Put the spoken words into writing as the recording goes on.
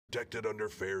Protected under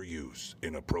fair use,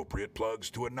 inappropriate plugs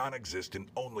to a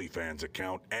non-existent OnlyFans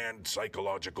account, and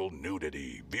psychological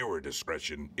nudity. Viewer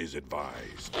discretion is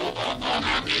advised.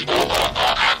 I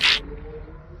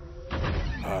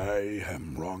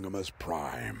am Wrongimus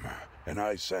Prime, and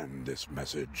I send this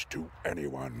message to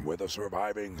anyone with a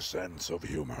surviving sense of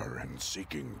humor and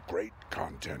seeking great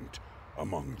content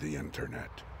among the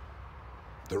internet.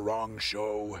 The Wrong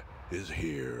Show is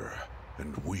here,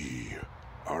 and we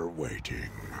are waiting.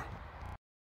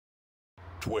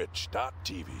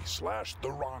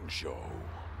 Twitch.tv/The Wrong Show.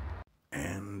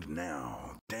 And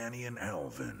now, Danny and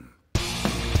Elvin.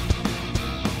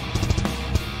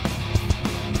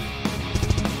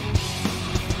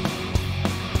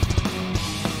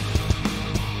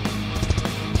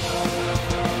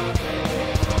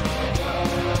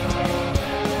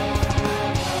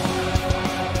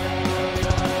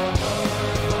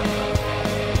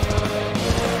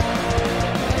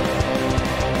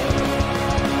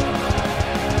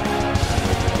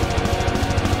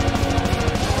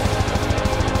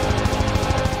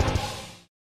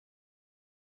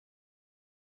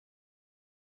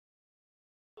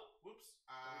 Let's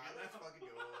fucking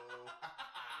go.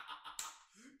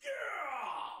 Yeah!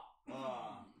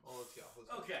 Let's go.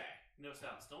 Okay. No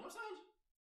sound. Still no sound?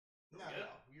 No,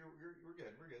 we're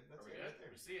good. We're good. That's Are we it good? right there.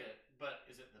 We see it, but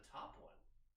is it the top one?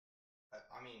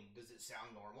 I mean, does it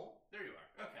sound normal? There you are.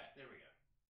 Okay, there we go.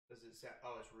 Does it sound?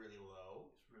 Oh, it's really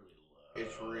low. It's really low.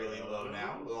 It's really low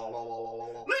now.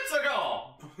 Let's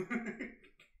go!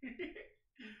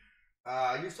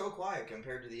 You're so quiet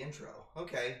compared to the intro.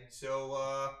 Okay,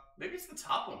 so maybe it's the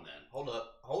top one then. hold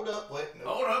up, wait, no.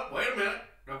 Hold up, wait a minute.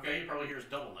 Okay, you probably hear us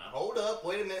double now. Hold up,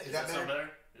 wait a minute. Is that better? Better?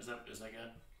 Is that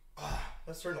good?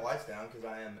 Let's turn the lights down because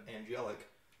I am angelic.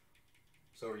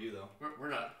 So are you though. We're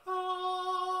not.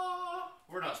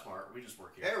 We're not smart. We just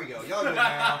work here. There we go. Y'all do it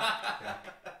now. Yeah.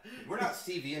 We're not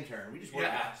Steve the intern. We just work.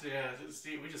 Yeah.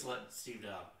 Steve, we just let Steve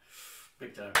down,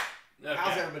 big time. Okay.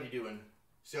 How's everybody doing?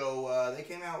 So they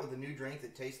came out with a new drink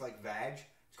that tastes like vag.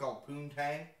 It's called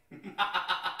Poontang.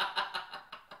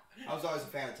 I was always a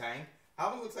fan of Tang.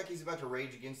 Alvin looks like he's about to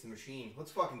rage against the machine.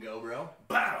 Let's fucking go, bro.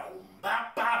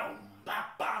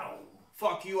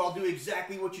 Fuck you, I'll do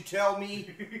exactly what you tell me.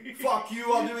 Fuck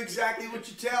you, I'll do exactly what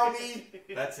you tell me.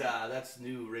 That's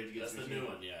new Rage Against the Machine. That's the new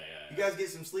one, yeah. You guys get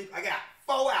some sleep? I got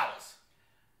 4 hours.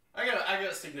 I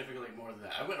got significantly more than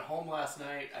that. I went home last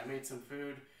night, I made some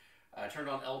food, I turned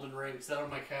on Elden Ring, sat on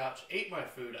my couch, ate my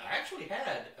food. I actually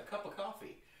had a cup of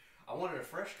coffee. I wanted a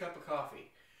fresh cup of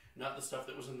coffee, not the stuff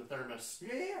that was in the thermos.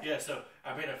 Yeah, so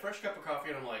I made a fresh cup of coffee,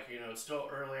 and I'm like, it's still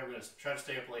early, I'm going to try to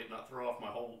stay up late, not throw off my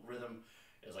whole rhythm.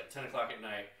 It was like 10 o'clock at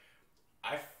night.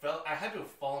 I had to have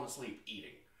fallen asleep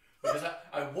eating. Because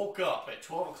I woke up at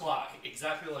 12 o'clock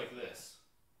exactly like this.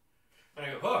 And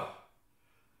I go, oh.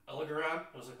 I look around.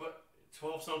 I was like, what?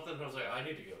 12 something? I was like, I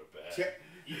need to go to bed.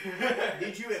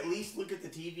 Did you at least look at the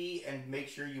TV and make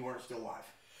sure you weren't still live?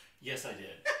 Yes, I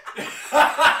did.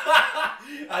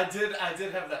 I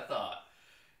did have that thought.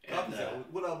 And,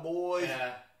 what up, boys?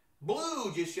 Yeah.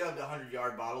 Blue just shoved a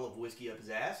 100-yard bottle of whiskey up his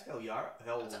ass.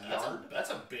 That's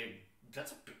a big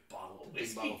bottle of whiskey.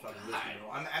 Big bottle of fucking whiskey,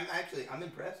 bro. I'm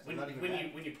impressed. When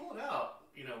you pull it out,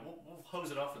 we'll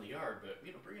hose it off in the yard, but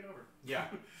bring it over. Yeah.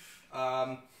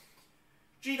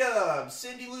 G-Dub,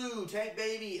 Cindy Lou, Tank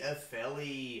Baby,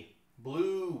 Apheli,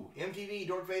 Blue, MTV,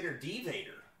 Dork Vader,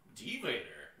 D-Vader.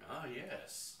 D-Vader. Oh,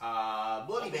 yes.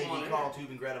 Bloody Baby, Carl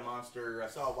Tube, and Greta Monster. I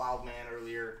saw Wild Man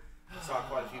earlier. I saw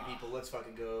quite a few people. Let's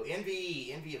fucking go.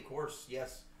 Envy, of course.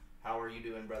 Yes. How are you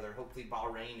doing, brother? Hopefully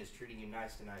Bahrain is treating you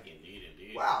nice tonight.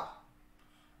 Indeed. Wow.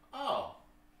 Oh.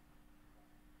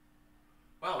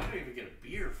 Wow, we didn't even get a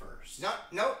beer first.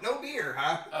 No beer,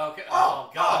 huh? Okay. Oh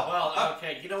God. Well,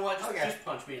 okay. You know what? Just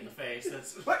punch me in the face.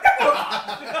 That's. To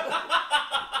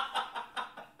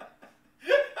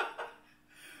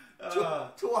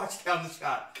watch down the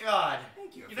shot. God.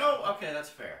 Thank you. Okay, that's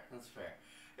fair.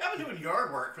 I've been doing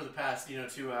yard work for the past,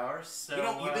 2 hours. So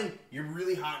you're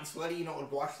really hot and sweaty. You know what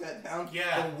would wash that down?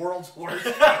 Yeah. The world's worst.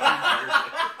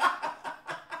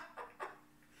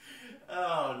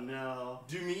 Oh no.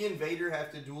 Do me and Vader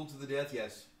have to duel to the death?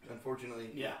 Yes.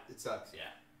 Unfortunately. Yeah. It sucks. Yeah.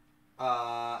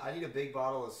 I need a big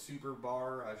bottle of Super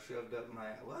Bar. I shoved up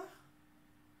my what?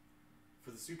 For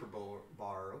the Super Bowl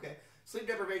bar. Okay. Sleep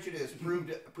deprivation is a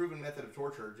proven method of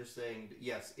torture. Just saying.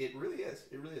 Yes, it really is.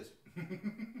 It really is.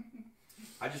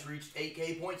 I just reached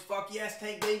 8K points. Fuck yes,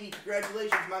 Tank Baby.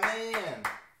 Congratulations, my man.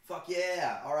 Fuck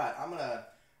yeah. All right, I'm gonna.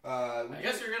 I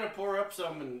guess you're gonna pour up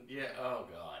some and Oh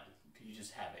God, you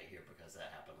just have it here because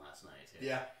that happened last night too.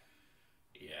 Yeah.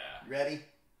 Yeah. Ready?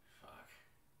 Fuck.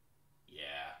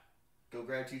 Yeah. Go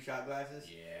grab 2 shot glasses?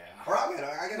 Yeah. Or I got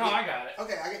it. I got it.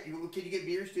 Okay, I got you. Can you get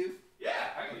beers too? Yeah,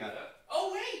 I can do that.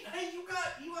 Oh wait, hey, you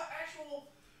got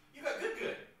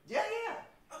good. Yeah.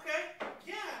 Okay.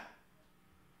 Yeah.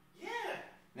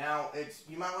 Now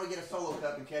you might want to get a solo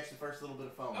cup and catch the first little bit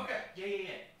of foam. Okay.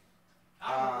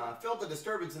 Yeah. Felt the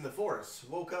disturbance in the force.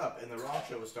 Woke up and the wrong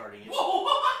show was starting. Whoa!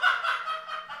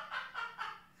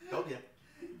 Told you.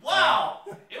 Wow!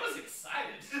 It was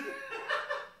excited.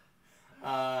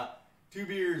 2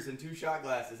 beers and 2 shot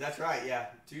glasses. That's right, yeah.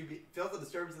 Felt the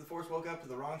disturbance of the force, woke up to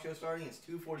the wrong show starting. It's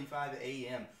 2:45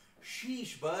 a.m.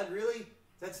 Sheesh, bud, really?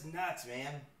 That's nuts,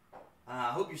 man.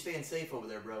 I hope you're staying safe over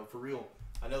there, bro. For real.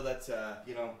 I know that's, I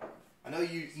know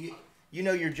you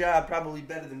know your job probably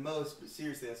better than most, but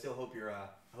seriously, I still hope you're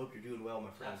doing well, my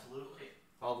friend. Absolutely.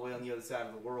 All the way on the other side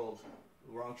of the world.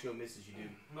 The wrong show misses you,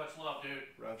 dude. Much love, dude.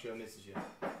 Wrong show misses you.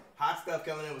 Hot stuff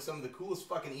coming in with some of the coolest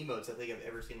fucking emotes I think I've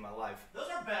ever seen in my life. Those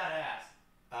are badass.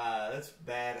 That's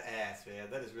badass, man.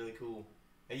 That is really cool.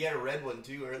 And you had a red one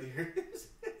too earlier.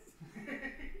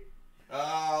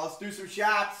 Let's do some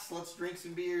shots. Let's drink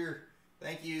some beer.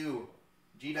 Thank you.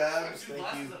 G-Dubs, Two thank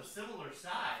glasses you. of similar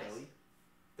size. Kelly.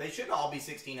 They should all be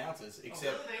 16 ounces,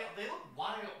 except... Oh, really? They look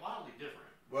wildly different.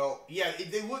 Well, yeah,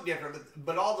 they look different,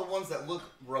 but all the ones that look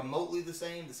remotely the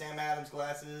same, the Sam Adams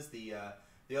glasses, the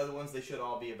other ones, they should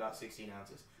all be about 16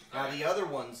 ounces. Now, the other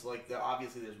ones,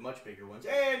 obviously there's much bigger ones.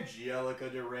 Angelica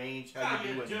Deranged, how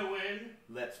you doing?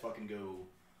 Let's fucking go.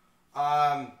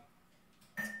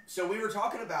 So we were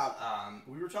talking about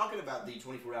the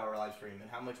 24-hour live stream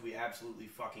and how much we absolutely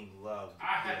fucking loved.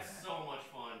 I had so much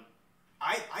fun.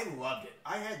 I loved it.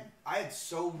 I had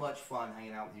so much fun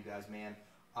hanging out with you guys, man.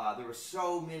 There were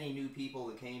so many new people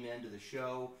that came into the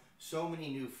show. So many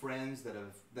new friends that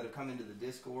have come into the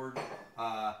Discord.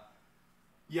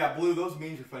 Yeah, Blue, those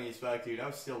memes are funny as fuck, dude. I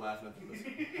was still laughing at those.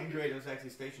 I'm great. I was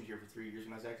actually stationed here for 3 years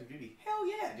when I was active duty. Hell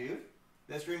yeah, dude.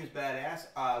 That stream is badass.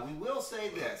 We will say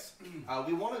this.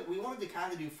 We wanted to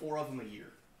kind of do 4 of them a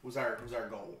year. Was our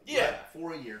goal. Yeah.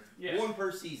 4 a year. Yeah. 1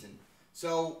 per season.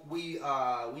 So we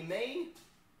may,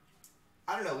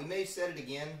 I don't know, we may set it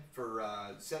again for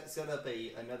set up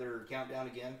another countdown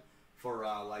again for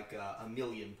like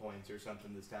 1,000,000 points or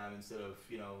something this time instead of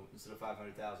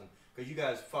 500,000, because you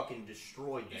guys fucking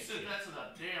destroyed that. You said shit. that's in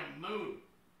a damn mood.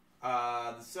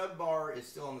 The sub bar is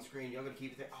still on the screen. Y'all gonna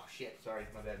keep it there? Oh shit, sorry,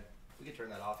 my bad. We can turn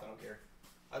that off. I don't care.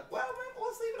 Well,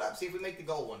 let's leave it up. See if we make the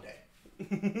goal one day.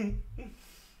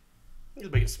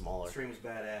 Just make it smaller. The stream is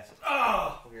badass.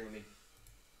 Oh! Here, let me.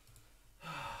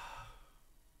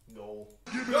 Goal.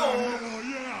 Hell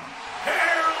yeah!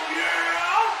 Hell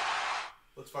yeah!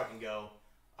 Let's fucking go.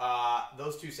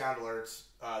 Those 2 sound alerts,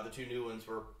 the 2 new ones,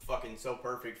 were fucking so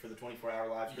perfect for the 24-hour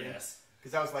live stream. Yes.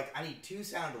 Because I was like, I need 2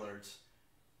 sound alerts.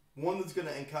 One that's going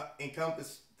to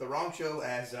encompass the wrong show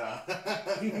as,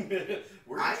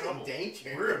 We're in trouble. in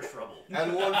danger. We're in trouble.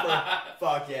 And one for,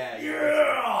 fuck yeah.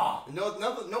 Yeah!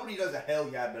 Nobody does a hell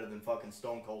yeah better than fucking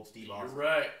Stone Cold Steve Austin. You're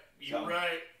right. You're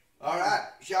right. All right.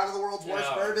 Shot of the world's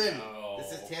worst bourbon. No.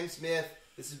 This is Tim Smith.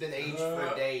 This has been aged for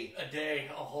a day.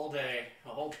 A whole day. A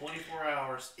whole 24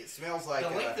 hours. It smells like...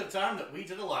 The length of time that we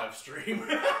did a live stream.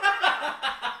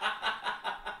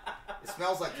 It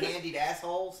smells like candied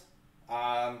assholes.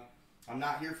 I'm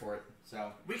not here for it,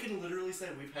 so... We can literally say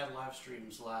we've had live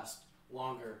streams last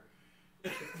longer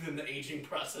than the aging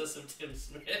process of Tim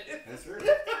Smith. That's true.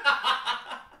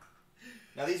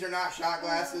 Now, these are not shot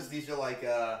glasses. These are like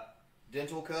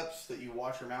dental cups that you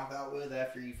wash your mouth out with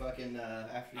after you fucking...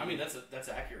 I mean, that's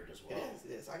accurate as well.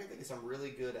 It is. I can think of some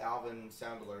really good Alvin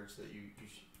sound alerts that you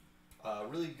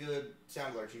really good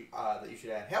sound alerts that you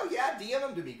should add. Hell yeah, DM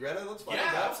them to me, Greta. Let's fucking go.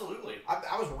 Absolutely.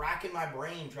 I was racking my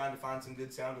brain trying to find some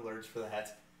good sound alerts for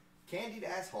that. Candied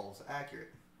assholes,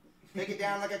 accurate. Take it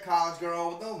down like a college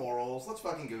girl with no morals. Let's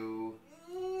fucking go.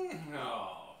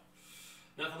 No.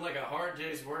 Nothing like a hard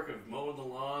day's work of mowing the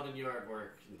lawn and yard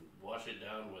work and wash it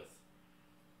down with.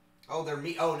 Oh, they're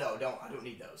me. Oh no, I don't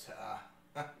need those.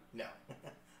 No.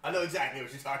 I know exactly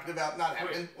what you're talking about. Not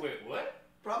happening. Wait, what?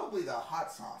 Probably the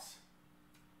hot sauce.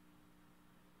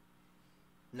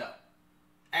 No.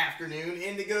 Afternoon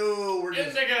Indigo. We're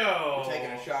taking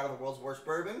a shot of the world's worst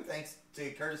bourbon. Thanks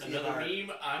to courtesy Another of our...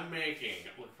 meme I'm making.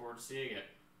 Look forward to seeing it.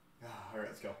 All right,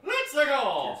 let's go. Let's go.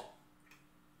 Cheers.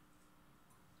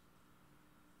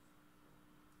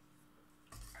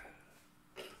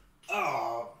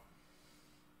 Oh.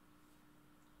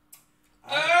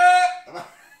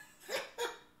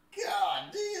 God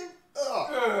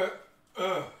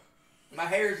damn. My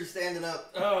hairs are standing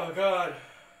up. Oh God.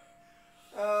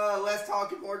 Less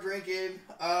talking, more drinking.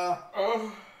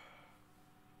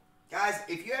 Guys,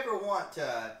 if you ever want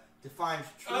to defines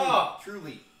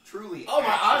truly. Oh, my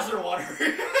accurate. eyes are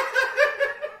watering.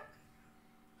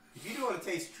 If you do want to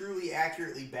taste truly,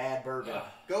 accurately bad bourbon, Ugh.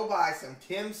 go buy some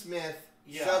Tim Smith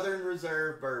Yeah. Southern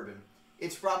Reserve bourbon.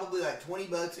 It's probably like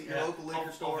 $20 at your local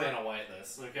liquor store. I'll Vanna White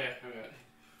this. Okay.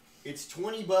 It's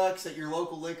 $20 at your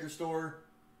local liquor store.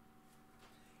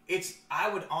 I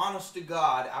would, honest to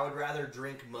God, I would rather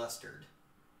drink mustard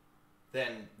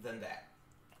than that.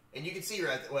 And you can see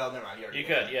well, never mind. You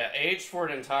could, yeah. Aged for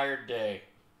an entire day.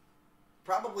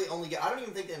 Probably only I don't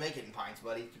even think they make it in pints,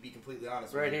 buddy, to be completely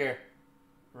honest with you. Here.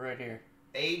 Right here.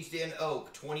 Aged in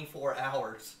oak, 24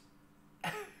 hours.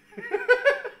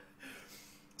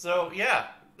 So, yeah,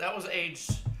 that was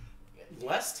aged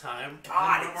less time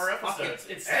God, than one of our it's episodes.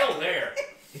 fucking- It's still there.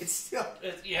 It's still...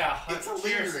 It's a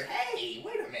cheers. lingering. Hey,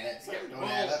 wait a minute. Yeah, Something don't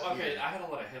add up okay, here. I had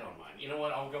to let a hit on mine. You know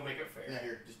what? I'll go make it fair. Yeah,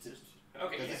 here. Just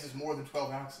Okay, because yeah. this is more than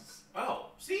 12 ounces. Oh,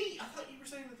 see? I thought you were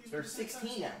saying that these were They're the same 16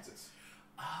 size. ounces.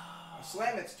 Oh.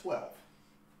 Slam it's 12.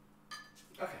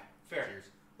 Okay, fair. Cheers.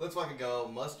 Let's fucking go.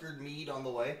 Mustard mead on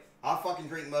the way. I'll fucking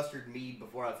drink mustard mead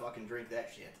before I fucking drink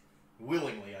that shit.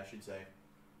 Willingly, I should say.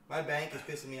 My bank is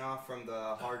pissing me off from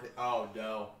the hard... Oh,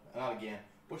 no. Not again.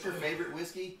 What's your favorite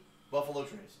whiskey? Buffalo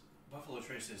Trace. Buffalo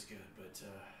Trace is good, but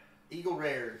Eagle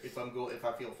Rare if I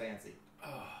feel fancy. oh,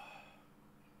 I'm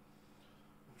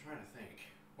trying to think.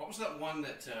 What was that one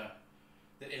that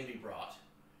Envy brought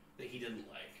that he didn't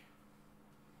like?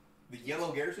 The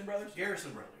Yellow Garrison Brothers?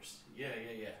 Garrison Brothers. Yeah.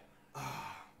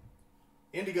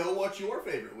 Indigo, what's your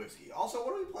favorite whiskey? Also,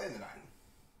 what are we playing tonight?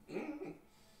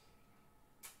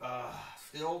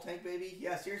 Still Tank Baby?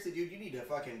 Yeah, seriously, dude, you need to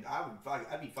fucking...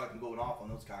 I'd be fucking going off on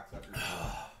those cocksuckers.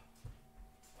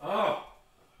 Oh.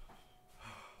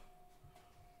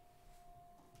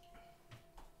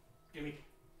 Give me.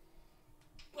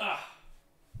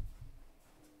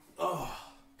 Oh,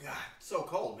 God, so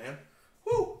cold, man.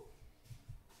 Whew.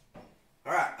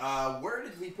 All right, where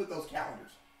did we put those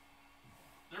calendars?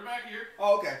 They're back here.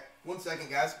 Oh, okay. 1 second,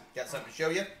 guys. Got something to show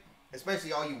you,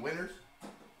 especially all you winners.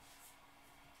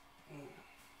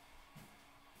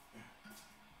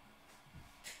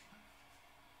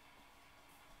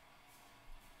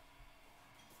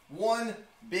 One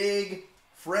big,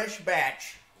 fresh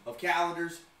batch of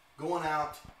calendars going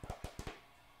out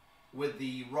with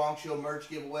the Wrong Show merch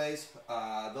giveaways.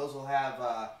 Those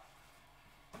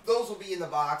will be in the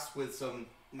box with some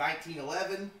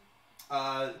 1911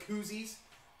 koozies.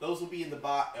 Those will be in the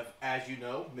box, as you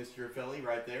know, Mr. Philly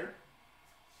right there.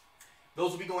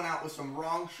 Those will be going out with some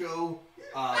Wrong Show.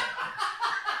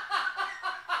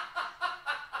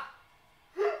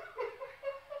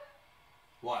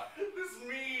 What? This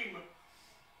meme.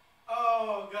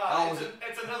 Oh God! Oh,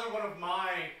 it's another one of my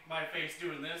face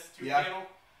doing this Yeah. panel,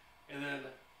 and then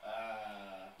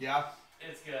Yeah.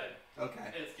 it's good.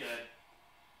 Okay. It's good.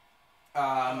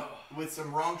 With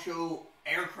some Wrong Show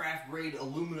aircraft grade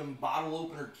aluminum bottle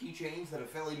opener keychains that a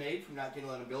Philly made from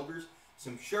 1911 Builders.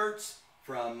 Some shirts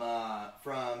from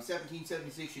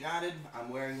 1776 United. I'm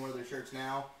wearing one of their shirts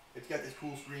now. It's got this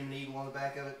cool screaming eagle on the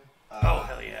back of it. Oh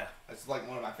hell yeah! It's like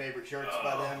one of my favorite shirts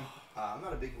by them. I'm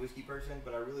not a big whiskey person,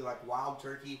 but I really like Wild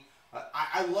Turkey.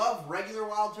 I love regular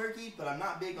Wild Turkey, but I'm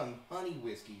not big on honey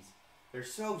whiskeys. They're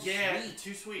so sweet.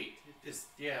 Too sweet.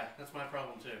 That's my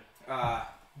problem too.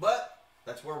 But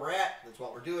that's where we're at. That's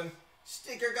what we're doing.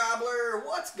 Sticker Gobbler,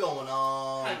 what's going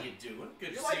on? How you doing?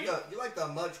 Good You're to see you. you're like the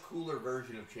much cooler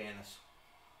version of Janice.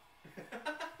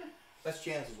 That's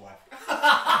Janice's wife.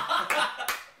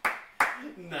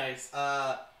 Nice.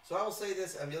 So I will say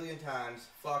this a million times.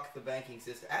 Fuck the banking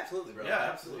system. Absolutely, bro. Yeah,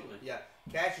 absolutely. Yeah.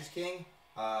 Cash is king.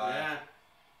 Yeah.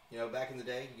 You know, back in the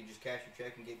day, you could just cash your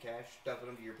check and get cash, stuff it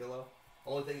under your pillow.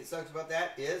 Only thing that sucks about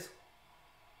that is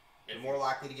you're more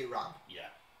likely to get robbed. Yeah.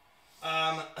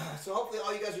 So hopefully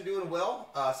all you guys are doing well.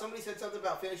 Somebody said something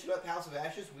about finishing up House of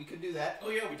Ashes. We could do that. Oh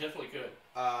yeah, we definitely could.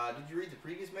 Did you read the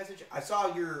previous message? I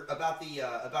saw your about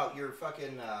your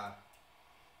fucking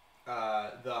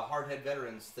the Hardhead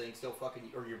Veterans thing still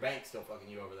fucking, or your bank still fucking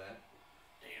you over that.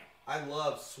 Damn. I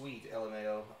love sweet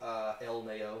LMAO. El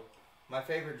Mayo. My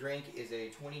favorite drink is a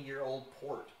 20-year-old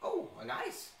port. Oh,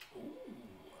 nice. Ooh.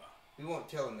 We won't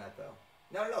tell him that though.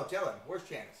 No. Tell him. Where's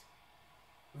Janice?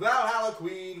 Valhalla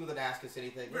Queen with an ask us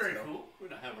anything. Let's Very go. cool. We're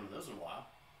not having one of those in a while.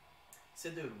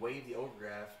 Said they would waive the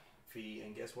overdraft fee,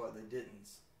 and guess what? They didn't.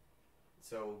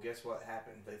 So guess what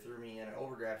happened? They threw me in an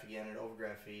overdraft again, an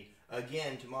overdraft fee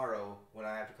again tomorrow when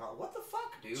I have to call. What the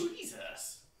fuck, dude?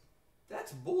 Jesus.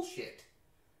 That's bullshit.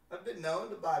 I've been known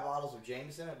to buy bottles of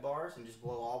Jameson at bars and just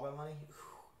blow all my money.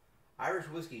 Irish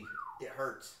whiskey, it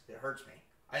hurts. It hurts me.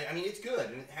 I mean, it's good,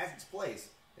 and it has its place.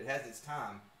 It has its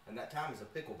time, and that time is a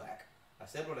pickleback. I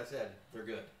said what I said. They're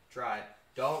good. Try it.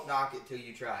 Don't knock it till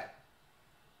you try it.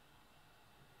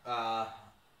 I'm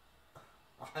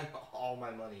all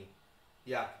my money.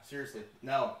 Yeah, seriously.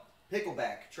 No.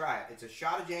 Pickleback. Try it. It's a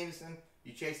shot of Jameson.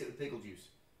 You chase it with pickle juice.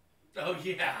 Oh,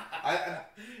 yeah.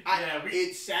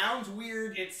 It sounds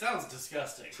weird. It sounds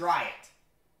disgusting. Try it.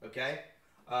 Okay?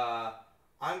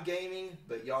 I'm gaming,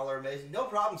 but y'all are amazing. No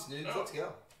problem, Snoods. Oh. Let's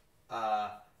go.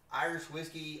 Irish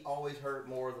whiskey always hurt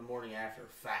more the morning after.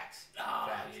 Facts.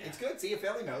 Facts. Yeah. It's good. See, if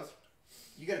Ellie knows.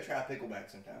 You gotta try pickleback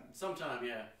sometime. Sometime,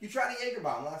 yeah. You tried the Jaeger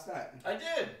bomb last night. I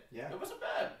did. Yeah. It wasn't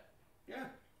bad. Yeah.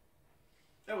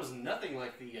 That was nothing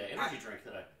like the energy drink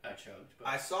that I chugged. But.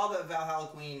 I saw that Valhalla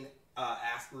Queen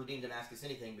redeemed and asked us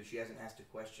anything, but she hasn't asked a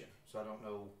question. So I don't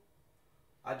know.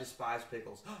 I despise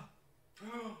pickles.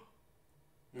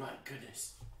 My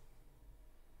goodness.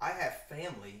 I have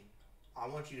family. I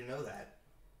want you to know that.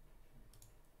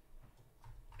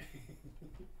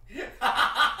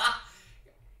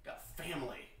 Got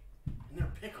family. And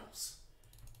they're pickles.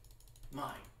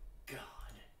 My God.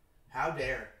 How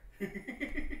dare. Did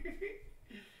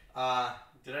I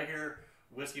hear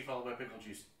whiskey followed by pickle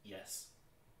juice? Yes.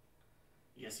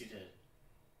 Yes, you did.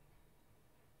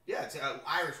 Yeah, it's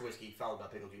Irish whiskey followed by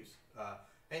pickle juice.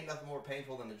 Ain't nothing more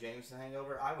painful than the Jameson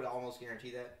hangover. I would almost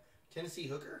guarantee that. Tennessee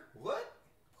hooker? What?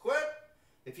 What?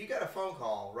 If you got a phone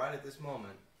call right at this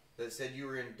moment that said you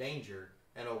were in danger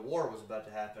and a war was about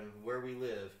to happen where we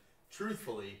live,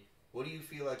 truthfully, what do you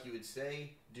feel like you would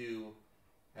say, do,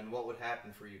 and what would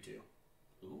happen for you two?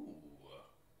 Ooh.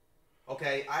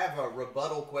 Okay, I have a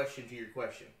rebuttal question to your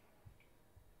question.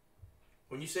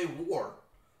 When you say war,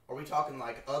 are we talking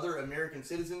like other American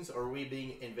citizens, or are we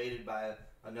being invaded by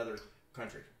another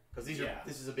country? Because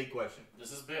this is a big question.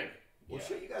 This is big. Well,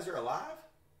 shit, you guys are alive?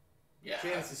 Yeah.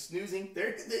 Janice is snoozing.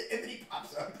 There, and then he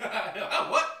pops up.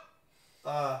 Oh, what?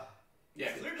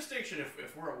 Yeah, clear distinction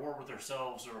if we're at war with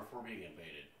ourselves or if we're being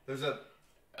invaded. There's a...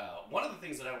 one of the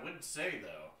things that I would say,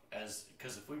 though,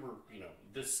 because if we were,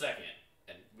 this second,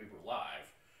 and we were live,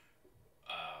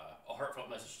 a heartfelt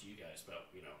message to you guys about,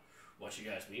 what you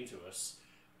guys mean to us,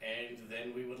 and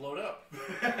then we would load up.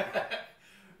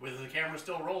 Whether the camera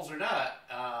still rolls or not,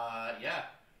 yeah.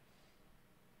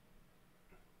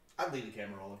 I'd leave the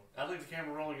camera rolling. I'd leave the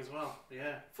camera rolling as well,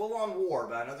 yeah. Full-on war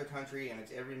by another country, and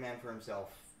it's every man for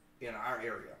himself in our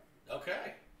area.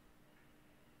 Okay.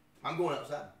 I'm going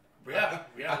outside. Yeah,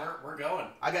 we're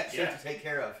going. I got shit to take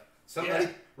care of. Somebody,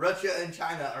 Russia and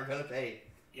China are going to pay.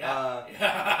 Yeah.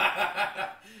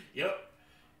 Yep.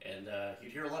 And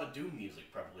you'd hear a lot of Doom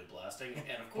music probably blasting,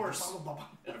 and of course,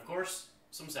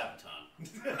 some Sabaton.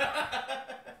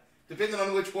 Depending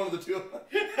on which one of the two.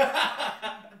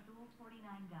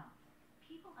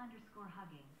 People underscore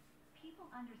hugging. People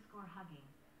underscore hugging.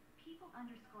 People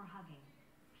underscore hugging.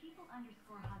 People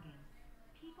underscore hugging.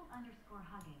 People underscore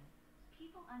hugging.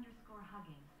 People underscore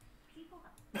hugging. People.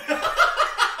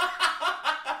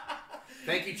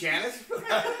 Thank you, Janice, for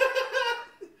that.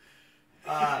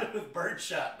 With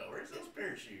birdshot, though. Where's those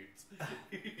parachutes?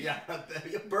 Yeah,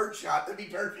 birdshot. That'd be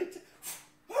perfect.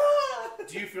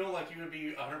 Do you feel like you would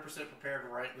be 100% prepared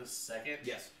right this second?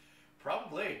 Yes.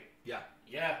 Probably. Yeah.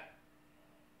 Yeah.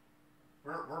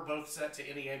 We're both set to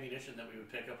any ammunition that we would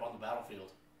pick up on the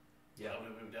battlefield. Yeah. So we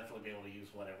would definitely be able to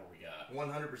use whatever we got.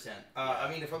 100%. I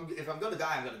mean, if I'm going to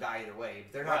die, I'm going to die either way.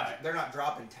 They're not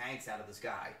dropping tanks out of the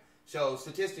sky. So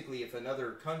statistically, if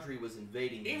another country was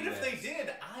invading the Even US, if they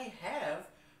did, I have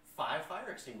 5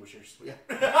 fire extinguishers. Yeah.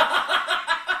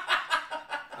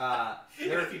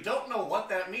 If you don't know what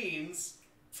that means,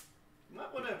 you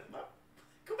might want to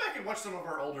go back and watch some of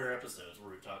our older episodes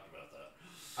where we've talked about that.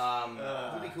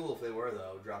 it would be cool if they were,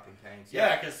 though, dropping tanks.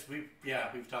 Yeah, because we've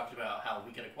talked about how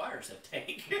we can acquire said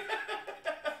tank.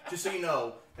 Just so you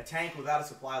know, a tank without a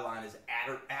supply line is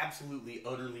absolutely,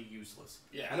 utterly useless.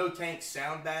 Yeah. I know tanks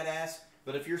sound badass,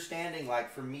 but if you're standing,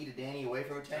 like, from me to Danny away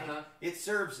from a tank, it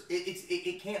serves...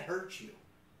 It can't hurt you.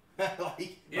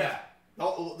 Yeah.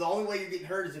 The only way you're getting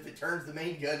hurt is if it turns the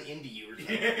main gun into you or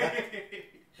something.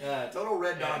 Total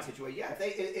Red Dawn situation. Yeah,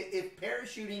 if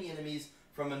parachuting enemies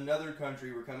from another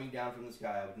country were coming down from the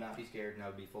sky, I would not be scared and I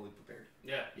would be fully prepared.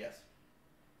 Yeah. Yes.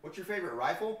 What's your favorite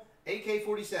rifle?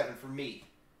 AK-47 for me.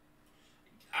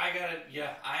 I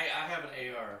have an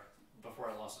AR before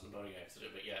I lost it in a boating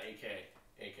accident, but yeah, AK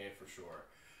for sure.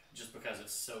 Just because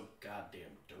it's so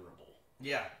goddamn durable.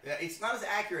 Yeah, it's not as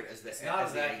accurate as the AR.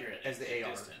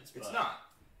 Distance, it's not.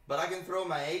 But I can throw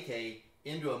my AK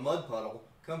into a mud puddle,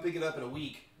 come pick it up in a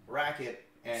week, rack it,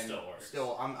 and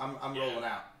still I'm rolling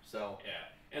out. So yeah,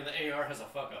 and the AR has a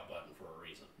fuck up button for a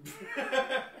reason.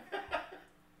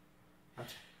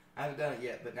 I haven't done it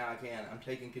yet, but now I can. I'm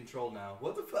taking control now.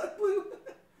 What the fuck, Blue?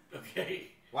 Okay.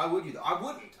 Why would you? Though? I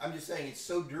wouldn't. I'm just saying it's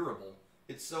so durable.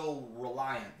 It's so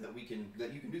reliant that you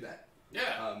can do that.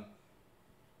 Yeah.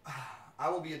 I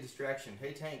will be a distraction.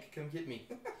 Hey, Tank, come get me.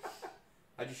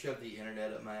 I just shoved the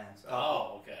internet up my ass.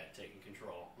 Oh, okay. Taking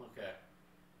control. Okay.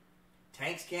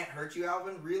 Tanks can't hurt you,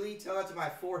 Alvin? Really? Tell that to my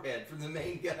forehead from the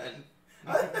main gun.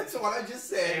 That's what I just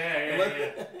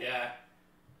said. Yeah.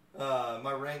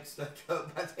 My rank stuck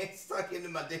up. My tank stuck into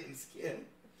my damn skin.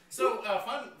 So,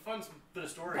 fun bit of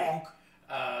story. Bonk.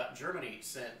 Germany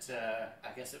sent, I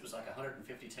guess it was like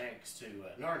 150 tanks to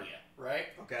Narnia, right?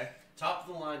 Okay. Top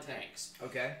of the line tanks.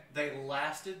 Okay. They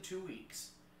lasted 2 weeks.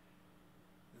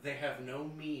 They have no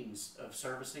means of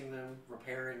servicing them,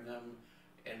 repairing them,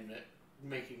 and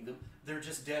making them. They're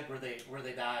just dead where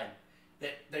they died.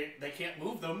 They can't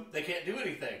move them. They can't do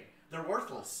anything. They're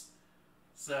worthless.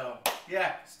 So,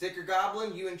 yeah. Sticker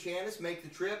Goblin, you and Janice make the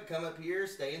trip. Come up here.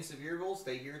 Stay in Sevierville.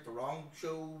 Stay here at the wrong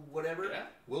show, whatever. Yeah.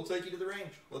 We'll take you to the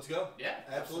range. Let's go. Yeah,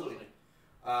 Absolutely.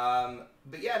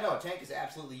 But yeah, no, a tank is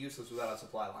absolutely useless without a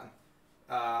supply line.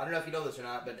 I don't know if you know this or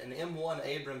not, but an M1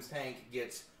 Abrams tank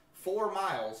gets 1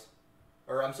 mile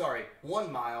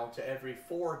to every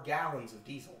 4 gallons of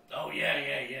diesel. Oh, yeah.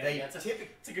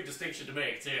 It's a good distinction to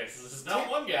make, too. This is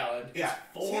not 1 gallon. It's Yeah.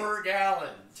 4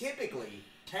 gallons. Typically,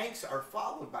 tanks are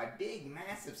followed by big,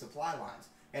 massive supply lines.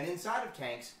 And inside of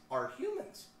tanks are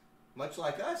humans, much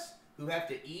like us, who have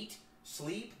to eat,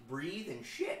 sleep, breathe, and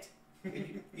shit.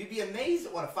 You'd be amazed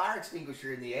at what a fire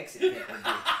extinguisher in the exit vent would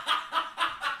do.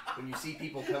 When you see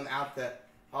people come out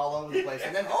all over the place.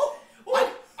 And then,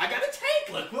 I got a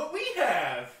tank! Look what we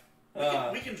have!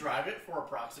 We can drive it for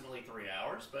approximately 3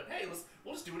 hours, but hey,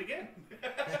 we'll just do it again.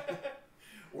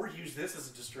 Or use this as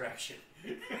a distraction.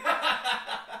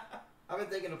 I've been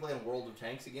thinking of playing World of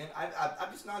Tanks again.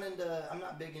 I'm just not into. I'm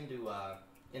not big into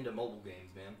mobile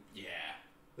games, man. Yeah.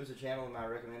 There's a channel in my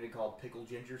recommended called Pickled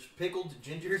Gingers. Pickled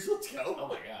Gingers. Let's go. Oh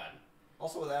my god.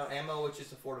 Also without ammo, it's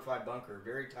just a fortified bunker.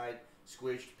 Very tight,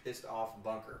 squished, pissed off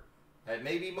bunker. It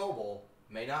may be mobile,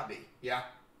 may not be. Yeah.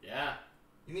 Yeah.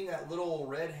 You mean that little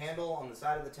red handle on the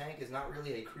side of the tank is not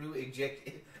really a crew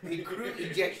ejection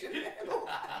handle?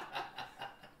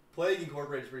 Plague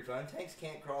Incorporated is pretty fun. Tanks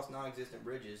can't cross non-existent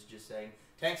bridges, just saying.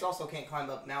 Tanks also can't climb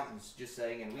up mountains, just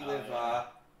saying. And we live, in a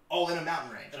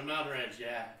mountain range. In a mountain range,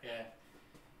 yeah.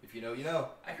 If you know, you know.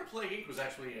 I heard Plague Inc. was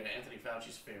actually Anthony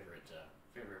Fauci's favorite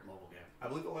mobile game. I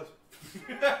believe it was.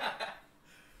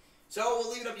 So we'll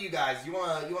leave it up to you guys. You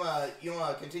wanna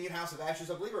continue House of Ashes?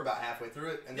 I believe we're about halfway through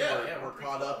it, and then we're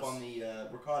caught up on the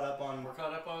we're caught up on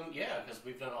because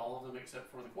we've done all of them except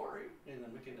for the Quarry, and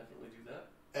then we can definitely do that.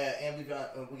 And we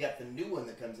got the new one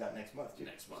that comes out next month too.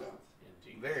 Next month, So,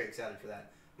 indeed. very excited for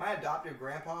that. My adoptive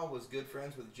grandpa was good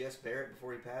friends with Jess Barrett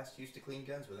before he passed. Used to clean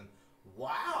guns with him.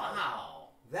 Wow.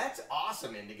 That's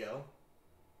awesome, Indigo.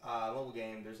 Mobile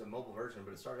game. There's a mobile version,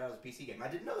 but it started out as a PC game. I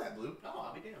didn't know that, Blue. Oh,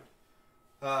 I'll be damned.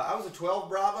 I was a 12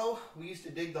 Bravo. We used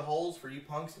to dig the holes for you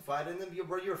punks to fight in them. You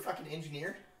were a fucking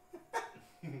engineer.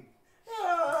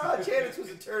 Janice was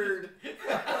a turd.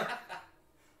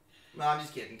 No, I'm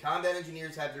just kidding. Combat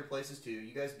engineers have their places too.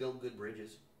 You guys build good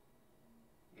bridges.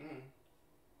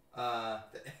 Yeah.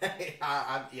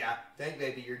 Thank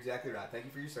baby, you're exactly right. Thank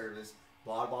you for your service.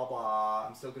 Blah blah blah.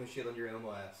 I'm still gonna shit on your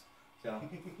MOS. So.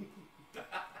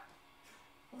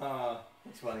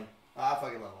 It's funny. I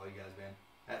fucking love all you guys, man.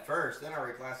 At first, then I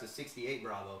reclassed as 68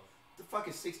 Bravo. What the fuck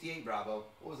is 68 Bravo?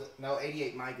 What was it? No,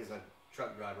 88 Mike is a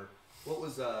truck driver. What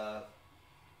was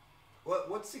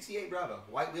what's 68 Bravo?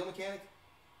 White wheel mechanic?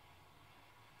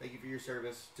 Thank you for your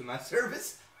service to my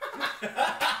service.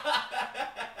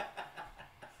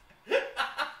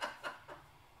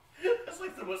 That's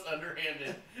like the most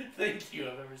underhanded thank you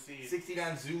I've ever seen.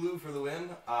 69 Zulu for the win.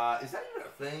 Is that even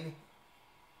a thing?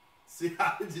 See,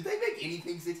 did they make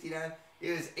anything 69?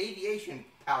 It was aviation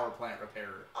power plant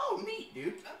repairer. Oh, neat,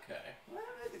 dude. Okay. Well,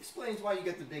 it explains why you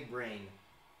get the big brain.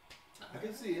 I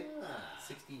can see it.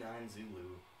 69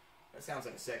 Zulu. That sounds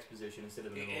like a sex position instead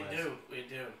of an MOS. It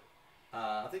do.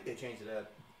 I think they changed it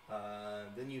up.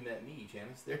 Then you met me,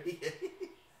 Janice. There you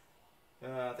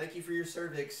go. Thank you for your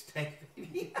cervix. Tank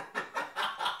baby.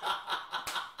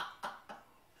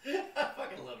 I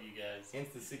fucking love you guys. Hence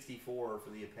the 64 for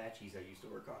the Apaches I used to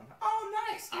work on. Oh,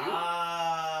 nice, dude.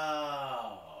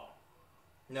 Oh.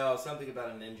 No, something about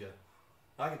a ninja.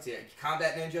 I can see it.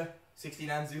 Combat ninja,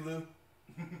 69 Zulu.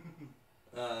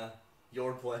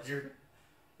 Your pleasure.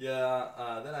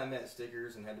 Yeah, then I met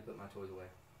stickers and had to put my toys away.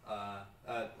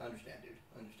 Understand, dude.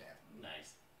 Understand.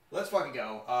 Nice. Let's fucking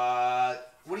go.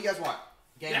 What do you guys want?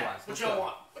 Game-wise. What y'all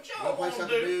want? What y'all want to play want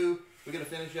something to do? new? We're going to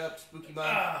finish up Spooky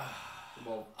Month.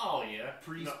 Well, Oh yeah.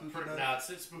 Pre-spooky month? No,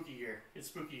 it's spooky year. It's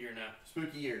spooky year now.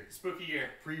 spooky year. Spooky year.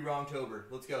 Pre-Wrongtober.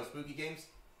 Let's go. Spooky games.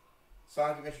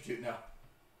 Sonic Adventure 2. No.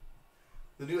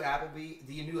 The new Applebee.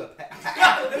 The new The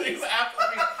Applebee's. new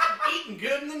Applebee's eating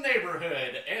good in the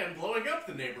neighborhood and blowing up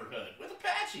the neighborhood with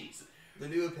Apaches. The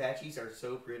new Apaches are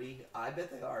so pretty. I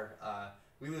bet they are.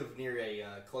 We live near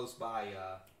a close by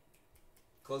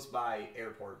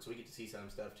airport, so we get to see some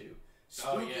stuff too.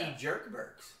 Spooky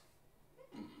Jerkburks.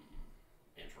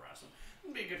 Interesting.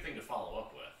 It'd be a good thing to follow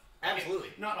up with. Absolutely.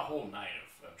 Not a whole night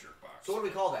of jerk box. So what do we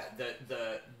call that?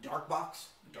 The dark box?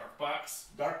 Dark box.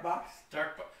 Dark box?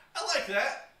 I like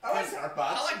that. I like dark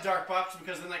box. I like dark box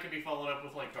because then that can be followed up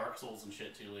with like Dark Souls and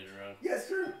shit too later on. Yes,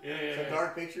 true. Yeah. So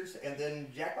dark pictures and then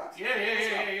Jackbox?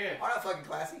 Yeah. Why not fucking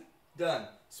classy? Done.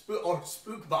 Spook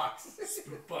box.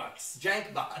 Spook box.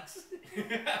 Jank box.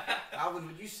 Alvin,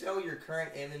 would you sell your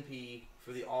current M&P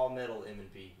for the all-metal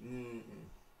M&P?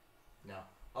 No.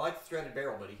 I like the threaded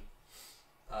barrel, buddy.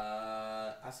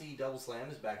 I see Double Slam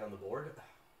is back on the board.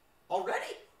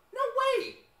 Already? No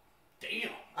way!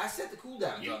 Damn. I set the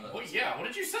cooldowns on those. Well, yeah, what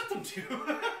did you set them to?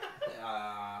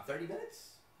 30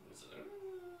 minutes? It's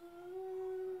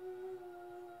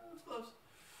Close.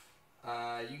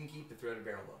 You can keep the threaded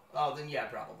barrel though. Oh, then yeah,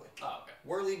 probably. Oh, okay.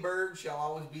 Whirlybird shall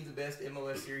always be the best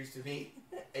MOS series to me.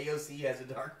 AOC has a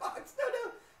dark box.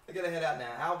 No. I gotta head out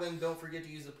now. Alvin, don't forget to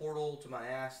use the portal to my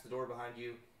ass, the door behind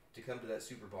you, to come to that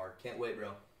super bar. Can't wait,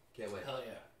 bro. Can't wait. Hell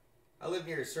yeah. I live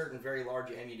near a certain very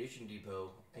large ammunition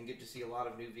depot and get to see a lot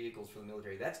of new vehicles for the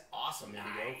military. That's awesome, Indigo.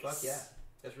 Nice. Fuck yeah.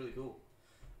 That's really cool.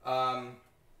 All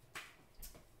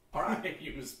right.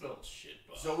 You misspelled shit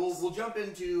box. So we'll jump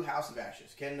into House of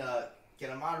Ashes. Can a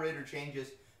moderator change us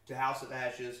to House of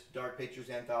Ashes, Dark Pictures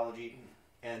Anthology,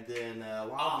 and then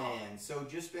Wild Man? So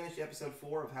just finished episode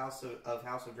 4 of House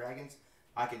of Dragons.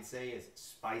 I can say is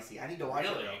spicy. I need to watch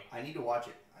it. Though. I need to watch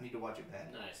it. I need to watch it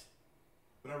bad. Nice.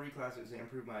 When I reclassed it, I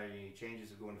improved my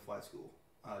chances of going to flight school.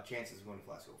 Chances of going to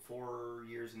flight school. 4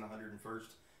 years in the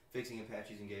 101st, fixing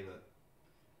Apaches and gave up.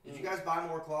 Did you guys buy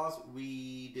more claws?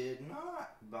 We did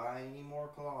not buy any more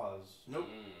claws. Nope.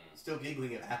 Still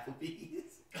giggling at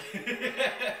Applebee's.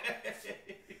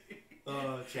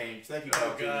 Change. Thank you,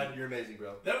 Oh, God. You're amazing,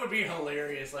 bro. That would be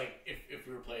hilarious, like, if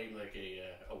we were playing, like,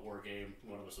 a war game,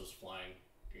 one of us was flying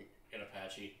an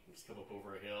Apache, just come up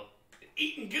over a hill,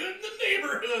 eating good in the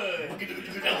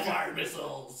neighborhood! Hellfire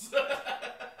missiles!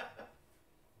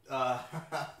 Alright,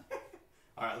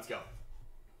 let's go.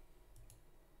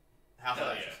 House of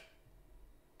Hell Ashes. yeah.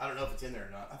 I don't know if it's in there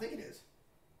or not. I think it is.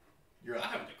 You're I up.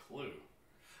 haven't a clue.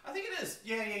 I think it is.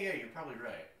 Yeah, you're probably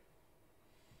right.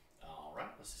 Alright,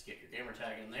 let's just get your gamer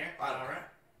tag in there. Alright.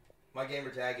 My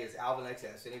gamer tag is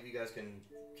AlvinXS. Any of you guys can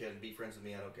be friends with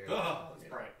me. I don't care. Oh,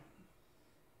 that's right.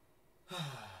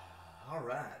 All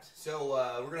right. So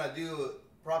we're gonna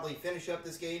probably finish up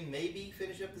this game. Maybe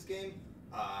finish up this game,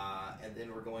 and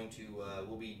then we're going to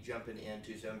we'll be jumping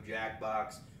into some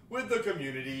Jackbox with the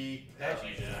community. Hell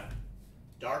yeah.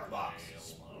 Dark box.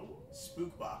 Hello?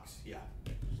 Spook box. Yeah.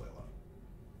 Play along.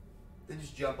 Then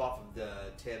just jump off of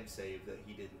the Teb save that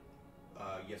he did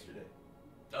yesterday.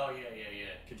 Oh, yeah.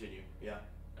 Continue. Yeah.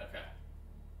 Okay.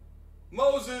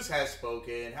 Moses has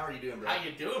spoken. How are you doing, bro? How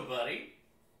you doing, buddy?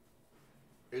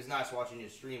 It was nice watching you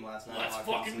stream last night. Let's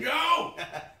while I couldn't fucking sleep. go!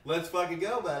 Let's fucking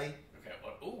go, buddy. Okay,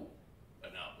 what? Ooh.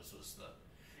 No, this was the...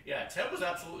 Yeah, Teb was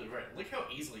absolutely right. Look how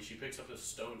easily she picks up this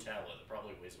stone tablet that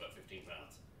probably weighs about 15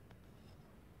 pounds.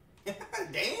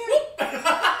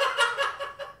 Damn!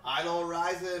 Idle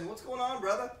Horizon. What's going on,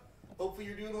 brother? Hopefully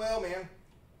you're doing well, man.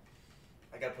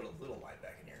 I gotta put a little light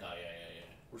back in here. Oh, yeah.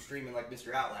 We're streaming like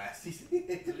Mr. Outlast.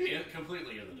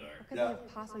 Completely in the dark. Could No. they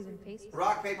have possibly been pasted?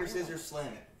 Rock, paper, scissors,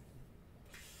 slam it.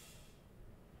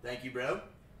 Thank you, bro.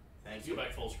 Thank Let's you. go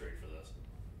back full screen for this.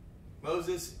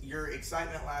 Moses, your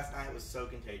excitement last night was so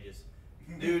contagious.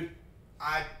 Dude,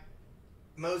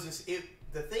 Moses,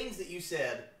 the things that you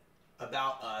said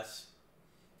about us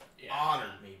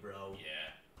honored me, bro.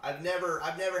 Yeah. I've never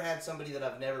had somebody that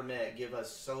I've never met give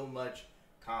us so much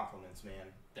compliments, man.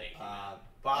 Thank you, man.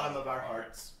 Bottom of our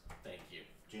hearts. Thank you.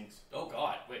 Jinx. Oh,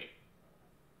 God. Wait.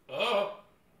 Oh!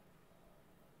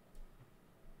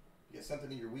 You got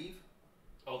something in your weave?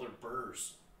 Oh, they're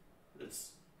burrs.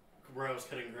 It's where I was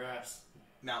cutting grass.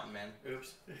 Mountain man.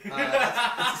 Oops.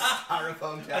 That's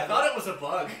styrofoam tablet. I thought it was a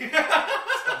bug.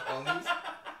 Stuff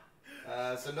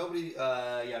homies. So nobody,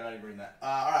 yeah, I'm not even reading that.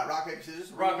 Alright, rock, paper,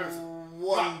 scissors. Rock, paper,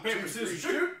 One, paper, two, scissors,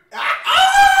 three. shoot!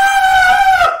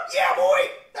 Yeah, boy!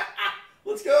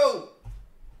 Let's go!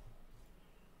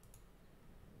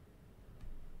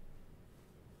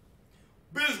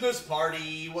 Business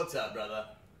party. What's up, brother?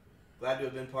 Glad to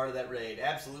have been part of that raid.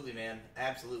 Absolutely, man.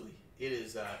 Absolutely. It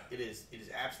is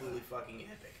absolutely fucking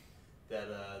epic that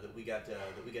we got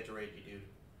to raid you, dude.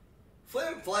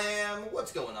 Flim Flam,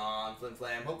 what's going on, Flim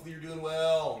Flam? Hopefully you're doing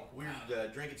well. We're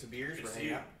drinking some beers. We're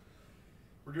hanging out.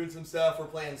 We're doing some stuff. We're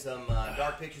playing some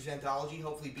Dark Pictures Anthology.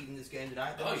 Hopefully beating this game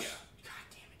tonight. Oh, yeah. God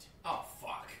damn it. Oh,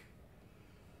 fuck.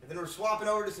 And then we're swapping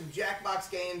over to some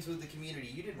Jackbox games with the community.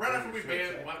 You did right after we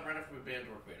banned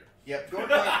Dork Vader. Yep, Dork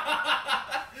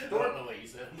I don't know what you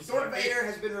said. Dork Vader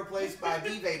has been replaced by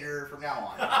V Vader from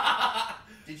now on.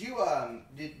 Did you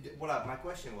my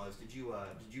question was, did you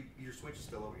your Switch is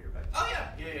still over here, right? Oh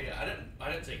yeah.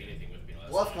 I didn't take anything with me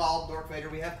last Bluff night. called, Dork Vader,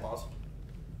 we have claws.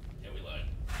 Yeah, we lied.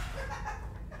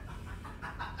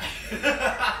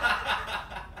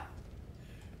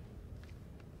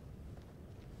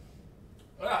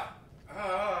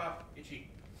 Itchy.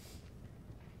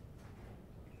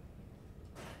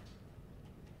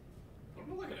 What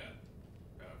am I looking at?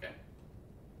 Okay.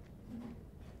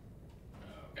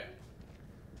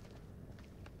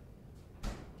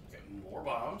 Okay, more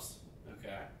bombs.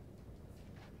 Okay.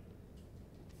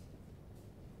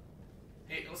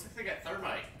 Hey, it looks like they got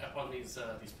thermite up on these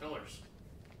pillars.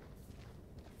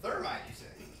 Thermite, you say?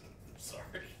 Sorry.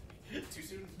 Too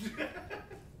soon?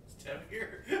 It's Teb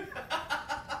here.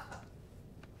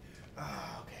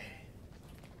 Ah, okay.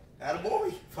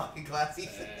 Attaboy. Fucking classy.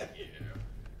 Yeah.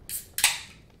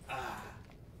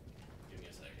 Give me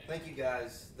a second. Thank you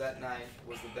guys. That night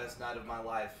was the best night of my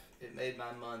life. It made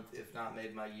my month, if not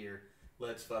made my year.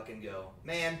 Let's fucking go.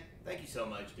 Man, thank you so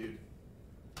much, dude.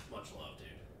 Much love, dude.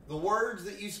 The words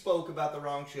that you spoke about the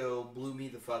wrong show blew me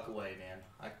the fuck away, man.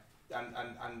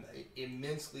 I'm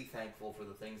immensely thankful for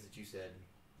the things that you said.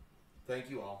 Thank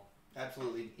you all.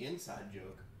 Absolutely inside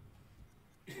joke.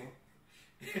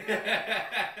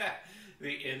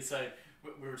 The inside.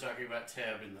 We were talking about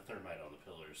Teb and the thermite on the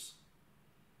pillars.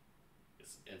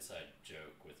 It's an inside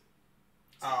joke with.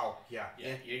 Oh yeah,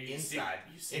 you inside.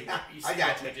 See Yeah, what I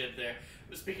got we you. did there.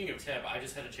 But speaking of Teb, I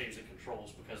just had to change the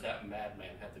controls because that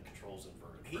madman had the controls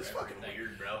inverted. He's for fucking everything.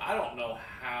 weird, bro. I don't know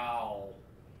how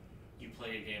you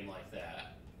play a game like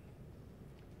that.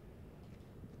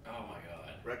 Oh my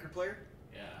god. Record player?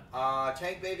 Yeah.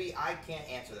 Tank Baby, I can't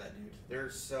answer that, dude.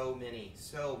 There's so many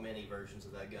versions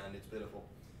of that gun. It's pitiful.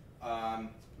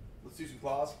 Let's do some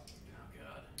claws. Oh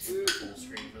god. Full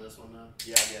screen for this one though.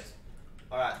 Yeah, I guess.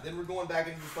 Alright, then we're going back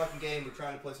into the fucking game. We're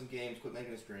trying to play some games. Quit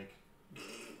making us drink.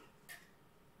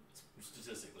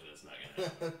 Statistically, that's not gonna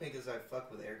happen. Because I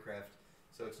fuck with aircraft,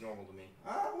 so it's normal to me.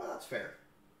 Ah, well, that's fair.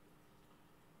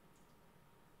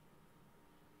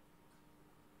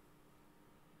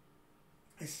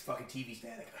 This is fucking TV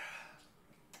static.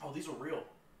 Oh, these are real.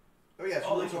 Oh, yeah, it's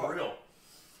Oh, really these are hard. real.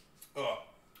 Oh,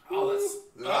 Oh,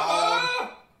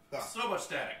 that's loud. so much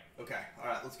static. Okay,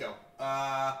 alright, let's go.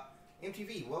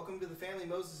 MTV, welcome to the family.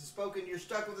 Moses has spoken. You're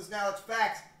stuck with us now. It's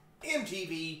facts.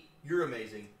 MTV, you're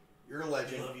amazing. You're a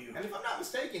legend. Love you. And if I'm not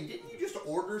mistaken, didn't you just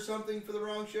order something for the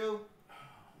wrong show?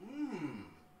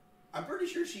 I'm pretty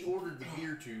sure she ordered the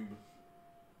beer tube.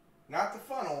 Not the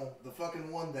funnel, the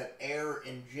fucking one that air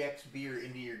injects beer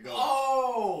into your gullet.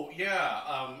 Oh,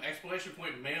 yeah. Exclamation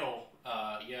point mail.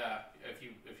 Yeah, if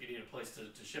you need a place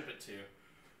to ship it to.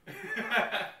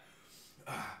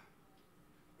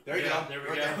 There you go. There we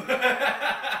Right go.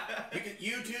 there.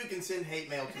 You too can send hate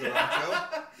mail to the wrong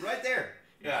show. Right there.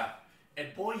 Yeah.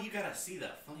 And boy, you gotta see the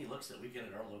funny looks that we get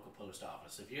at our local post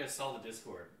office. If you guys saw the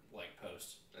Discord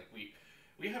post,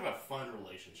 we have a fun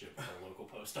relationship with our local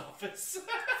post office.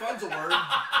 Fun's a word.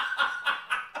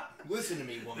 Listen to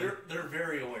me, woman. They're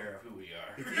very aware of who we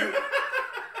are.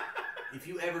 If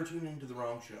you ever tune into the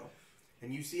wrong show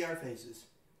and you see our faces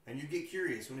and you get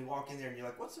curious when we walk in there and you're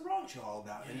like, what's the wrong show all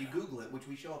about? And you Google it, which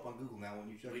we show up on Google now when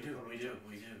you show We do.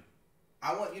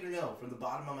 I want you to know from the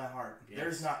bottom of my heart, Yes.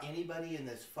 there's not anybody in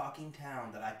this fucking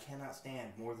town that I cannot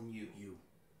stand more than you.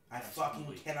 I Absolutely.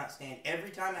 fucking cannot stand. Every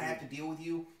time I have to deal with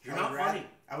you, You're I would not rather, funny.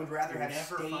 I would rather You're have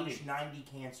never stage funny. 90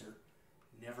 cancer.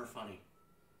 Never funny.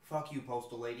 Fuck you,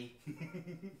 postal lady.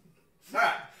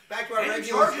 Alright, back to our And you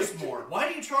regular charge us more. Why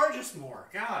do you charge us more?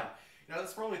 God. You know,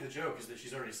 that's probably the joke, is that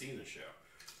she's already seen the show.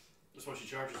 That's why she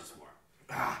charges us more.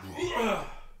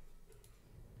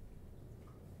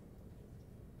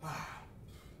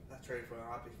 That's traded for an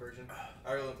optics version.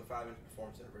 I really want the 5-inch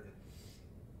performance center version.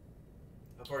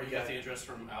 I've already You got the address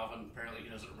from Alvin. Apparently he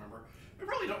doesn't remember. We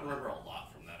probably don't remember a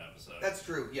lot from that episode. That's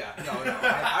true, yeah. No.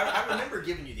 I remember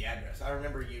giving you the address. I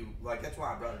remember you, that's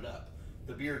why I brought it up.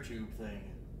 The beer tube thing.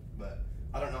 But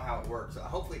I don't know how it works.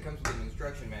 Hopefully it comes with an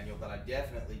instruction manual that I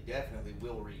definitely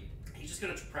will read. He's just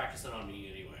going to practice it on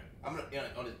me anyway. I'm going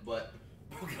to, on his butt.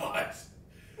 Oh, God.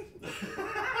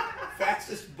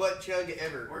 Fastest butt chug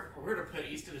ever. We're going to put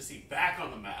East Tennessee back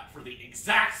on the map for the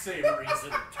exact same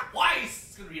reason twice.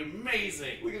 It's going to be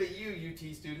amazing. Look at you,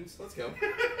 UT students. Let's go.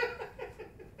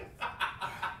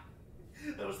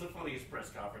 That was the funniest press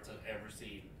conference I've ever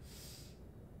seen.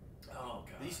 Oh,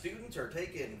 God. These students are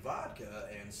taking vodka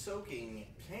and soaking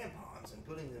tampons and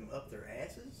putting them up their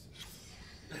asses.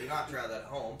 Do not try that at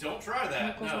home. Don't try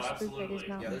that. Chemicals No, are spoofed by absolutely. these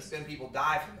Yeah, mountains. there's been people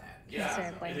die from that. Yeah,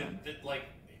 Sorry, blame and them. like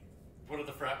one of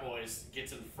the frat boys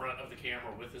gets in front of the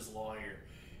camera with his lawyer,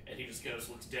 and he just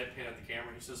looks deadpan at the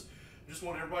camera. He says, "I just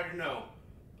want everybody to know,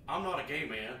 I'm not a gay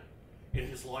man." And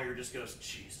his lawyer just goes,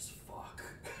 "Jesus fuck."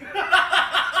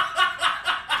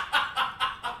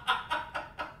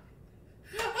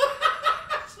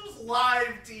 This was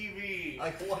live TV.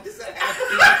 Like, what does that have to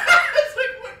do? It's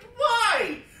like,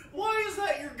 why? Why is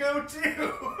that your go-to?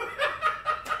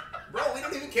 Bro, we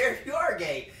don't even care if you are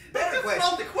gay. Better That's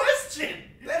not the question. question.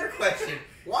 Better question.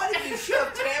 Why did you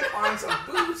shove tampons and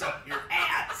booze up your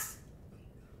ass?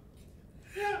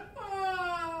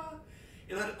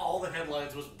 And then all the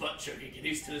headlines was butt chugging in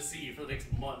East Tennessee for the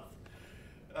next month.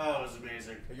 Oh, it was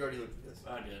amazing. You already looked at this.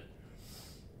 I did.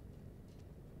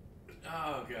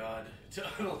 Oh, God. To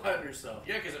unalive yourself.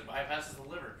 Yeah, because it bypasses the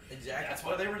liver. Exactly. That's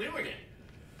why they were doing it.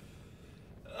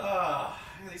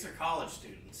 These are college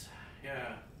students.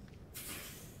 Yeah.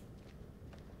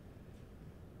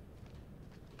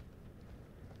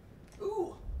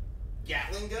 Ooh.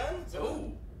 Gatling gun?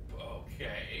 Oh,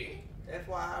 okay.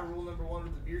 FYI, rule number 1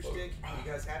 with the beer stick,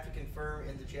 you guys have to confirm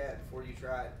in the chat before you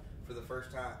try it for the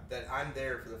first time, that I'm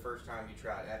there for the first time you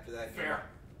try it. After that, Fair.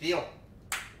 Deal.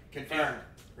 Confirmed.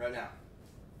 Right now.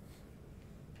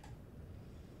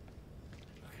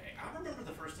 Okay, I remember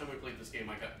the first time we played this game,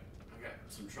 I got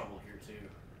some trouble here, too.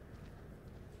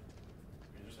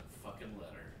 There's a fucking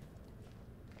letter.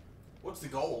 What's the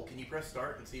goal? Can you press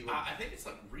start and see what... I think it's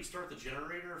like restart the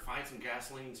generator, find some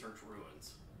gasoline, search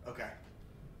ruins. Okay.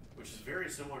 Which is very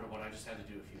similar to what I just had to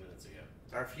do a few minutes ago.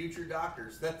 Our future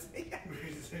doctors. That's...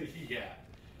 Yeah.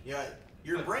 Yeah,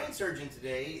 your brain surgeon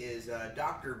today is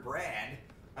Dr. Brad.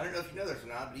 I don't know if you know this or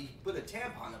not, but he put a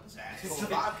tampon up his ass full of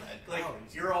vodka. Like, Oh,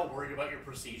 you're all worried about your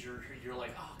procedure. You're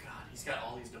like, oh, God, he's got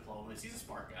all these diplomas. He's a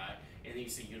smart guy. And then you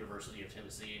see University of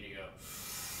Tennessee, and you go,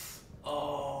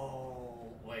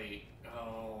 oh, wait.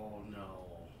 Oh, no.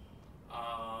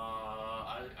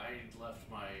 I left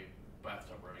my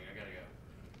bathtub running. I gotta go.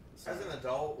 As an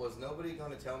adult, was nobody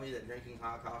going to tell me that drinking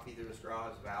hot coffee through a straw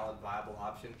is a valid, viable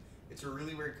option? It's a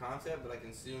really weird concept, but I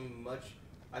consume more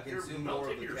of You're the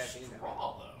melting your caffeine.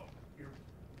 straw, though.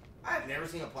 I've never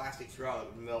seen a plastic straw that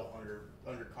would melt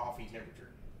under coffee temperature.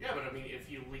 Yeah, but I mean, if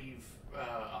you leave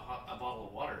a bottle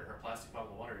of water, or a plastic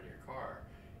bottle of water in your car,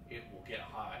 it will get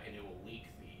hot and it will leak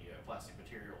the plastic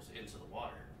materials into the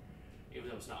water. Even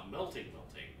though it's not melting,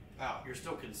 Oh. you're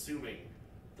still consuming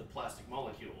the plastic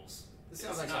molecules. This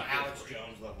sounds It's like some not good Alex for you.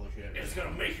 Jones level of shit. It's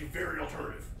gonna make you very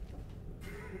alternative.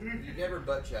 You've never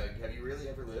butt chugged. Have you really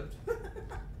ever lived?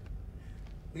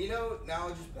 You know,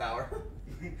 knowledge is power.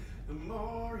 The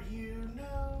more you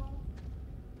know.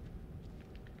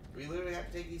 We literally have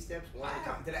to take these steps one at a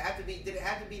time. Did it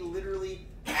have to be literally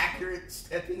accurate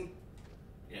stepping?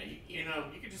 Yeah, you know,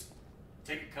 you could just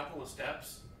take a couple of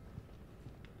steps.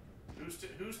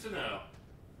 Who's to know?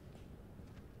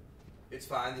 It's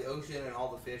fine. The ocean and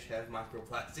all the fish have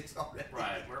microplastics already.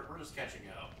 Right, we're just catching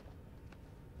up.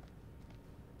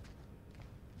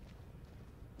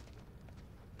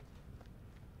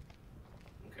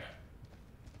 Okay.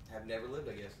 Have never lived,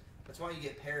 I guess. That's why you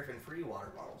get paraffin-free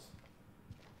water bottles.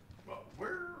 Well,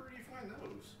 where do you find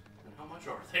those? And how much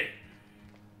are they?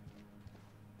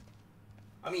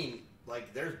 I mean,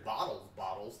 like, there's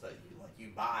bottles that you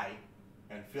buy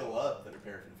and fill up that are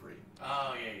paraffin-free.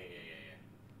 Oh, yeah.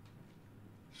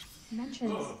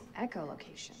 Mentions Oh.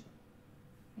 echolocation.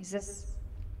 Is this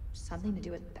something to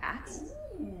do with bats?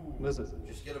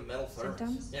 Just get a metal thermos.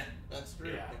 Symptoms? Yeah, that's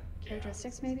true. Yeah.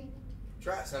 Characteristics, maybe?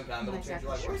 Try it sometime. It'll I'm not change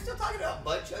your life. exactly Are we still talking about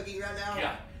butt chugging right now?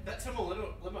 Yeah, that Timmo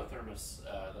limo thermos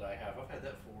that I have, I've had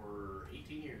that for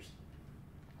 18 years.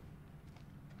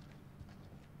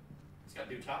 It's got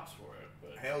new tops for it,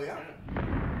 but Hell yeah.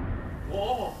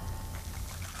 Whoa.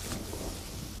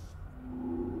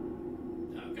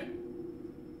 Okay.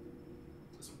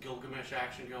 Some Gilgamesh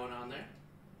action going on there.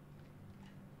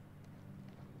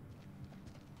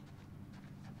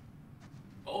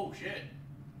 Oh shit.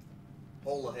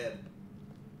 Hole ahead.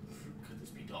 Could this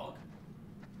be dog?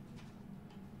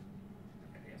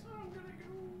 I guess I'm gonna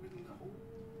go in the hole.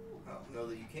 I don't know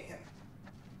that you can.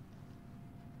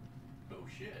 Oh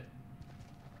shit.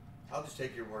 I'll just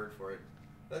take your word for it.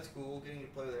 That's cool. Getting to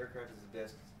play with aircraft is the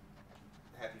best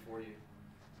happy for you.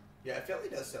 Yeah, Philly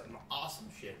does some awesome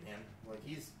shit, man. Like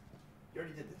you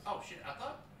already did this. Oh shit! I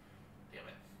thought. Damn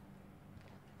it.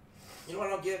 You know what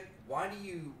I don't get? Why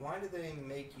do they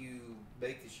make you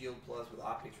bake the Shield Plus with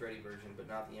optics ready version, but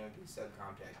not the MP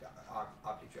subcontact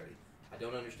optics ready? I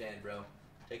don't understand, bro.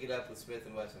 Take it up with Smith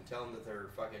and Wesson. Tell them that they're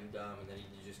fucking dumb, and then you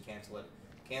just cancel it.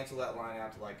 Cancel that line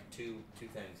out to like two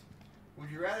things. Would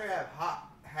you rather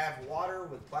have water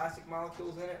with plastic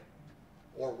molecules in it,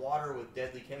 or water with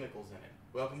deadly chemicals in it?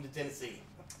 Welcome to Tennessee.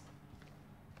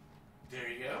 There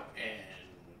you go. And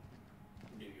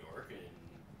New York and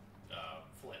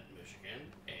Flint,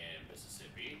 Michigan, and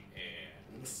Mississippi,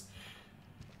 and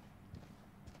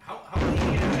how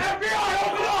many FBI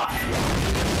open up!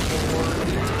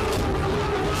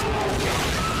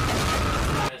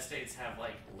 The United States have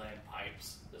like lead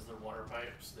pipes as their water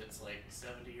pipes. That's like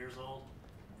 70 years old.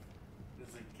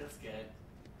 It's like that's good.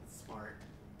 That's smart.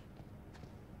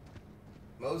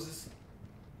 Moses,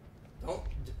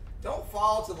 don't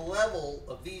fall to the level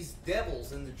of these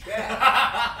devils in the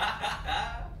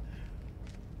chat.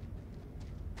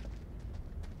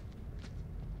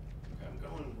 Okay, I'm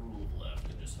going rule left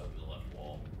and just hug the left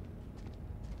wall.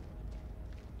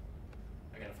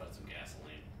 I gotta find some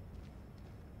gasoline.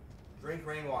 Drink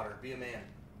rainwater. Be a man.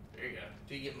 There you go.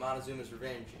 Till you get Montezuma's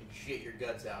revenge and shit your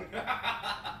guts out.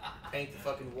 Paint the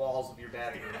fucking walls of your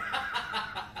bathroom.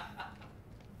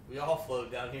 We all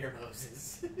float down here,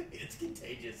 Moses. It's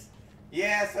contagious.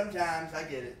 Yeah, sometimes I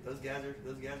get it. Those guys are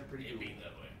pretty It cool. be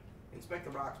that way. Inspect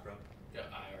the rocks, bro. Yeah,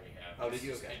 I already have. Oh, did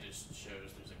you? Just- Okay. It just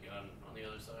shows there's a gun on the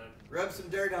other side. Rub some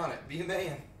dirt on it. Be a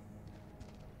man.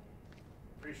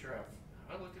 Pretty sure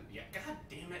I looked at. Yeah, god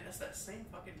damn it, that's that same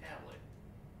fucking tablet.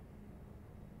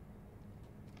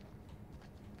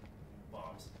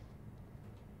 Bombs.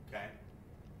 Okay.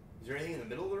 Is there anything in the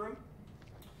middle of the room?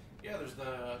 Yeah, there's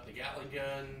the Gatling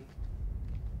gun,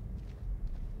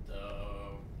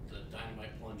 the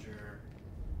dynamite plunger.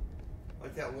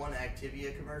 Like that one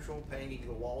Activia commercial, painting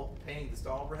the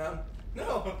stall brown?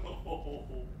 No!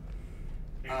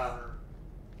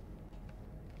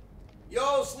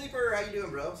 Yo, Sleeper, how you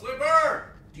doing, bro?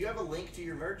 Sleeper! Do you have a link to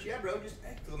your merch? Yeah, bro, just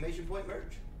exclamation point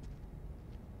merch.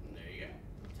 There you go.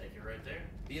 I'll take it right there.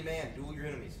 Be a man, duel your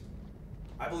enemies.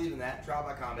 I believe in that. Trial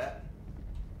by combat.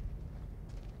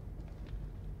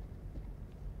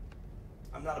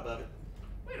 I'm not above it.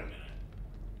 Wait a minute.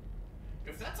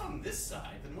 If that's on this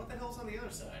side, then what the hell's on the other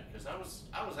side? Because I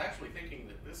was actually thinking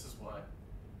that this is what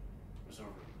was over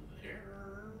there.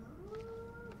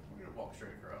 We're gonna walk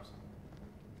straight across.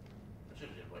 I should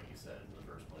have did what you said in the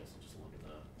first place and just look at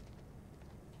the.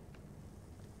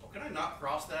 Oh, can I not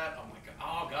cross that? Oh my god!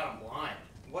 Oh god, I'm blind.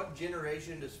 What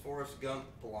generation does Forrest Gump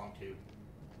belong to?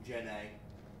 Gen A.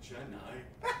 Gen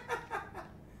A.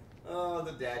 Oh,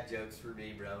 the dad jokes for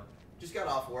me, bro. Just got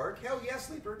off work. Hell yeah,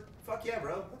 Sleeper. Fuck yeah,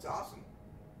 bro. That's awesome.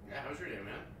 Yeah, how's your day,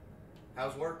 man?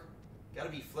 How's work? Gotta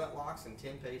be flintlocks and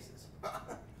 10 paces.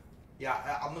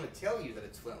 Yeah, I'm gonna tell you that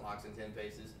it's flintlocks and 10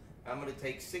 paces. I'm gonna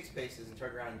take 6 paces and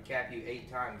turn around and cap you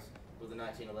 8 times with a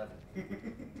 1911.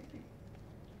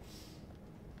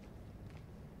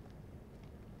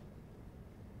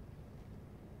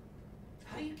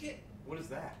 How do you get? What is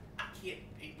that? I can't.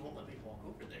 It won't let me walk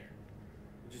over there.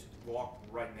 Just walk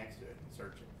right next to it and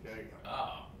search it. There you go.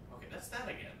 Oh, okay, that's that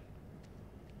again.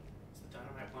 It's the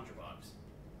dynamite plunger box.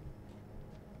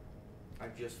 I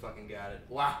just fucking got it.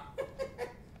 Wow.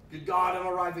 Good God, I'm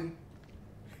arriving.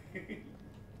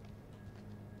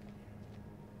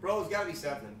 Bro, it's gotta be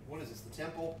something. What is this, the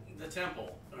temple? The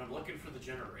temple, and I'm looking for the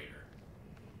generator.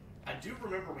 I do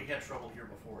remember we had trouble here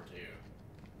before, too.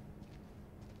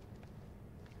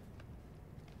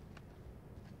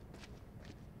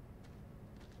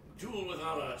 Duel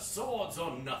without a swords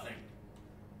or nothing.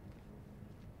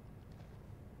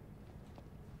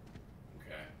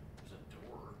 Okay, there's a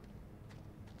door.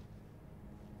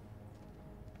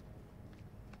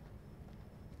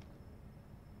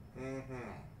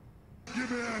 Mm-hmm.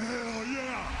 Give me a hell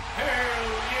yeah! Hell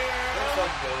Let's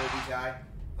fucking go, Ty.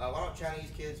 Why don't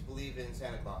Chinese kids believe in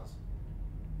Santa Claus?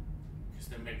 Because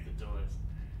they make the toys.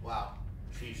 Wow.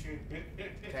 Sheesh.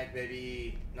 Tank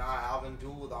baby. Nah, Alvin,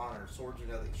 duel with honor. Swords or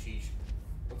nothing. Sheesh.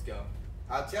 Let's go.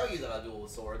 I'll tell you that I duel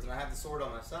with swords, and I have the sword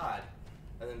on my side.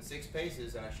 And then 6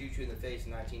 paces, and I shoot you in the face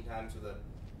 19 times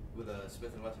with a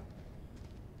Smith and Wesson.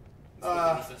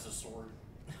 That's a sword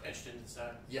etched into the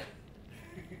side. Yeah.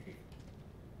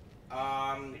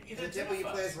 It In the temple you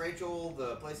play identifies. as Rachel,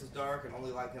 the place is dark and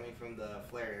only light coming from the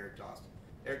flare Eric tossed.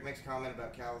 Eric makes a comment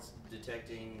about Callus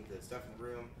detecting the stuff in the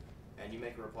room, and you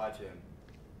make a reply to him.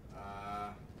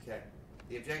 Okay.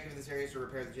 The objective of this area is to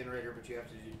repair the generator, but you have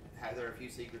to there are a few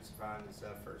secrets to find and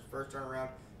stuff first. First turn around,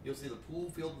 you'll see the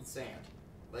pool filled with sand.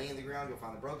 Laying in the ground, you'll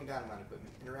find the broken dynamite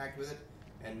equipment. Interact with it,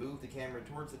 and move the camera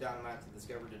towards the dynamite to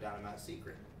discover the dynamite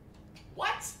secret.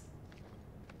 What?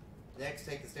 Next,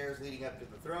 take the stairs leading up to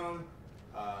the throne.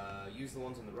 Use the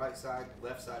ones on the right side,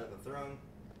 left side of the throne,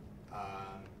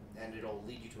 and it'll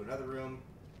lead you to another room.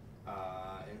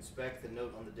 Inspect the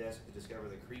note on the desk to discover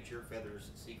the creature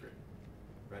feathers secret.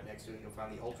 Right next to it, you'll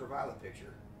find the ultraviolet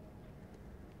picture.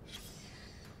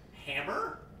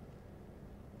 Hammer?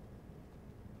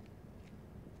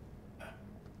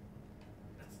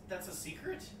 That's a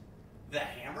secret? The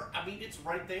hammer? I mean, it's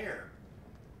right there.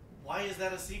 Why is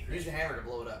that a secret? Use the hammer to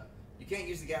blow it up. You can't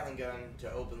use the Gatling gun to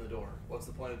open the door. What's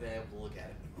the point of being able to look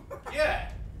at it? Yeah.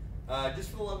 Just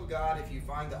for the love of God, if you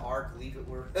find the Ark, leave it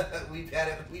where we've had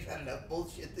enough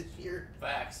bullshit this year.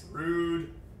 Facts.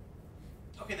 Rude.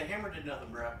 Okay, the hammer did nothing,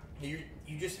 bro. You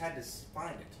just had to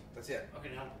find it. That's it.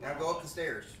 Okay, Now go up the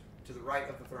stairs to the right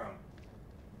of the throne.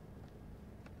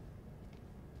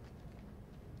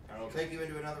 And it'll take you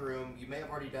into another room. You may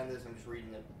have already done this. I'm just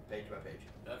reading it page by page.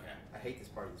 Okay. I hate this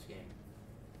part of this game.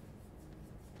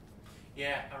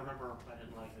 Yeah, I remember I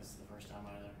didn't like this the first time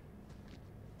either.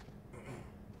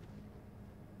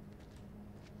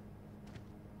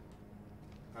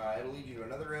 It'll lead you to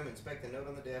another room. Inspect the note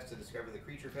on the desk to discover the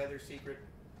creature feathers secret.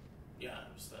 Yeah,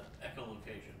 it was the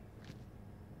echolocation.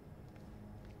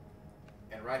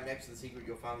 And right next to the secret,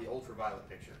 you'll find the ultraviolet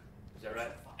picture. Is that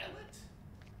right? Violet?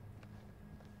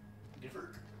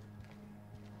 Different?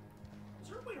 Is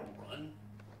there a way to run?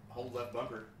 Hold left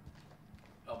bumper.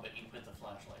 Oh, but you put the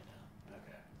flashlight down.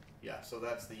 Okay. Yeah, so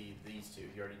that's these two.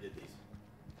 You already did these.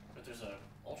 But there's a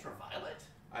ultraviolet?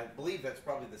 I believe that's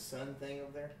probably the sun thing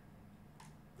over there.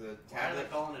 The Why are they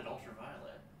tablet. calling it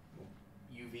ultraviolet?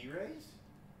 UV rays?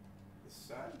 The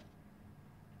sun?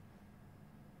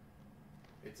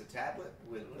 It's a tablet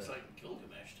with. It looks like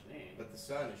Gilgamesh to me. But the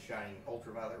sun is shining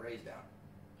ultraviolet rays down.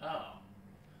 Oh.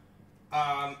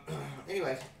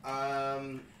 Anyways,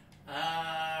 Oh,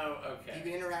 okay. you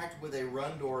can interact with a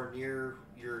run door near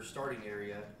your starting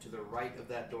area. To the right of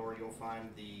that door, you'll find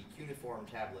the cuneiform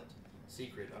tablet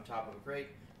secret on top of a crate.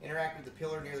 Interact with the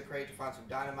pillar near the crate to find some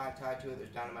dynamite tied to it.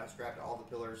 There's dynamite strapped to all the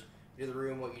pillars. Near the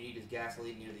room, what you need is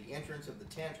gasoline near the entrance of the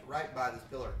tent right by this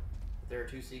pillar. There are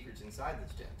two secrets inside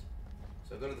this tent.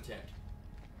 So go to the tent.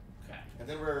 Okay. And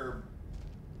then we're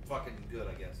fucking good,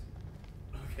 I guess.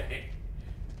 Okay.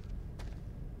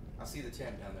 I see the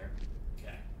tent down there.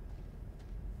 Okay.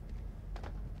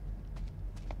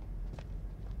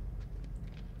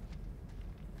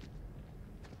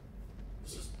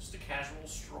 This is just a casual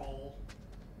stroll.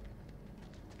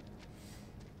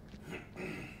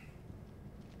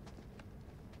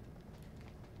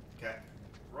 Okay.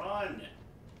 Run!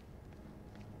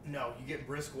 No, you get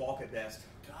brisk walk at best.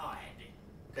 God.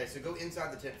 Okay, so go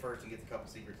inside the tent first and get the couple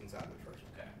secrets inside of it first.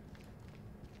 Okay.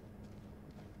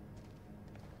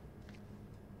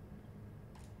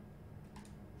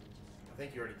 I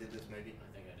think you already did this, maybe.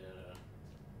 I think I did.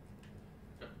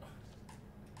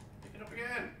 Pick it up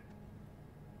again.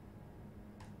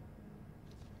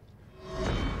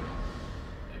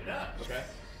 Pick it up. Okay.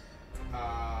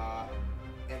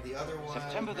 And the other one.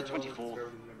 September the 24th,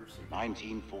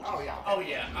 1945. Oh yeah. Oh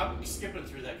yeah, I'm skipping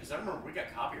through that because I remember we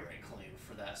got copyright claim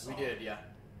for that song. We did, yeah.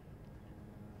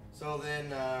 So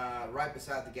then, right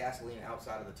beside the gasoline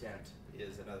outside of the tent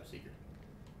is another secret.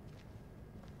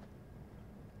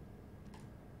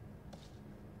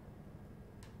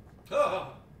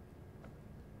 Oh.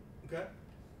 Okay.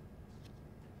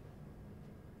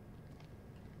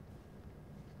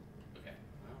 Okay.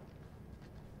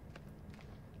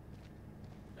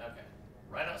 Well. Okay.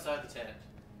 Right outside the tent.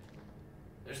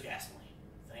 There's gasoline.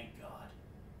 Thank God.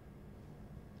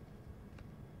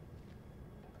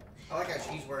 I like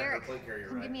how she's wearing Eric, her plate carrier,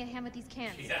 come right? give me a hand with these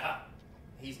cans. Yeah.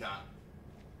 He's not.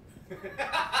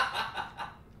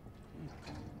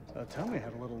 Tell me I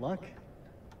had a little luck.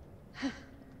 I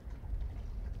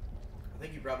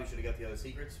think you probably should have got the other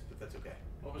secrets, but that's okay.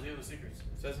 What was the other secrets?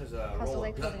 It says there's a How's the roll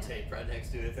leg of duct holding? tape right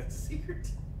next to it if that's a secret.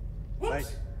 Whoops.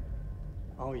 Right.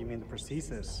 Oh, you mean the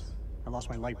prosthesis? I lost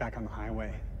my leg back on the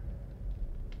highway.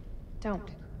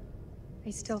 Don't. I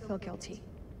still feel guilty.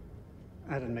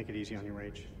 I didn't make it easy on you,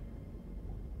 Rach.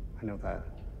 I know that.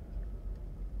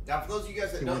 Now, for those of you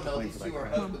guys that You don't weren't to know, blame these for two that are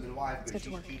crash. husband and wife, Let's but get to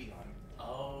she's work. cheating on him.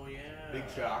 Oh yeah. Big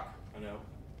shock, I know.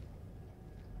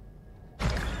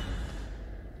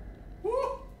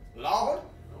 Woo! Lord,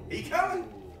 he coming.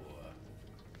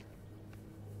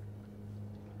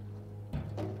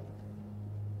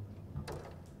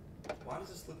 Why does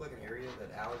this look like an area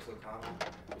that Alex O'Connell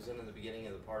was in the beginning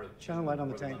of the part of Shine a light on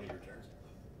the where tank. Mummy returns.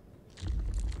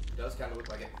 Does kind of look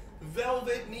like it.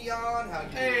 Velvet Neon, how you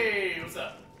doing? Hey, what's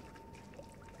up?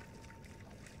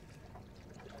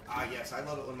 Ah, yes, I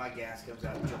love it when my gas comes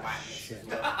out gelatinous. Shit.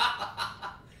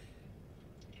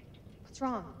 What's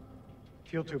wrong?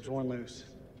 Fuel tube's worn loose.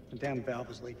 The damn valve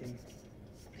is leaking.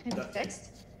 Can it be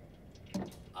fixed?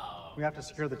 We have to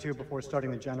secure the tube before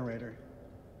starting the generator.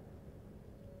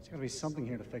 There's gotta be something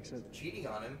here to fix it. Cheating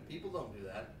on him. People don't do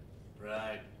that.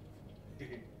 Right.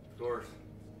 Of course.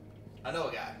 I know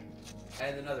a guy.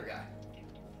 And another guy.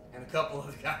 And a couple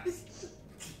other guys.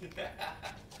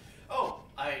 Oh,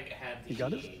 I had the You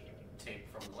got it? tape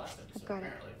from the last episode, I've got it.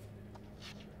 apparently.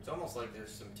 It's almost like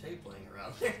there's some tape laying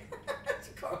around there. It's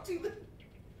a cartoon.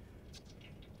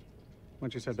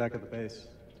 Once you said back at the base,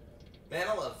 Man,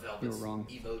 I love Velvet's You were wrong.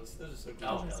 emotes. Those are so cool.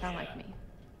 Oh, Doesn't hell sound yeah. like me.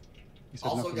 you said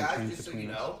Also, nothing guys, changed just so between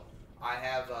you us. know, I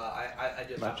have I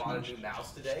That bought a changed. new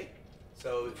mouse today,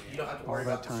 so you don't have to All worry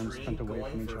that about the time stream spent away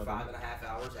going from each for other. 5.5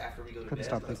 hours after we go to Couldn't bed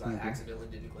stop because I thinking of you. accidentally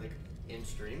didn't click in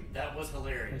stream. That was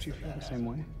hilarious. Don't you that feel that the same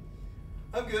way?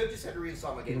 I'm good. Just had to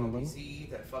reinstall my game Even a on little? PC.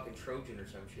 That fucking Trojan or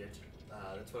some shit.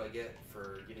 That's what I get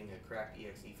for getting a cracked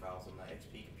exe files on my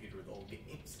XP computer with old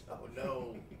games. Oh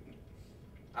no.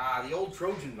 The old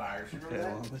Trojan virus. You remember Yeah,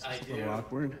 that? well, this is I a little do.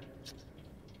 awkward.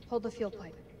 Hold the fuel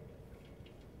pipe.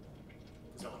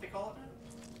 Is that what they call it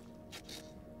now?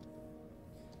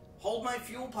 Hold my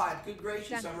fuel pipe. Good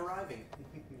gracious, Done. I'm arriving.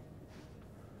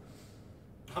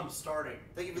 I'm starting.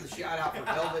 Thank you for the shout out for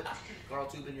Velvet. Carl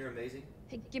Tubin, you're amazing.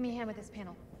 Hey, give me a hand with this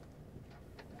panel.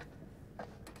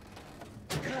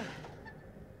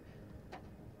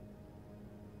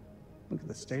 Look at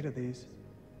the state of these.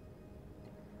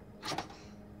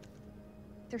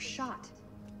 They're shot.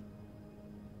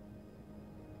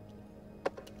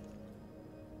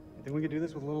 You think we could do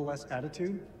this with a little less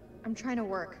attitude? I'm trying to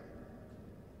work.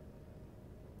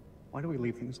 Why do we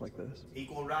leave things like this?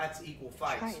 Equal rights, equal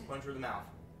fights. Tried. Punch her in the mouth.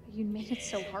 You made it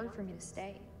so hard for me to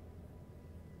stay.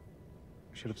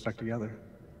 We should have stuck together.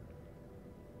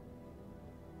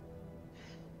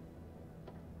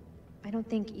 I don't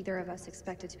think either of us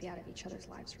expected to be out of each other's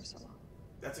lives for so long.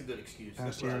 That's a good excuse. Past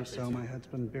That's what year I or would say so, too. my head's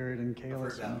been buried in I've chaos,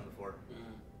 heard that and one before.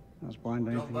 I was blind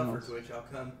to Don't anything buffer, else. Twitch. I'll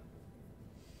come.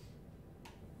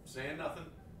 Saying nothing.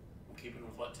 I'm keeping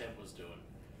with what Ted was doing.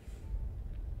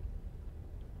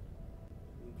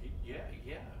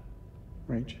 Yeah.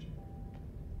 Rach,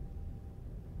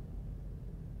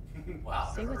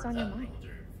 Wow. Say never what's heard on your that mind.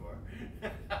 military before.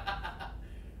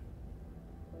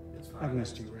 It's fine. I've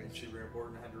missed you, It's Rach. super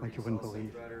important. I had to Like you reinstall wouldn't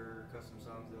believe. Writer custom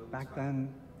songs though. It's back fine.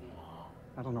 then,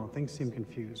 I don't know, things seem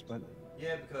confused, but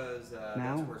Yeah, because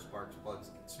Now, that's where spark plugs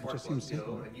just seems go,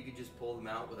 simpler. and you could just pull them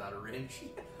out without a wrench.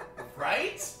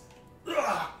 Right?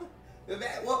 Ugh.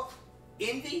 Well,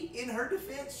 Envy, in her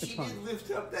defense, It's she fine. did lift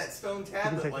up that stone can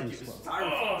tablet take like things it was slow.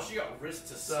 styrofoam. Oh, she got wrist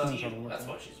to So- steel. That's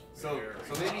why she's So very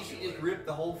maybe she popular. just ripped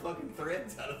the whole fucking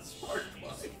threads out of the spark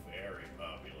plug. She's very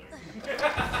popular.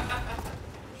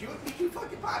 She wouldn't be too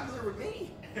fucking popular with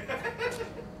me.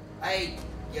 Hey,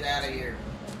 get out of here.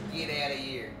 Get out of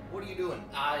here. What are you doing?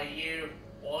 You.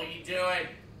 What are you doing?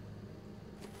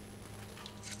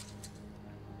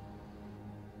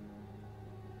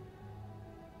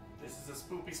 This is a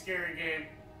spoopy, scary game.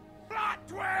 Plot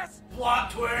twist!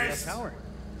 Plot twist! power.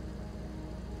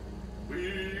 We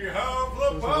have the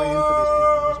There's a way in for these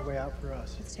people, there's a way out for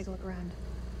us. Let's take a look around.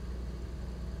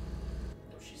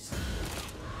 Oh, she's...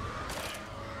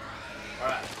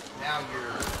 Alright, now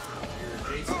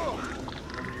you're Jason.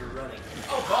 Remember you're running.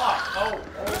 Oh, God! Oh,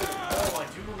 I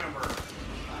do remember.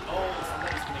 Oh,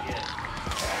 somebody's gonna get...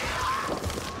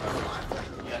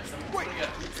 Yeah, someone's gonna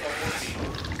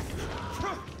get...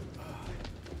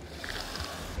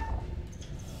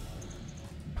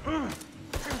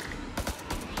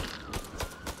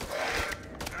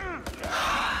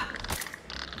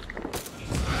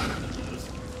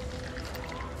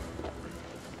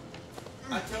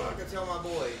 I tell my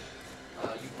boy,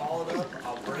 you ball it up,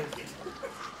 I'll break it.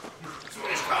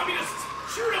 Swedish communists!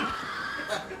 Shoot him!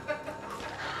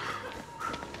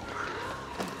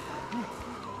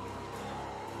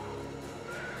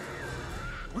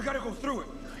 We gotta go through it.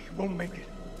 You won't make it.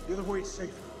 The other way is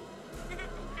safer. We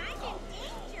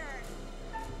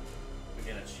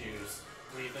gotta choose.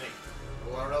 What do you think?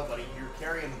 Well, I don't know, buddy. You're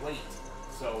carrying weight,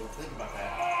 so think about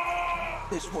that.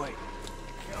 This way.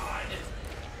 God.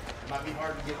 It might be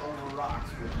hard to get over rocks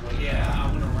with weight. Yeah,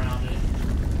 I went around it.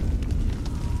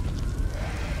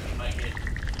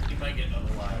 He might get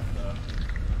unalive though.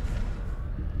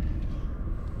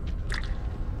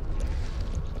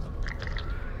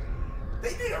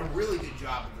 They did a really good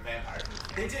job with the vampires.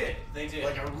 They did. They did.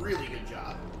 Like a really good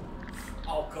job.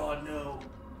 Oh God, no.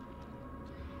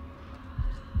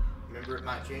 Remember, it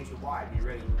might change to Y. Be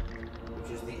ready.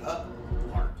 Which is the up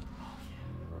part.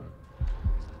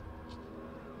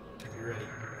 Be ready.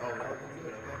 Oh no, we're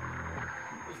good. Okay.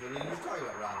 I was literally just talking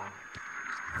about Robin.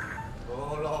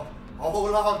 Hold on.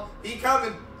 Hold on. He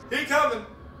coming. He coming.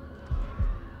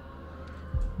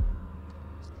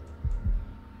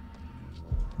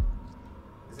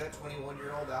 Is that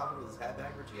 21-year-old Alvin with his hat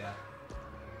backwards? Yeah.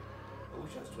 I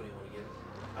wish I was 21 again.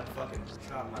 I'd fucking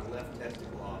chop my left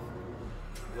testicle off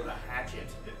with a hatchet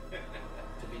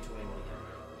to be 21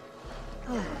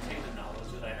 again. Take the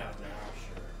knowledge that I have now,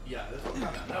 sure. Yeah,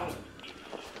 That was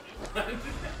an easy.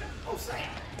 oh, Sam.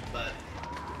 But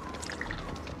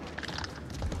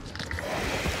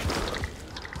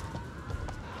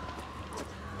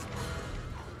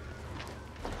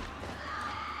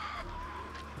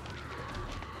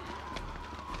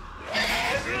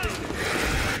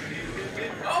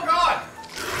Oh God!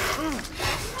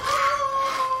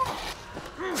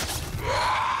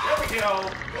 There we go.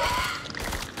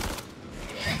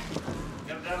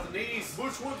 Get him down to the knees.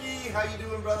 Bush Wookie, how you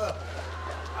doing, brother?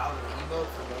 Alvin, the emote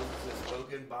for Moses has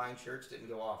spoken. Buying shirts didn't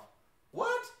go off.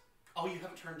 What? Oh, you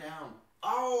have it turned down.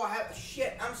 Oh, I have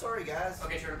shit. I'm sorry, guys.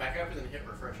 Okay, turn it back up and then hit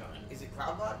refresh on it. Is it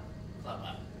Cloudbot?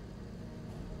 Cloudbot.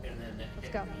 And then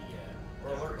hit go. the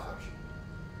Or alert box?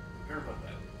 Turn it back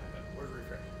up. Where's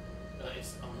refresh?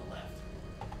 It's on the left.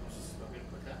 Let's just go ahead and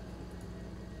click that.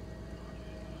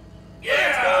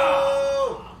 Let's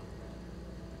go!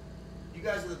 You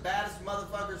guys are the baddest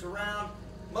motherfuckers around.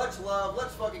 Much love.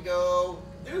 Let's fucking go.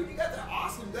 Dude, you got that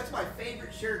awesome. That's my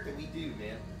favorite shirt that we do,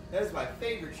 man. That is my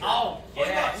favorite shirt. Oh,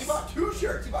 yes. He bought 2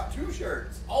 shirts. He bought 2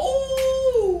 shirts.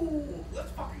 Oh!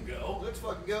 Let's fucking go. Let's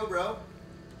fucking go, bro.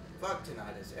 Fuck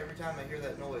tinnitus. Every time I hear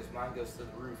that noise, mine goes to the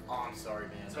roof. Oh, I'm sorry,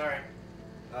 man. Sorry.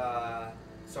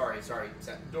 Sorry.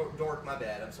 Dork, my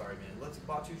bad. I'm sorry, man. Let's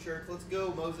bought 2 shirts. Let's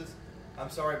go, Moses. I'm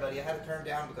sorry, buddy. I had to turn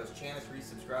down because Chanice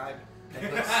resubscribed and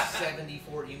put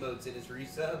 74 emotes in his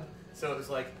resub. So it was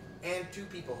like, and 2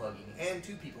 people hugging, and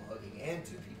 2 people hugging, and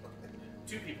 2 people hugging.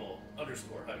 2 people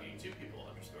underscore hugging. 2 people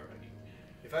underscore hugging.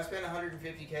 If I spend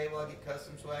 150K, will I get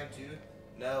custom swag too?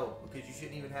 No, because you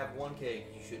shouldn't even have 1K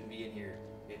because you shouldn't be in here.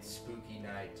 It's spooky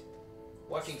night.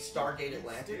 Watching Stargate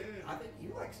Atlantic? I think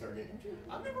you like Stargate, don't you?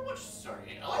 I've never watched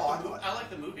Stargate. Oh, I like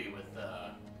the movie with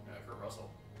Kurt Russell.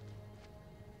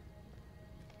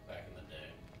 Back in the day.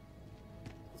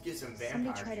 Let's get some vampire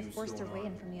Somebody tried to juice force their going way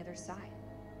on. in from the other side.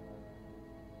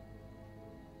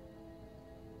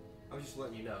 I'm just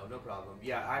letting you know, no problem.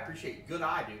 Yeah, I appreciate. Good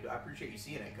eye, dude. I appreciate you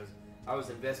seeing it because I was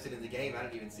invested in the game. I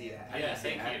didn't even see it. I Yeah, didn't see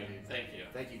it thank happen, you. dude. Thank you.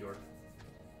 Thank you, Dork.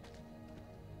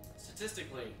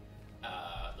 Statistically,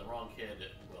 the wrong kid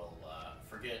will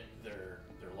forget their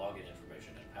login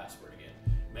information and password again,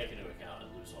 make a new account,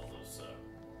 and lose all those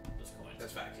coins.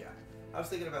 That's fact. Yeah, I was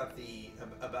thinking about the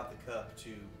cup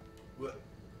too.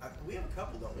 We have a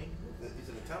couple, don't we? Is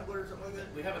it a tumbler or something like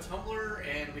that? We have a tumbler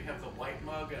and we have the white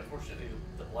mug. Unfortunately,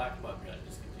 the black mug got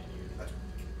discontinued.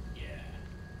 Yeah.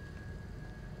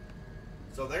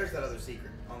 So there's that other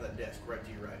secret on that desk right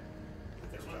to your right.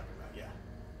 That This they're one? talking about. Yeah.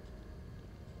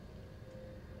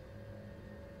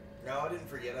 No, I didn't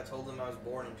forget. I told them I was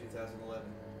born in 2011.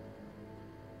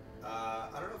 I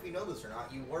don't know if you know this or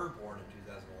not. You were born in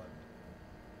 2011.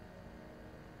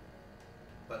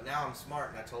 But now I'm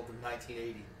smart, and I told them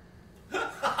 1980.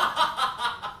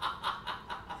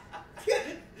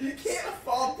 You can't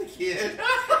fault the kid.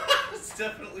 It's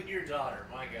definitely your daughter.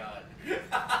 My God.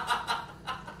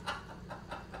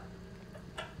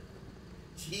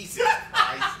 Jesus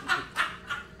Christ.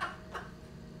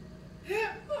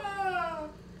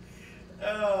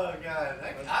 Oh God,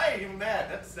 I ain't even mad.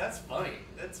 That's funny.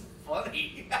 That's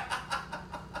funny.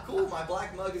 Cool, my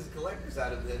black mug is a collector's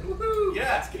item then. Woohoo!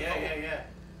 Yeah, Let's go. yeah.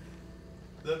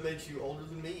 That makes you older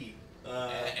than me.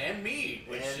 And me,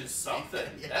 which and- is something.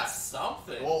 yeah. That's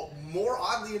something. Well, more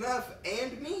oddly enough,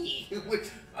 and me, which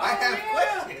I Oh, have yeah.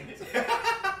 questions.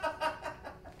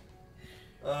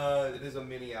 It is a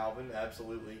mini Alvin,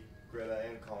 absolutely. Greta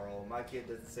and Carl. My kid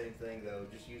does the same thing though,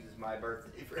 just uses my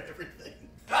birthday for everything.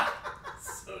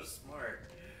 So smart.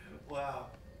 Wow.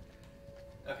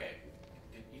 Okay.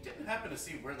 You didn't happen to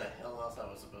see where the hell else I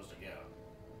was supposed to go.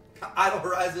 Idle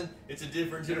Horizon, it's a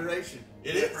different generation.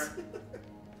 It is. Different.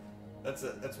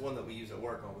 That's one that we use at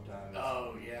work all the time.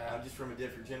 Oh, yeah. I'm just from a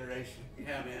different generation.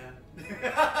 Yeah,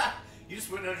 man. You just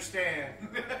wouldn't understand.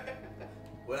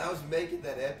 When I was making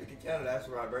that Epic account and asked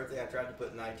for my birthday, I tried to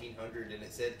put 1900 and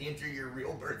it said, enter your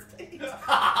real birthday.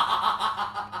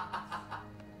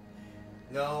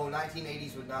 No,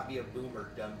 1980s would not be a boomer,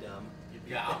 dum-dum.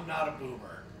 Yeah, I'm not a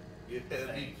boomer.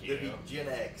 That'd be Gen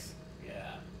X.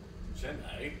 Yeah. Gen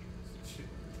A. Use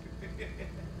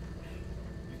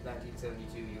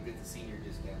 1972, you'll get the senior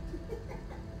discount.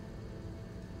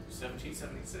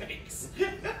 1776. You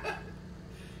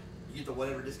get the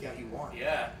whatever discount you want.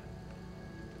 Yeah.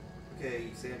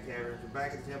 Okay, sand caverns. We're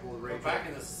back at the temple with Rachel. We're back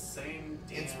in the same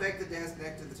damn... Inspect the desk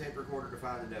next to the tape recorder to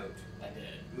find the note. I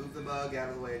did. Move the mug out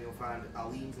of the way and you'll find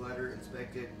Alim's letter.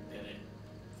 Inspect it. Did it.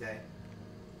 Okay.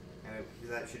 And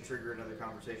that should trigger another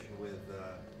conversation with...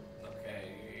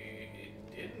 Okay,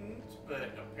 it didn't, but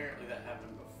apparently that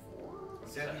happened before.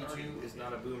 72 is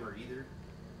not a boomer either.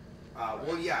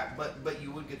 Well, yeah, but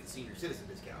you would get the senior citizen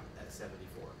discount at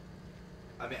 74.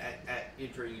 I mean, at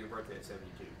entering your birthday at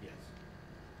 72, yes.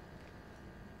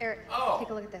 Eric, take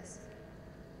a look at this.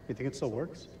 You think it still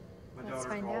works? My Let's daughter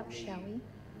find called out, me shall we?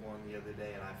 one the other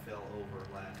day and I fell over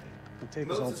laughing. The tape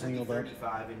is all Moses will be tangled up.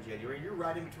 35 in January. You're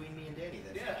right in between me and Danny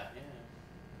then. Yeah.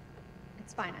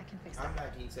 It's fine, I can fix I'm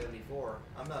that. 1974.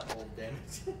 I'm not old, damn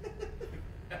it.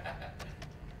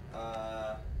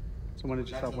 So when did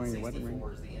you stop wearing your wedding ring?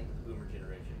 1964 is the end of the boomer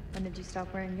generation. When did you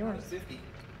stop wearing I was yours? 50.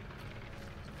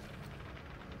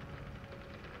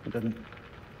 It didn't.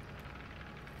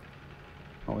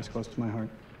 Always close to my heart.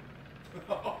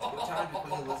 What time did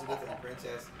Queen Elizabeth and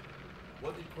Princess...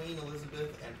 What did Queen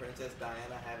Elizabeth and Princess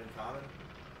Diana have in common?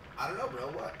 I don't know, bro.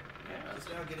 What? Yeah. Just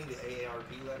now getting the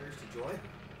AARP letters to join?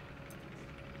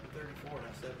 34,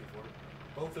 not 74.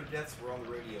 Both their deaths were on the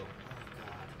radio. Oh,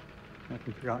 God.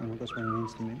 I've forgotten what this ring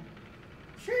means to me.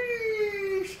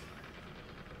 Sheesh!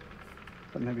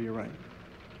 But maybe you're right.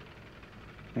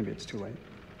 Maybe it's too late.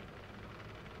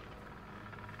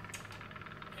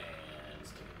 And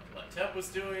sticking with what Teb was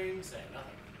doing, saying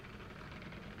nothing.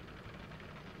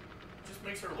 Just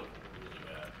makes her look really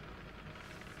bad.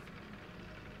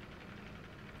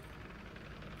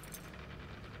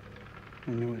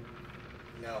 I knew it.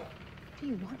 No. What do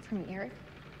you want from me, Eric?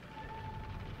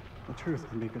 The truth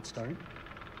can be a good start.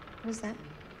 What does that mean?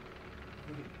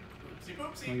 Oopsie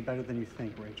boopsie. Way better than you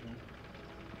think, Rachel.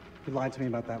 You lied to me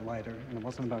about that lighter, and it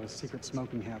wasn't about a secret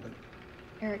smoking habit.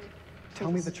 Eric, Tell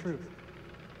me please. the truth.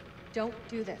 Don't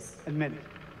do this. Admit it.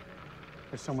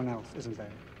 There's someone else, isn't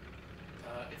there?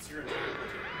 It's your The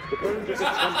bones of the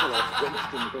temple are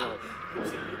drenched in blood.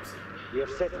 Oopsie oopsie. We have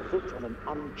set foot on an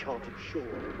uncharted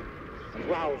shore and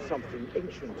roused something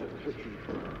ancient and wicked.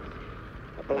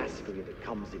 A blasphemy that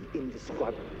comes in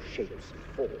indescribable shapes and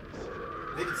forms.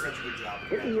 They did such a good job.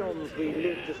 For eons we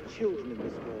lived as children in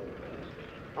this world,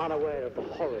 unaware of the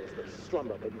horrors that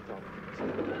slumber beneath our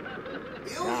feet.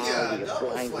 Now Yeah, we have double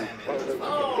blindly slam followed it. the Oh.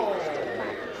 gates of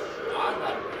madness. I'm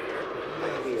not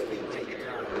aware. Clearly taken.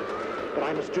 But I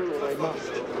must do what I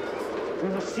must. We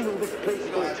must seal this place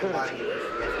for eternity.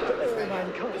 For all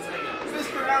mankind.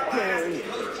 Mr. Outlast! Mary.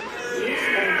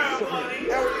 Yeah, buddy.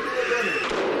 How are you doing?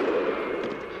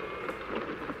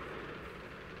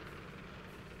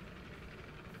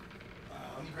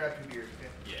 Let me grab some beers,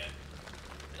 okay? Yeah.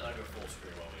 I'll go full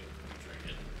screen while we drink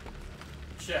it.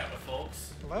 Chat with folks.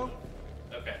 Hello?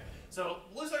 Okay. So,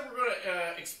 looks like we're going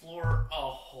to explore a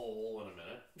hole in a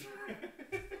minute.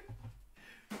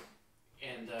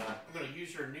 And I'm going to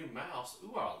use your new mouse.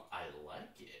 Ooh, I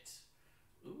like it.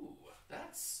 Ooh,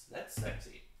 that's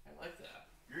sexy. I like that.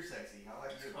 You're sexy. I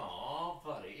like you. Aw,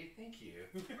 buddy. Thank you.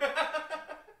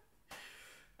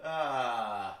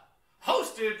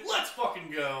 Hosted. Let's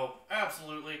fucking go.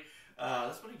 Absolutely.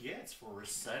 That's what he gets for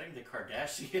reciting the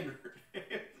Kardashian...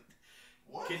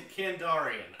 What?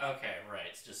 Kandarian. Okay, right.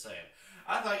 It's just saying.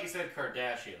 I thought you said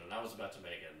Kardashian, and I was about to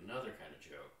make another kind of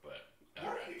joke, but...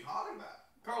 What are you talking about?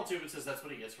 Carl Tubin says that's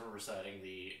what he gets for reciting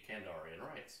the Kandarian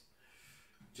rites.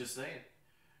 Just saying.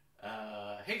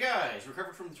 Hey guys,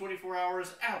 recovered from the 24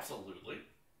 hours? Absolutely.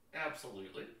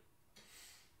 Absolutely.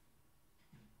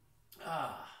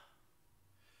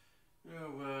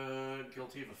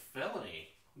 Guilty of a felony.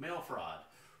 Mail fraud.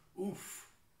 Oof.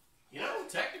 You know,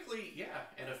 technically, yeah.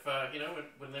 And if,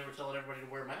 when they were telling everybody to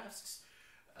wear masks,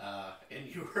 and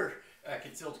you were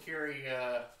concealed carry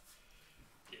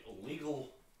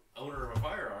legal owner of a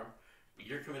firearm,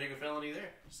 you're committing a felony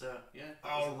there. So, yeah.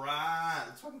 All right.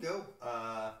 Let's fucking go.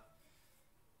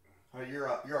 You're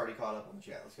already caught up on the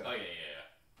chat. Let's go. Oh, yeah.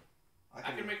 I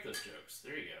can make those jokes.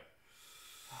 There you go.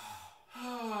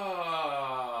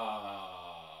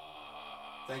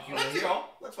 Thank you. Let's go.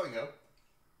 Let's fucking go.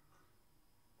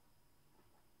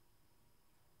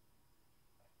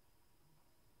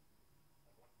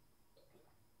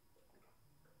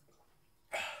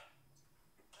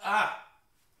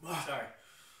 Sorry.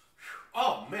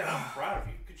 Oh, man, I'm proud of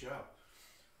you. Good job.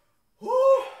 Woo!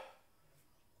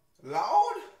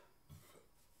 Lord?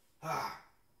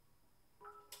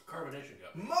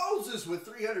 us with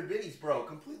 300 biddies, bro.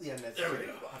 Completely unnecessary. There we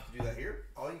go. You don't have to do that here.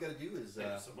 All you got to do is...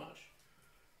 Thank you so much.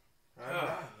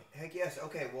 Heck yes.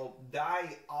 Okay, well,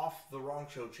 die off the wrong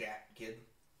show chat, kid.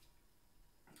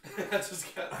 I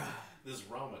just got this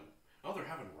ramen. Oh, they're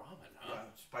having ramen, huh? Yeah,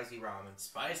 spicy ramen.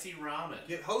 Spicy ramen.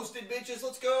 Get hosted, bitches.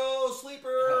 Let's go,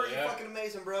 Sleeper. Yeah. You're fucking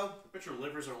amazing, bro. I bet your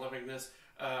livers are loving this.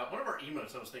 One of our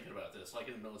emotes, I was thinking about this. Like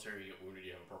in the military, you get wounded,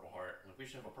 you have a purple heart. Like, we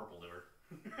should have a purple liver.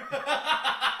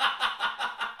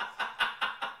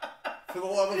 For the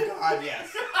love of God,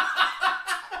 yes.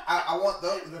 I want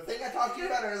the thing I talked to you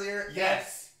about earlier.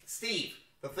 Yes. Steve,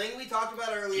 the thing we talked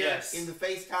about earlier in the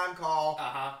FaceTime call.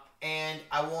 Uh-huh. And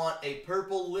I want a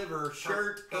purple liver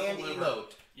shirt and liver.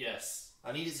 emote. Yes.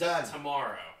 I need it done.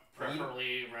 Tomorrow.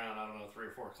 Preferably around, 3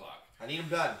 or 4 o'clock. I need them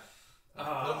done. Put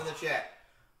them in the chat.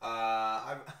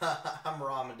 I'm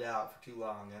ramened out for too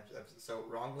long. So,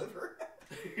 wrong liver.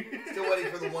 Still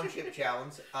waiting for the one chip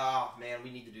challenge. Oh, man, we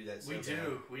need to do that. We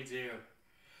do.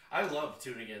 I love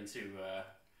tuning into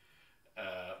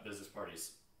Business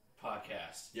Party's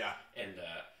podcast. Yeah. And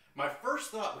my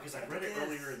first thought, because I read it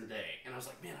earlier in the day, and I was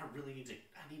like, man, I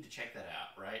need to check that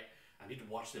out, right? I need to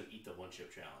watch them eat the one chip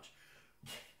challenge.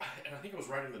 And I think I was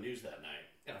writing the news that night,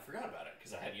 and I forgot about it,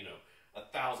 because I had,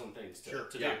 1,000 things to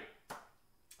do.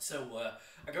 So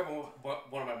I got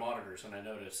one of my monitors, and I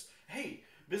noticed, hey,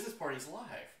 Business Party's live.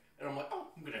 And I'm like, oh,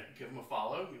 I'm going to give them a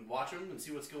follow and watch them and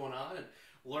see what's going on and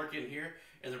lurk in here.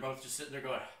 And they're both just sitting there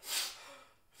going,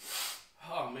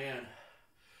 oh, man,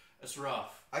 that's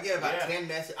rough. I get about 10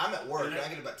 messages. I'm at work, and I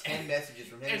get about 10 messages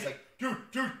from him. He's like, dude.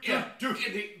 And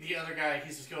the other guy,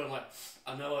 he's just going like,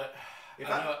 I know it.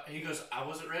 I know it. He goes, I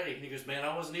wasn't ready. And he goes, man,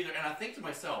 I wasn't either. And I think to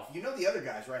myself. You know the other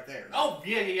guy's right there. Right? Oh,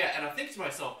 yeah. And I think to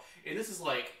myself, and this is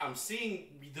like, I'm seeing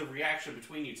the reaction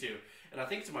between you two. And I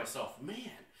think to myself,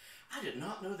 man, I did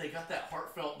not know they got that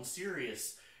heartfelt and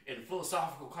serious and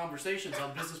philosophical conversations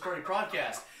on Business Party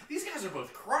Podcast. These guys are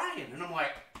both crying. And I'm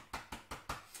like,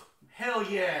 hell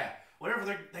yeah.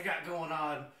 Whatever they got going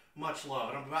on, much love.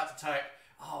 And I'm about to type,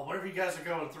 oh, whatever you guys are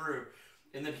going through.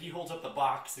 And then he holds up the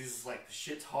box. He's just like, the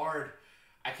shit's hard.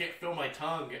 I can't feel my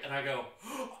tongue. And I go,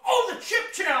 oh, the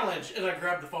chip challenge. And I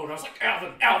grabbed the phone. I was like,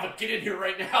 Alvin, get in here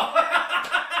right now.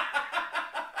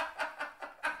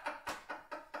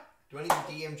 Do I need to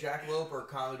DM Jackalope or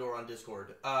Commodore on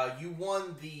Discord? You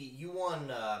won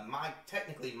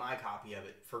technically my copy of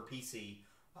it for PC.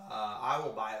 I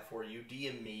will buy it for you.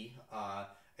 DM me.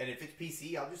 And if it's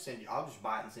PC, I'll just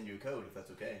buy it and send you a code if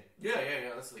that's okay. Yeah.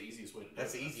 That's the easiest way to do it.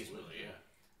 That's the easiest way. Yeah.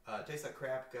 It tastes like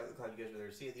crap. Glad you guys are there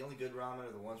to see it. The only good ramen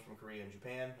are the ones from Korea and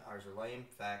Japan. Ours are lame.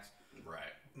 Facts.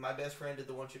 Right. My best friend did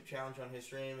the one chip challenge on his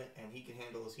stream, and he can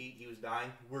handle his heat. He was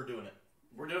dying. We're doing it.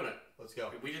 Let's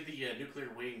go. We did the nuclear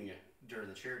wing during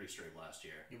the charity stream last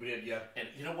year. You did, yeah. And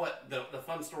you know what? The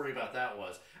fun story about that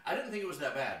was, I didn't think it was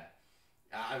that bad.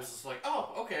 I was just like,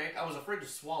 oh, okay. I was afraid to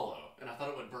swallow, and I thought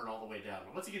it would burn all the way down.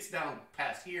 But once it gets down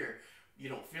past here, you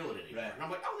don't feel it anymore. Right. And I'm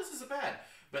like, oh, this isn't bad.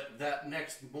 But that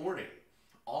next morning,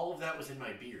 all of that was in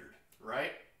my beard,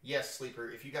 right? Yes, Sleeper.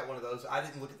 If you got one of those, I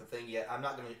didn't look at the thing yet. I'm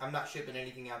not shipping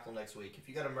anything out till next week. If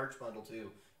you got a merch bundle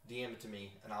too, DM it to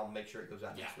me, and I'll make sure it goes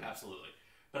out next week. Yeah, absolutely.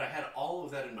 But I had all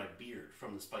of that in my beard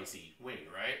from the spicy wing,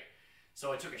 right?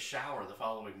 So I took a shower the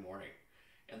following morning,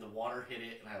 and the water hit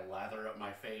it, and I lather up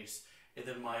my face, and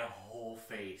then my whole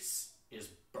face is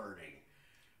burning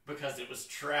because it was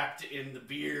trapped in the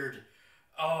beard.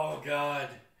 Oh, God.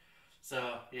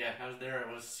 So, yeah, I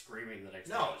was screaming the next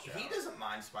day. No, he doesn't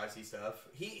mind spicy stuff.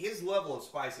 His level of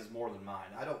spice is more than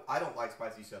mine. I don't like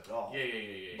spicy stuff at all.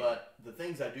 Yeah. But the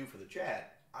things I do for the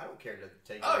chat, I don't care to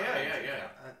take. Oh, yeah.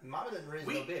 Mama didn't raise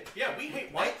no bitch. Yeah, we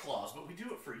hate White Claws, but we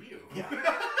do it for you. Yeah.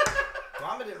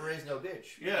 Mama didn't raise no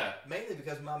bitch. Yeah. Mainly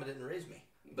because Mama didn't raise me.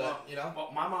 But,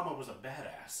 Well, my mama was a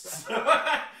badass.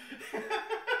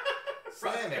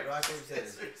 Slam it, rock, paper,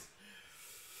 scissors.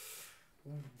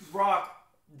 Rock,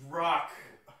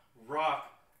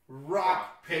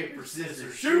 paper,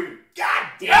 scissors, shoot. God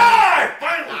damn it! I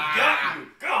finally got you.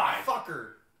 God.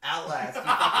 Fucker. Outlast. You fucking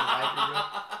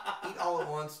right, eat all at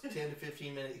once, 10 to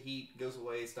 15 minute heat, goes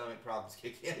away, stomach problems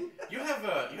kick in. You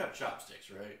have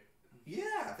chopsticks, right? Yeah,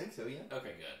 I think so, yeah.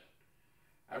 Okay, good.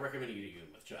 I recommend eating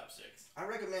them with chopsticks. I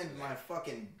recommend my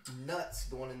fucking nuts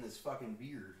going in this fucking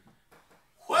beard.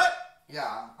 What?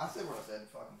 Yeah, I said what I said.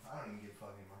 Fucking, I don't even give a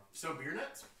fuck anymore. So beer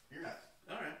nuts? Beer nuts.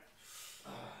 All right.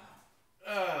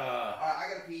 Alright, I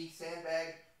gotta pee,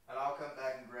 sandbag, and I'll come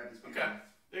back and grab this beer. Okay,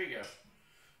 there you go.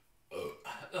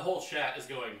 The whole chat is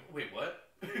going, wait, what?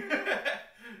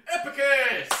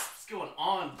 Epicus! What's going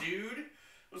on, dude?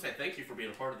 I want to say thank you for being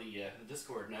a part of the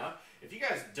Discord now. If you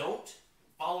guys don't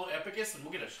follow Epicus, and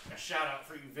we'll get a shout out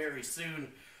for you very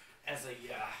soon. as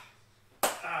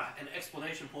an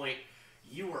explanation point,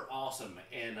 you were awesome,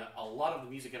 and a lot of the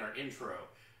music in our intro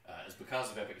is because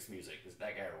of Epicus Music. Is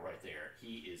that guy right there?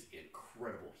 He is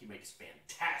incredible. He makes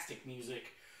fantastic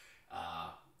music.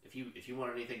 If you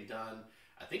want anything done,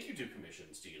 I think you do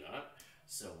commissions, do you not?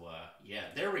 So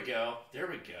yeah, there we go. There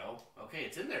we go. Okay,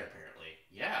 it's in there apparently.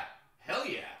 Yeah, hell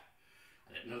yeah.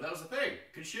 I didn't know that was a thing.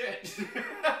 Good shit.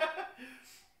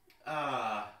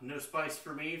 No spice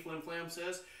for me, Flim Flam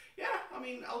says. Yeah, I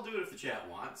mean, I'll do it if the chat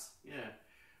wants. Yeah.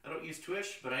 I don't use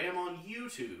Twitch, but I am on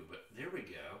YouTube. There we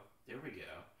go. There we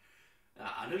go.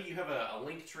 I know you have a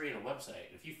link tree and a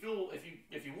website. If you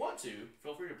want to,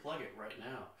 feel free to plug it right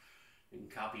now. You can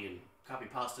copy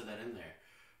pasta that in there.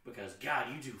 Because God,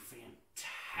 you do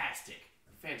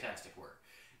fantastic work.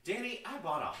 Danny, I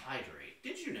bought a hydrate.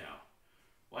 Did you know?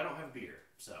 Well, I don't have beer,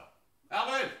 so.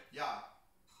 Alvin! Yeah.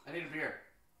 I need a beer.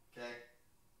 Okay.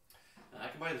 I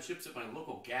can buy the chips at my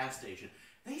local gas station.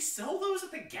 They sell those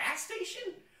at the gas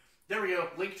station? There we go.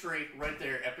 Linktree right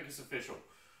there. Epicus Official.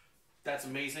 That's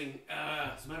amazing.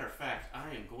 As a matter of fact,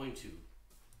 I am going to...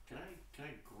 Can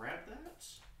I grab that?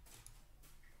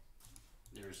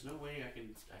 There's no way I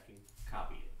can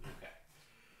copy it. Okay.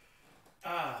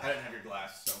 I didn't have your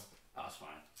glass, so. Oh, it's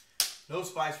fine. No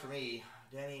spice for me.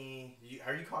 Danny,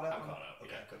 are you caught up? I'm caught up.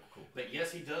 Okay, Yeah. cool. But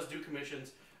yes, he does do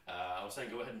commissions. I was saying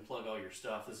go ahead and plug all your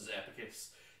stuff. This is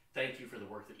Epicus. Thank you for the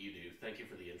work that you do. Thank you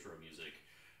for the intro music.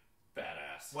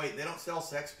 Badass. Wait, they don't sell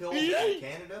sex pills in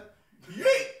Canada?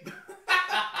 Yay!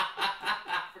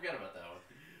 Forgot about that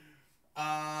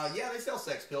one. Yeah, they sell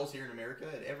sex pills here in America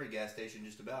at every gas station,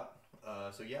 just about.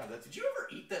 So yeah, that's. Did you ever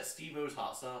eat that Steve-O's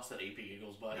hot sauce that AP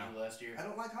Giggles bought you last year? I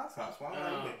don't like hot sauce. Why would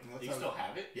I eat it? Do you still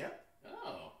have it? Yeah.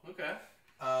 Oh, okay.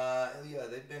 Yeah,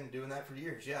 they've been doing that for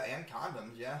years. Yeah, and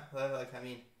condoms. Yeah,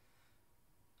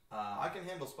 I can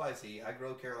handle spicy. I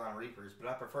grow Carolina Reapers, but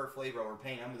I prefer flavor over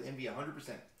pain. I'm with Envy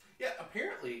 100%. Yeah,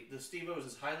 apparently the Steve-O's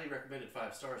is highly recommended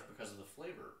 5 stars because of the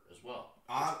flavor as well.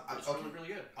 It's okay. really, really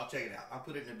good. I'll check it out. I'll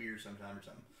put it in a beer sometime or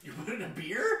something. You put it in a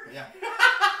beer? Yeah.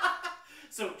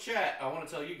 So, chat, I want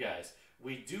to tell you guys,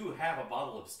 we do have a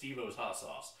bottle of Steve-O's hot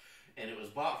sauce, and it was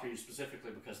bought for you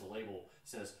specifically because the label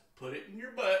says, put it in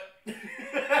your butt.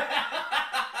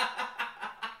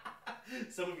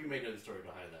 Some of you may know the story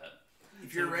behind that.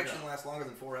 If your erection lasts longer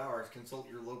than 4 hours, consult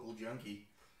your local junkie.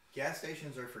 Gas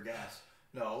stations are for gas.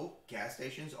 No, gas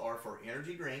stations are for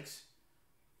energy drinks,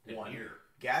 beer,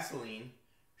 gasoline,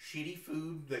 shitty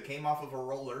food that came off of a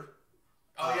roller.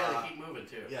 Oh yeah, they keep moving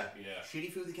too. Yeah.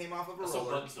 Shitty food that came off of a roller. So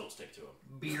bugs don't stick to them.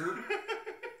 Beer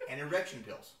and erection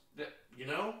pills. You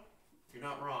know, you're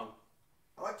not wrong.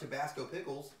 I like Tabasco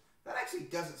pickles. That actually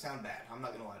doesn't sound bad. I'm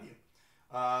not gonna lie to you.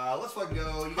 Let's fucking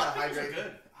go. You gotta hydrate.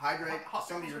 Good. Hydrate. Hot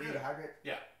Somebody ready to hydrate?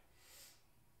 Yeah.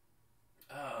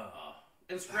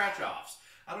 And scratch offs.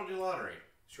 I don't do lottery.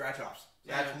 Scratch offs.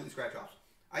 Yeah. Absolutely scratch offs.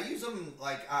 I use them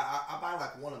like I buy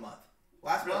like one a month.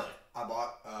 Last month I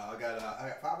bought I got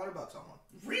 $500 on one.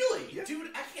 Really? Yeah.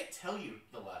 Dude, I can't tell you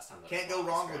the last time that Can't I go bought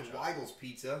wrong with scratch off. Weigel's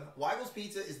Pizza. Weigel's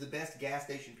Pizza is the best gas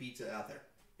station pizza out there.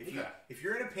 If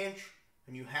you're in a pinch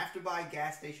and you have to buy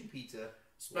gas station pizza,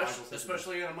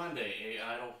 especially on a Monday,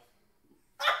 I don't.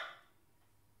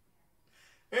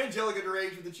 Angelica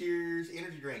Derage with the cheers.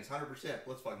 Energy drinks, 100%.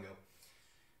 Let's fucking go.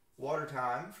 Water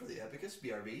time for the Epicus,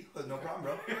 BRB. No problem,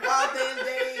 bro. Damn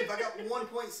Dave, I got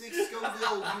 1.6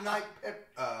 Scoville Unite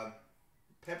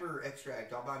pepper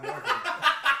extract. I'll buy more.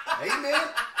 Hey, man.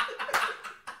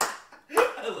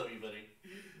 I love you, buddy.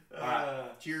 All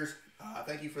right. Cheers.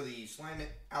 Thank you for the Slam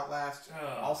It Outlast.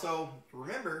 Also,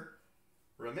 remember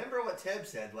what Teb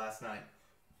said last night.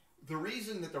 The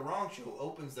reason that the Wrong Show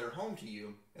opens their home to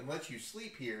you and lets you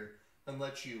sleep here and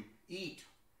lets you eat.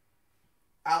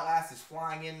 Outlast is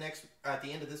flying in at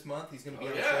the end of this month. He's going to be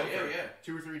on the show for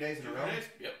 2 or 3 days in a row.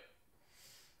 Yep.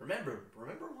 Remember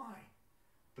why?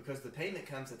 Because the payment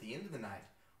comes at the end of the night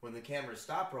when the cameras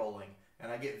stop rolling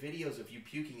and I get videos of you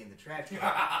puking in the trash can.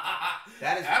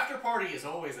 That is after party is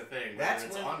always a thing, whether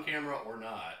it's on camera or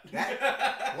not.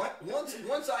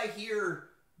 Once I hear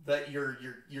that your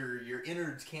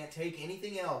innards can't take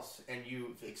anything else, and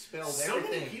you've expelled everything.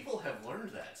 So many people have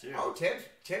learned that too. Oh, Teb's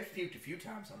puked a few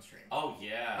times on stream. Oh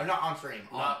yeah, or not on stream.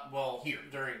 Here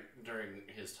during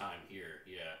his time here.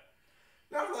 Yeah.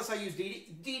 Not unless I use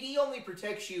DD. DD only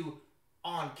protects you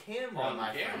on camera,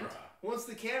 my friend. Once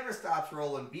the camera stops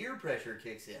rolling, beer pressure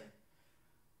kicks in.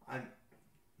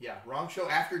 Wrong Show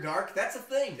After Dark. That's a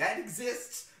thing that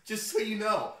exists. Just so you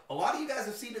know, a lot of you guys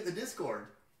have seen it in the Discord.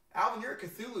 Alvin, you're a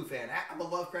Cthulhu fan. I'm a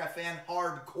Lovecraft fan,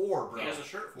 hardcore, bro. He has a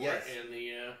shirt for it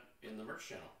in the merch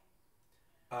channel.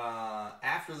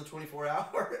 After the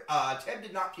 24-hour, Ted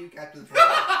did not puke after the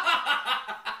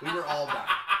 24-hour. We were all dying.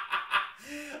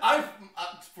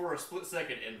 For a split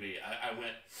second, envy. I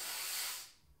went.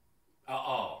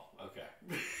 Oh, okay.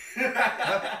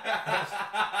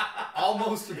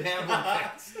 Almost a bamboo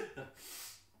fence.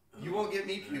 You won't get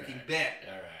me puking. Right. Bet.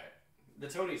 All right. The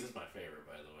Tonys is my favorite,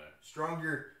 by the way.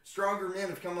 Stronger men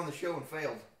have come on the show and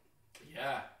failed.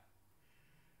 Yeah.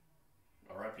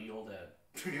 R.I.P. old Ed.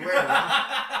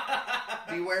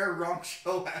 Beware wrong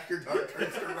show after dark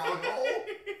turns to wrong hole.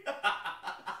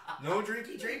 No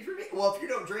drinky drink for me. Well, if you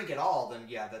don't drink at all, then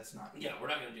yeah, that's not. Yeah, we're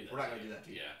not gonna do that. We're not gonna do that to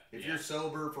you. Yeah. If you're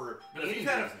sober for but any if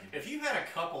reason, you've had a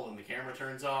couple and the camera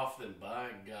turns off, then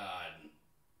by God,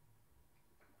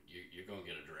 you're gonna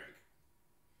get a drink.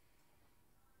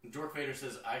 Dork Vader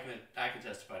says, I can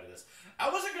testify to this.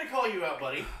 I wasn't gonna call you out,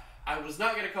 buddy. I was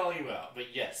not gonna call you out,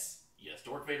 but yes,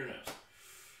 Dork Vader knows.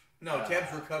 No,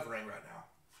 Tab's recovering right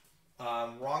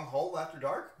now. Wrong hole after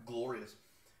dark? Glorious.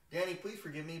 Danny, please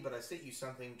forgive me, but I sent you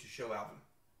something to show Alvin.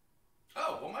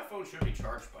 Oh, well, my phone should be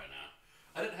charged by now.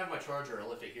 I didn't have my charger. I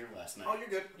left it here last night. Oh, you're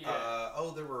good. Yeah.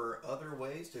 There were other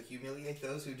ways to humiliate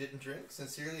those who didn't drink.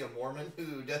 Sincerely, a Mormon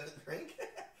who doesn't drink.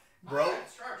 Bro,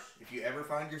 it's charged. If you ever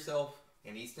find yourself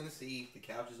in East Tennessee, the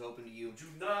couch is open to you. Do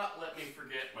not let me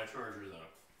forget my charger, though.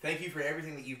 Thank you for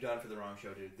everything that you've done for The Wrong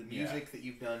Show, dude. The music that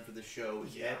you've done for the show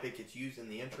is epic. It's used in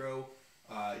the intro.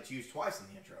 It's used twice in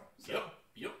the intro. So,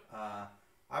 Yep.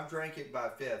 I've drank it by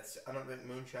fifths. I don't drink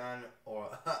moonshine or...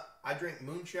 I drink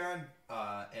moonshine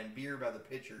and beer by the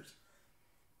pitchers.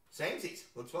 Samesies.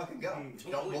 Let's fucking go.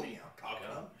 Don't bully me out.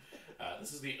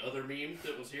 This is the other meme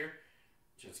that was here.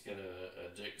 Just got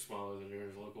a dick smaller than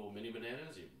yours local mini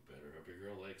bananas. You better hope your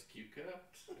girl likes cute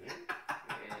cups.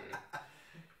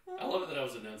 I love it that I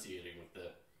was enunciating with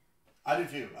the... I do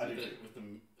too. Okay.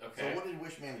 So what did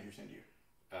Wish Manager send you?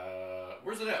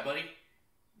 Where's it at, buddy?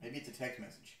 Maybe it's a text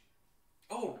message.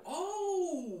 Oh!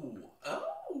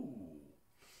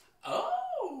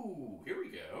 Here we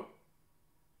go.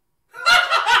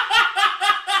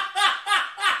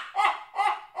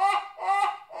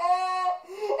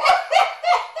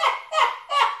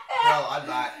 Well, I'd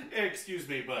buy it. Excuse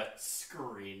me, but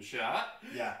screenshot.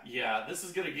 Yeah. Yeah, this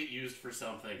is gonna get used for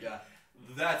something. Yeah.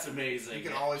 That's amazing. You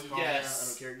can always call me out. I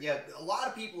don't care. Yeah, a lot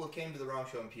of people have came to The Wrong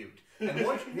Show and puked. And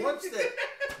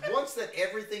once that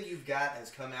everything you've got has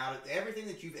come out, everything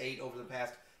that you've ate over the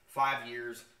past 5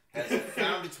 years has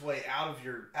found its way out of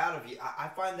you. I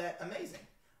find that amazing.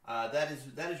 That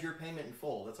is your payment in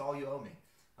full. That's all you owe me.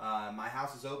 My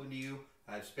house is open to you.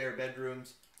 I have spare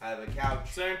bedrooms. I have a couch.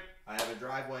 Same. I have a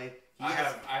driveway. I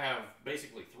have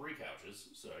basically 3 couches.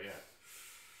 So yeah.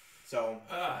 So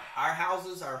our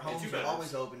houses, our homes are bedrooms.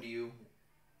 always open to you.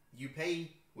 You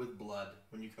pay with blood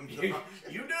when you come to the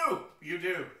You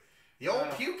do. The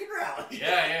old puke and rally.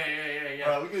 Yeah.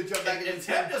 All right, we're going to jump back into and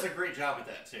Ted does a great job at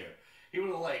that, too. He would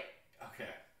have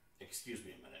okay, excuse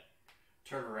me a minute.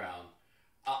 Turn around.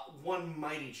 1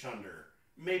 mighty chunder.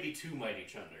 Maybe 2 mighty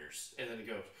chunders. And then he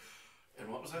goes, and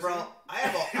what was I saying? Bro, I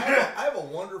have a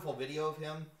wonderful video of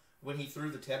him when he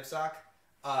threw the Teb sock.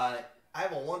 I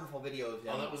have a wonderful video of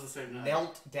him. Oh, that was the same night.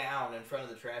 Knelt down in front of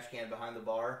the trash can behind the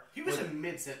bar. He was in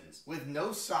mid-sentence. With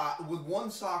no sock, with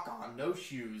 1 sock on, no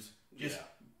shoes. Just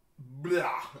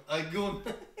blah. Going.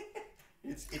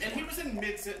 And he was in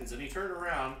mid-sentence, and he turned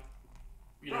around.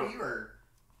 You were.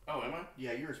 Oh, am I?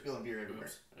 Yeah, you were spilling beer everywhere.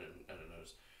 Oops. I didn't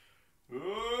notice.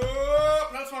 Oh,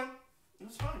 no, it's fine.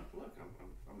 It's fine. Look,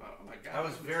 I'm not. God. I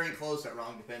was very close at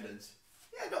Wrong Dependence.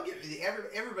 Yeah, don't get me.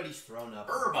 Everybody's thrown up.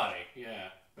 Everybody, yeah.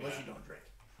 Unless you don't drink.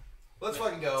 Let's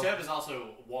fucking go. Teb has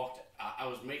also walked. I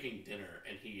was making dinner,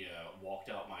 and he walked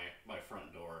out my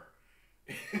front door.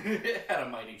 Had a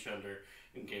mighty chunder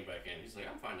and came back in. He's like,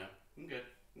 "I'm fine now. I'm good.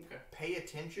 Okay." Pay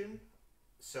attention.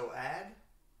 So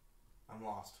I'm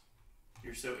lost.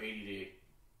 You're so ADD.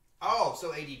 Oh,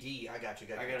 so ADD. I got you.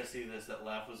 I gotta see this. That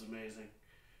laugh was amazing.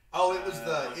 Oh, it was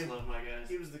love my guys.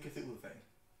 It was the Cthulhu thing.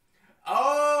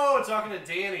 Oh, talking to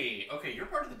Danny. Okay, you're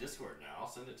part of the Discord now. I'll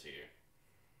send it to you.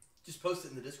 Just post it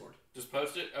in the Discord. Just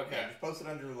post it? Okay. Yeah, just post it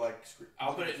under,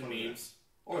 I'll put it in memes.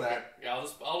 Or okay. that. Yeah, I'll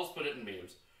just put it in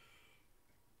memes.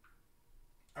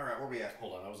 Alright, where we at?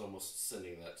 Hold on, I was almost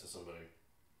sending that to somebody.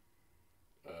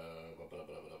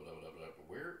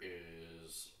 Where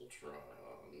is Ultron?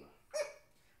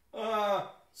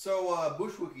 So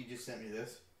Bushwookie just sent me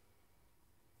this.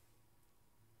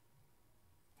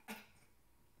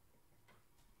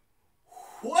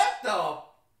 What the?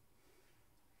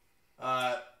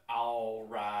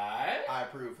 Alright. I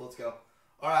approve. Let's go.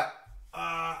 Alright.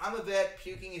 I'm a vet.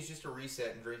 Puking is just a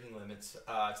reset in drinking limits.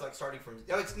 It's like starting from...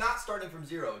 No, it's not starting from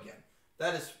 0 again.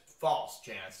 That is False,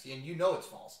 Janice. And you know it's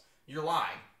false. You're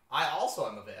lying. I also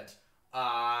am a vet.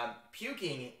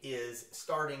 Puking is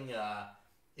starting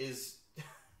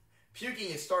puking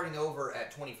is starting over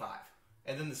at 25.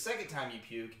 And then the second time you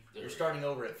puke, you're starting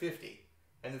over at 50.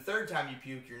 And the third time you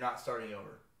puke, you're not starting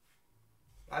over.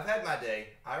 I've had my day.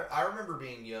 I remember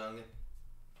being young.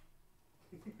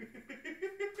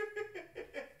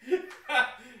 That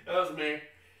was me.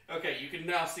 Okay, you can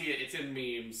now see it. It's in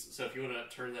memes. So if you want to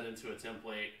turn that into a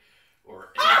template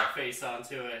or add a face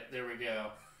onto it, there we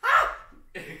go.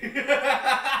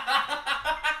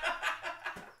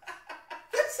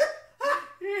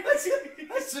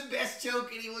 That's the best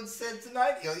joke anyone said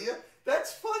tonight, Ilya.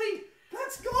 That's funny.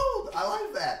 That's gold. I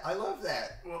like that. I love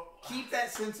that. Well, keep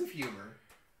that sense of humor.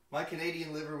 My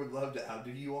Canadian liver would love to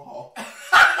outdo you all.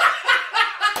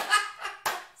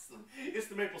 It's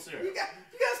the maple syrup. You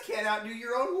guys can't outdo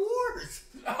your own wars.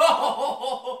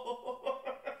 Oh.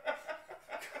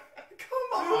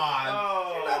 Come on.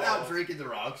 Oh. You're not out drinking the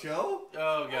Rock Show.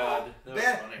 Oh, God. That was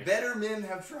funny. Better men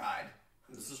have tried.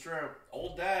 This is true.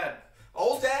 Old Dad.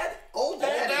 Old Dad? Old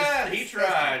Dad. He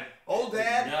tried. Old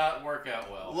Dad. Did not work out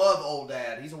well. Love Old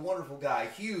Dad. He's a wonderful guy.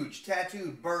 Huge,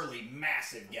 tattooed, burly,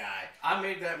 massive guy. I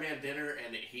made that man dinner,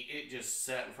 and it just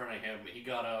sat in front of him. He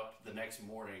got up the next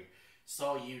morning,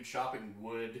 saw you chopping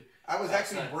wood. I was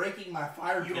actually breaking my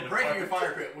fire pit. You were breaking your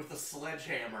fire pit with a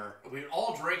sledgehammer. We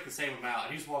all drank the same amount.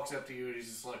 And he just walks up to you, and he's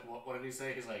just like, what did he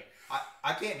say? He's like,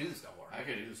 I can't do this no more. I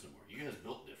can't do this no more. You guys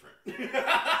built different.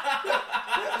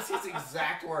 That's his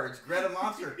exact words. Greta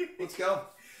Monster. Let's go.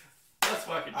 Let's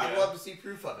fucking go. I'd love to see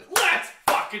proof of it. Let's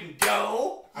fucking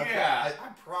go. I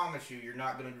promise you, you're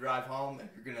not going to drive home, and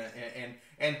you're going to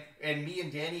and me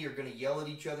and Danny are going to yell at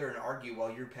each other and argue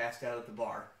while you're passed out at the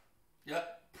bar.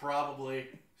 Yep, probably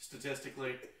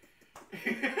statistically.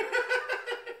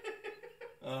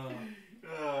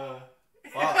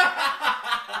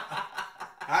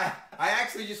 I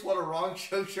actually just want a Wrong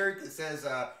Show shirt that says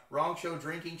Wrong Show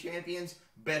Drinking Champions,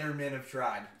 Better Men Have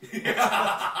Tried.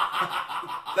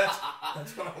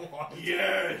 That's what I want.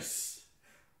 Yes.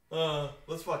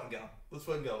 Let's fucking go. Let's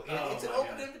fucking go. It's an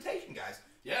open invitation, guys.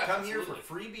 Yeah, come absolutely. here for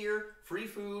free beer, free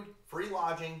food, free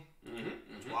lodging.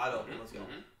 It's wide open. Let's go.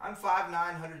 I'm 5'9",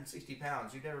 160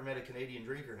 pounds. You've never met a Canadian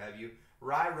drinker, have you?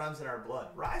 Rye runs in our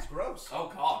blood. Rye's gross. Oh,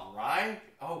 God. Rye?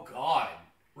 Oh, God.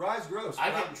 Rye's gross.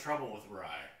 I get in trouble with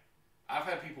rye. I've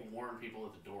had people warn people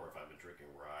at the door if I've been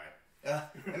drinking rye.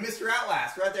 And Mr.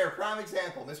 Outlast, right there, prime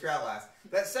example, Mr. Outlast.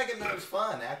 That second night was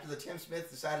fun after the Tim Smith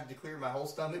decided to clear my whole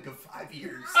stomach of 5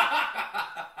 years.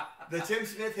 The Tim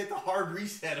Smith hit the hard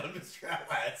reset on Mr.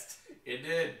 Outlast. It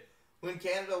did. When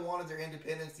Canada wanted their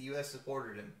independence, the U.S.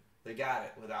 supported him. They got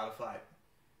it without a fight.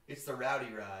 It's the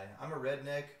rowdy rye. I'm a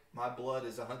redneck. My blood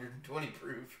is 120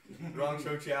 proof. Wrong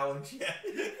Show challenge. Yeah.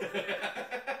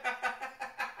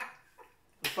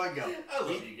 Let's fucking go. I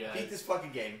love you guys. Beat this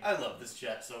fucking game. I love this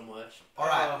chat so much. All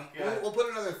right. We'll put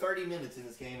another 30 minutes in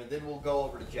this game, and then we'll go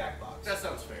over to Jackbox. That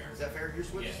sounds fair. Is that fair? Your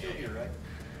Switch is still here, right?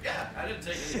 Yeah, I didn't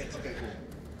take anything. Okay, cool.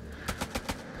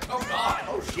 Oh, God.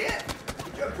 Oh, shit.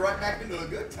 You jumped right back into a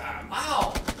good time.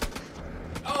 Wow.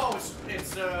 Oh,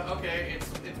 it's okay. It's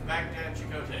Baghdad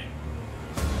Chicote.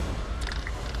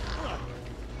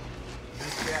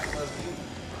 This chat loves you.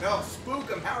 No, spook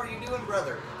him. How are you doing,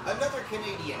 brother? Another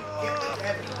Canadian. Can't wait to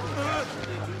have you.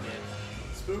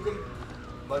 Spook him.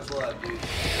 Much love, dude.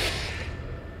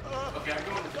 Okay, I'm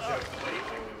going with the joke. Wait.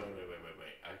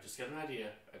 I just got an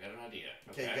idea. I got an idea.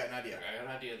 Okay, you got an idea. I got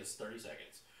an idea. This is 30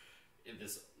 seconds.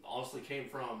 This honestly came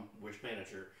from Wish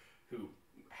Manager, who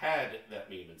had that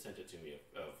meme and sent it to me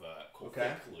of Cold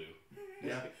Fake Clue.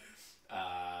 Yeah.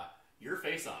 Your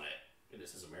face on it, and it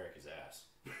says America's ass.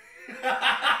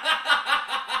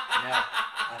 Yeah,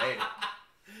 I hate it.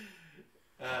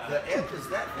 The F is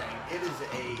that thing. It is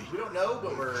we don't know,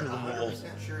 but we're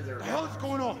 100% sure they're. What the hell is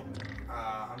going on?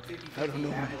 I'm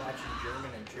 50-50 Appalachian,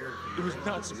 German, and Cherokee. It was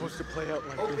not supposed to play out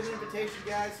like Open this. invitation,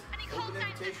 guys. Open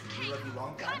invitation. We love you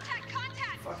long time.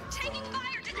 Contact! Fucking Taking phone.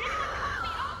 fire! Does anyone me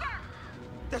over?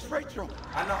 That's Rachel.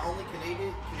 I'm not only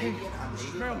Canadian, I'm This is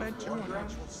native. Mailman 2 and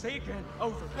Actual. Say again.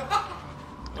 Over.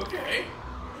 Okay.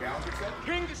 Challenge accepted.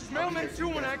 King, this is Mailman 2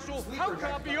 and Actual. How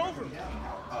copy over? Around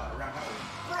Halloween.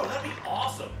 Bro, that'd be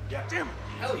awesome. Yeah. Damn it.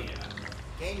 Hell yeah.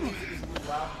 Game music is a little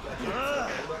loud.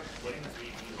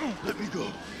 Let me go.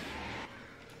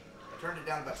 I turned it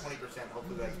down about 20%.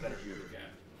 Hopefully that's better.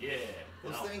 Yeah.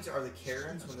 Those things are the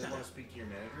Karens when they want to speak to your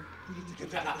manager. We need to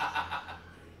get out of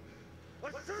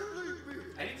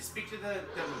I need to speak to the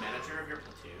manager of your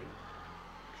platoon.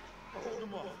 Hold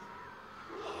him off.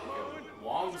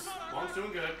 Wong's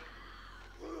doing good.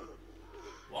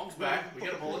 Wong's back. We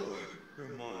got a bullet.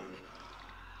 Come on.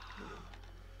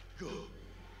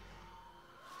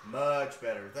 Much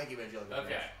better. Thank you, Angelica.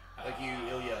 Okay. Thank you,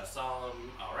 Ilya.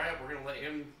 Solemn. All right, we're gonna let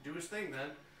him do his thing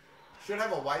then. Should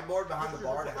have a whiteboard behind the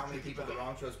bar to how many people the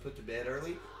wrong shows put to bed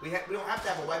early. We don't have to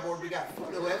have a whiteboard. We got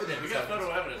photo evidence. We got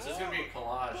photo evidence. It's gonna be a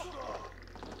collage.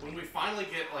 When we finally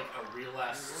get like a real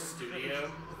ass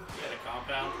studio at a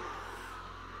compound,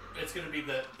 it's gonna be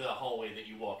the hallway that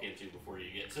you walk into before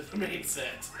you get to the main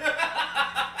set.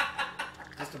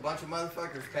 Just a bunch of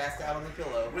motherfuckers passed out on the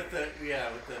pillow. with the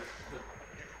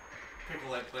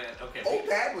pickle eggplant. Okay. Old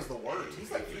Dad was the worst.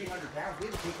 He's like 300 pounds. We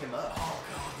had to pick him up. Oh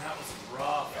god, that was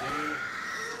rough, dude.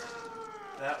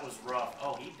 That was rough.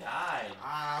 Oh, he died.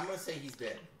 I'm gonna say he's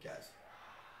dead, guys.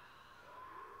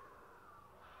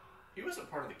 He wasn't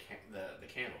part of the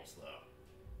candles though.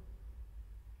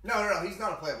 No. He's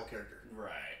not a playable character.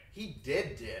 Right. He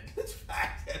dead. That's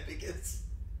fact, because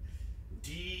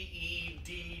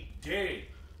D-E-D-D.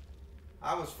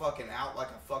 I was fucking out like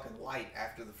a fucking light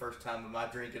after the first time of my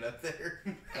drinking up there.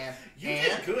 And you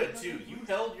did good too. You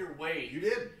held your weight. You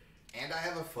did. And I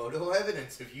have a photo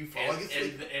evidence of you falling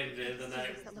asleep. And the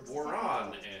night wore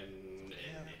on, and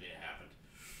it happened.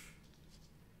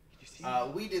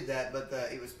 We did that, but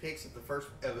it was pics of the first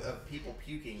of people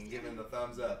puking and giving the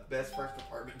thumbs up. Best first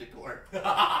apartment decor.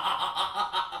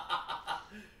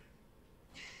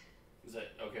 Is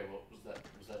that okay? What was that?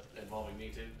 Was that involving me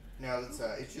too? No,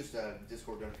 it's just a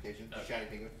Discord notification. Okay. Shiny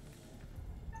penguin.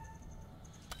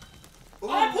 Ooh.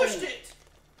 I pushed it!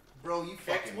 Bro, you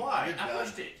fucking... XY, I you're done.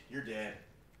 pushed it. You're dead.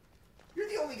 You're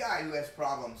the only guy who has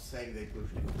problems saying they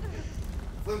pushed it.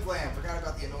 Flim Flam, forgot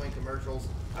about the annoying commercials.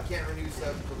 I can't renew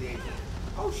subs until the 18th.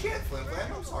 Oh shit, Flim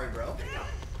Flam, I'm sorry, bro.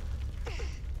 I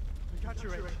got you,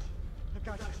 Rich. I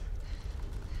got you.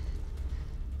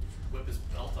 Whip his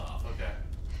belt off, okay.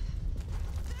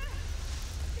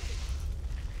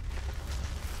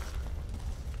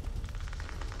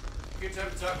 Good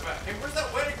time to talk about, hey, where's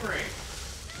that wedding ring?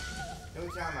 The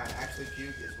only time I actually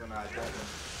puke is when I don't.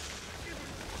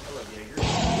 I love Jaeger.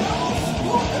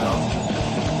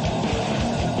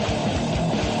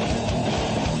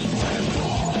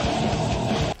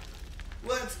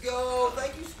 Let's go!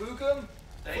 Thank you, Spookum!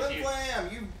 Thank you. Flam!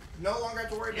 You no longer have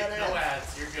to worry about No ads.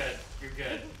 ads, you're good. You're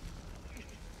good.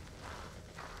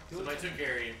 Somebody took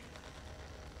care of you.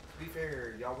 To be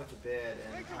fair, y'all went to bed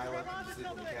and I left you to sleep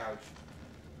on the couch.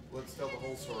 Let's tell the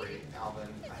whole story,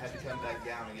 Alvin. I had to come back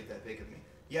down and get that pic of me.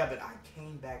 Yeah, but I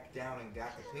came back down and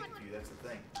got the pic of you. That's the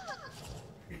thing.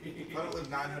 If I don't live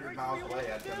 900 miles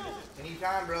away, I'd come visit.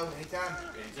 Anytime, bro. Anytime.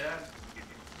 Anytime.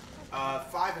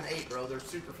 5 and 8, bro. They're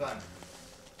super fun.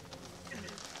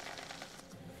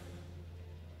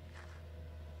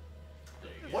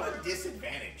 What a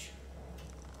disadvantage.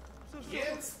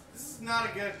 Yeah, this is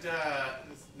not a good,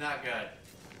 it's not good.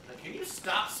 Can you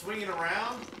stop swinging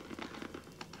around?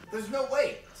 There's no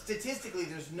way. Statistically,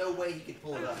 there's no way he could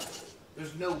pull it up.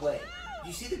 There's no way.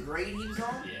 You see the grade he was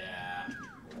on? Yeah.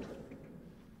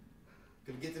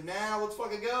 Gonna get them now. Let's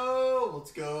fucking go.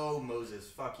 Let's go, Moses.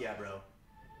 Fuck yeah, bro.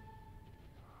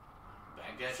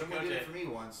 Bad guy. Someone did it for me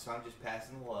once, so I'm just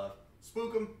passing the love.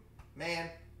 Spook him. Man,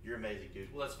 you're amazing,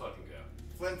 dude. Let's fucking go.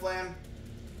 Flim Flam.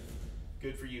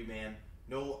 Good for you, man.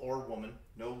 No, or woman.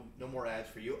 No more ads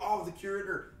for you. Oh, the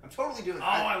curator. I'm totally doing it. Oh,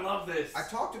 I love this. I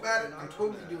talked about it. I'm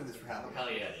totally doing this for Halloween.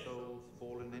 Hell yeah, dude.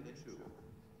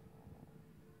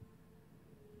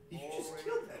 You just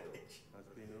killed that bitch.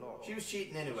 She was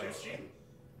cheating anyway. She was cheating.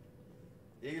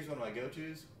 Jaeger's one of my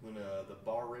go-tos when the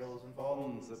bar rail is involved.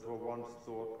 Bonds that were once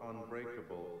thought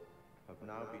unbreakable have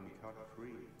now been cut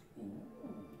free. Ooh.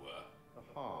 The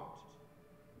heart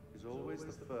is always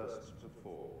the first to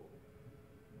fall.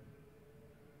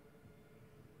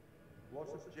 What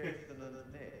of Jason and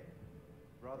Nick?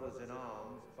 Brothers in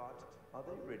arms, but are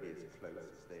they really as close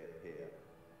as they appear?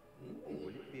 Or will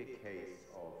it be a case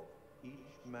of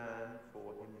each man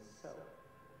for himself?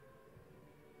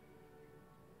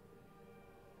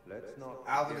 Let's not.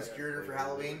 Alvin is curator for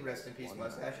Halloween. Rest in peace,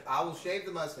 mustache. I will shave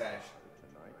the mustache.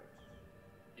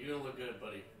 You're gonna look good,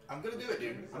 buddy. I'm gonna do it,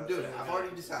 dude. I'm doing it. I've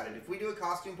already decided. If we do a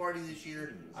costume party this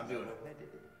year, I'm doing it.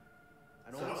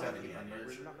 So excited to get my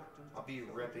merch. I'll be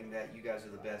repping that you guys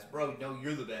are the best. Bro, no,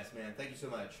 you're the best, man. Thank you so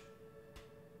much.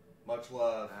 Much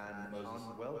love, An Moses.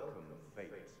 unwelcome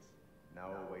fate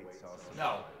now awaits us.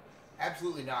 No,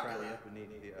 absolutely not, Ilya.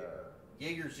 Beneath the earth.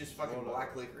 Jaeger's just fucking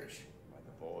black licorice. By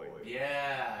the void.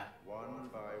 Yeah. One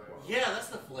by one. Yeah, that's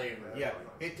the flavor. Yeah,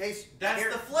 it tastes. That's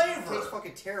the flavor. It tastes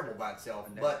fucking terrible by itself,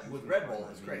 but with Red Bull,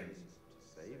 it's great.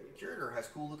 Curator has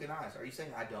cool looking eyes. Are you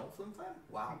saying I don't, Flim Flam?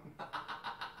 Wow.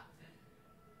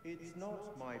 It's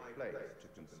not my place to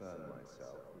concern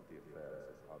myself with the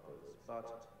affairs of others, but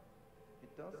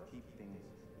it does keep things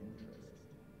interest.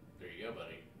 There you go,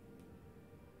 buddy.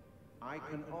 I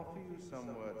can offer you some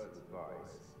words of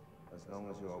advice, as long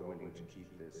as you are willing to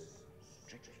keep this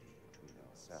strictly between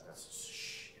ourselves.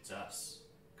 Shh, it's us.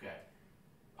 Okay.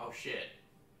 Oh shit.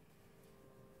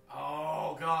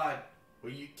 Oh god.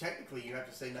 Well, you technically you have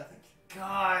to say nothing.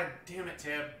 God damn it,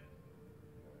 Tim.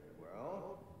 Very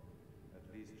well. At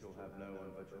least you'll have no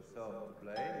one but yourself to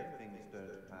blame if things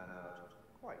don't pan out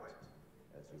quite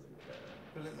as you intend.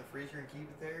 Put it in the freezer and keep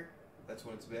it there. That's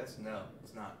when it's best. No,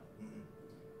 it's not.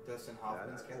 Dustin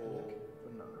Hoffman's That's Captain all Hook.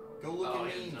 for now. Go look Oh,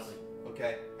 at yeah, memes. tell me.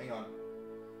 Okay, hang on.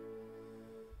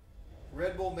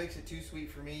 Red Bull makes it too sweet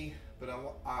for me, but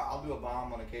I'll do a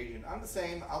bomb on occasion. I'm the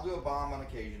same. I'll do a bomb on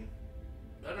occasion.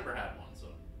 I never had one, so.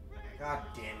 God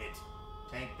damn it.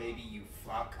 Tank baby, you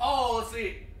fuck. Oh, let's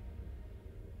see.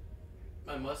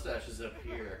 My mustache is up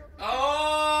here.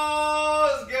 Oh,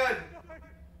 it's good.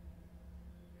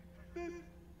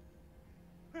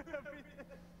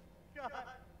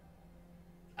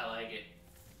 I like it.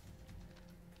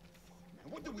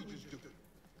 Man, what did we just do?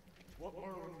 What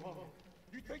Merlin Mama?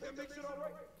 You think that makes it all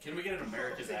right? Can we get an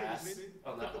America's ass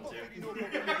on that one too?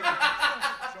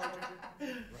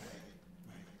 Right.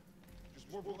 Just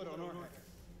more bullet on our head.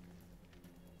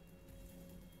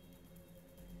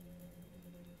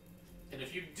 And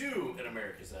if you do an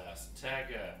America's ass, tag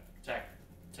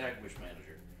Wish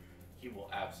Manager. He will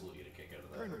absolutely get a kick out of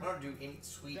that. I don't do any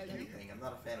sweet anything. I'm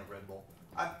not a fan of Red Bull.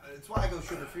 It's why I go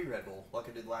sugar-free Red Bull, like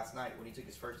I did last night when he took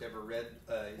his first ever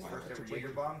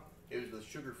Jaeger bomb. It was the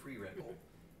sugar-free Red Bull.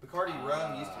 Bacardi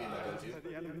Rum used to be my go-to.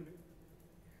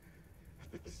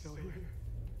 Still here.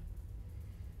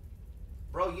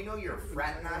 Bro, you know you're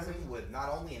fraternizing with not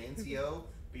only an NCO,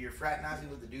 but you're fraternizing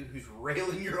with the dude who's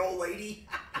railing your old lady?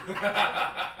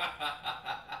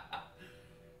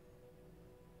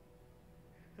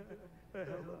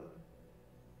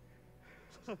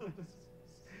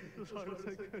 As hard as I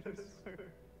could, I swear.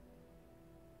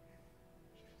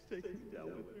 She was taking me down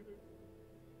with her.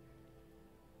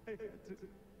 I had to.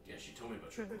 Yeah, she told me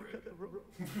about your rib.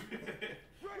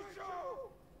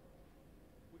 Rachel!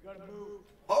 We gotta move.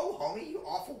 Oh, homie, you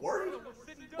awful worried. We're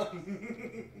sitting ducks.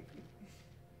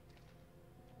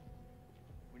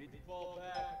 We need to fall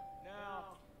back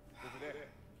now. Over there.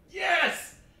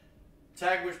 Yes!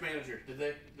 Tag Wish Manager. Did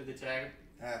they tag him?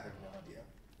 I have no idea.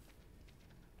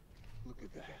 Look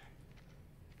at that.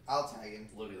 I'll tag him.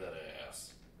 Look at that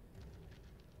ass.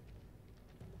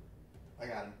 I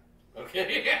got him.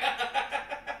 Okay.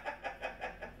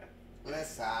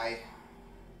 Let's sigh.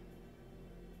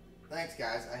 Thanks,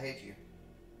 guys. I hate you.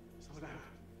 Slow down.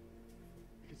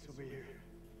 We can still be here.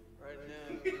 Right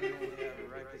now, we only have a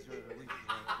right to sort of release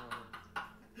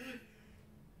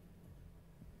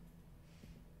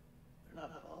They're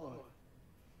not following.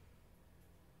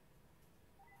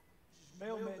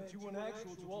 Mailman 2-1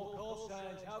 actual to all call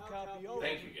signs. How copy over?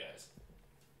 Thank you, guys.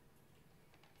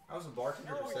 I was a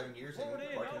bartender for 7 years and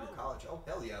bartender in college. Oh,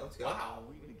 hell yeah. Let's go. Wow.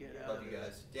 We can get out Love of you this.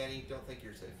 guys. Danny, don't think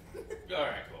you're safe.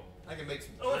 Alright, cool. I can make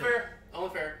some. Only fair. Only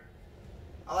fair.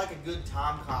 I like a good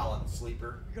Tom Collins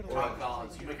sleeper. Tom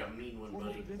Collins, you make a mean one,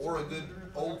 buddy. Or a good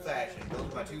old fashioned. Those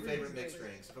are my two favorite mixed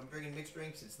drinks. If I'm drinking mixed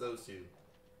drinks, it's those two.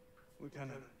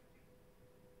 Lieutenant,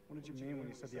 what did you mean when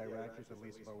you said the Iraqis are the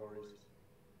least of our worries?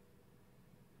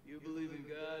 You believe in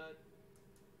God?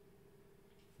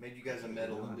 Made you guys a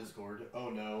medal in Discord. Oh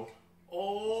no.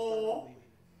 Oh!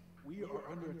 We are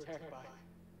under attack by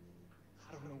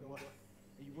I don't know what.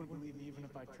 You wouldn't believe me even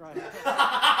if I tried.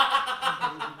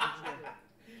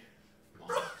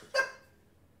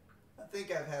 I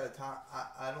think I've had a Tom.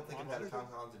 I don't think I've had a Tom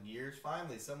Collins in years.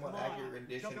 Finally, somewhat accurate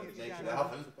rendition of Nation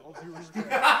Alvin. All due respect.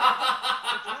 It's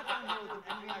not down here with an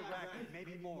enemy Iraqi,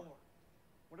 maybe more.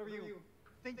 Whatever you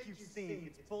think you've seen,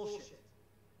 it's bullshit.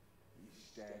 These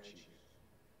statues.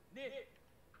 Nick,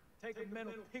 take a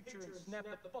mental picture and snap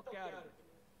the fuck out of it.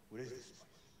 What is this place?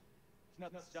 It's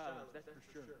not the silence, that's for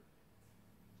sure.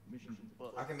 Mission's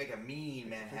above. I can make a mean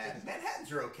Manhattan. Manhattans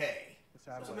are okay.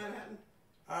 What's a Manhattan?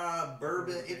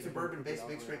 Bourbon. It's a bourbon-based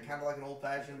mixed drink, kind of like an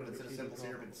old-fashioned, but instead of simple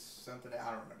syrup, it's something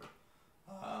I don't remember.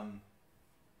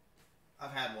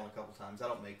 I've had one a couple times. I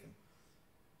don't make them.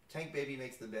 Tank Baby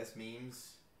makes the best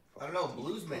memes. I don't know.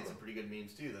 Blues made some pretty good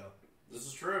memes too, though. This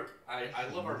is true. I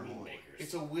love our meme makers.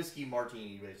 It's a whiskey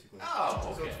martini, basically. Oh, So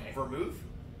okay. it's vermouth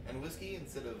and whiskey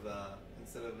instead of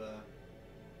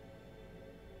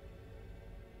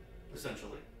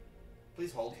Essentially.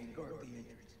 Please hold. Guard the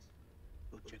entrance.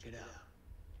 Go check it out.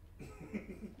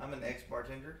 I'm an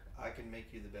ex-bartender. I can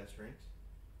make you the best drinks.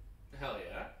 Hell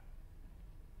yeah.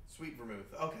 Sweet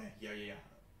vermouth. Okay. Yeah.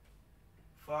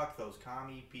 Fuck those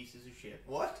commie pieces of shit.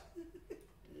 What?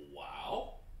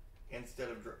 Wow. instead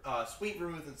of sweet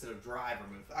vermouth instead of dry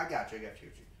vermouth. I got you.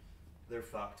 They're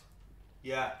fucked.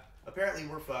 Yeah, apparently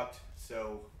we're fucked.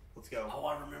 So let's go. Oh,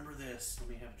 I remember this. Let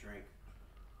me have a drink.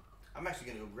 I'm actually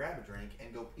gonna go grab a drink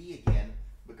and go pee again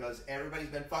because everybody's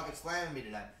been fucking slamming me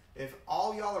tonight. If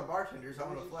all y'all are bartenders, I'm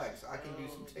gonna flex. I can do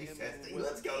some taste testing.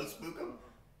 Let's go, spook 'em.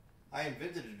 I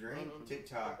invented a drink.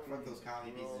 TikTok. Fuck those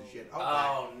comedy pieces of shit. Okay.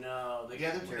 Oh no! They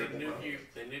Yeah, they're terrible. nuke you.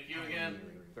 They nuke you again.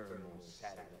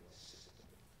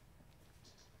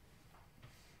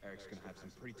 Eric's gonna have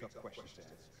some pretty tough questions to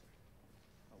answer.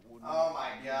 Oh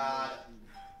my god.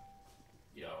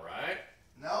 You alright?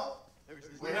 No.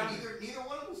 Neither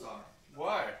one of us are.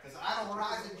 Why? Because Idle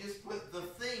Horizon just put the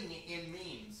thing in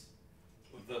memes.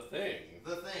 The thing.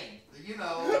 The thing. You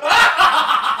know.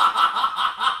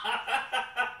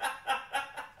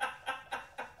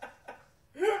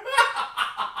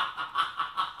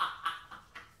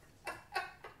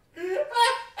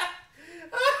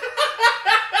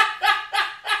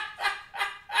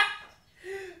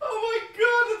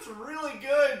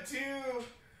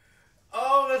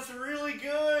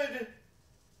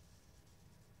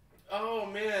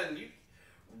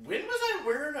 When was I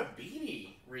wearing a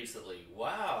beanie recently?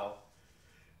 Wow.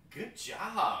 Good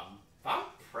job. I'm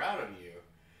proud of you.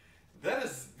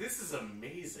 This is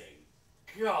amazing.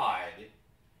 God.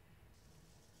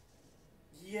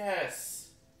 Yes.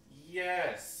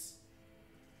 Yes.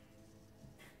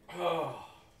 Oh.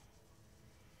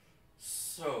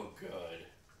 So good.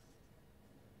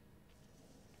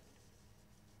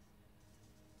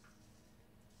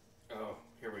 Oh,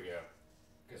 here we go.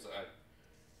 Because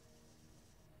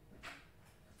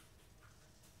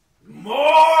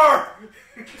More!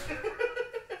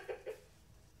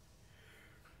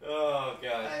 Oh,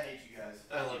 God. I hate you guys.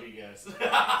 I love you guys.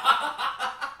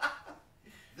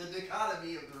 The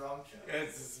dichotomy of the wrong show.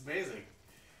 It's amazing.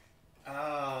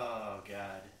 Oh,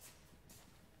 God.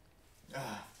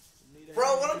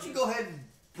 Bro, why don't you go ahead and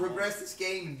progress this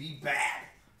game and be bad?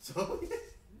 So we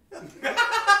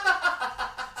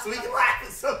can laugh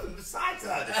at something besides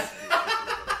us.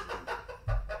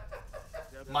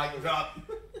 Mic drop.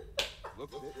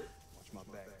 Look, watch my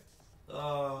back.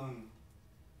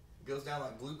 Goes down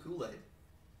like blue Kool-Aid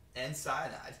and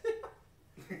cyanide.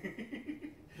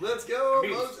 Let's go,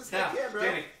 Moses. Heck yeah, bro.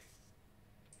 Danny.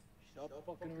 Stop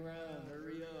fucking around.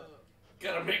 Hurry up.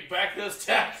 Gotta make back those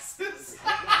taxes.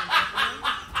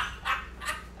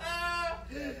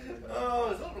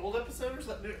 Oh, is that an old episode or is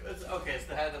that new? Okay, it's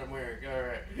the hat that I'm wearing.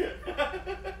 Alright.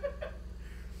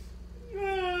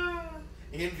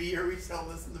 Envy, are we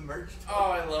selling this in the merch?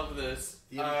 Oh, I love this.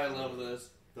 I love this.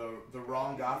 The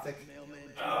wrong gothic.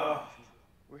 Oh.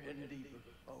 We're heading deeper.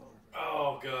 Over.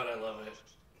 Oh, God, I love it.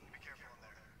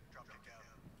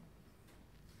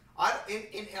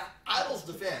 In Idle's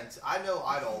defense, I know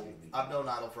Idle. I've known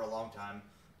Idle for a long time,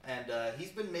 and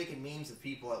he's been making memes of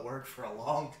people at work for a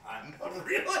long time.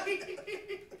 Really?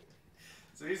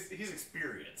 So he's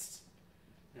experienced.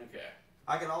 Okay.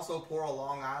 I can also pour a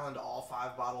Long Island all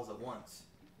 5 bottles at once.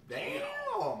 Damn.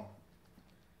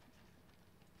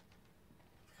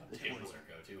 Tables our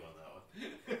go-to on that one.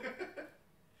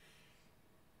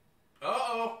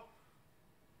 Uh-oh.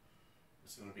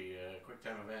 This is going to be a quick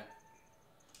time event.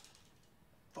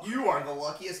 You are the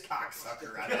luckiest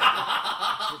cocksucker I've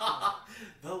ever.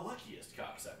 The luckiest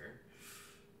cocksucker.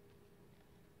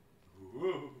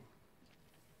 Whoa.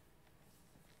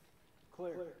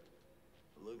 Clear.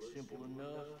 Looks simple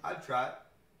enough. I'd try it.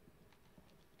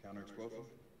 Counter explosive?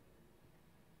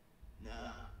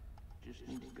 Nah. Just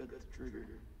need to gut the trigger.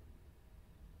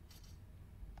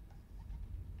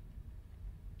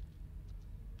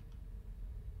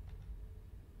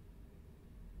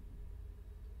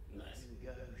 Nice. The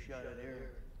guy who shot at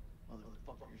Eric.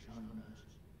 Motherfuckers hunting us.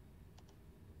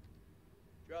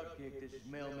 Dropkick, this is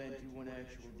Mailman 2-1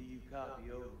 actual. Do you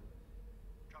copy? Over.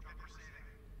 Dropkick receiving.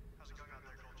 How's it going out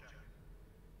there, Coljack?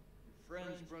 Your friend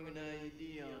sprung an IED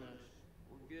on us.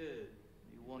 We're good.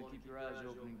 You want to keep your eyes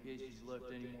open in case he's left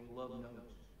any more love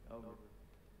notes. Over.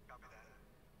 Copy that.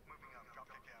 Moving up.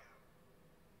 Dropkick out.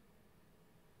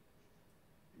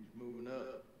 He's moving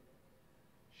up.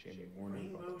 Shaming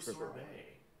warning Rainbow about the trigger. sorbet.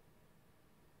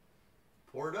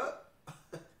 Pour it up.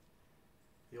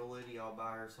 The old lady, I'll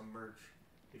buy her some merch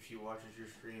if she watches your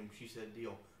stream. She said,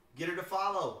 "Deal. Get her to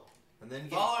follow, and then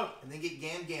get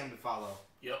Gam Gam to follow."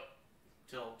 Yep.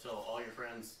 Tell all your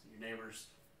friends, your neighbors,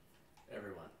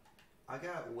 everyone. I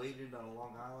got weighted on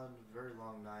Long Island. Very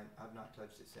long night. I've not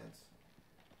touched it since.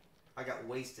 I got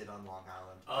wasted on Long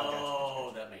Island.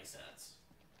 Oh, that makes sense.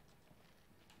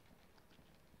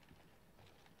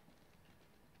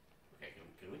 Okay,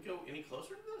 can we go any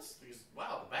closer to this? Because,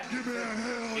 wow, the back. Give me a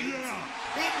hell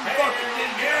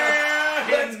yeah!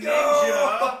 Let's go!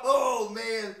 Oh,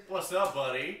 man. What's up,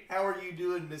 buddy? How are you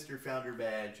doing, Mr. Founder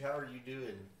Badge? How are you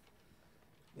doing?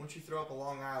 Once you throw up a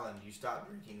Long Island, you stop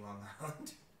drinking Long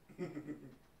Island.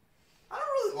 I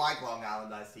don't really like Long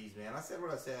Island iced teas, man. I said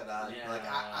what I said.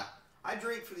 I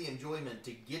drink for the enjoyment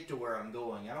to get to where I'm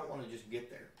going. I don't want to just get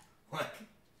there. Like,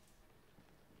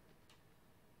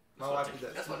 my wife did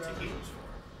that. That's what tequila's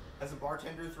for. As a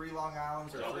bartender, 3 Long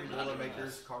Islands or Nope, 3 not doing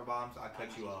Boilermakers, that. car bombs, I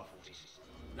cut you off.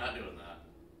 Not doing that.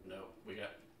 No, we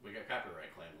got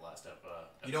copyright claimed last episode.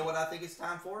 You know what I think it's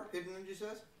time for? Hidden Ninja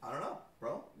says. I don't know,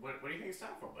 bro. What do you think it's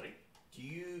time for, buddy?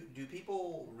 Do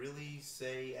people really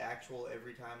say actual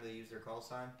every time they use their call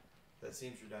sign? That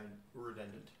seems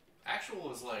redundant.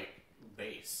 Actual is like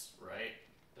base, right?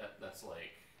 That's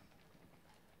like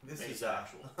This base is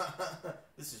actual.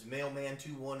 This is Mailman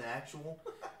 21 actual.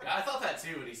 Yeah, I thought that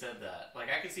too when he said that. Like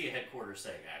I could see a headquarters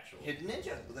saying actual. Hidden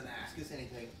Ninja with an ask us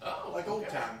anything. Oh, like old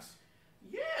okay. times.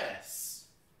 Yes.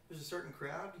 There's a certain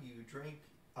crowd you drink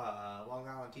Long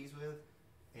Island teas with,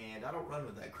 and I don't run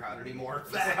with that crowd anymore.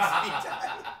 Facts.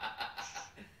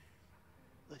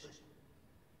 Listen.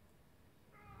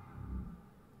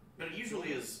 But it usually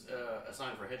is a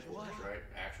sign for headquarters, right?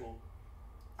 Actual.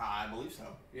 I believe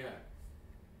so. Yeah.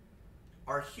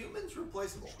 Are humans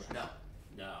replaceable? No.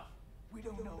 No. We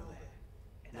don't know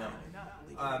that.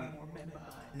 No.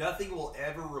 Nothing will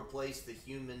ever replace the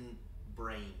human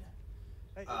brain.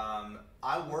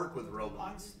 I work with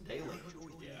robots daily.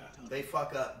 Yeah. They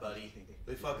fuck up, buddy.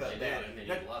 They fuck up They bad. do, and they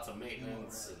need lots of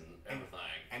maintenance and everything.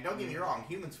 And don't get me wrong,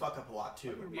 humans fuck up a lot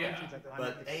too. Yeah.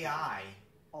 But AI,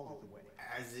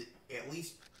 as it, at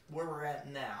least where we're at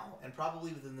now, and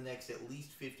probably within the next at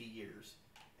least 50 years,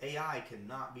 AI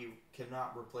cannot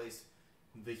replace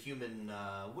the human.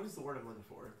 What is the word I'm looking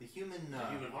for? The human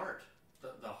heart.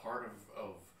 The heart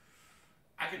of.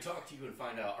 I could talk to you and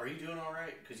find out, are you doing all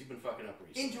right? Because you've been fucking up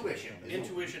recently.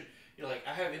 Intuition. You're like,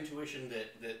 I have intuition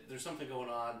that there's something going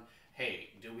on.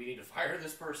 Hey, do we need to fire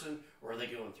this person, or are they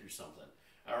going through something?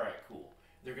 All right, cool.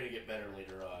 They're going to get better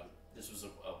later on. This was a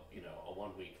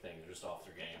 1 week thing. They're just off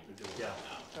their game. They're doing well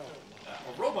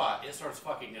now. A robot, it starts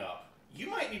fucking up. You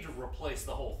might need to replace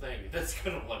the whole thing. That's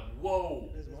going to whoa.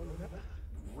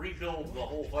 Rebuild the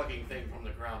whole fucking thing from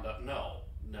the ground up. No.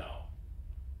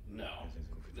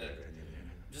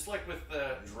 Just like with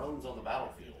drones on the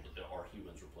battlefield, are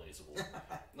humans replaceable?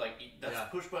 Like, that's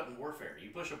push button warfare. You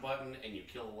push a button and you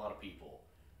kill a lot of people.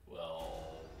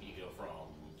 Well, you go from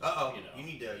you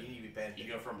need to be banned. You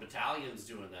go from battalions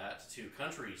doing that to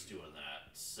countries doing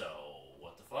that. So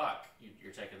what the fuck?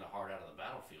 You're taking the heart out of the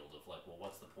battlefield. Of like, well,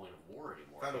 what's the point of war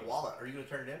anymore? Found a wallet. Are you gonna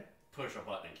turn it in? Push a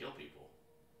button and kill people.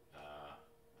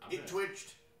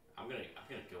 Twitched. I'm gonna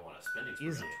go on a spending spree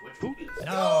on Twitch. With this.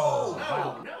 No,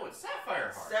 it's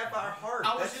Sapphire Heart. Sapphire Heart.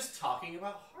 I was just talking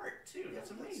about heart too.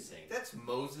 That's amazing. That's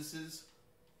Moses's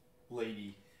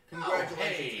lady.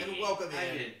 Congratulations and welcome in. How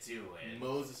you doing?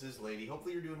 Moses's lady.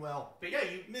 Hopefully you're doing well. But yeah,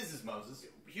 Mrs. Moses.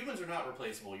 Humans are not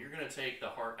replaceable. You're gonna take the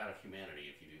heart out of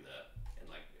humanity if you do that. And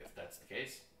like, if that's the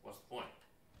case, what's the point?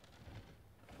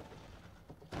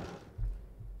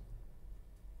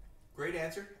 Great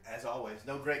answer, as always.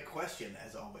 No, great question,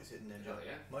 as always, Hidden Ninja. Oh,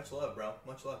 yeah. Much love, bro.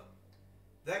 Much love.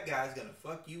 That guy's gonna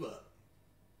fuck you up.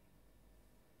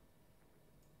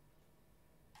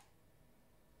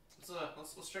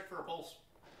 Let's check for a pulse.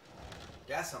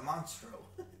 That's a monstro.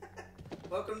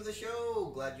 Welcome to the show.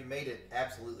 Glad you made it.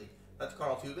 Absolutely. That's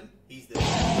Carl Tubin. He's the...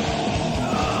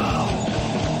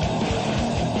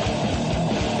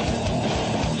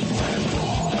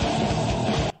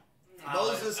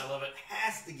 Moses I love it.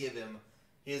 has to give him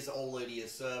his old lady a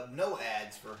sub. No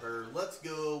ads for her. Let's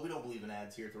go. We don't believe in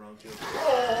ads here at the Wrong Kill.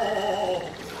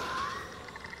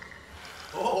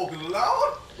 Oh,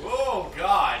 Lord. Oh,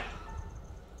 God.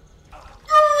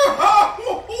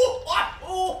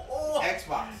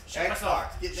 Xbox. Ship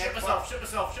myself.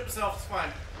 It's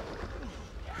fine.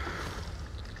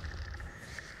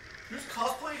 Who's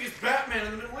cosplaying as Batman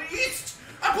in the Middle East?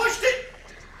 I pushed it!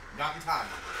 Not in time.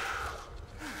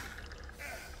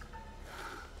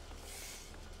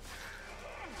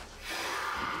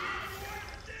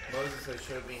 Moses has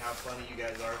showed me how funny you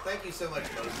guys are. Thank you so much,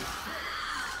 Moses.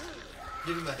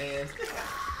 Give him a hand.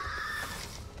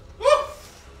 Woo!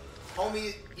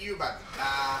 Homie, you about to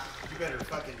die. You better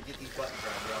fucking get these buttons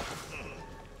right, bro.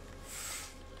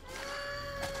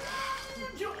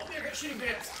 You don't want me, I got shitty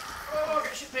pants. Oh, I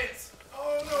got shit pants.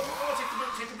 Oh, no. Oh, take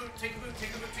the boot.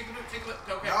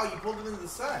 Okay. No, you pulled him into the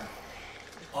sun.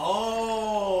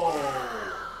 Oh.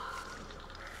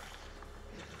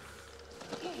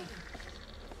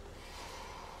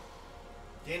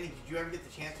 Danny, did you ever get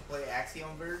the chance to play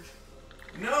Axiom Verge?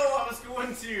 No, I was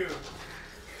going to.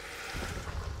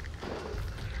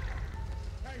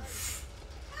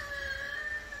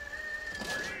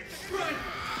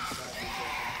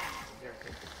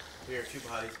 Here, two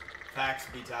bodies. Facts,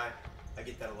 B-tie. I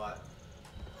get that a lot.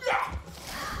 Yeah.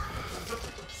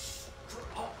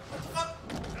 Oh, what the fuck?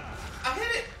 I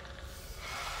hit it.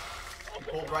 You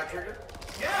pulled right trigger?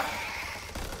 Yeah.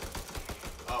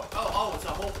 Oh, it's a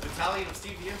whole battalion of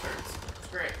Steve the Interns. It's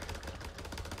great.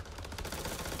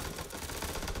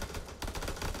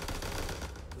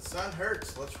 The sun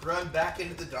hurts. Let's run back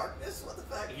into the darkness? What the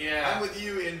fuck? Yeah. I'm with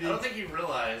you, Indy. I don't think you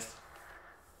realized.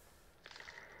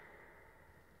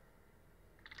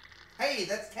 Hey,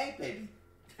 that's Tank Baby.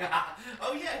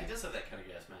 Oh yeah, he does have that kind of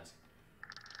gas mask.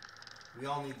 We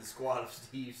all need the squad of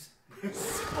Steves.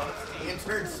 Squad of Steve.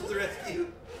 Interns to the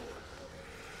rescue.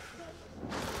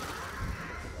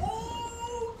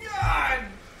 Oh God!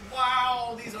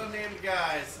 Wow, these unnamed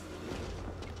guys.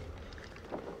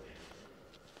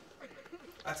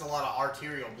 That's a lot of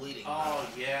arterial bleeding. Oh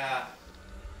yeah.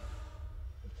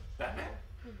 Batman?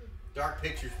 Dark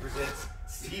Pictures presents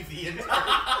Steve the Intern.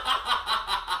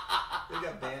 They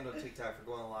got banned on TikTok for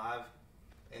going live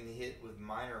and hit with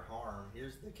minor harm.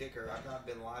 Here's the kicker. I've not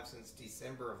been live since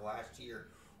December of last year.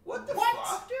 What the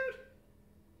fuck, dude?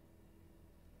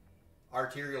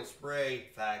 Arterial spray,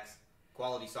 facts.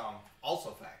 Quality song,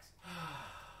 also facts.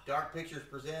 Dark Pictures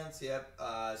presents, yep.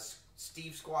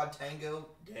 Steve Squad Tango,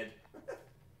 dead.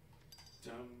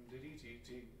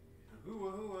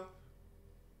 Hooah, hooah.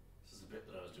 This is a bit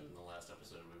that I was doing in the last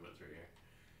episode we went through here.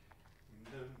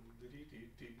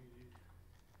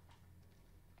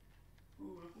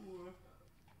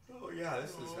 Oh yeah,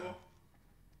 this is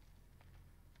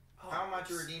how am I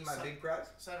to redeem my big prize?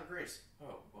 Side of Grace.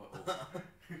 Oh,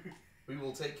 We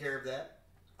will take care of that.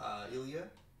 Ilya,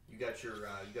 you got your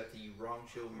you got the Wrong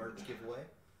Show merch giveaway.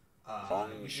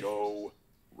 Wrong Show,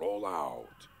 roll out.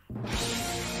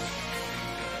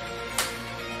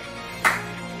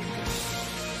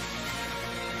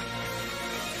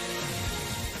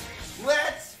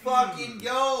 Let's fucking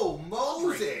go,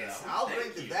 Moses. I'll Thank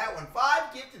break to you. that one.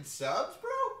 5 gifted subs, bro.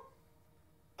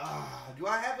 Do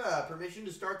I have permission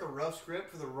to start the rough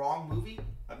script for the wrong movie?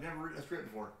 I've never written a script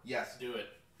before. Yes. Do it.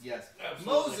 Yes.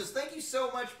 Absolutely. Moses, thank you so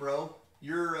much, bro.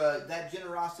 Your that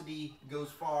generosity goes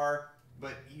far,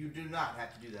 but you do not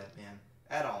have to do that, man.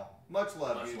 At all. Much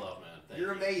love, Much dude. love, man. Thank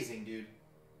You're you. amazing, dude.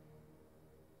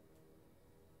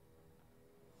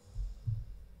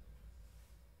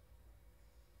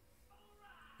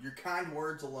 Your kind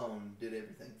words alone did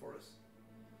everything for us.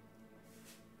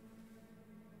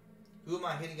 Who am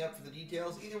I hitting up for the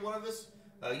details? Either one of us.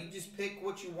 You just pick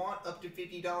what you want, up to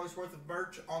 $50 worth of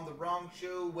merch on the Wrong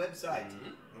Show website,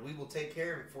 and we will take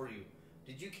care of it for you.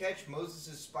 Did you catch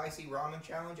Moses' spicy ramen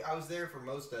challenge? I was there for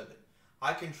most of it.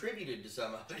 I contributed to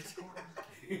some of it.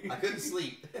 I couldn't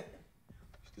sleep.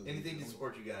 Anything to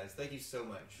support you guys. Thank you so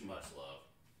much. Much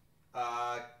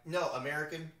love. No,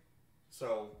 American.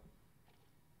 So,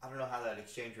 I don't know how that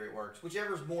exchange rate works.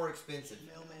 Whichever's more expensive.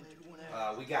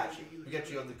 We got you. We got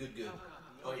you on the good.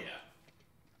 Oh yeah.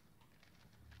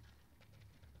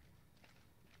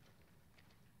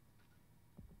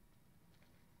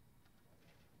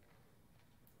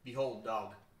 Behold,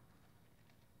 dog.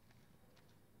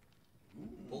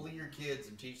 Bully your kids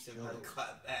and teach them how to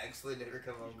clap back so they never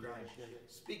come home crying.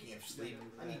 Speaking of sleep,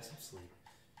 I need some sleep.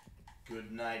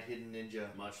 Good night, Hidden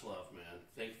Ninja. Much love, man.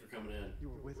 Thank you for coming in. You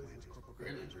were with Lance Corporal.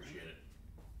 Greatly appreciate it.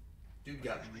 Dude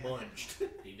got munched.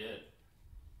 He did.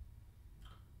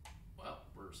 Well,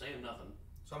 we're saying nothing.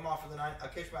 So I'm off for the night. I'll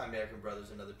catch my American brothers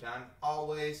another time.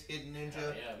 Always, Hidden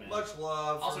Ninja. Yeah, man. Much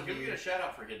love. Also, from can we you. get a shout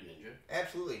out for Hidden Ninja?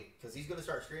 Absolutely, because he's going to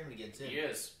start streaming again soon. He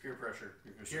is. Peer pressure.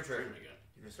 You're going to Peer start pressure. streaming again.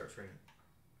 You're going to start streaming.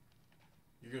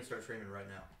 You're going to start streaming right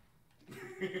now.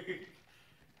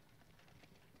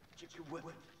 Check your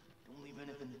weapon. Don't leave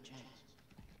anything to chance.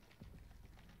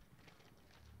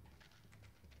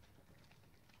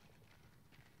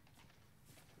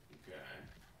 Okay.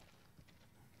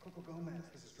 Corporal Gomez,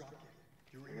 this is Dropkick.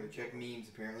 You were We're going to check memes,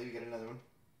 apparently. We got another one.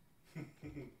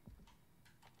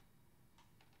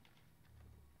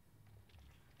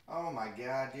 Oh my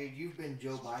god, dude. You've been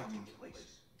Joe Biden.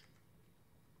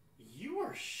 You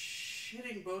are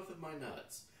shitting both of my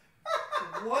nuts.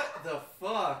 What the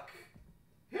fuck?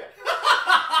 I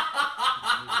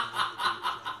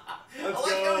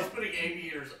like how he's putting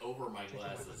aviators over my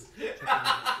glasses.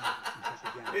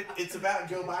 It's about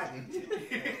Joe Biden.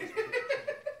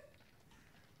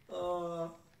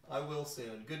 I will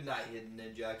soon. Good night, Hidden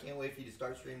Ninja. I can't wait for you to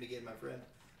start streaming again, my friend.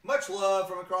 Much love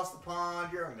from across the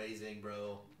pond. You're amazing,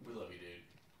 bro. We love you, dude.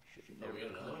 Should Oh, we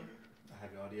got another one? I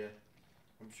have no idea.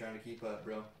 I'm just trying to keep up,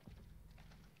 bro.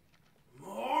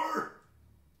 More!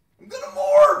 I'm gonna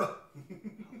morb! How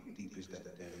deep is that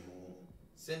damn hole?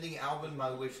 Sending Alvin my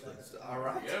wish list.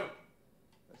 Alright. Yo.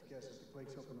 Let's guess it's the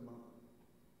plates open them up.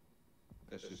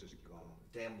 That's just gone.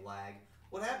 Damn lag.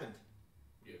 What happened?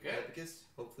 You okay? Epicus?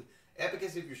 Hopefully.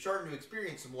 Epicus, if you're starting to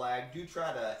experience some lag, do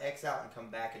try to X out and come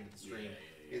back into the stream.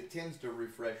 Yeah. It tends to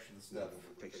refresh the stuff.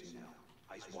 Facing now.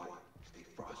 Ice white. Stay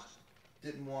frost.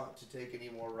 Didn't want to take any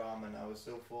more ramen. I was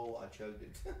so full, I chugged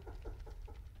it.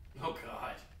 Oh,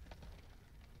 God.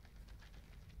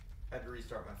 Had to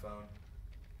restart my phone.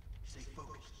 Stay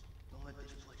focused. Don't let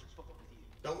this place fuck with you.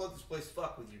 Don't let this place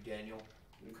fuck with you, Daniel.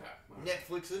 Okay.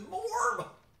 Netflix and Morb!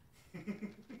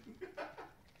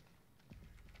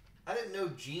 I didn't know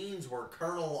jeans were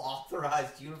Colonel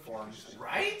authorized uniforms.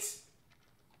 Right?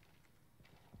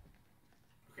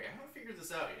 Okay, I haven't figured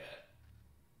this out yet.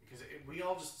 Because we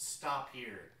all just stop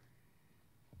here.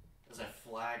 As I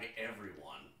flag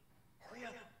everyone. Hurry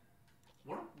up.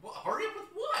 What? Hurry up with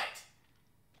what?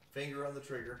 Finger on the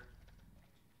trigger.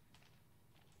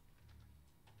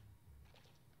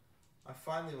 I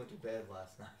finally went to bed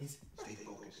last night. Stay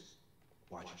focused.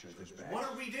 Watch each other's back. What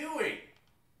are we doing?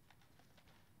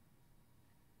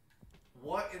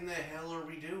 What in the hell are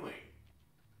we doing?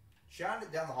 Shine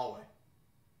it down the hallway.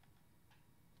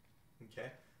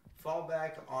 Okay. Fall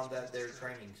back on that there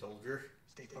training soldier.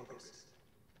 Stay focused.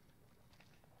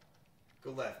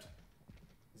 Go left.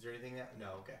 Is there anything that?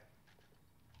 No, okay.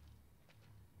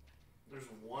 There's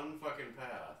one fucking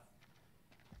path.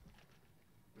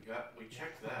 We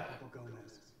checked that.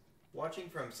 Watching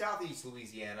from southeast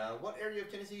Louisiana, what area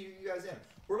of Tennessee are you guys in?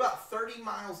 We're about 30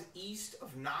 miles east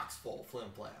of Knoxville,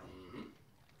 Flim Flam. Mm-hmm.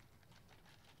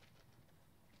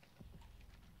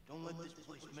 Don't let this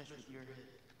place mess with your head.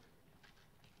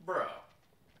 Bro.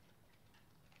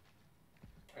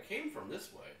 I came from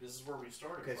this way. This is where we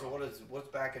started Okay, from. so what's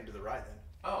back into the right then?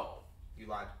 Oh. You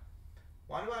lied.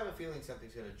 Why do I have a feeling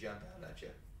something's gonna jump out at you?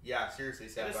 Yeah, seriously,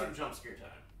 That is Sapphire. some jump scare time.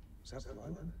 Is that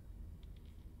blood?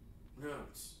 No,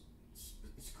 it's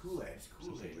Kool-Aid. It's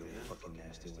Kool-Aid, Really man. fucking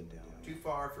nasty one down. Too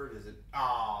far for it, is it?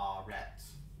 Ah,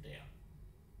 rats. Damn.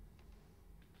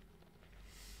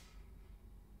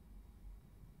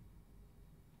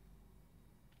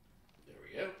 There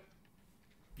we go.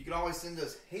 You can always send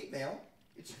us hate mail.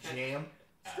 It's jam.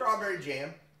 Strawberry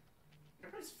jam.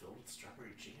 Everybody's filled with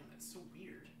strawberry jam. That's so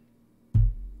weird.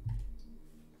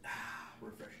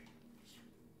 Refreshing.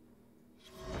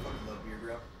 I fucking love beer,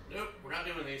 bro. Nope, we're not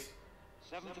doing these.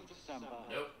 7th of December.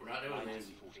 Nope, we're not doing these.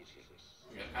 1946.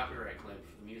 We got copyright claim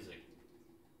for the music.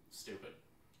 Stupid.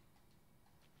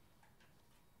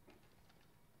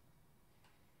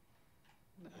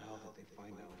 What the hell did they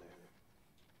find down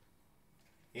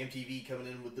there? MTV coming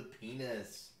in with the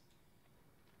penis.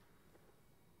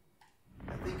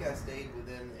 I think I stayed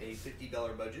within a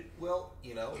 $50 budget. Well,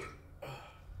 you know,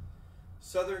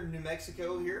 southern New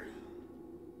Mexico here.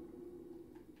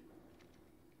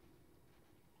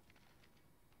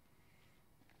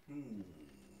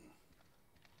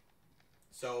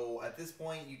 So at this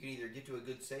point, you can either get to a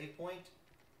good save point,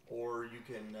 or you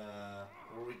can,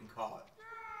 or we can call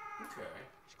it. Okay.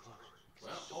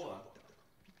 Well, hold on.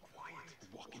 Quiet.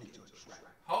 Walking into a trap.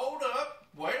 Hold up.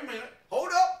 Wait a minute. Hold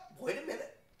up. Wait a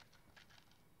minute.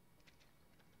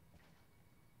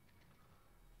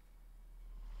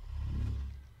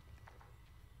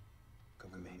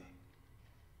 Come with me.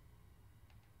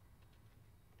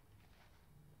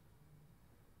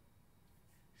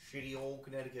 Shitty old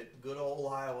Connecticut, good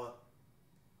old Iowa.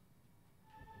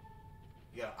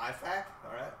 You got an IFAC?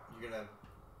 Alright. You're gonna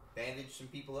bandage some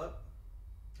people up?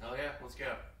 Oh yeah, let's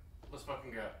go. Let's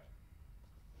fucking go.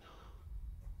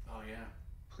 Oh yeah.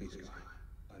 Please, God.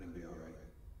 Let him be alright.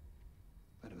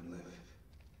 Let him live.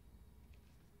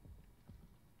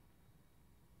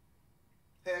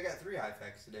 Hey, I got 3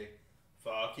 IFACs today.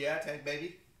 Fuck yeah, tank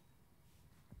baby.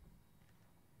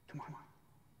 Come on.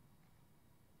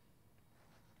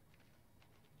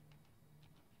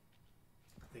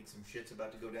 I think some shit's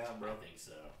about to go down, bro. I think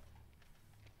so.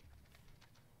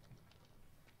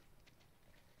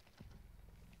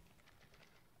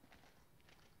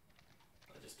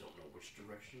 I just don't know which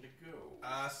direction to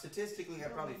go. Statistically, I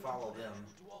probably follow them.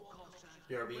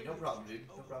 BRB, no problem, dude.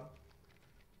 No problem.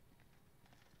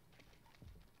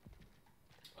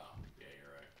 Oh, yeah,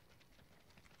 you're right.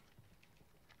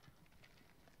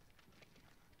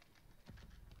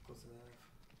 Close enough.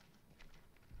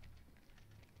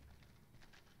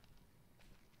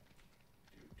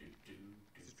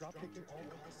 Dropkick to all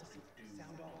call sign.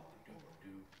 Sound off.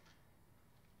 You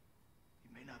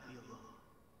may not be alone.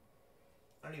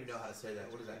 I don't even know how to say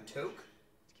that. What is that? Toque?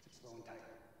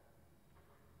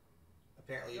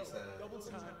 Apparently it's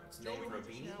a name for a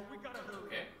beanie.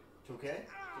 Okay. Okay?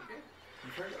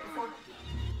 You've heard that before?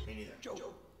 Me neither. Joe,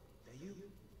 there you?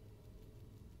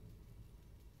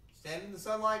 Stand in the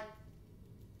sunlight.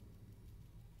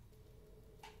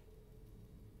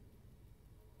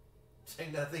 Say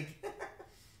nothing.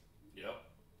 Yep.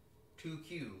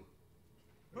 2Q.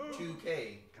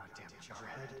 2K. Goddamn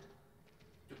jarhead.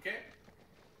 2K?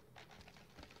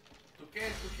 2K,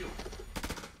 2Q.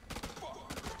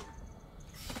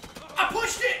 I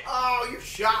pushed it! Oh, you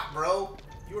shot, bro.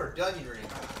 You are dungeon ring.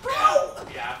 Bro!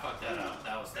 Yeah, I fucked that up.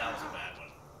 That was a bad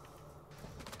one.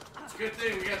 It's a good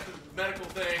thing we got the medical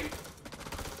thing.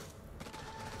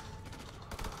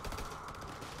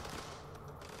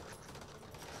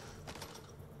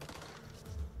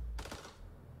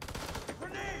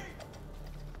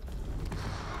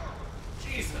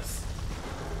 Jesus.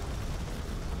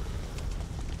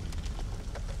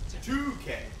 2K.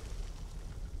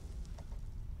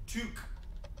 Toque.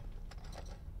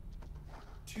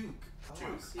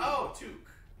 Oh, Toque.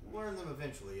 We'll learn them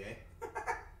eventually, eh?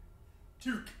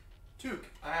 Toque.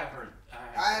 I have heard.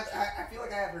 I feel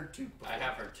like I have heard Toque before. I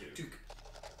have heard Toque.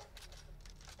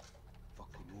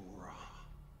 Fucking hoorah.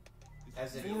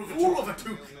 As in Fool of a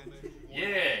Toque.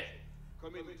 Yeah.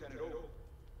 Come in, Lieutenant. Over.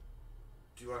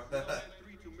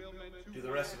 Do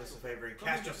the rest of us a favor and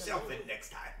cast yourself in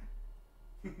next time.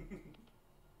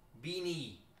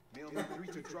 Beanie. Mailman 3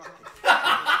 to drop kick.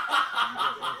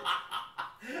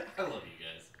 I love you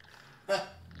guys.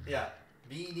 Yeah.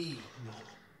 Beanie.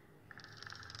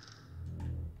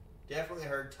 Definitely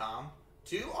heard Tom.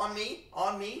 2 on me.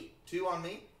 2 on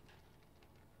me.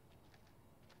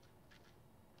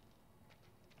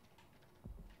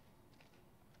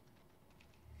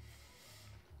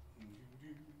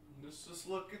 Let's just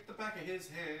look at the back of his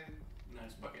head.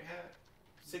 Nice bucket hat.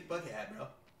 Sick bucket hat, bro.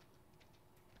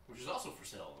 Which is also for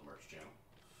sale on the merch channel.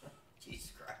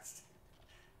 Jesus Christ.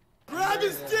 Grab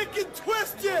his dick and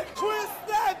twist it! Twist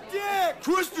that dick!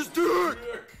 Twist his dick!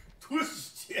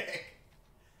 Twist his dick.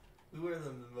 We wear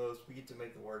them the most. We get to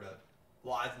make the word up.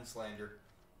 Lies and slander.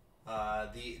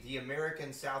 The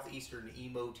American Southeastern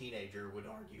emo teenager would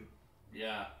argue.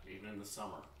 Yeah, even in the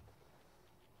summer.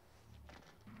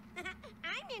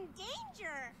 I'm in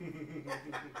danger.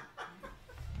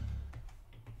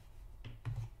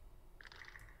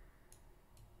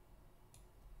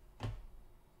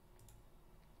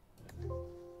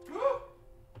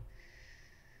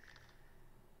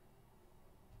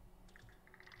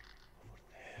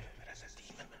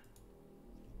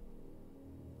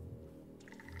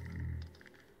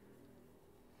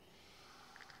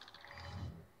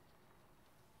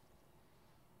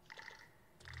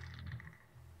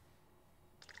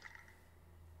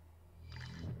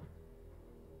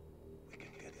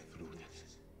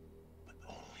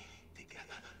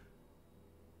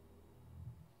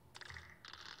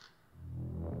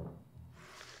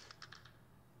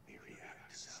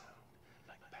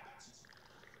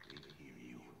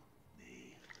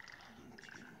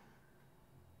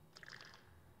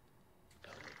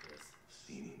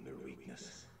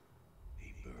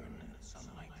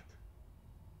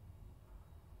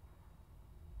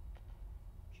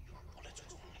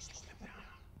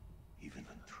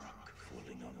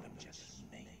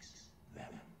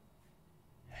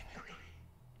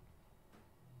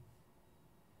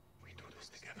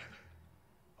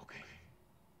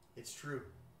 It's true.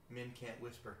 Men can't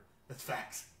whisper. That's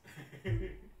facts. I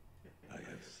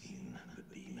have seen the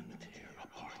demon tear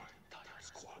apart entire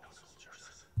squad of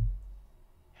soldiers.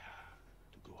 Have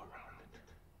to go around it.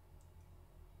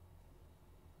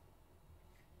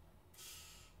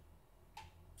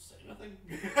 Say nothing.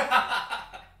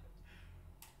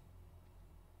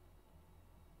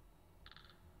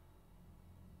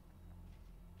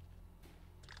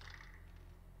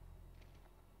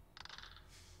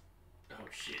 Oh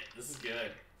shit, this is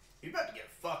good. You're about to get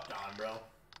fucked on, bro.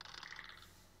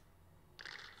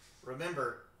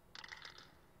 Remember,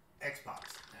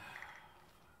 Xbox.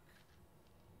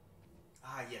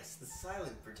 Ah, yes, the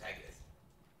silent protagonist.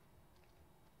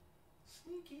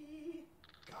 Sneaky.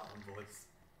 Goblin voice.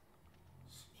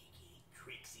 Sneaky,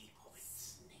 tricksy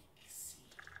voice.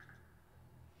 Sneaky.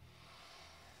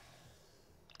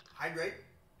 Hydrate.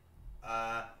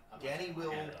 Danny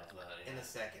will in a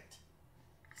second.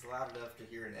 It's loud enough to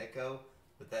hear an echo,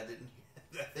 but that didn't.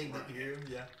 That thing didn't hear him.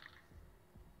 Yeah.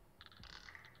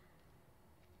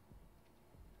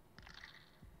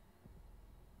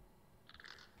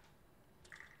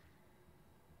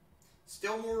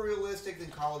 Still more realistic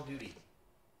than Call of Duty.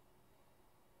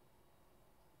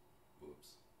 Whoops.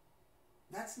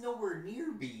 That's nowhere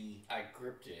near B. I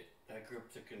gripped it. I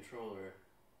gripped the controller.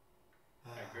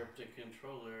 I gripped the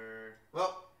controller.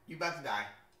 Well, you about to die.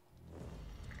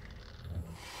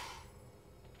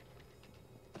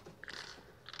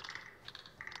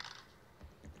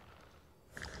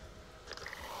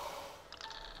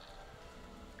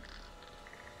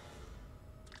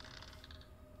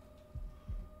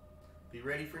 Be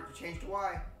ready for it to change to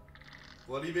Y.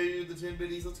 Bloody baby with the 10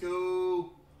 biddies, let's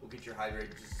go. We'll get your hydrate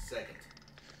in just a second.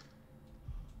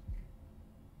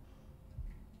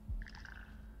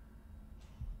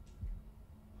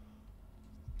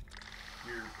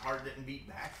 Your heart didn't beat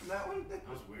back from that one? That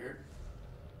was weird.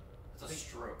 It's a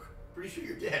stroke. Pretty sure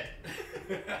you're dead.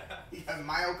 You have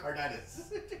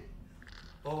myocarditis.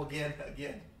 Oh, again.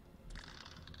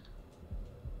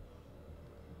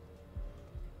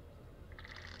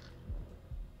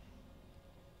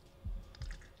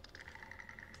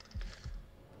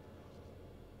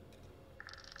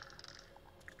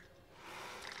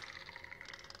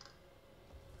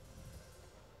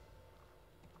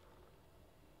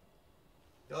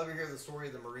 Y'all ever hear the story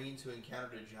of the Marines who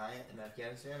encountered a giant in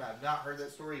Afghanistan? I've not heard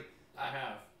that story. I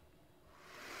have.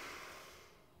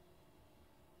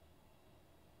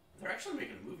 They're actually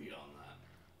making a movie on that.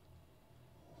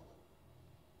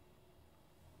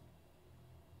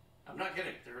 I'm not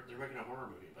kidding. They're making a horror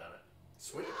movie about it.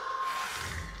 Sweet.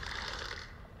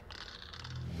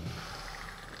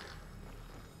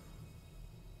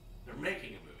 They're making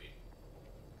a movie.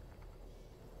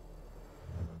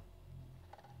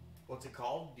 What's it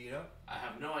called? Do you know? I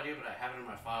have no idea, but I have it in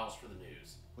my files for the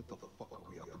news. What the fuck are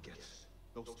we up against?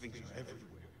 Those things are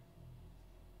everywhere.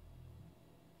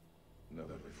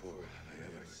 Never before have I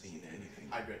ever seen anything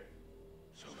Hydrate.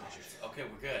 so vicious. Okay,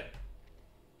 we're good.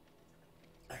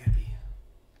 I gotta pee.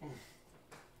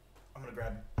 I'm gonna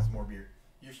grab some more beer.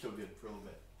 You're still good for a little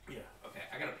bit. Yeah, okay.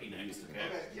 I gotta pee next,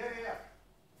 okay? Okay, yeah.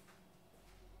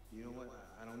 You know what?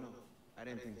 I don't know. I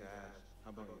didn't think to ask.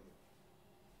 How about you?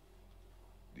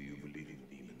 Do you believe in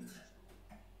demons?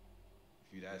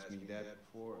 If you'd asked me that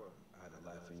before, I'd have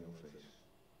laughed in your face.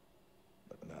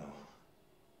 But now,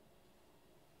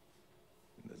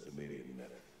 in the Sumerian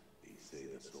myth, they say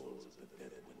the souls of the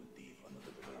dead went deep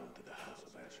underground to the House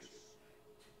of Ashes,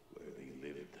 where they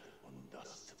lived on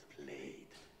dust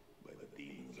played by the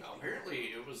demons.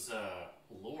 Apparently, it was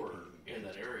lore in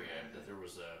that area that there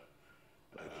was a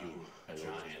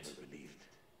giant,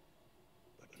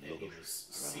 and he was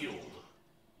sealed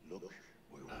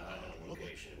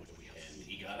location, and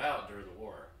he got out during the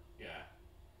war. Yeah.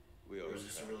 He was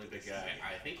just a really big guy.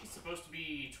 I think he's supposed to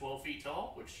be 12 feet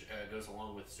tall, which goes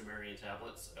along with Sumerian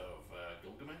tablets of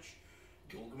Gilgamesh.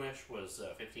 Gilgamesh was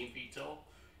 15 feet tall.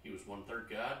 He was 1/3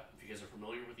 god. If you guys are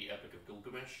familiar with the Epic of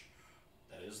Gilgamesh,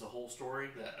 that is the whole story.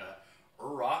 That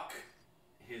Uruk,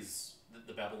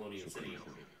 the Babylonian city,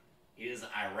 is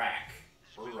Iraq.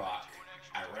 Uruk,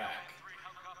 Iraq.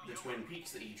 The Twin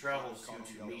Peaks that he travels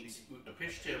to meet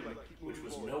Utnapishtim, which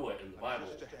was Noah in the Bible.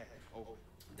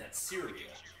 That's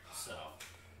Syria. So,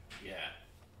 yeah.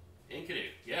 Enkidu.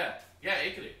 Yeah,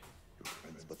 Enkidu. Your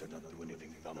friends, but they're not doing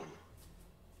anything dumb.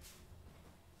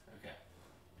 Okay.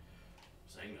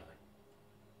 Saying nothing.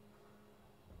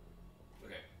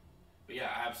 Okay. But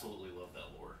yeah, I absolutely love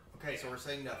that lore. Okay, so we're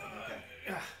saying nothing.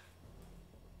 Okay.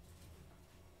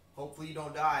 Hopefully you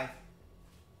don't die.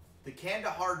 The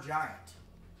Kandahar Giant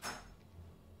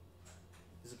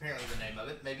is apparently the name of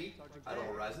it. Maybe. Idle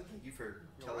Horizon. Thank you for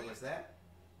telling us that.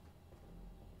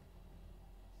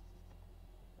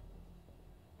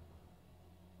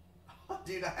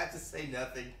 Dude, I have to say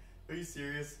nothing. Are you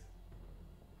serious?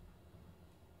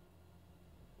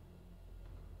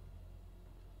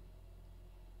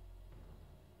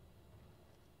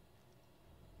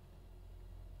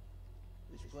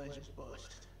 This plan's a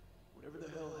bust. Whatever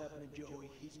the hell happened to Joey,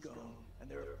 he's gone. And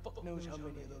there are fuck knows how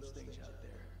many of those things out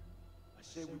there. I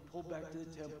say we pull back to the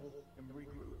temple and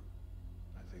regroup.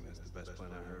 I think that's the best plan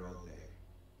I heard all day.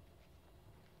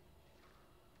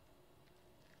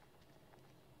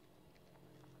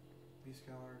 B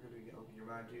Scholar, good to go. Can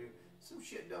remind you, some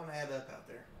shit don't add up out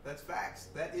there. That's facts.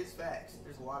 That is facts.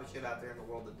 There's a lot of shit out there in the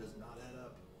world that does not add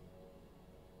up.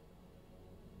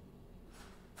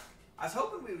 I was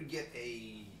hoping we would get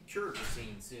a curator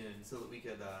scene soon so that we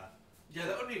could, Yeah,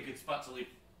 that would be a good spot to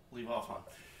leave off on.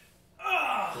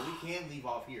 So we can leave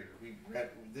off here. We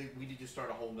did just start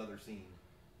a whole nother scene.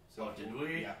 So Oh, did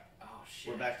we? Yeah. Oh,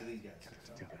 shit. We're back to these guys.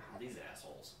 So. These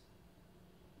assholes.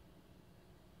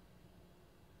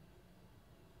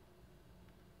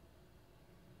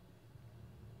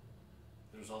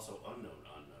 There's also unknown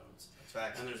unknowns. That's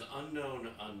facts. And there's unknown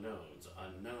unknowns,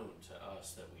 unknown to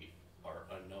us that we are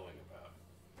unknowing about.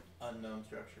 Unknown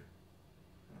structure.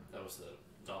 That was the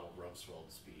Donald Rumsfeld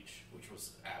speech, which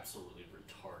was absolutely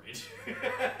retarded.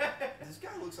 This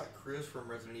guy looks like Chris from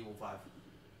Resident Evil 5.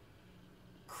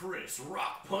 Chris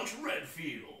Rock Punch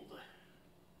Redfield.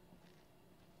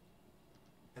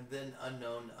 And then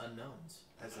unknown unknowns,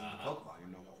 as in Pokemon.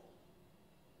 You know.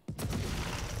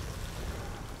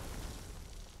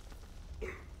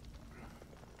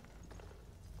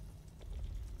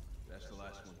 That's the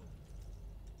last one.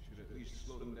 Should at least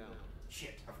slow them down.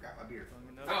 Shit, I forgot my beer.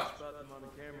 Enough about them on the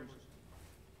cameras.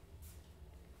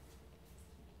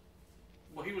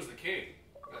 Well, he was the king.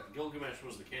 Gilgamesh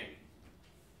was the king.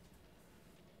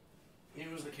 He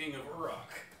was the king of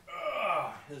Uruk.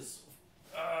 His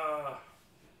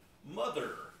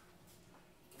mother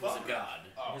was a god.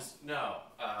 Oh. His, no,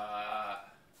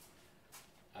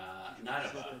 Nineveh, I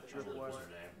believe was her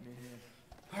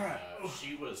name.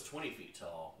 She was 20 feet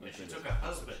tall, and she took a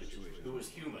husband who was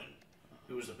human,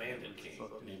 who was a bandit king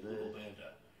named Little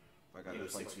Banda. He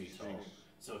was 6 feet tall.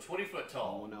 So 20 foot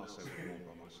tall,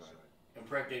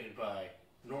 impregnated by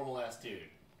normal ass dude.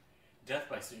 Death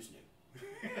by Susnu.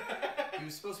 He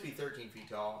was supposed to be 13 feet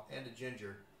tall and a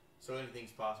ginger, so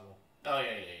anything's possible. Oh,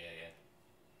 yeah.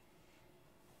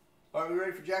 Are we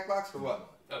ready for Jackbox or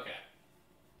what? Okay.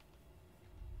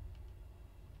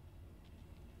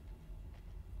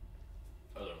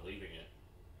 Oh, they're leaving it.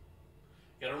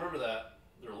 Gotta remember that.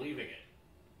 They're leaving it.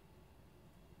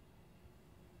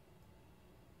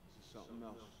 This is something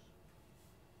else.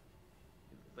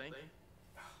 You think?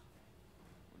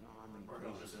 No, I mean, We're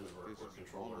going to listen to the record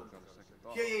controller.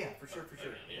 Yeah, for sure.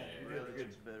 Yeah, Really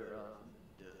gets better off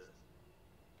than dust.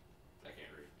 I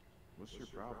can't read. What's your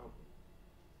problem?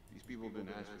 These people didn't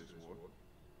ask for this war.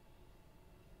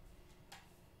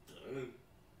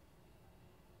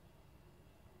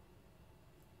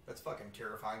 That's fucking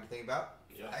terrifying to think about.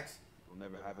 Yeah. Facts. We'll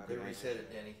never have a They good reset answer.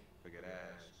 it, Danny. Forget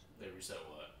ass. They reset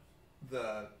what?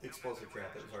 The explosive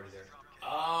trap that was already there.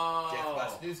 Oh!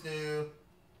 Jackbox News. Do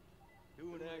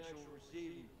an actual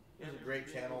receiving. There's a great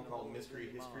channel called Mystery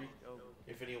History.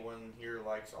 If anyone here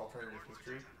likes alternative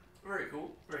history. Very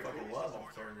cool. Very I fucking cool. love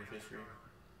alternative history.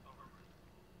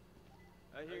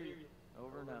 I hear you.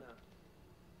 Over and out.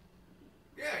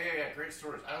 Yeah. Great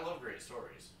stories. I love great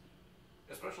stories.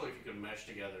 Especially if you can mesh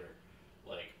together,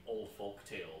 like, old folk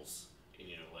tales. And,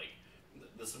 you know, like,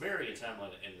 the Sumerian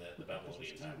timeline and the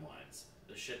Babylonian timelines.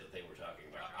 The shit that they were talking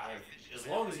about. As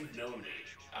long as you've known me,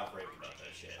 I've raved about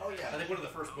that shit. Oh, yeah. I think one of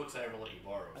the first books I ever let you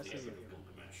borrow was the Epic of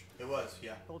Gilgamesh. It was,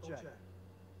 yeah. Full check.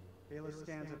 Bayless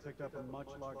scans have picked up a much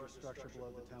larger structure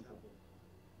below the temple.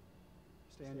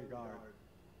 Stay on your guard.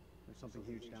 There's something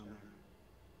huge down there.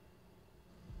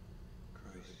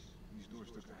 Christ, these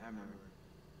doors took a hammer.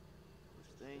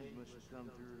 Those things must have come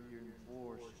through here in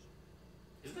force.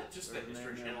 Isn't that just that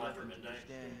History Channel after midnight?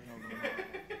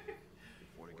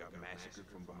 Before they got massacred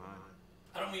from behind.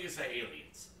 I don't mean to say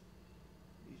aliens.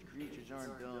 These creatures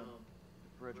aren't dumb. They're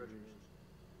predators.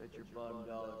 Bet your bottom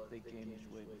dollar if they came this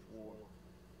way before,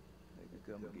 they could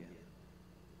come again.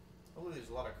 Hopefully there's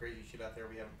a lot of crazy shit out there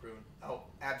we haven't proven. Oh,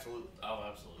 absolutely. Oh,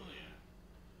 absolutely, yeah.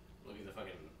 Look at the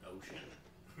fucking ocean.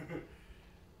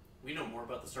 We know more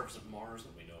about the surface of Mars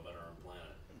than we know about our own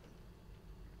planet.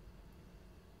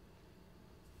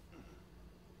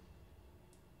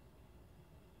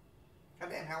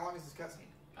 Goddamn, how long is this cutscene?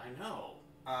 I know.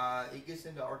 It gets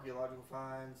into archaeological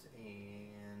finds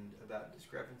and about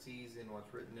discrepancies in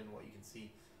what's written and what you can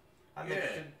see. I'm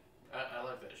interested. I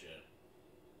like that shit.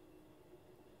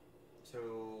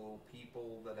 So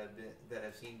people that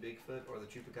have seen Bigfoot or the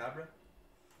Chupacabra.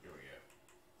 Here we go.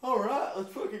 All right,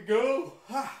 let's fucking go.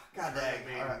 God dang.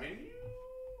 Main All right. menu?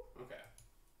 Okay.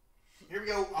 Here we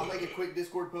go. I'll make a quick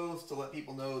Discord post to let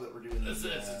people know that we're doing this.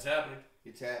 It's happening.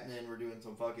 It's happening. We're doing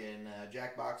some fucking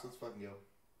Jackbox. Let's fucking go.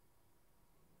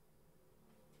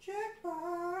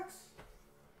 Jackbox.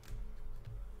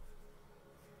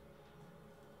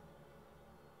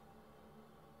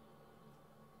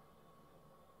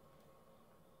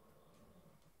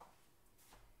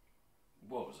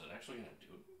 What was it actually gonna do?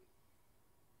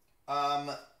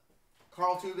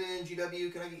 Carl Tubin,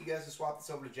 GW, can I get you guys to swap this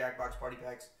over to Jackbox Party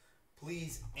Packs?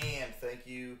 Please and thank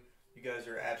you. You guys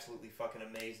are absolutely fucking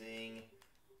amazing.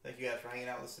 Thank you guys for hanging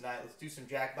out with us tonight. Let's do some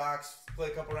Jackbox. Play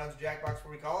a couple rounds of Jackbox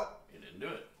before we call it. You didn't do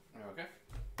it. Okay.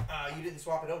 You didn't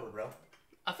swap it over, bro.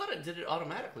 I thought it did it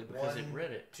automatically because it 1,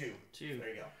 read it. 2. Two. There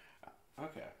you go.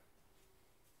 Okay.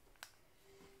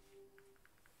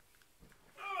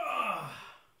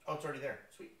 Oh, it's already there.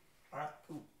 Sweet. Alright,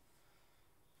 cool.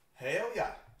 Hell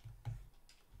yeah.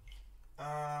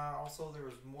 Also, there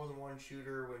was more than one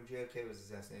shooter when JFK was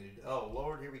assassinated. Oh,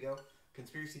 Lord, here we go.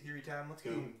 Conspiracy theory time. Let's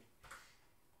go.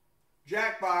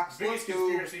 Jackbox, Biggest let's go.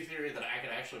 conspiracy theory that I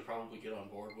could actually probably get on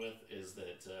board with is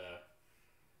that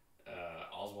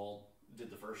Oswald did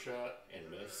the first shot and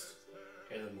missed,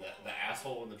 and then the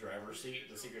asshole in the driver's seat,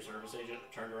 the Secret Service agent,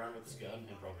 turned around with his gun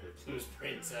and probably blew his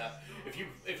brains out. If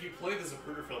you play the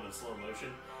Zapruder film in slow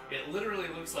motion, it literally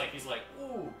looks like he's like,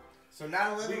 ooh. So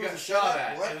 9/11 we was got a shot setup?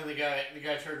 at, What? and then the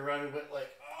guy turned around and went like,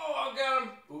 oh, I got him.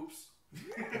 Oops.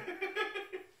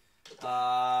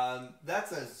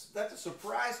 That's a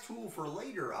surprise tool for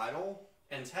later, Idol.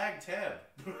 And tag Tab.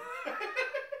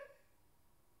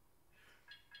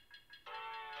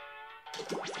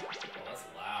 Oh, that's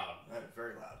loud. That is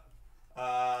very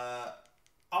loud.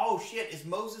 Oh shit! Is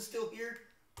Moses still here?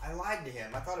 I lied to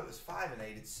him. I thought it was 5 and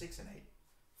 8. It's 6 and 8.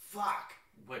 Fuck.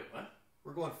 Wait, what?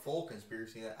 We're going full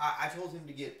conspiracy. I told him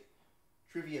to get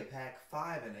trivia pack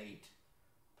 5 and 8,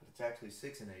 but it's actually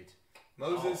 6 and 8.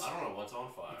 Moses, I don't know what's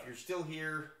on 5. If you're still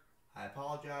here, I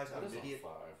apologize. I'm an idiot.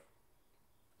 On 5?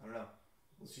 I don't know.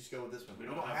 Let's just go with this one. We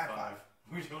don't have 5.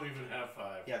 We don't even have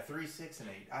 5. Yeah, 3, 6, and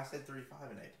 8. I said 3, 5,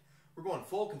 and 8. We're going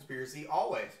full conspiracy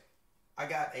always. I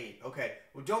got 8. Okay.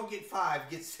 Well, don't get 5.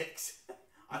 Get 6.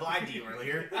 I lied to you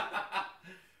earlier.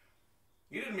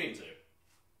 You didn't mean to.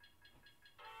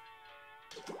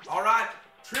 All right.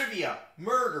 Trivia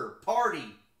Murder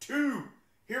Party 2.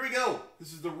 Here we go.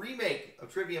 This is the remake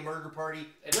of Trivia Murder Party.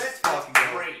 Let's fucking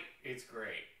go. Great. It's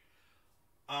great.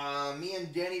 Me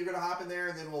and Danny are going to hop in there,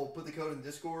 and then we'll put the code in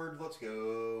Discord. Let's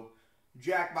go.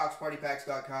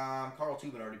 JackboxPartyPacks.com. Carl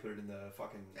Tubin already put it in the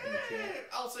fucking in the chat.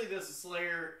 I'll say this,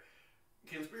 Slayer.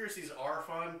 Conspiracies are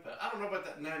fun, but I don't know about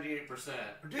that 98%.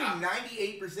 Dude,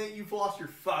 98%? You've lost your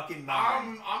fucking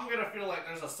mind. I'm going to feel like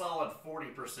there's a solid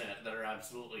 40% that are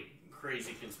absolutely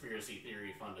crazy conspiracy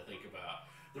theory fun to think about.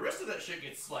 The rest of that shit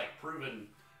gets, like, proven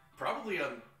probably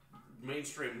on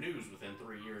mainstream news within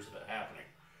 3 years of it happening.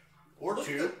 Or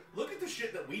look at the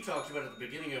shit that we talked about at the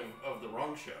beginning of the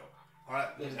Wrong Show. All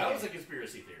right. That was a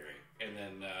conspiracy theory. And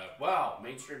then, wow,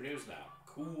 mainstream news now.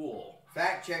 Cool.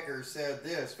 Fact checker said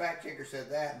this, fact checker said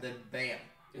that, and then bam.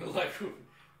 Like,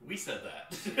 we said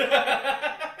that.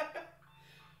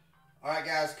 Alright,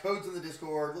 guys, codes in the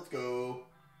Discord. Let's go.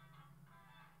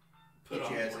 Put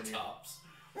on your ass more in here. tops.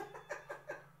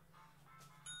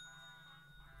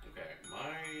 Okay,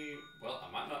 well,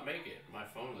 I might not make it. My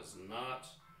phone is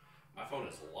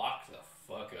locked the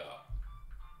fuck up.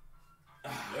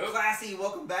 Nope. Classy,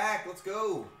 welcome back. Let's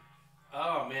go.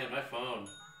 Oh, man, my phone.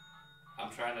 I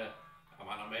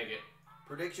might not make it.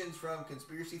 Predictions from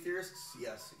conspiracy theorists?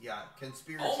 Yes, yeah,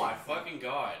 conspiracy. Oh my fucking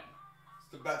god.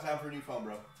 It's about time for a new phone,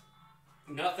 bro.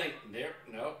 Nothing. There,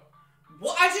 no.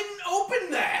 Well, I didn't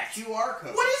open that! QR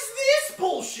code. What is this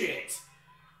bullshit?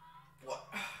 What?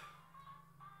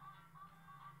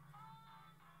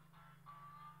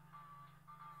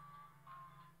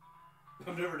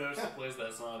 I've never noticed it plays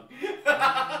that song.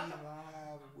 Live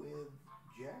with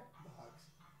Jackbox.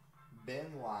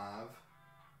 Been live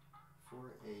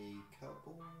for a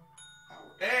couple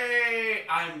hours. Hey,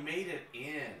 I made it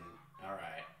in. All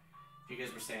right. If you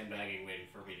guys were sandbagging, waiting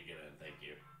for me to get in, thank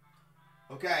you.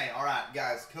 Okay, all right,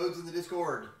 guys. Code's in the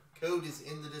Discord. Code is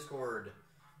in the Discord.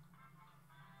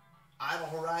 Idle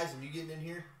Horizon, you getting in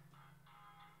here?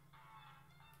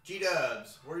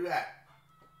 G-Dubs, where you at?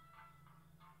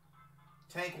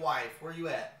 Tank Wife, where you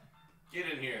at? Get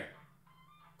in here.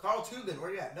 Carl Tubin,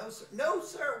 where you at? No, sir. No,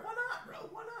 sir. Why not, bro?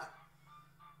 Why not?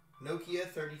 Nokia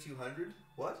 3200.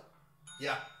 What?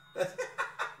 Yeah.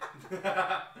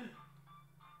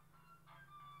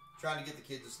 Trying to get the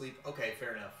kids to sleep. Okay,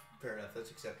 fair enough. Fair enough. That's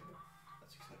acceptable.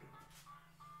 That's acceptable.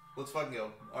 Let's fucking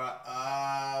go. All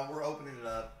right. We're opening it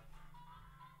up.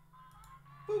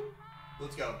 Boop.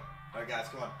 Let's go. All right, guys,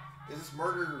 come on. Is this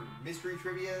murder mystery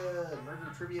trivia,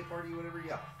 murder trivia party, whatever?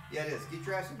 Yeah. Yeah, it is. Get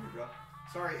your ass in here, bro.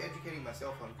 Sorry, educating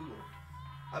myself on Google.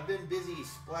 I've been busy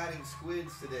splatting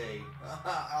squids today.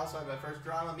 I also had my first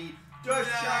drama meet. Just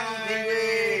shiny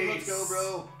penguin. Let's go,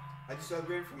 bro. I just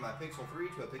upgraded from my Pixel 3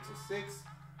 to a Pixel 6.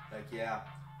 Like, yeah.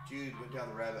 Jude went down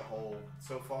the rabbit hole.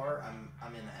 So far, I'm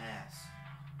in the ass.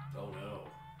 Oh, no.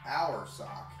 Our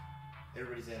sock.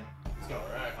 Everybody's in. Let's go.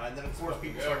 All right. And then, of course,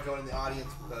 people start joining the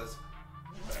audience because...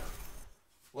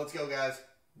 Let's go, guys.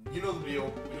 You know the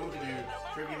deal. You know what to do.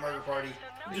 Trivia Murder Party.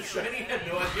 Shiny had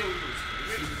no idea we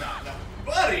were No.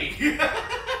 Buddy!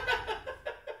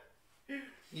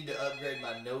 Need to upgrade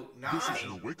my Note 9. This is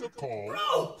your wake-up call.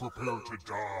 Bro! Prepare to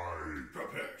die.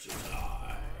 Prepare to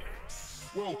die.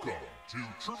 Welcome to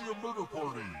Trivia Murder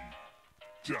Party.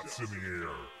 Jets in the air.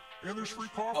 And there's free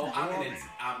coffee. Oh, I'm lobby. in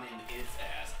its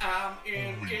ass. I'm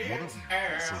in Only its one of you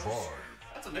ass. will survive.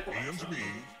 That's a Nickelback And song. me,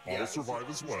 I'll survive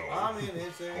as well. I'm in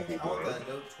his ass. I want the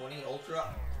Note 20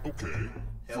 Ultra. Okay,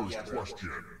 Hell First yeah, bro. question.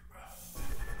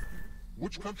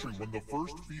 Which country won the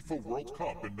first FIFA World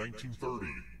Cup in 1930?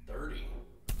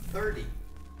 30.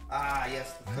 Ah,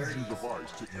 yes, the 30s. Use your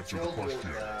device to answer the Filled with,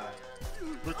 question.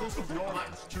 That goes to the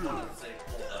audience, too.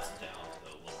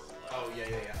 Oh,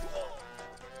 yeah.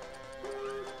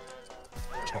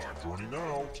 Time's running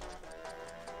out.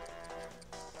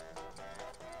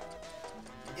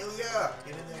 Hell yeah,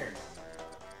 get in there.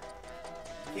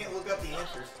 You can't look up the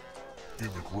answers. And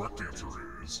the correct answer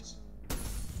is...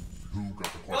 Who got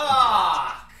the question?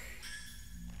 Fuck!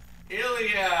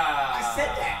 Ilya! I said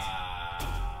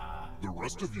that! The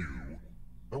rest of you,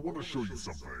 I want to show you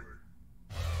something.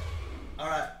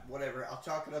 Alright, whatever. I'll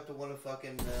chalk it up to one of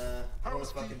fucking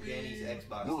Danny's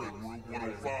Xbox. We're in room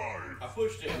 105. I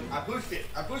pushed it.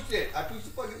 I pushed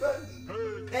the fucking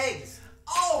button. Pegs.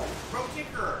 Oh! Bro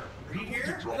Tinker! Are you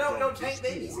here? No, Tank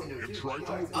Baby's into it And too. try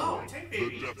to Oh, avoid Tank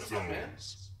Baby. the death What's up, man?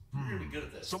 zones. You're gonna be good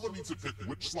at this. Someone needs to pick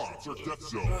which slots are death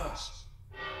zones.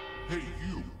 Hey,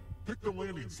 you! Pick the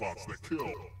landing slots that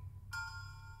kill.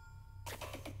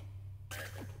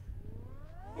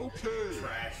 Okay.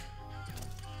 Trash.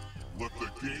 Let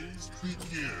the games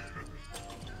begin.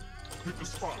 Pick a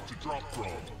spot to drop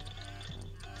from.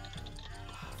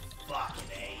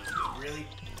 Fucking A. Really?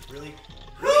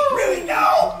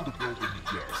 No! The building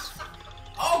guess.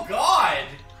 Oh, God!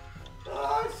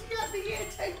 Oh, she got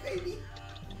the Tank Baby.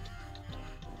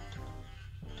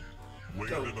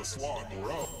 Land in a slot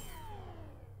or up.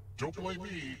 Don't blame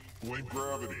me, blame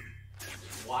gravity.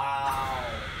 Wow.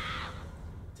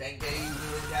 Tank Baby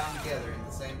wheeling down together in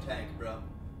the same tank, bro.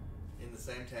 In the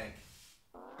same tank.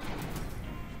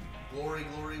 Glory,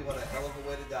 what a hell of a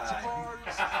way to die.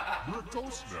 You're a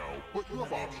ghost now, but you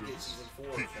have options.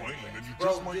 Keep playing and you Bro,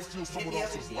 just might steal someone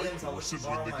else's life forces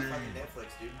in the game. Netflix,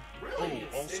 dude. Really?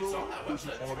 Oh, also, it's on that there's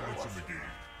an website. audience in the game.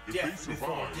 If Yeah, they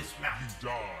survive, you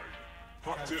die.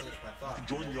 Hot tip, you can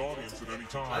join the audience at any I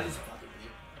time. just fucking with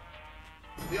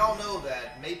you. We all know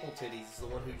that Maple Titties is the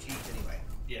one who cheats anyway.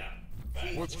 Yeah.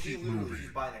 Let's keep moving. She's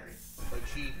binary. Like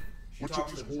she Which of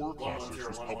talks these to horror classics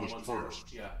was published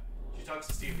first? Yeah. She talks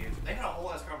to Steve Nielsen. They had a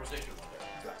whole ass conversation one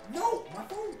day. No, my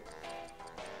phone.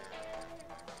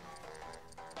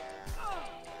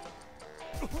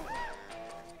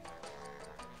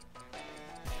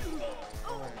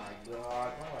 Oh my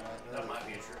god. That might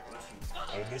be a trick question.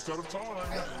 Almost out of time.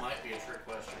 That might be a trick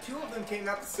question. Two of them came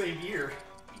out the same year.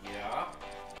 Yeah.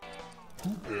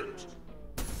 Who picked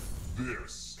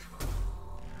this?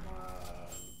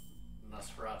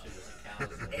 Nosferatu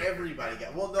doesn't count. Everybody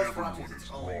got. Well, Nosferatu is Everyone its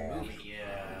is own wrong. movie.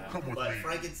 Yeah. Come with But me.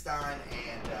 Frankenstein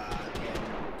and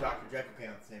Dr. Jekyll came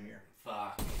out the same year.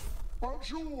 Fuck.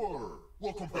 Bonjour!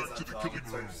 Welcome back to the killing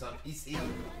room. Some PC.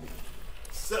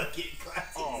 Suck it,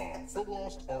 classics. Ah, the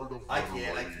lost art of I letter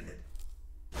can't. writing.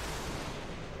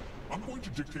 I'm going to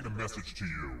dictate a message to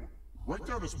you. Write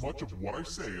down as much of what I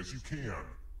say as you can.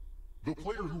 The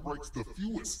player who writes the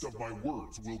fewest of my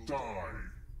words will die.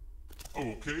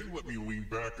 Okay, let me lean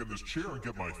back in this chair and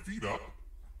get my feet up.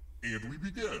 And we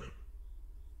begin.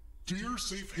 Dear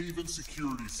Safe Haven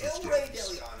Security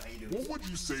Systems, what would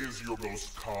you say is your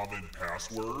most common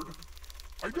password?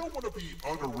 I don't want to be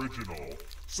unoriginal,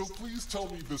 so please tell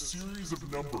me the series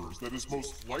of numbers that is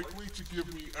most likely to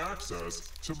give me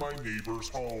access to my neighbor's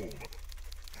home.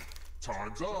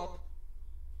 Time's up.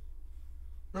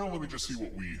 Now let me just see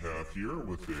what we have here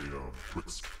with a quick.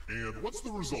 And what's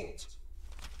the result?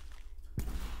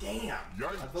 Damn. I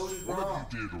Yikes! voted One wrong.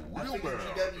 of you did I real figured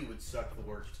bad. GW would suck the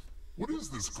worst. What is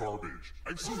this garbage?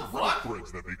 I've seen What the Reddit fuck?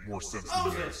 threads that make more sense Oh,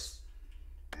 than this.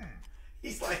 this.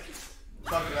 He's like,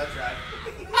 fuck it, I tried.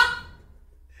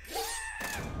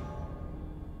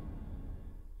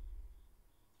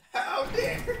 How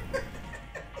dare!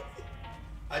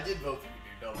 I did vote for you,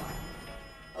 dude, don't lie.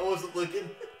 I wasn't looking.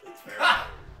 It's fair enough.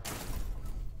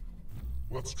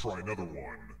 Let's try another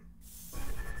one.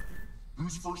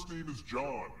 Whose first name is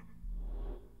John?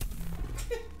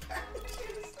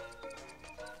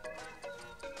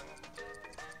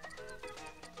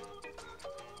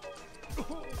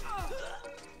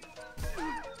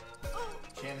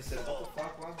 Shannon said, what the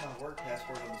fuck? Why is my work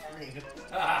password on the screen?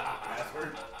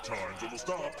 Password? Time's almost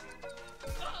up.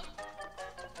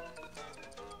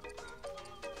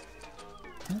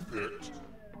 Who picked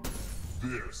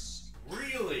this?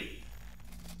 Really?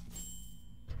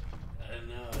 I didn't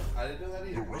know. I didn't know that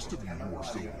either. The rest of you I'm not are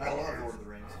still lying. I love Lord alive. of the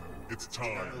Rings. It's I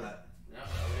know time. that. No,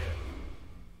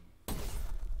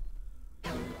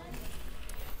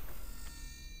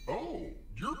 Oh,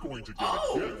 you're going to get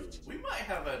oh, a gift. we might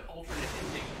have an alternate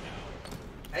ending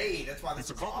now. Hey, that's why this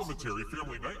It's a is awesome. complimentary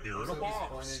family nightmare I'm in so a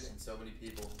box. disappointed in so many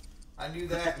people. I knew Pick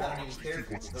that, the and I don't box even and care keep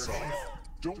for what's the 13th. inside.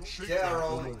 Don't shake that or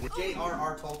you'll whip me.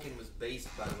 J.R.R. Tolkien was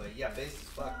based, by the way. Yeah, based as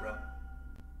fuck, bro.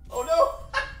 Oh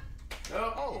no!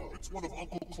 No. Oh, it's one of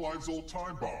Uncle Clive's old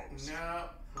time bombs. No.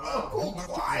 You'll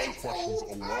have to answer questions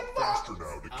a lot faster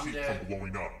now to keep from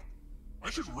blowing up. I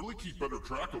should really keep better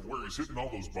track of where he's hitting all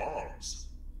those bombs.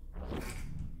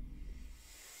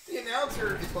 The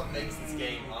announcer is what makes this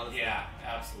game, honestly. Yeah,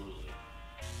 absolutely.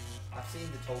 I've seen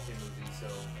the Tolkien movie, so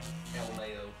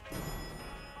LMAO.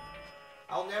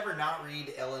 I'll never not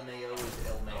read LMAO as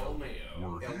LMAO.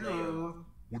 We're here.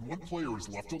 When one player is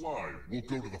left alive, we'll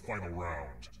go to the final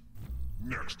round.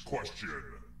 Next question.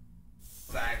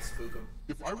 Facts, spook 'em.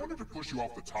 If I wanted to push you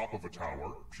off the top of a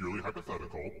tower, purely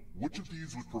hypothetical, which of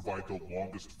these would provide the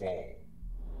longest fall?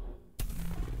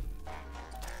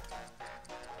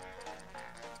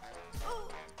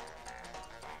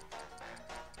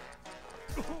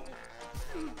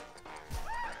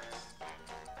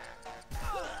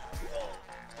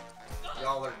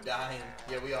 Y'all are dying.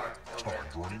 Yeah, we are.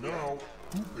 Time's running out.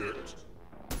 Who picked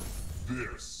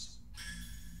this?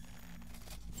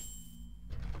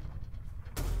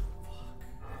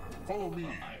 Follow me.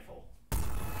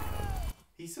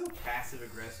 He's so passive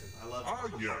aggressive. I love Ah,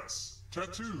 it. yes.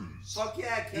 Tattoos. Fuck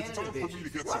yeah, Canada It's time for me to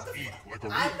get What some the ink fuck? like a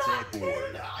real I'm bad not boy.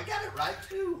 Canada. I got it right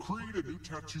too. Create a new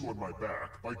tattoo on my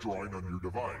back by drawing on your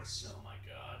device. Oh my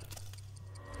god.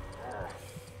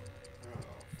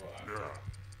 Yeah.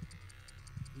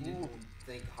 He didn't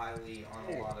think highly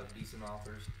on a lot of decent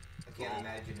authors. I can't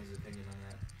imagine his opinion on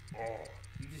that. Oh.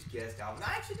 You just guessed Alvin.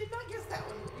 I actually did not guess that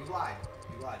one. You lied.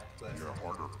 You lied. But Yeah,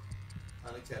 harder.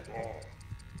 unacceptable.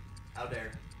 How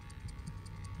dare.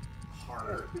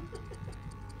 Harder.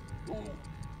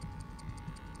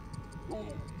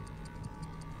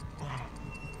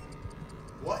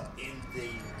 What in the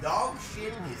dog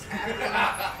shit is happening?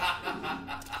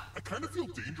 I kind of feel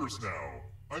dangerous now.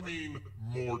 I mean,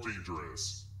 more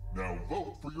dangerous. Now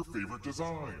vote for your favorite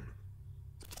design.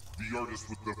 The artist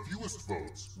with the fewest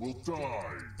votes will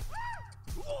die.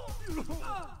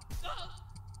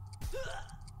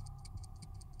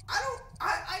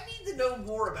 I need to know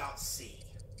more about C.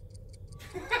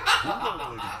 Hold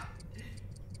on, lady.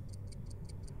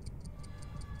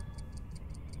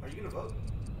 Are you gonna vote?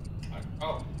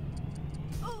 Oh.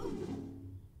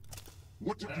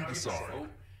 What did you decide? Oh,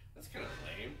 that's kind of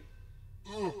lame.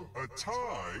 Ugh, a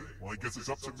tie? Well, I guess it's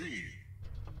up to me.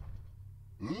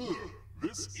 Ugh,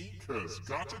 this ink has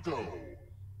got to go.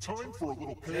 Time for a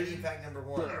little Canadian pay fact number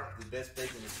one. back. The best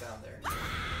bacon is found there.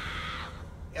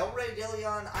 El Rey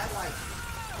DeLeon, I like you.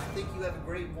 I think you have a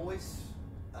great voice.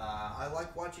 I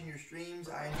like watching your streams.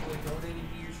 I enjoy donating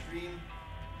to your stream.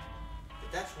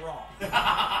 But that's wrong.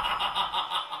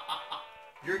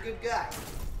 You're a good guy.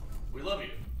 We love you.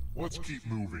 Let's keep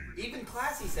moving. Even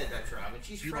Classy said that's wrong, and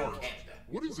she's from Sweetheart, Canada.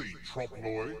 what is a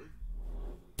trompe-l'oeil?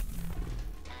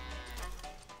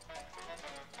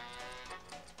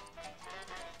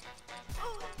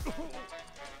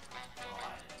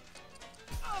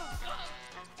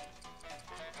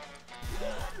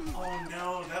 Oh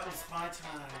no, that was my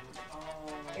time.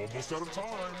 Oh. Almost out of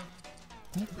time.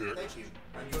 Who picked Thank you.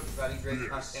 I enjoy providing great this?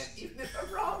 content, even if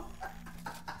I'm wrong.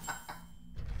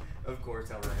 Of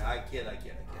course, El Rey. I kid.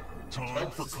 Time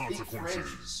Don't for speak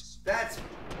consequences. French. That's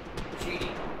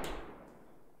cheating.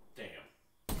 Damn.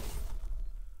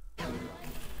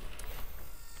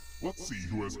 Let's see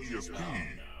who has ESP.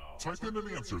 Type in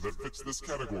an answer that fits this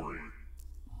category.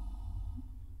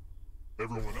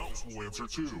 Everyone else will answer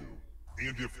too.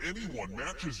 And if anyone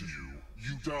matches you,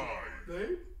 you die.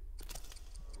 Babe?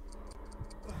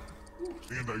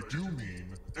 And I do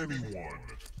mean anyone.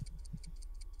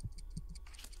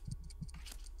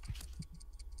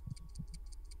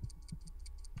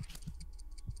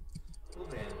 Well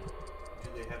then, do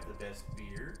they have the best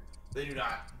beer? They do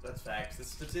not. That's facts. That's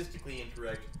statistically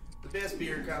incorrect. The best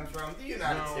beer comes from the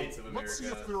United Now, States of America. let's see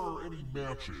if there are any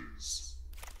matches.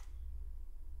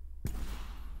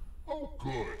 Oh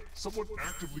good, someone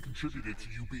actively contributed to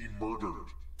you being murdered.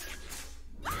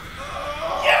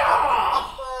 Yeah!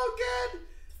 Oh, good!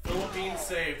 Philippines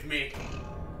saved me.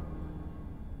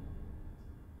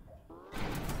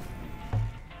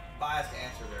 Biased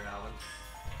answer there, Alvin.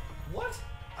 What?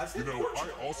 I said You know, I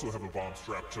also have a bomb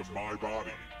strapped to my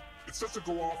body. It's set to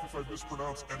go off if I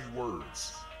mispronounce any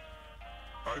words.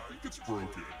 I think it's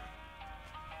broken.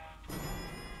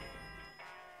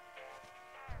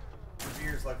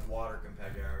 Beer's like water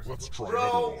compared to ours. Let's try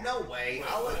Bro, another no one. way.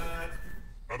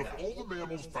 Out of all the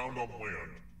mammals found on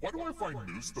land, why do I find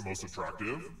moose the most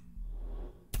attractive?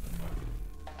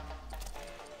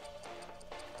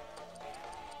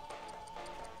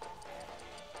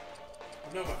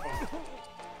 No, my phone.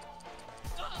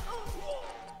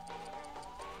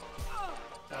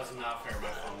 That was not fair. My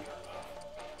phone turned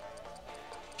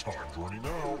off. Time's running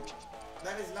out.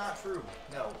 That is not true.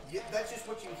 No, that's just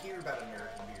what you hear about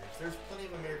American beers. There's plenty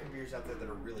of American beers out there that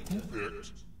are really good. Who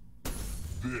picked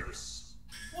this?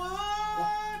 What?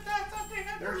 I thought they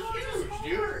had They're the huge, largest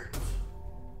dude. heart.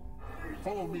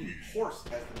 Follow me. Horse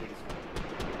has the biggest one.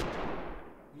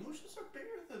 Mooses are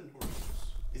bigger than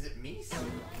horses. Is it meese?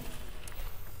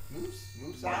 Moose?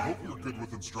 Moose I eye? hope you're good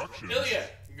with instructions. Ilya,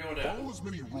 you're going down. Follow as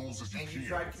many rules as you And can you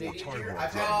tried before Canadian time beer? runs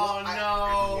I've had out. one.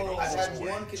 no. I've had Play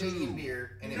one Canadian two.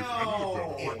 beer, and If it, any of them No.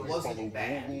 try it to wasn't follow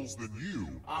bad. more rules than you,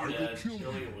 I I'm will dead. kill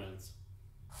Ilya you. wins.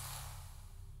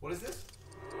 What is this?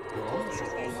 The rules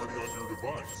are already on your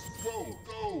device. Go!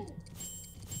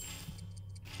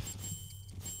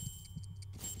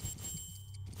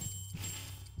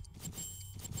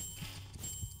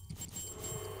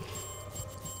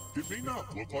 It may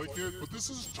not look like it, but this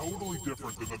is totally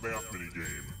different than the math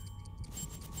minigame.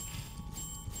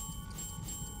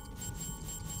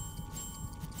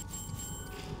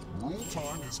 Rule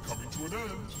time is coming to an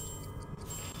end.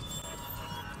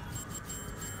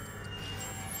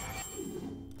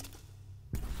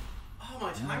 Oh,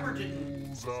 my timer didn't.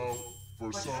 Rules out for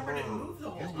My timer didn't summer. move the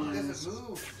whole It time. doesn't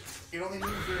move. It only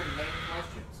moves during main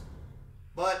questions.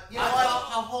 But you know I what? thought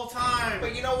the whole time.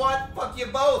 But you know what? Fuck you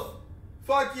both.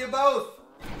 Fuck you both.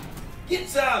 Get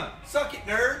some. Suck it,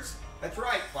 nerds. That's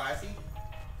right, Classy.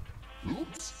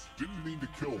 Oops, didn't mean to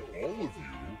kill all of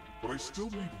you, but I still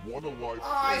need one alive.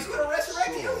 Oh, he's gonna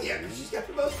resurrect so- Ilya because she's got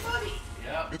the most money.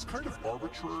 Yeah. It's kind of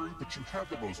arbitrary, but you have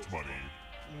the most money.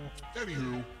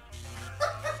 Anywho,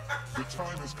 the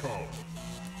time has come.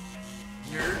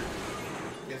 Nerd.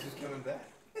 Guess who's coming back?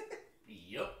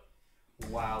 Yep.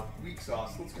 Wow, weak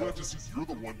sauce. Let's go. Glad to see you're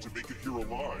the one to make it here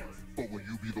alive, but will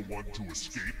you be the one to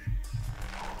escape?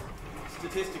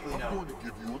 Statistically, I'm no. going to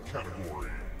give you a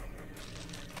category.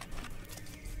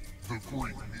 The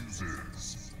Great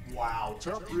Muses. Wow.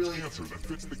 Tap Really? each answer that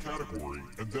fits the category,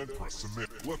 and then press submit.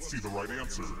 Let's see the right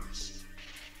answers.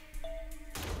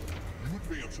 You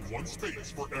advance one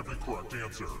space for every correct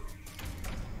answer.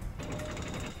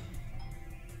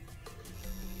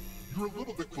 You're a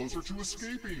little bit closer to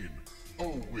escaping.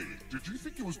 Oh wait, did you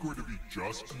think it was going to be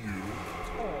just you?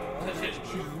 Aww, that's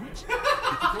cute. If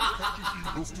the ghost catches you,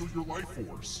 he'll steal your life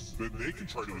force. Then they can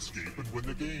try to escape and win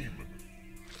the game.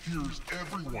 Here's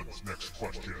everyone's next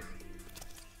question.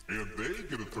 And they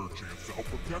get a third chance to help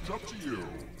them catch up to you.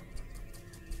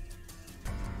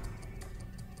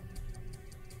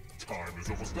 Time is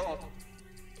almost up.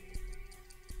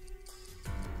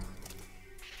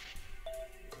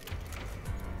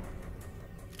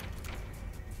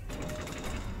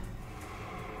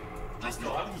 Does the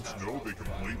audience know they can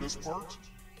play this part?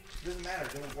 Doesn't matter.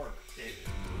 It didn't work.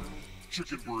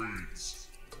 Chicken breeds.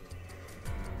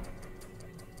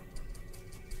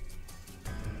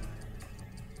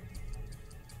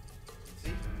 See?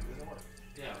 It doesn't work.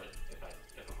 Yeah, but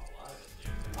if I'm alive, it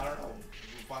do. I don't know.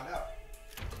 We'll find out.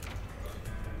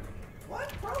 What,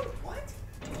 bro? What?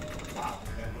 Wow.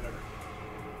 Okay, whatever.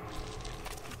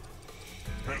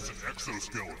 Has an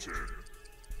exoskeleton.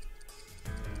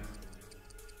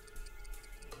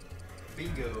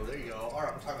 Bingo. There you go. All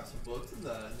right, we're talking about some books in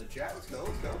the chat. Let's go.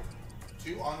 Let's go.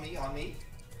 2 on me. On me.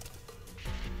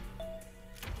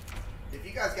 If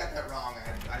you guys got that wrong,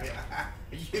 I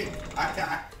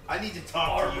need to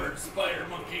talk to you. Armored spider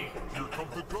monkey. Here come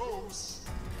the ghosts.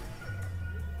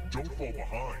 Don't fall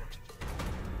behind.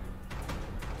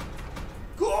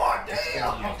 God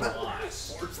damn!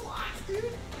 Glass. 4 slots, dude.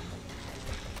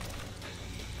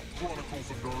 Chronicles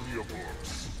of Narnia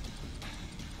books.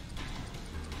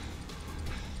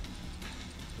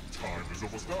 Time is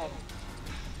almost up.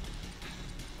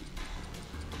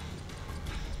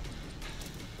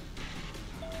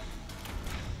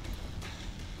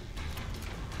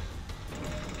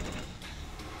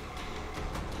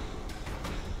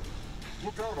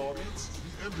 Look out, audience.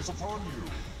 The end is upon you.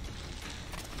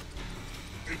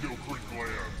 Indo Creek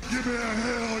Land. Give me a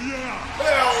hell yeah!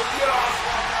 Hell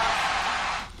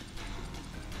yeah!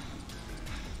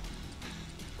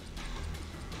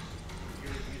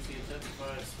 Your UC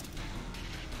intensifies.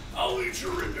 I'll eat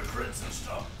your endocrines and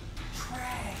stuff.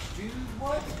 Trash, dude.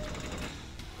 What?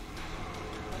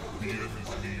 The end is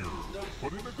near,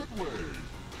 but in a good way.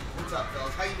 What's up,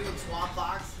 fellas? How you doing, Swamp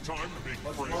Fox? Time to make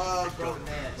Much friends love, with the bro, Ned.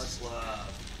 darkness. Much love.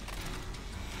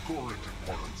 Courage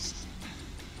imparts.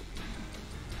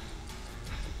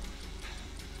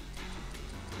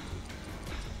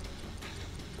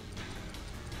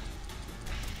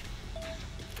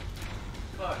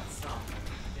 Fuck something.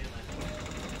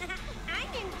 Damn it.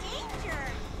 I'm in danger.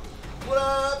 What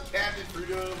up, Captain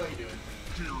Fruito? How you doing?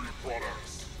 Dairy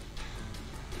products.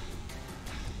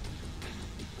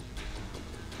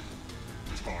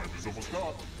 time is almost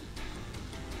up.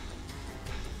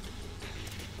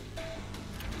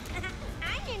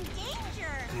 I'm in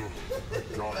danger. Ugh,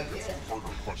 God, get some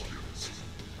harder questions.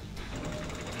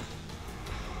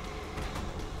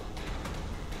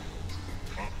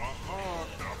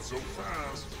 Not so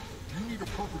fast. You need a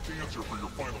perfect answer for your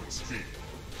final escape.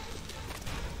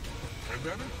 And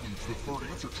that includes the third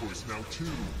answer choice now,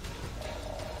 too.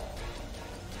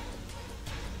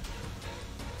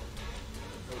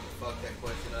 Fuck that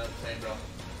question up, same bro.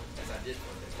 Yes, I did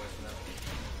fuck that question up.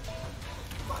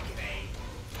 Fucking A.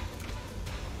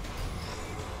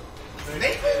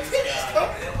 Maple titties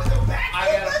coming in with a back. I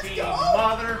gotta be a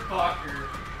motherfucker.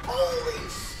 Holy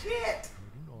shit!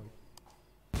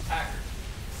 Packers.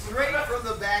 Straight from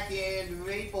the back end,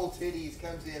 Maple Titties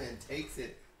comes in and takes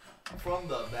it from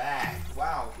the back.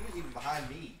 Wow, he was even behind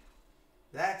me.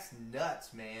 That's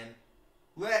nuts, man.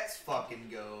 Let's fucking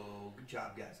go. Good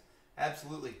job, guys.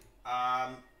 Absolutely.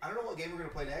 I don't know what game we're going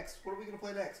to play next. What are we going to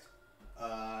play next?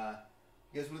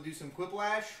 You guys want to do some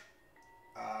Quiplash?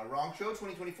 Wrong Show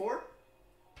 2024?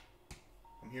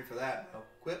 I'm here for that. Oh,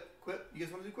 Quip? You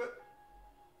guys want to do Quip?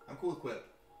 I'm cool with Quip.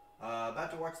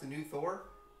 About to watch the new Thor.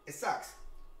 It sucks.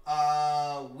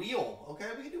 Wheel. Okay,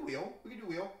 we can do Wheel.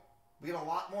 We got a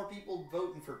lot more people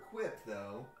voting for Quip,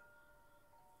 though.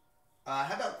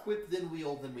 How about Quip, then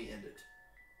Wheel, then we end it?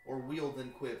 Or Wheel,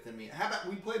 then Quip, then we... How about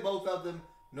we play both of them,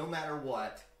 no matter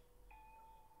what?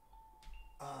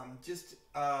 Just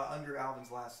under Alvin's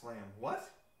last slam. What?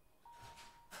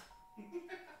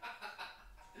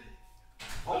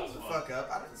 Hold the fuck up.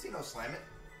 I didn't see no slam it.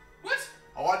 What?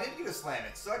 Oh, I did get a slam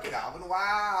it. Suck it, Alvin.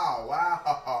 Wow.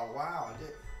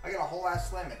 I got a whole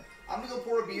ass slam it. I'm going to go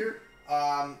pour a beer.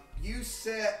 You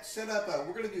set up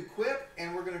we're going to do Quip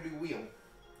and we're going to do Wheel.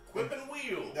 Quip and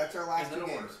Wheel. That's our last two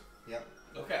games. Yep.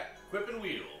 Okay. Quip and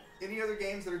Wheel. Any other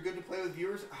games that are good to play with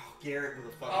viewers? Oh, Garrett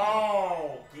with a fucking...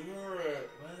 Oh, Garrett.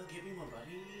 Well, give me one,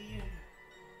 buddy.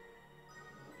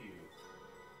 Love you.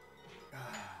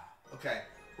 Okay.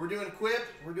 We're doing Quip.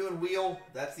 We're doing Wheel.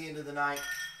 That's the end of the night.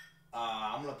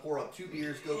 I'm going to pour up 2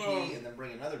 beers, go pee, and then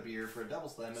bring another beer for a double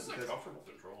slam. This is a comfortable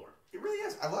controller. It really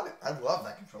is. I love it. I love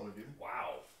that controller, dude.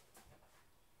 Wow.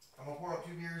 I'm going to pour up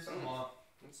 2 beers. I'm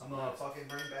going to fucking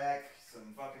bring back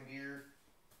some fucking beer.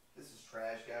 This is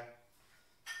trash, guy.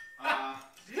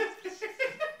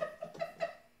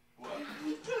 What?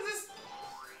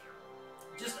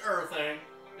 Just thing.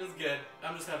 It's good.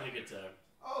 I'm just having a good time.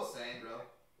 Oh, same, bro.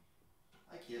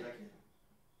 I kid.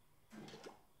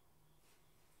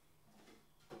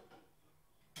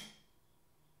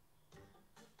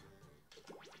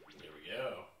 There we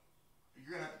go.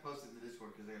 You're gonna have to post it in the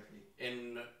Discord because I have to be.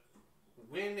 And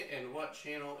when and what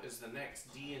channel is the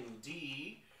next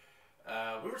D&D?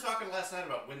 We were talking last night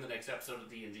about when the next episode of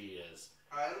D&D is.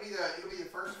 It'll be the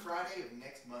first Friday of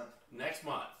next month. Next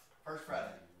month. First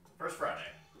Friday. First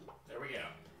Friday. There we go.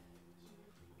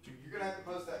 You're gonna have to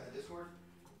post that in the Discord.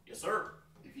 Yes, sir.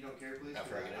 If you don't care, please.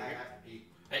 After I get in I here. have to pee.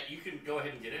 Hey, you can go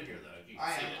ahead and get in here though. You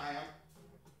can see it. I am.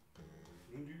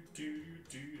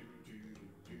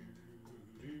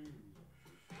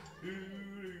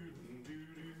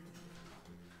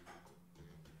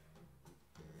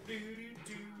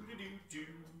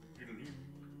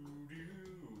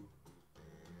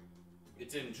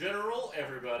 It's in general,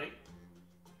 everybody.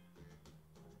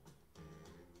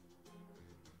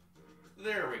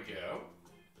 There we go.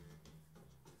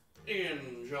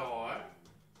 Enjoy.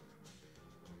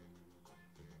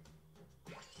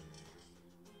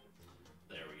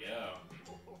 There we go.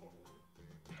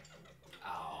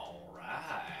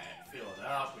 Alright. Fill it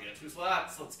up. We got 2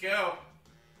 slots. Let's go.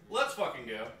 Let's fucking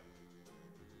go.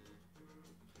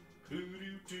 We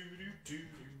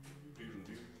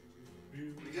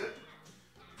good?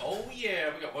 Oh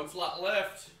yeah, we got 1 slot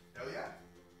left. Hell yeah.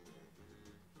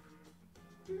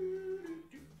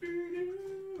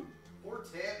 Poor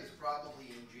Ted is probably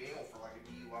in jail for like a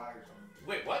DUI or something.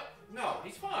 Wait, what? No,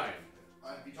 he's fine.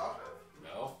 Have you talked to him?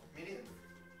 No. Me neither.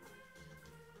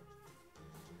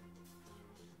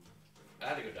 I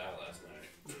had to go die last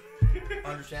night.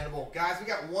 Understandable. Guys, we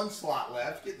got 1 slot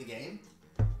left. Get in the game.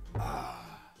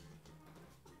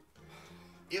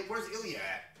 Where's Ilya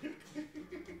at?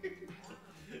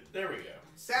 There we go.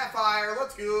 Sapphire,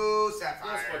 let's go,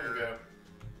 Sapphire. Let's fucking go.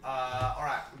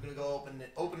 Alright, we're gonna go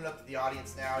open it up to the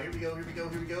audience now. Here we go.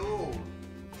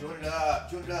 Join it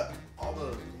up. All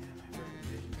those.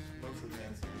 Mostly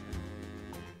fans.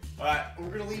 Alright, we're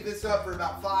gonna leave this up for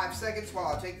about 5 seconds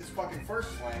while I take this fucking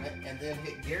first slam it and then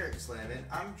hit Garrett slam it.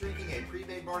 I'm drinking a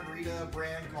pre-made margarita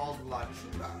brand called La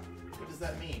Chula. What does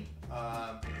that mean?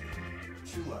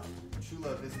 Chula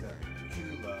Vista.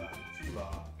 Chula.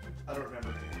 I don't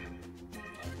remember.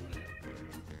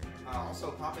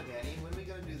 Also, Papa Danny, when are we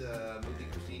gonna do the movie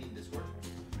Christine in Discord?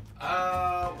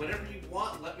 Whenever you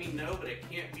want, let me know, but it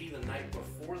can't be the night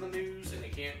before the news, and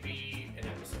it can't be an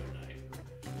episode night.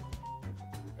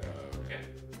 Okay.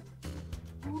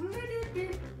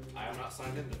 I am not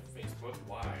signed into Facebook.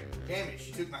 Why? Damn it,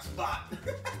 she took my spot.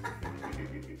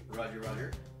 Roger,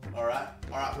 Roger. Alright,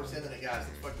 we're sending it, guys.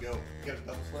 Let's fucking go. You got a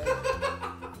double sled?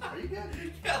 Are you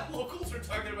good? Yeah, locals are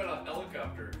talking about a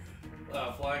helicopter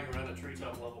flying around a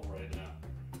treetop level right now.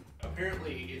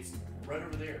 Apparently, it's right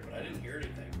over there, but I didn't hear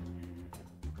anything.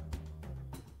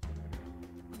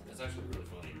 That's actually really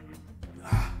funny.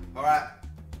 Alright,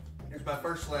 here's my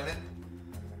first slam it.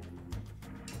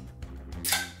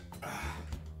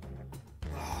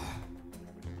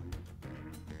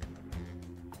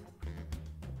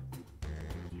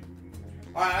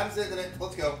 Alright, I'm sending it.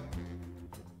 Let's go.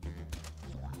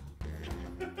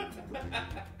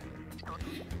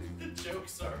 The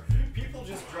jokes are, people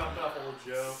just dropped off old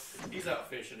Joe. He's out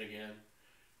fishing again.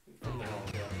 From the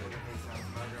helicopter.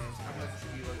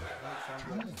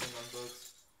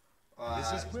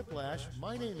 This is Quiplash.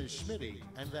 My name is Schmitty,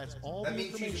 and that's all That the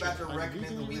means she's information about to I'm recommend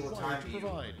the legally Wheel of required Time to to you.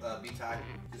 provide. B-Tide.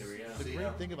 There we go. The See,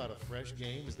 great thing about a fresh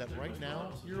game is that right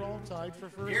now you're all tied for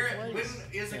first Garrett, place. when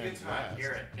is a good And time? last,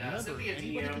 Garrett, send remember, me a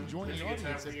anybody DM. can join There's the a good time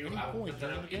audience for at you. any I will point put that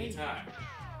during up the game. anytime.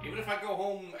 Even if I go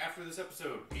home after this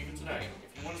episode, even tonight.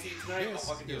 If you want to see it tonight, I'll This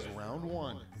fucking do is it. round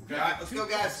one. Alright, let's go,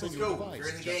 guys. Two Let's go. prompts You're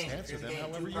in the Just game. answer You're in the them game.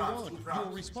 however Two you prompts, want. two prompts.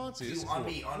 Your responses Two on for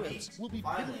me, on Crips me. will be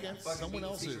Finally, pitted against fucking someone beat the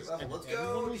else's, secret level. and Let's everyone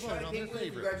go. will vote Shiny on their Penguin,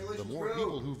 favorite. The congratulations, more bro.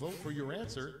 people who vote for your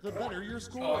answer, the better your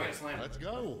score. Oh, I gotta slam it. Let's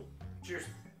go. Cheers.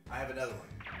 I have another one.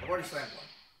 I've already slammed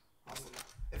one.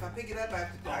 If I pick it up, I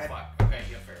have to die. Oh, fuck. Okay,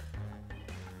 yeah, fair.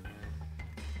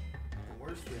 The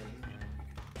worst thing.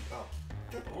 Oh.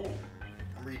 Oh.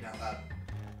 I'm reading out loud.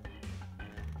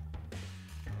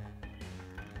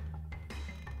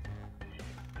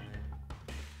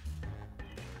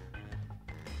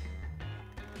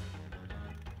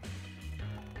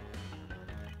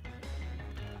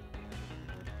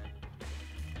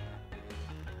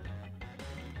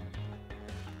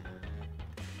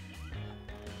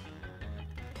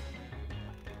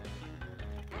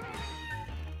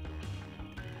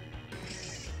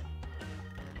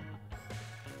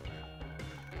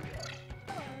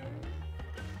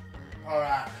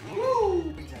 Alright.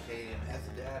 Woo! BTK. As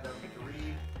a dad, I don't get to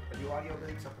read. I do audio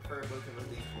breaks. I prefer a book of at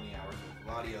least 20 hours worth of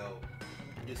audio.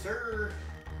 Yes, sir.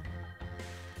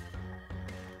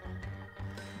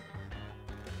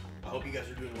 I hope you guys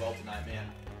are doing well tonight, man.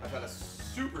 I've had a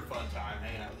super fun time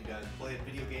hanging out with you guys, playing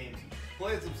video games,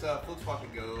 playing some stuff. Let's fucking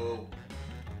go.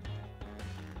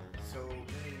 So,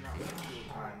 not much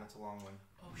time. That's a long one.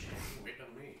 Oh shit, wait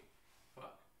on me.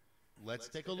 Fuck. Let's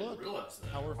take a look. Realize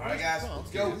that. Our All right, first guys, prompt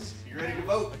let's go. is You ready to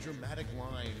vote? A dramatic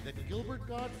line that Gilbert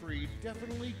Gottfried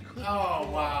definitely could. Oh,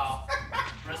 wow.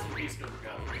 Rest in peace, Gilbert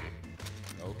Gottfried.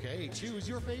 Okay, choose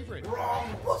your favorite.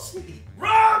 Wrong pussy.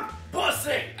 Wrong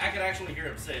pussy! I could actually hear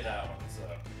him say that one, so.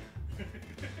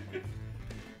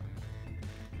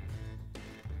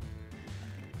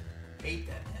 Hate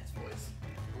that man's voice.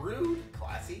 Rude.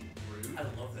 Classy. Rude. I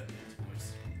love that man's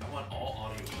voice. I want all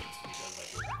audio books to be done by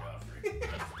Gilbert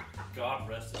Gottfried. God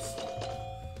rest his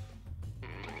soul.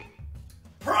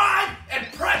 Pride and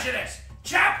Prejudice,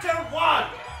 Chapter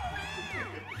 1!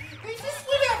 They just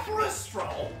went out for a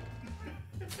stroll.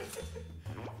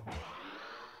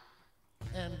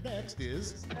 And next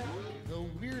is the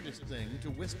weirdest thing to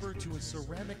whisper to a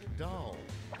ceramic doll.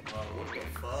 What the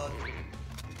fuck?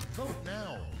 Vote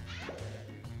now.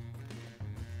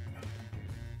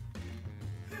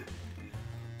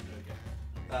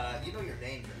 You know your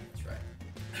name, that's right.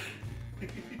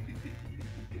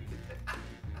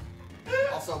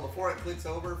 Also, before it clicks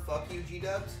over, fuck you,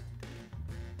 G-Dubs.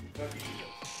 Fuck you,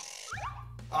 G-Dubs.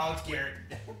 Oh, it's Garrett.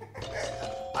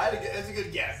 That's a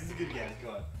good guess. It's a good guess. Go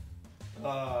on.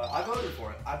 I voted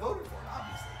for it.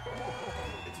 Obviously.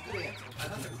 It's a good answer. I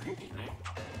thought the creepy name.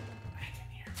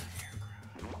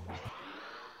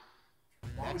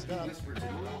 Why would Next you up, whisper to the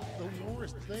doll? the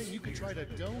worst thing you could try to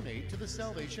donate to the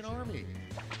Salvation Army.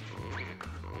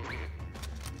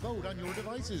 Vote on your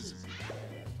devices.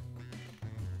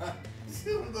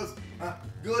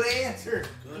 Good answer.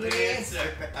 Good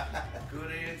answer.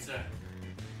 Good answer.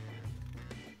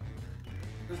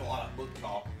 There's a lot of book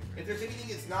talk. If there's anything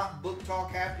that's not book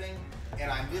talk happening and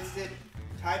I missed it,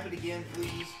 type it again,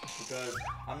 please, because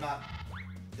I'm not.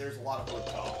 There's a lot of book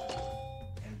talk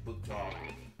and book talk.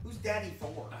 Who's Daddy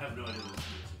Thor? I have no idea what this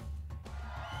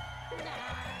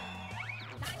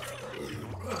is.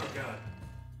 Oh, God.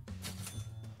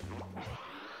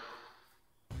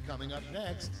 Coming up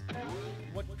next,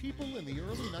 what people in the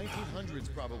early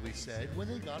 1900s probably said when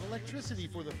they got electricity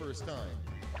for the first time.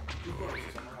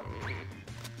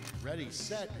 Ready,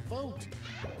 set, vote.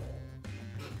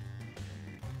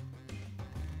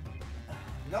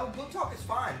 No, book talk is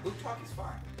fine. Book talk is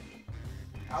fine.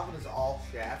 Alvin is all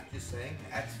shaft, just saying.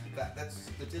 That's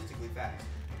statistically fact.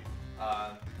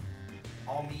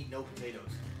 All meat, no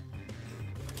potatoes.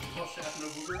 All shaft, no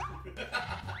booger.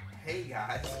 Hey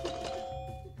guys.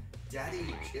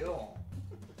 Daddy, chill.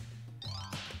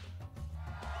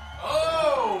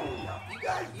 Oh! You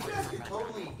guys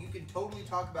can totally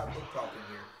talk about book talk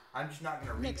in here. I'm just not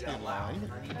gonna read Next it out in loud.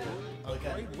 line, I need to a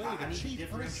great way to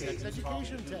cheat on a sex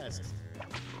education test.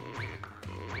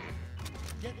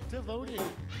 Get to voting.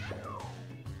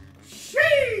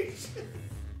 Sheesh!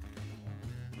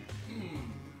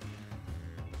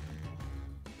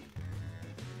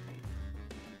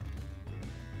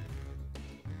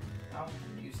 I'll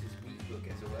use his meat hook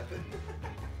as a weapon.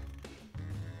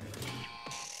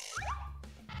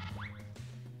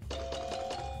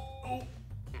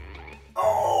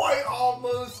 Oh,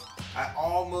 I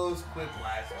almost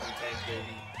quick-blasted the tank,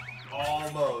 baby.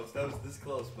 Almost. That was this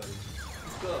close, buddy.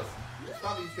 This close. It's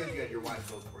probably because you had your wife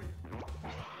vote for you.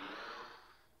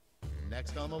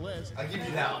 Next on the list, I'll give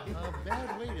you that one. A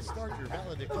bad way to start your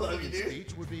valedictorian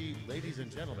speech would be, ladies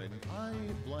and gentlemen, I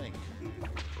blank.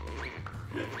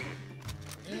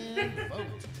 And vote.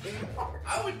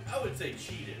 I would say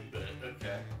cheated, but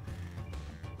okay.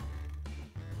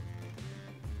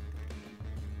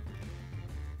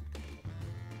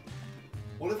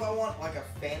 What if I want like a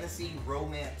fantasy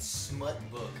romance smut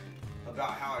book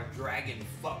about how a dragon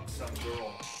fucked some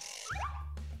girl?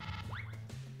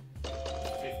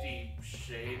 50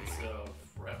 Shades of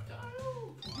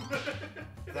Reptile?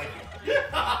 Thank you.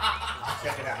 I'll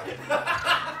check it out.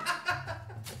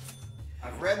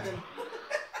 I've read them.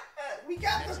 We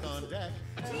got Next them. on deck,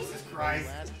 Jesus Christ.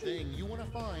 the last thing you want to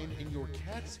find in your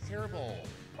cat's hairball.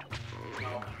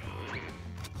 Oh.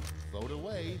 Vote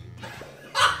away.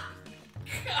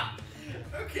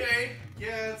 Okay,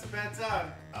 yeah, it's a bad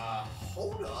time.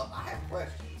 Hold up, I have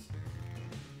questions.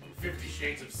 50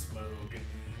 Shades of Smoke.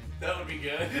 That would be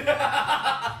good.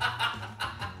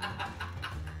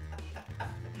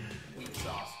 Weak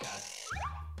sauce, guys.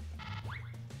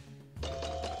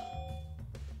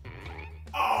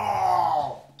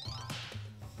 Oh!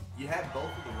 You had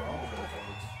both of the wrong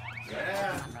folks.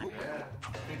 Yeah.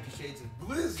 50 Shades of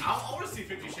Blizzard. I want to see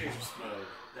 50 Shades of Smoke.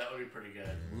 That would be pretty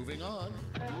good. Moving on,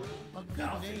 a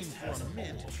good name for a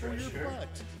mint for your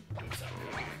butt.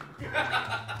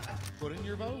 Put in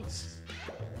your votes.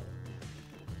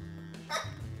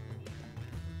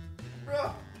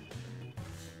 Bro.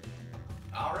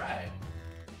 All right.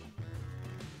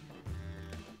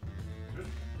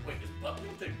 Wait, is butt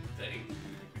mint a thing?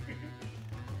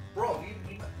 Bro,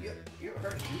 you ever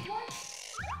heard of Dude Life?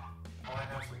 Oh, I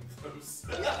have some of those.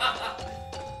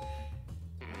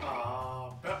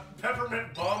 Peppermint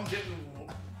Bum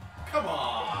didn't. Come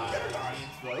on. You got an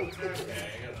audience vote. Okay,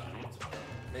 I got an audience vote.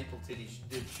 Maple Titty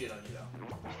did shit on you though.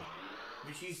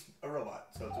 But she's a robot,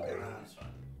 so it's okay. It's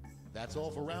fine. That's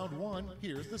all for round one.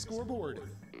 Here's the scoreboard.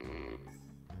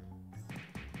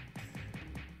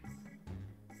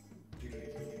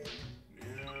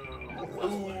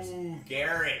 Ooh,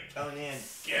 Garrett coming in.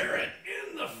 Garrett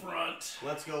in the front.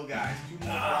 Let's go, guys. Two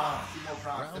more prompts.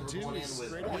 Round Then we're two going in is with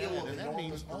straight Wheel ahead, of and that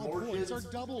means Enormous all points are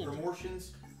Promotions. doubled.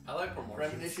 Promotions. I like promotions.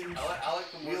 Premonitions. I like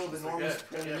promotions. Wheel of They're Enormous good.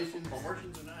 Premonitions. Yeah,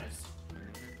 promotions are nice.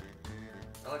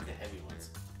 I like the heavy ones.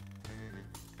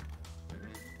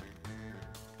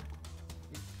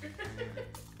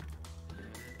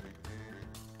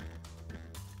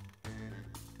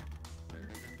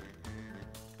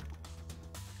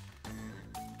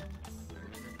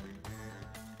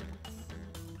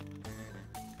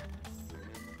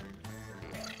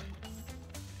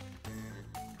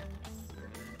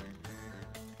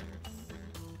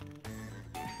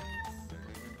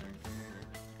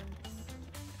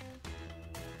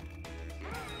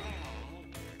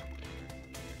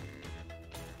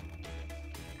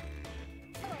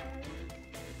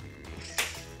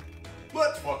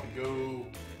 Let's fucking go.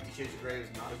 Shades of Grey is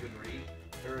not a good read.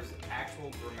 There is actual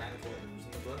grammatical errors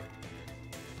in the book.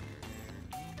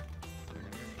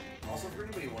 Also, for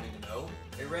anybody wanting to know,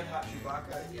 a Red Hot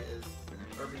Chewbacca is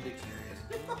Urban Dictionary.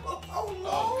 Oh no!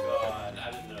 Oh god,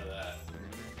 I didn't know that.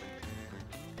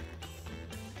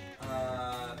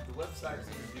 The website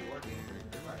seems to be working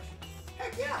pretty much.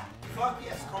 Heck yeah! Fuck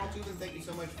yes! Carl Tubin, thank you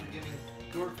so much for giving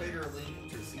Dork Vader a link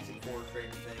to Season 4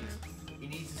 Stranger Things. He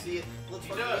needs to see it. Let's He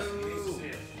fucking does. go! He needs to see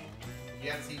it. If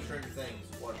you haven't seen Stranger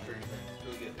Things, watch Stranger Things. It's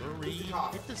really good. Hurry, Who's the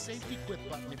cop? hit the safety quit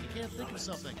button if you can't think of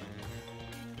something.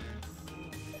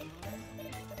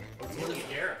 Oh, it's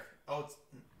Ilya. Oh,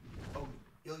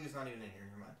 Ilya's not even in here.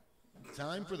 Never mind.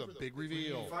 Time for the big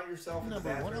reveal. You find yourself in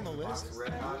Number the one on the bathroom with a box list, of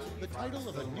Red Hots, and the you find title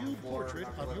of a yourself on new the floor, portrait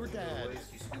knock of left your and dad.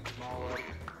 waist, you scoop them all up,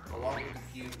 along with the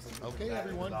cubes. And put Okay, them back in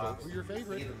everyone, the vote box. for your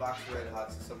favorite. You give the box of Red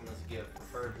Hots to someone as a gift.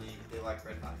 Preferably, they like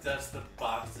Red Hots. That's the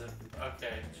box of,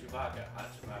 okay, Chewbacca, hot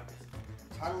Chewbacca's.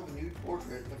 Title of a nude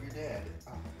portrait of your dad.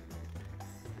 Oh.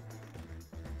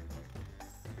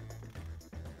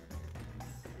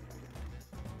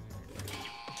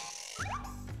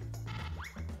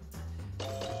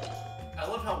 I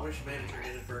love how Wish Manager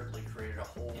inadvertently created a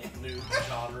whole new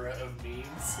genre of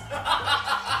memes.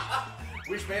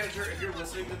 Wish Manager, if you're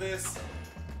listening to this,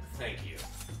 thank you.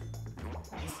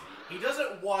 He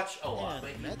doesn't watch a lot,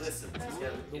 but he listens. He's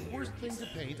got The worst thing to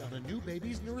paint on a new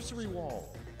baby's nursery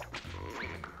wall.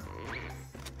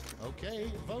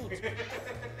 Okay, vote.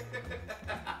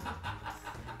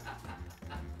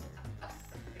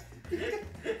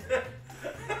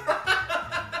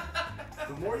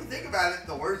 The more you think about it,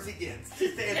 the worse it gets.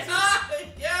 Just answer.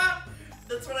 Yeah,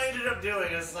 that's what I ended up doing.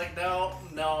 It's like, no,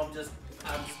 I'm just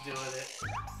doing it.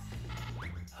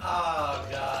 Oh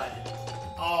God.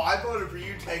 Oh, I voted for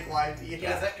you, Take Life.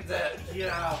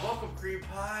 Yeah, welcome cream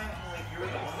pie. Like you're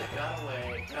the one that got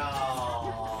away.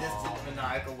 Oh. Distant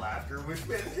maniacal laughter, Wish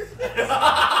Manager.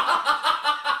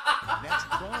 Next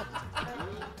prompt.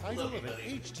 Title of an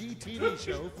HGTV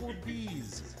show for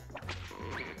bees.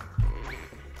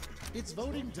 It's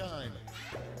voting time.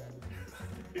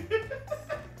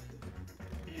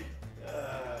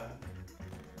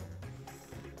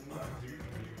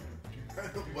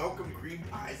 Welcome green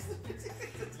pies.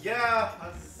 Yeah, I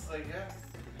was just like, yeah,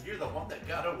 you're the one that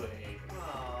got away.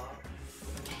 Aww.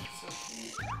 So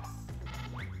cute.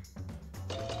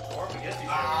 Or we get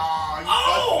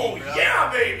Oh,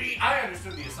 yeah, baby! I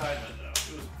understood the assignment, though.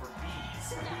 It was for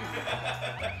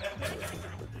bees.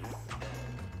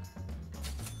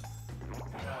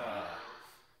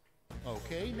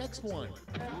 Okay, next one.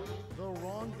 The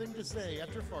wrong thing to say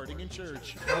after farting in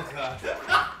church. Oh, God.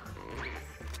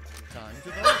 Time to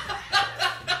vote.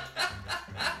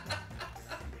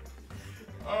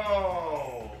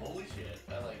 Oh, holy shit.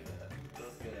 I like that.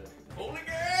 That's good. Holy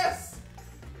gas!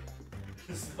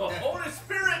 The Holy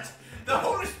Spirit! The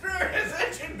Holy Spirit has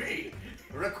entered me!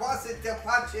 Requested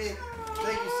Apache.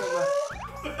 Thank you so much.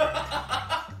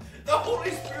 The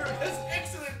Holy Spirit has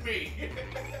exited me!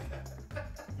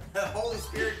 The Holy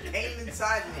Spirit came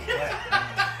inside me.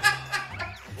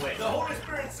 Wait. The Holy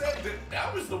Spirit said that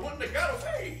I was the one that got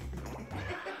away.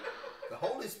 The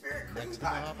Holy Spirit Next to the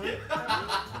hopper,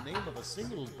 the name of a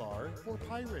singles bar for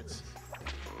pirates.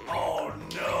 Oh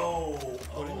no!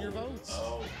 Put in your votes.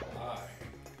 Oh my.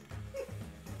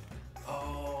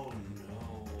 Oh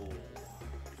no.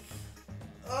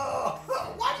 Oh,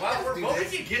 why do you guys we're do voting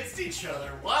this? against each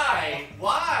other. Why?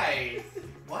 Why?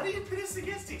 Why do you pit us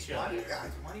against each Why other? do you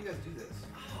guys do this?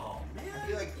 Oh man. I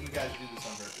feel like you guys do this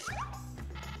on purpose.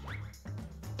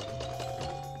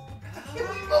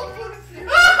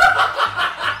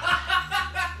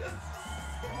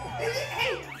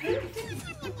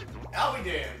 I'll be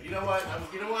damned. You know what?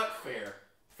 Fair.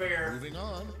 Fair. Moving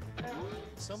on.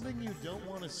 Something you don't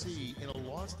want to see in a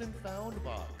lost and found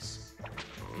box.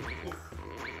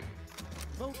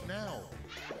 Vote now.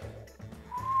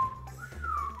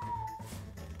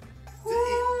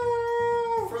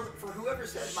 For whoever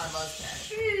said my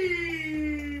mustache.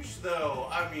 Sheesh, though.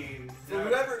 I mean, For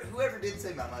whoever did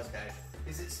say my mustache,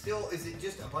 is it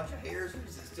just a bunch of hairs, or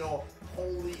is it still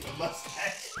wholly a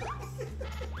mustache?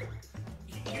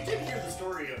 You did hear the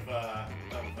story of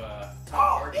Tom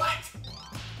Hardy. What?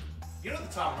 You know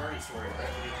the Tom Hardy story, right?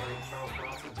 When he played Charles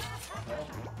Bronson?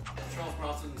 Charles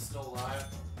Bronson is still alive.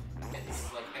 And he's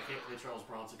like, I can't play Charles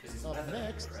Bronson because he's a Up method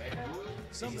next, actor, right?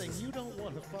 something you don't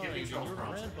want to find in Charles your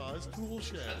Bronson. grandpa's tool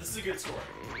shed. This is a good story.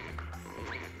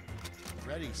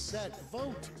 Ready, set,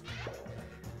 vote.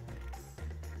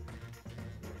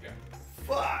 Yeah.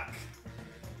 Fuck.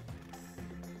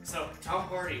 So Tom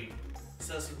Hardy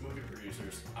says to the movie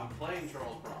producers, I'm playing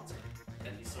Charles Bronson,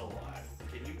 and he's still alive.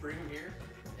 Can you bring him here?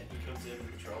 And he comes in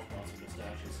with the Charles Bronson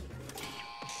mustaches.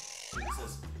 And he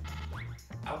says,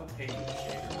 I will pay you to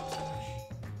shave your mustache,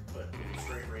 but with a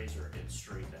straight razor and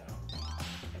straight down.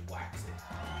 And wax it.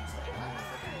 And he's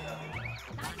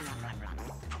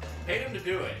like, paid him to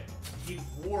do it. He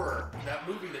wore that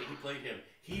movie that he played him.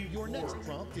 Your next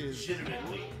prompt is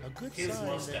legitimately a good his sign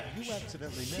mustache. that you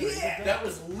accidentally married Yeah, a that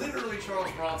was literally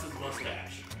Charles Bronson's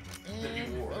mustache that he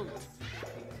And wore. vote.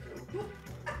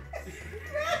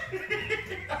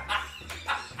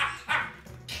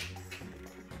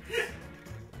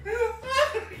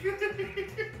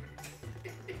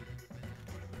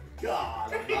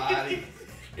 Scotty.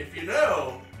 If you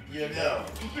know, You know.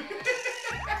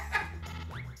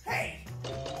 Hey!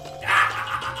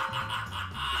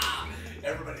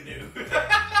 Everybody knew.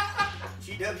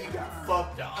 GW got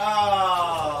fucked up.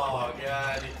 Oh,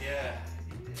 God, yeah.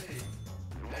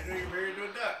 I know you're married to a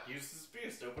duck. Use this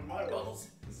piece to open my bottles.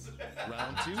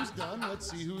 Round 2's done. Let's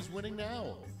see who's winning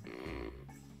now.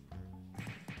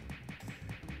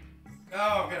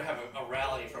 Oh, I'm gonna have a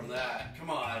rally from that. Come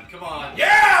on, come on.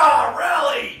 Yeah!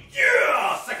 Rally!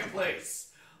 Yeah! Second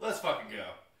place. Let's fucking go.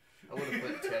 I would have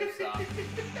put Ted stop.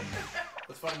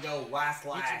 Let's fucking go last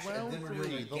lash, and round then we're three,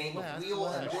 doing a the game of last wheel,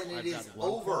 and lash. then I've it is got one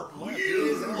over. left. It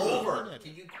is Yeah. over.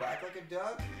 Can you quack like a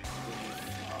duck?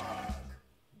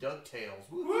 DuckTales.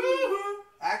 Woo-hoo. Woo-hoo.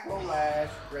 Acro lash.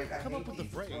 Great. I Come hate up with the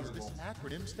these. phrase It's this horrible.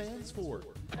 acronym stands for.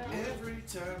 Every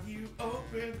time you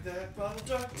open that bottle,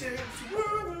 DuckTales.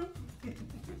 Woo!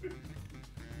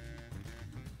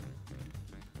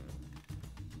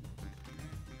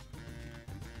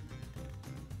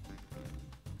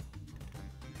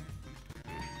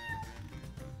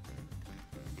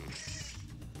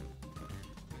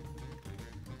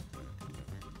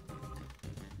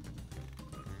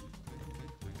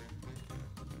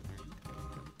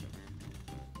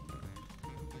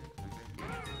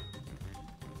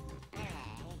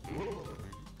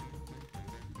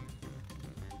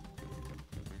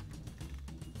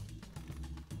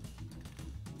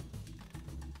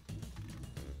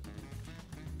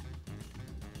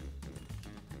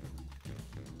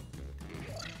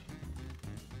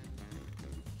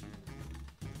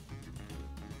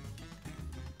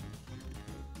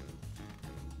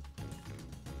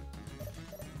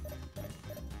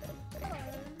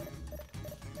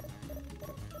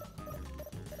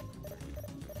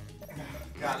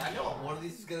 God, I know what one of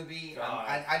these is gonna be. God.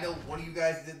 I know one of you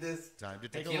guys did this. Time to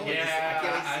take a I can't look. wait to see- I can't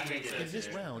wait to I see think you so. do In this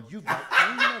Yeah. round, you've got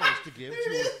 3 medals to give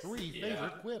to your 3 Yeah.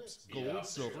 favorite quips. Gold, Yeah,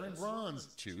 silver, and yes. bronze.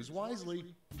 Choose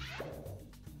wisely.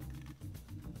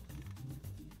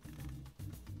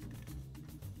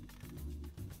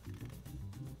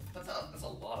 That's a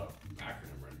lot of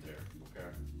acronym right there. Okay.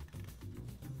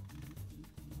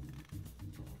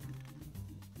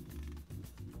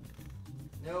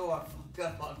 No, I fucked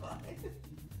up on mine.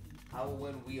 I will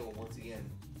win wheel once again.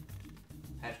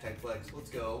 Hashtag flex. Let's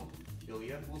go.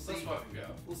 Ilya. We'll see. Let's fucking go.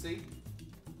 We'll see.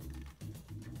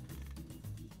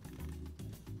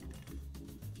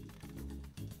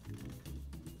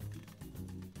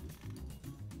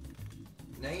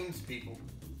 Names, people.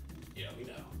 Yeah, we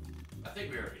know. I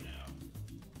think we already know.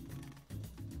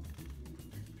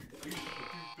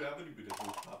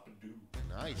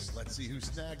 Nice. Let's see who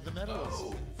snagged the medals.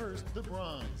 Oh. First, the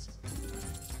bronze.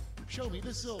 Show me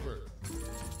the silver.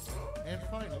 And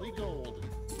finally, gold.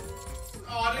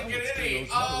 Oh, I didn't Now get let's any. throw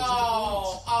those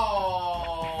Oh,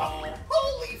 oh.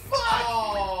 Holy fuck!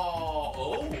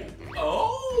 Oh,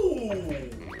 oh.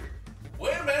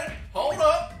 Wait a minute. Hold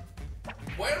up.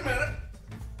 Wait a minute.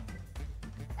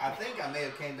 I think I may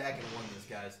have came back and won this,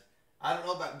 guys. I don't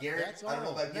know about Garrett. That's I don't know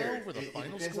all. about Now Garrett. for the It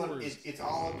final depends on. scores. It's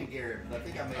all up to Garrett, but I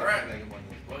think I may have All right. come back and won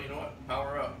this. Well, you know what?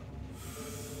 Power up.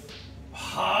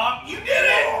 Hop, you did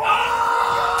it!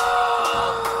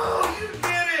 Oh, you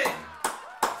did it!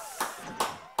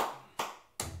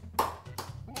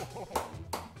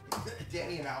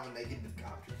 Danny and Alvin naked in the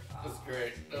copter. That was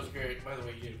great. That was great. By the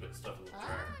way, you need to put stuff in the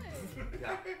dryer.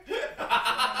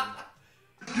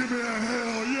 Give me a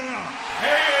hell yeah!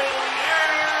 Hell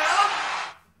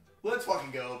Let's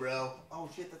fucking go, bro. Oh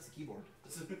shit, that's the keyboard.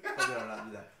 Oh, no, not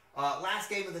do that. Last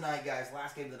game of the night, guys.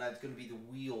 Last game of the night is going to be the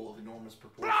wheel of enormous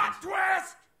proportions. Plot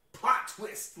twist! Plot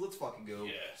twist! Let's fucking go.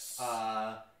 Yes.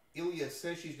 Ilya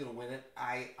says she's going to win it.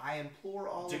 I implore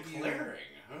all of you. Declaring.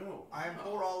 Oh. I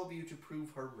implore all of you to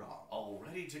prove her wrong.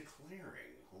 Already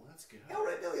declaring. Let's go. All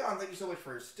right, Leon, thank you so much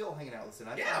for still hanging out with us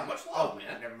tonight. Yeah, much love,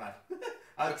 man. Never mind.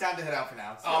 Time to head out for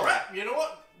now. So, All right. You know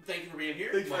what? Thank you for being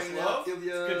here. Thanks for Much hanging love. out,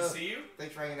 Ilya. It's good to see you.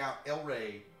 Thanks for hanging out, El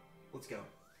Rey. Let's go.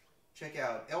 Check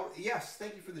out Yes,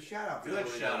 thank you for the shout out. Good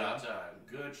shout out time.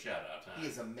 Good shout out time. He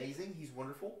is amazing. He's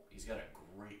wonderful. He's got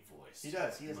a great voice. He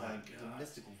does. He has My like God. a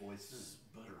mystical voice. This is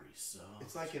buttery soft.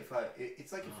 It's like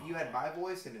if you had my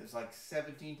voice and it was like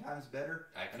 17 times better,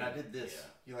 and I did this.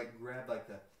 Yeah. You like grab like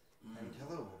the. And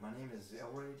hello, my name is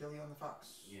Elroy DeLeon the Fox.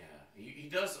 Yeah, he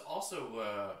does also,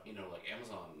 like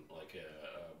Amazon,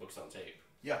 books on tape.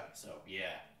 Yeah. So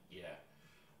yeah.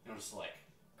 Just like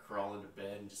crawl into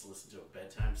bed and just listen to a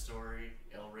bedtime story.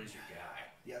 El Ray's your guy.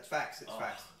 Yeah, it's facts. It's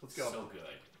facts. Let's go. So good.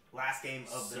 Last game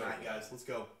of the So night, good. guys. Let's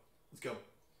go. Let's go.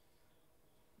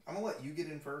 I'm gonna let you get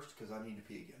in first because I need to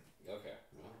pee again. Okay,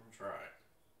 well, I'll try.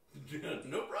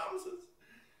 No promises.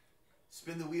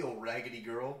 Spin the wheel, raggedy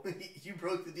girl. You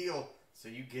broke the deal, so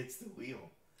you gets the wheel.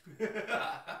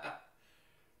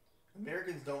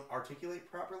 Americans don't articulate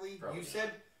properly. Probably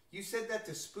You said that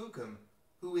to Spookum,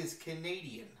 who is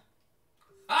Canadian.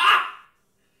 Ah!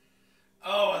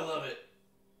 Oh, I love it.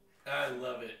 I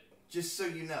love it. Just so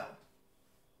you know.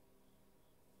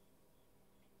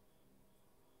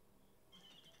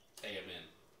 Hey, I'm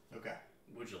in. Okay.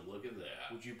 Would you look at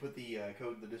that? Would you put the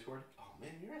code in the Discord? Oh,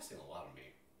 man, you're asking a lot of me.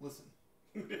 Listen.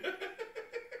 I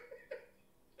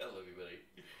love you, buddy.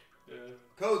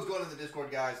 Code's going in the Discord,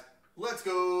 guys. Let's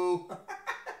go.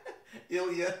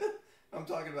 Ilya, I'm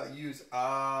talking about use.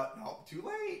 No, too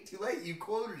late. Too late. You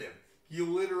quoted him. You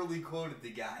literally quoted the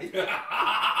guy.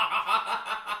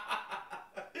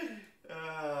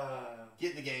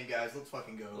 Get in the game, guys. Let's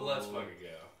fucking go. Let's fucking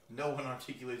go. No one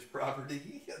articulates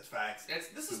property. That's facts.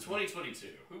 This is 2022.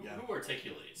 Who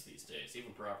articulates these days,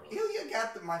 even properly? Ilya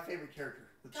got my favorite character.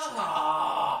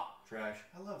 Trash.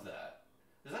 I love that.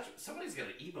 There's actually, somebody's got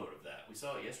an emote of that. We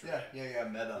saw it yesterday. Yeah,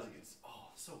 meta.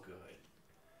 So good.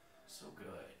 So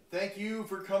good. Thank you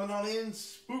for coming on in,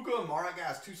 Spookum. All right,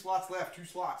 guys, 2 slots left. 2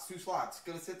 slots.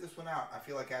 Gonna sit this one out. I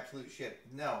feel like absolute shit.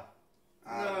 No.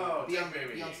 Be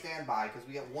on standby because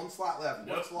we got 1 slot left.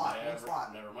 Nope, One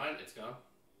slot. Never mind. It's gone.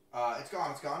 It's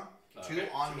gone. Okay,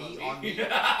 2 on two me. on me.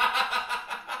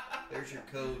 There's your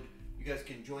code. You guys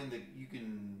can join the. You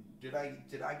can. Did I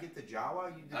get the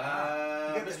Jawa? You did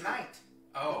not. You got the knight.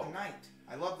 Oh, the knight.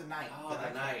 I love the knight. Oh,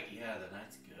 the knight. Yeah, the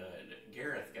knight's good.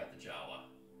 Gareth got the Jawa.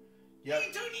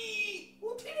 Yep.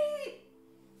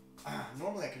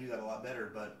 Normally I could do that a lot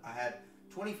better, but I had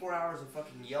 24 hours of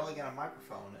fucking yelling at a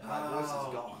microphone and my voice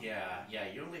is gone. Yeah.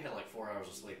 You only had like 4 hours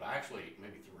of sleep. I actually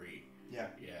maybe 3. Yeah.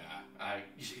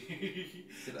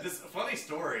 This funny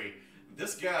story.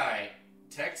 This guy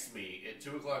texts me at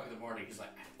 2 o'clock in the morning. He's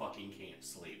like, I fucking can't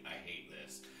sleep. I hate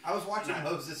this. I was watching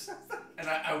Moses. And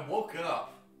I woke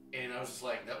up and I was just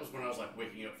like, that was when I was like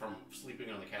waking up from sleeping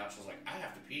on the couch. I was like, I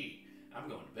have to pee. I'm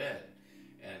going to bed.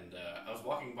 And I was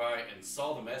walking by and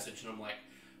saw the message and I'm like,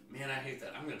 man, I hate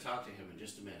that. I'm going to talk to him in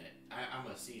just a minute. I'm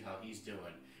going to see how he's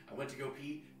doing. I went to go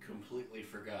pee, completely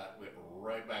forgot, went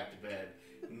right back to bed.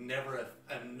 Never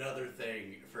another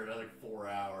thing for another 4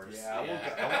 hours. Yeah, I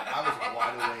was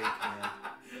wide awake, man.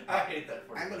 I hate that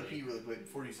for you. I'm going to pee really quick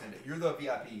before you send it. You're the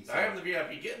VIP. So. I am the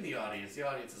VIP. Get in the audience. The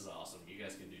audience is awesome. You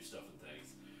guys can do stuff and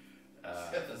things.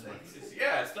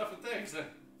 Yeah, stuff and things.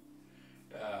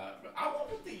 I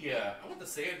want the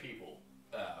Sand People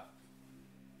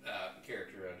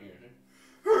character on here.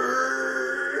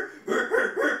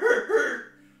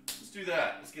 Let's do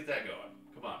that. Let's get that going.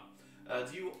 Come on.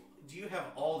 Do you have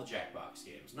all the Jackbox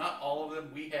games? Not all of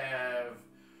them. We have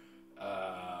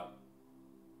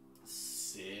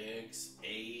 6,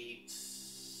 8,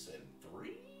 and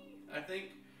 3. I think.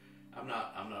 I'm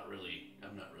not really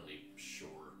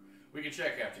sure. We can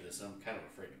check after this. I'm kind of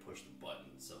afraid to push the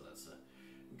button, so that's a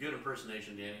good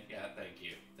impersonation, Danny. Yeah, thank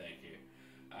you.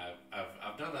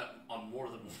 I've done that on more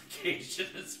than one occasion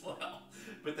as well,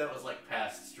 but that was like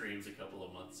past streams a couple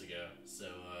of months ago. So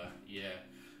yeah,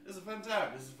 this is a fun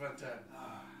time.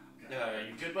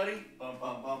 You good, buddy?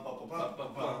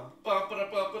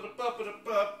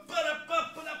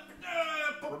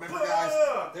 Remember, guys,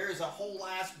 there is a whole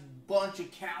ass bunch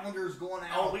of calendars going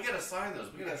out. Oh, we gotta sign those.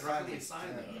 We gotta drunkenly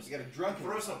sign those. We gotta drunkenly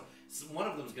throw some. One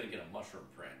of them's gonna get a mushroom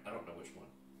print. I don't know which one.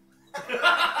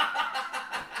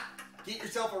 Get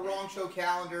yourself a wrong show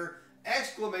calendar,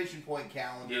 exclamation point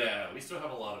calendar. Yeah, we still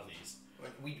have a lot of these.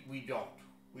 We don't.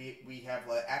 We have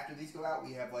like after these go out,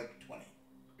 we have like 20.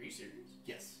 Are you serious?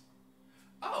 Yes.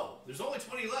 Oh, there's only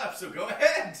 20 left, so go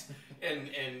ahead and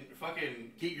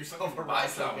fucking get yourself a buy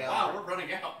some. Wow, we're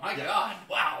running out. My God,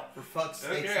 wow. For fuck's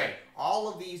sake! Okay. All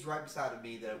of these right beside of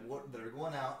me that are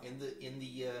going out in the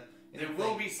they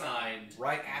will be signed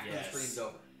right after the stream's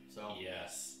over. So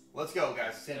yes, let's go,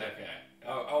 guys. Send it. Okay.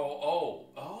 Oh!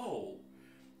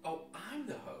 I'm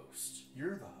the host.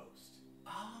 You're the host.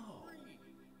 Oh.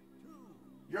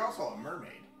 You're also a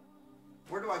mermaid.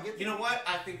 Where do I get? You know what?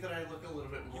 I think that I look a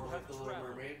little bit more like the Little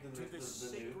Mermaid than the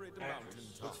new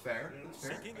actress. That's fair. That's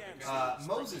fair.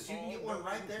 Moses, you can get one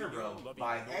right there, bro.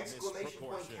 By exclamation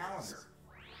point calendar.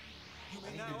 I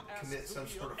need to commit some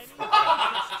sort of fraud.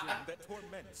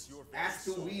 Ask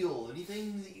the wheel.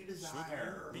 Anything that you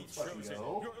desire. Let's fucking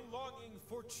go. Your longing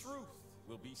for truth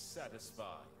will be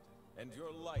satisfied, and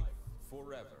your life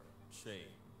forever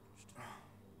changed.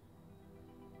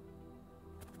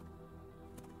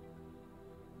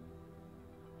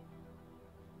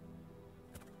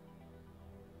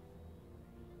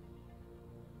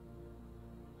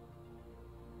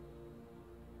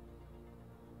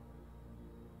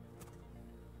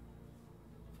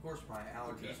 Of course, my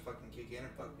allergies fucking kick in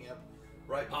and fuck me up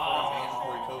right before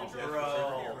I mandatory COVID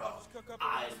bro.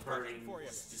 Eyes burning.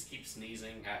 Just keep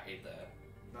sneezing. I hate that.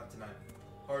 Not tonight.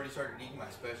 Already started eating my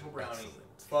special brownie.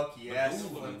 Fuck yes,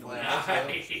 Flim Flam.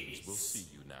 Nice. We'll see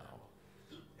you now.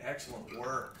 Excellent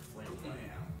work, Flim Flam.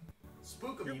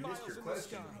 Spook 'em, you missed your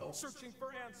question. Searching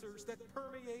for answers that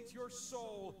permeate your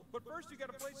soul. But first, you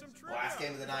gotta play some trivia. Last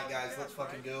game of the night, guys. Let's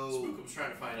fucking go. Spook 'em's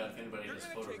trying to find out if anybody has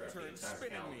photographed the entire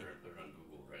calendar and put it on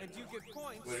Google right and now. you get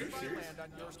points Wait, are you if I serious? land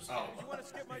on your Oh. You want to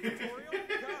skip my tutorial?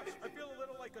 Gosh, I feel a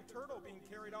little like a turtle being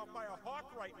carried off by a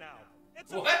hawk right now.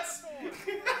 It's a What? metaphor.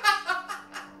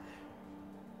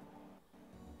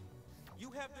 You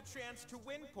have the chance to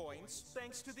win points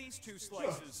thanks to these two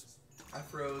slices. I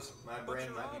froze. My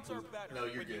brain might be pooped. No,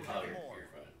 you're good. You're fine.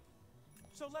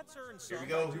 So let's earn some. Here we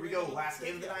go. Here we go. Last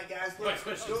game of the night, guys. Let's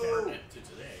question go. to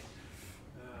today.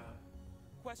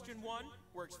 Question 1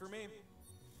 works for me.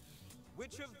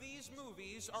 Which of these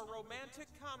movies are romantic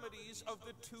comedies of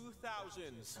the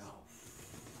 2000s?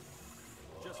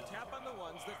 Just tap on the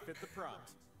ones that fit the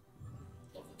prompt.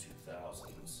 Of the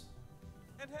 2000s.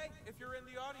 And hey, if you're in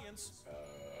the audience,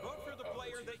 vote for the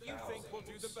player that you think will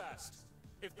do the best.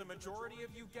 If the majority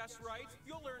of you guess right,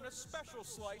 you'll earn a special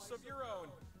slice of your own.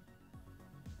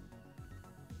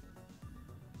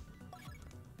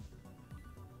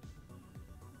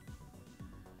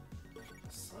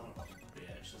 Son of a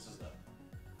bitch. This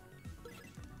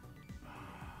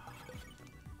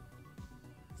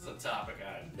is a topic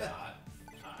I'm not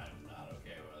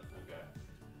okay with. Okay.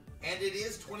 And it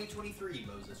is 2023,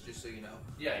 Moses, just so you know.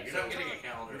 Yeah, you're not getting a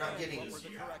calendar. You're not getting What were the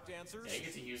correct answers? Yeah, you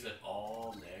get to use it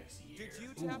all next year. Did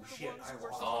you tap the shit, ones I you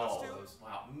were lost. supposed to?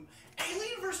 Wow.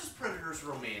 Alien versus Predator's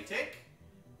romantic.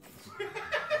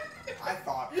 I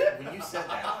thought when you said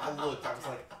that, I looked. I was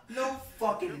like, no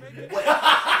fucking way.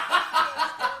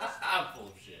 I'm full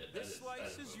of shit. This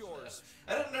slice is yours.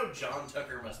 I didn't know John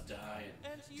Tucker Must Die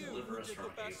and you deliver us did from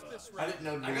the best Ava. this I didn't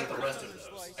know. I got the rest of This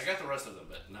those. slice. I got the rest of them,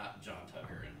 but not John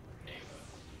Tucker and Ava.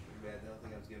 Man, the only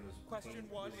thing I was getting was Question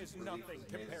 1 is nothing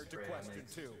compared to question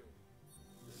 2.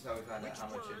 This is how we find out Which how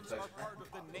much it words touched. are part of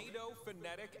the NATO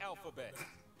phonetic alphabet?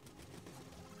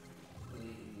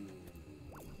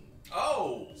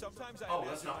 Oh! Sometimes I Oh, imagine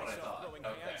that's not what I myself thought. throwing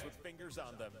Okay. hands with fingers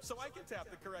on them, so I can tap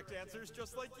the correct answers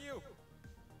just like you.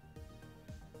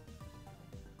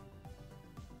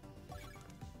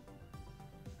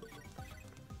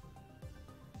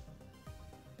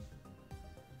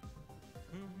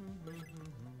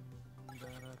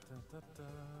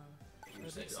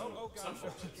 Oh gosh,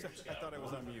 I thought I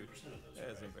was on mute.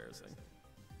 That's embarrassing.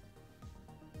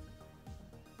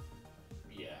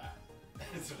 Yeah.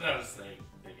 That's what I was thinking,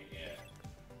 yeah.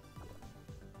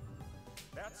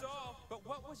 That's all. But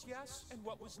what was yes and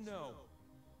what was no?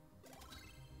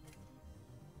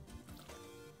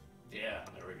 Yeah,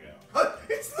 there we go.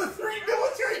 It's the 3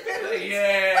 military families.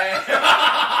 Yeah!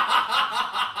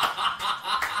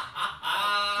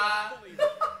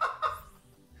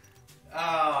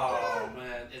 Oh,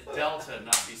 man. It's Delta,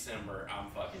 not December. I'm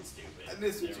fucking stupid. I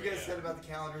missed what There you we guys go. said about the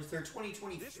calendars. They're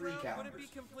 2023 calendars.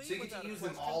 complete So you get without to a use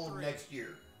them question all of 3? next year.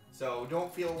 So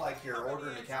don't feel like you're How many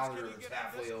ordering a answers calendar can you that's get on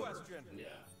halfway this over. question? Yeah.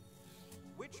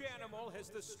 Which animal has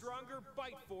the stronger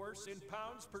bite force in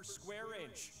pounds per square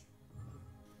inch?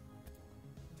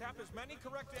 Tap as many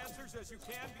correct answers as you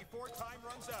can before time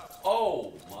runs out.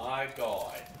 Oh, my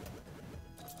God.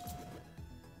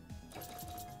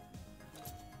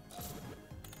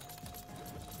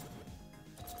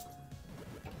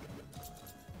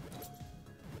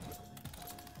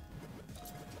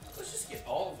 Let's just get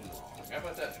all of them wrong. How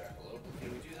about that, Jackalope?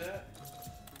 Can we do that?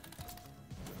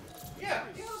 Yeah,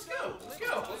 let's go. Let's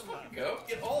go. Let's fucking go.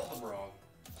 Get all of them wrong.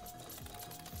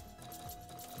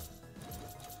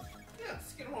 Yeah,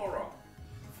 let's get them all wrong.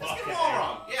 Let's get them all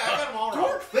wrong. Yeah, I got them all wrong.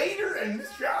 Darth Vader and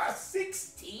Jaw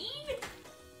 16?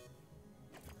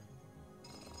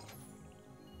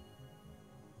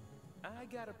 I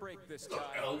gotta break this time.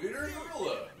 Alligator and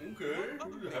gorilla. Okay.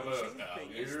 How about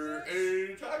alligator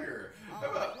and tiger? How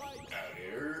about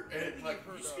alligator and, like,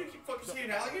 you just gonna keep fucking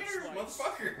saying alligator?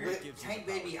 Motherfucker. Tank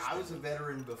Baby, I was a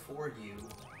veteran before you.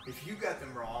 If you got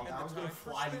them wrong, I was going to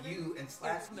fly to you and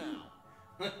slap you.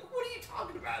 What are you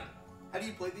talking about? How do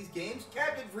you play these games?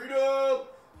 Captain Freedom!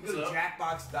 You go to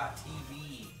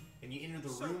jackbox.tv and you enter the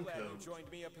room code.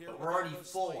 But we're already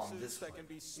full on this one.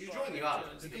 You join the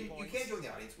audience. You can't join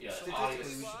the audience. Yeah,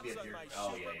 Statistically, we should be up here.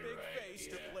 Oh, yeah, you're right.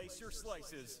 To place your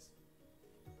slices.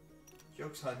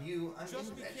 Joke's on you. I'm Just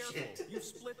into be that careful. shit. You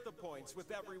split the points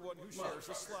with everyone who shares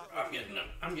a slot.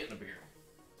 I'm getting a beer.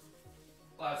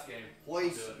 Last game.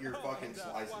 Hoist Do it. your fucking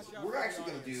slices. We're actually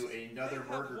going to do another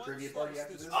murder trivia party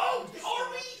after this. Oh,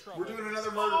 are we? We're doing another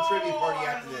murder trivia party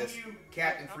after this.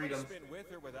 Captain Freedom. Spin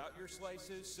with or without your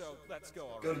slices, so let's go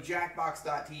already. Go to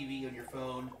jackbox.tv on your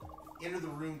phone. Enter the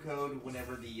room code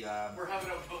whenever the. We're having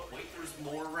a vote. Wait, there's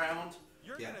more round?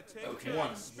 Yeah. Okay.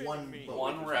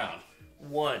 One round.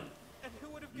 One. And who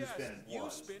would have You guessed? spin. You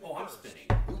spin Oh, I'm first. spinning.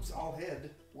 Oops, all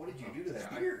head. What did you do to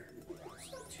that beer?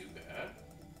 It's not too bad.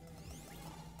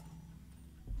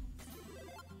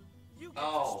 You get to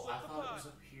Oh, split I the thought it pot. was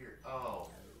up here.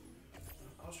 Oh.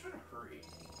 I was trying to hurry.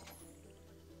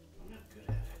 I'm not good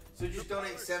at it. So just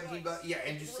donate 17 bucks. Yeah,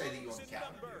 and just say that you want the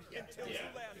calendar. Yeah. Until you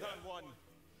land on one.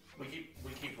 We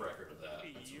keep record of that.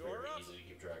 It's You're very up. easy to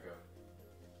keep track of.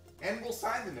 And we'll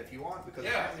sign them if you want, because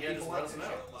apparently just people let like us this know.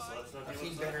 shit. Just let us know if I've you seen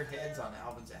want to better heads on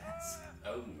Alvin's ass.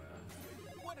 Oh man.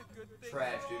 What a good thing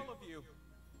Trash, for dude. all of you.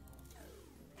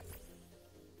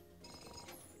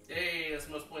 Hey, that's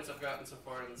the most points I've gotten so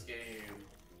far in this game.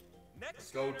 Next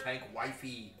Let's go, tank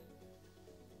wifey.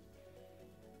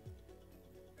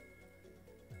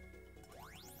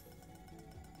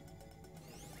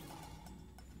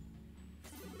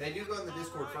 They do go in the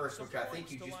Discord first, which I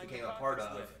think you just became a part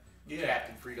of. Yeah.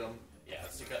 Captain Freedom. Yeah,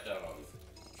 it's to cut down on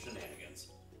shenanigans.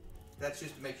 That's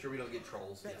just to make sure we don't get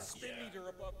trolls. That spin meter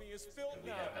above me is filled And we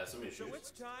now. have had some So issues.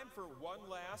 it's time for one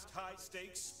last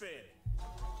high-stakes spin.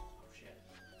 Oh shit.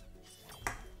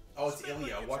 Oh, it's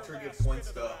Ilya. Watch her give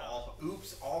points to all.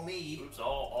 Oops, all me. Oops,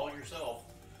 all yourself.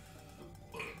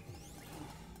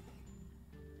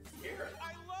 Garrett.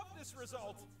 I love this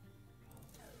result.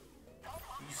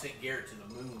 You sent Garrett to the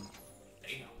moon.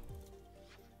 Damn.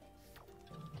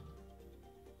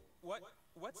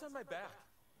 What's on my back?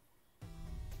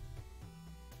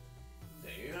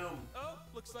 Damn. Oh,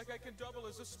 looks like I can double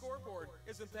as a scoreboard.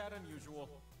 Isn't that unusual?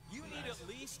 You need at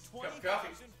least Cup of 20,000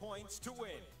 coffee. points to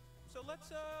win. So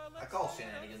let's I call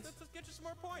shenanigans. let's get you some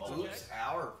more points, Oops, okay?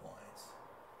 our points.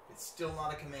 It's still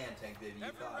not a command tank, baby. You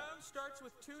Every thought. round starts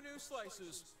with 2 new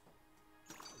slices.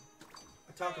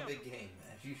 I talk a big game,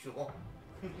 as usual.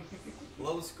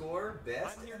 Low score,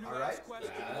 best. I'm here to All right. ask question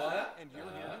one, and you're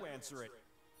here to answer it.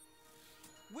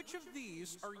 Which of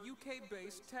these are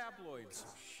UK-based tabloids?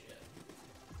 Oh shit.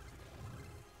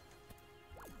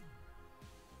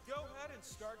 Go ahead and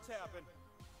start tapping.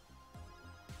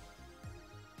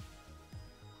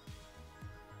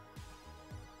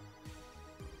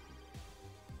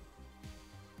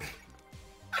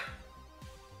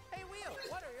 Hey, Wheel,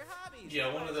 what are your hobbies?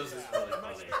 Yeah, one of those is really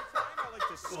funny.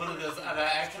 One of those, and I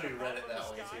actually read it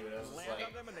that way too, and I was just Land like,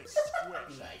 on them and they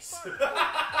squish. nice.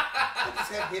 I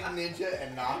just had Hidden Ninja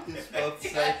and knocked his both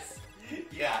sides.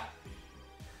 Yeah.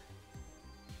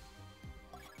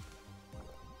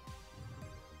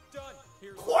 Done.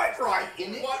 Here's Quite right,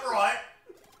 isn't it? What right?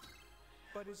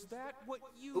 But is that what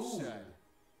you Ooh. said?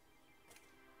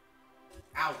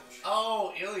 Ouch.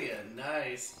 Oh, Ilya,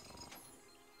 nice.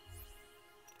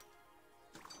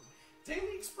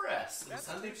 Daily Express. The That's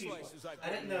Sunday two People. slices I've I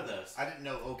didn't know those. I didn't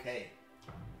know. Okay.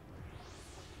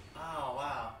 Oh,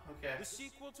 wow. Okay. The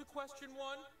sequel to question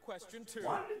 1, question 2.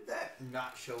 Why did that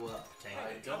not show up,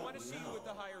 Tank? don't I want to see you know. with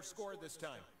the higher score this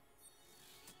time.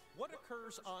 What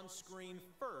occurs on screen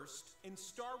first in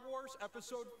Star Wars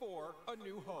Episode 4, A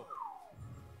New Hope?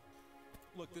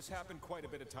 Look, this happened quite a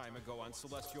bit of time ago on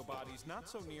celestial bodies, not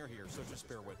so near here, so just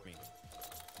bear with me.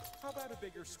 How about a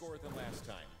bigger score than last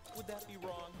time? Would that be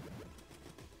wrong?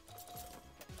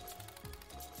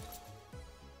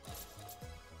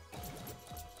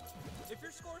 If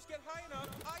your scores get high enough,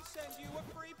 I send you a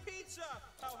free pizza!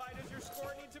 How high does your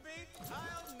score need to be?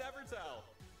 I'll never tell.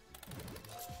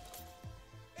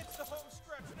 It's the home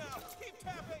stretch now. Keep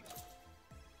tapping.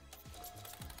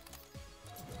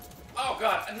 Oh,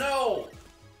 God, no!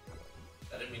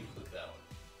 I didn't mean to click that one.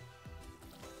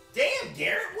 Damn,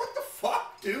 Garrett, what the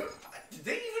fuck, dude? Did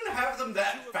they even have them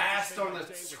that fast on the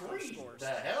screen? The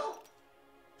hell?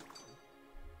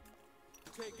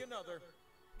 Take another.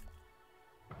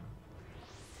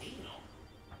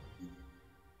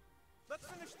 Let's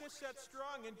finish this set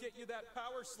strong and get you that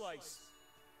power slice.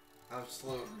 I'm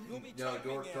slow. You'll be No,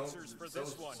 typing don't. answers for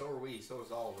this one. So are we. So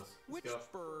is all of us. Which Let's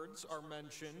go. birds are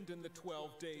mentioned in the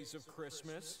 12 Days of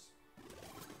Christmas?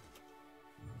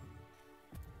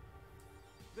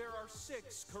 There are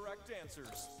 6 correct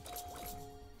answers.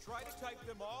 Try to type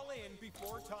them all in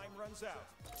before time runs out.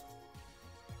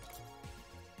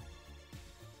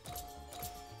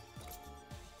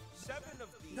 Seven of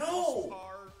these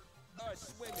are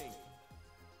swimming.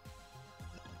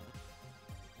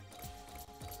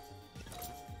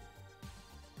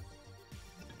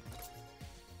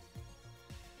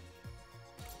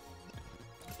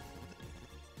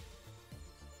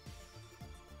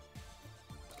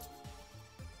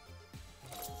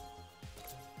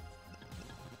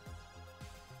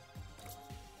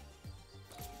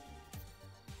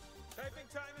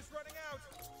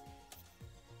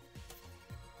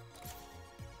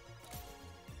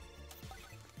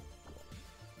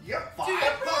 Yep, To 5 a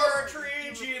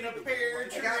partridge in a pear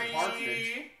I got tree.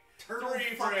 partridge. Turtle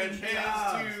 3 fucking French doves.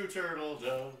 hens, 2 turtle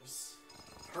doves.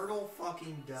 Turtle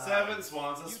fucking doves. 7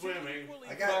 swans a swimming.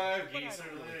 I got 5 geese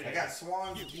are laying. I got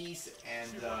swans, geese,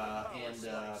 and partridge. Is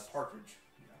that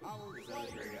what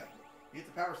you got? You get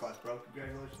the power slice, bro.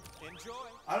 Congratulations. Enjoy.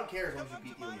 I don't care as long as you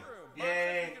beat the Ilya.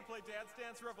 Yay. You can play Dance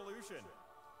Dance Revolution.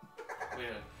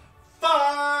 Yeah.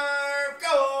 5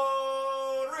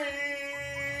 gold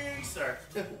rings, sir.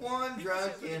 1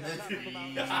 drunk in a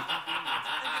tree.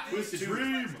 Twist a 2.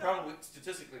 dream. Probably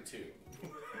statistically 2.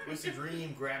 Twist a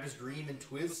dream, grab his dream, and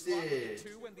twist it.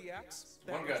 2 and the X.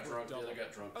 One got drunk, the other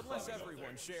got drunk. Unless clubbing up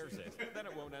everyone there. shares it, then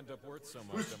it won't end up worth so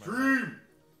much. Twist am a I right? dream.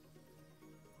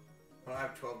 Well, I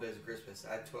have 12 days of Christmas.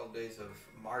 I had 12 days of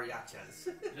mariachas.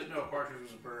 Didn't know a partridge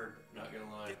was a bird. Not gonna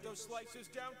lie. Get those slices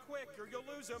down quick, or you'll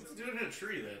lose them. Let's do it in a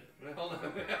tree then. Wait, hold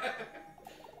on.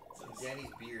 Danny's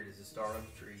beard is a star on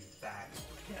the tree. Fact.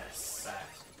 Yes.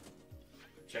 Fact.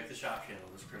 Check the shop channel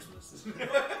this Christmas.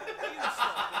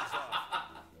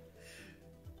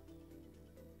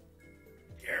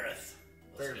 Gareth.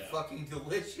 They're fucking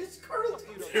delicious, Carlton.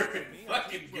 There we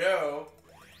fucking go.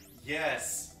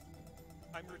 Yes.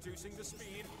 I'm reducing the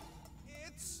speed.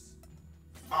 It's.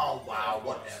 Oh wow,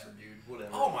 whatever, dude. Whatever.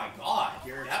 Oh my god.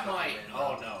 Garrett's That fucking might. in,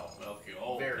 Oh bro. no. Okay.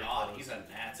 Oh Very god. close. He's a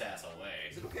gnat's ass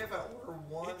away. Is it okay if I order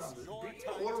one? You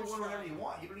can order one whenever you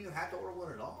want. You don't even have to order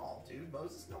one at all, dude.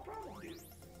 Moses, no problem, dude.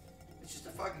 It's just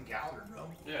a fucking calendar, bro.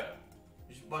 Yeah.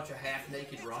 Just a bunch of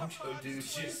half-naked Rancho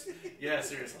dudes. Just Yeah.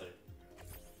 Seriously.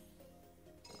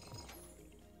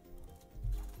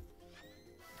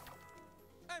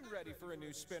 I'm ready for a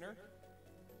new spinner.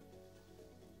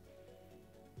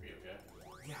 Are you okay?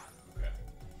 Yeah. Okay.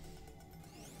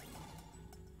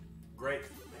 Great.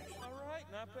 All right,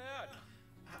 not bad.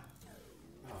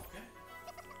 Okay.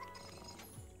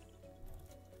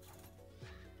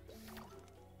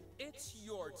 It's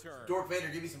your turn. Dork Vader,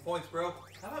 give me some points, bro.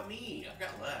 How about me? I've got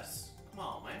less. Come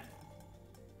on, man.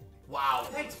 Wow.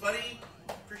 Thanks, buddy.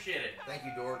 Appreciate it. Thank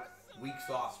you, Dork. Weak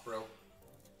sauce, bro.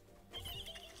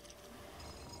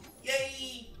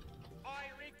 Yay! I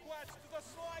request the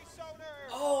slice owner.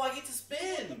 Oh, I get to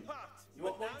spin. You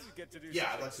want Now points? you get to do Yeah,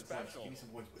 I'd something like some points. special. Give me some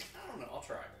points, please. I don't know. I'll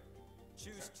try.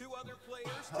 Choose 2 other players.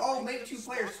 To Oh, make make them 2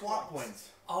 players swap points.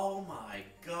 Oh my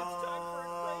It's time for a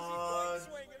crazy god. point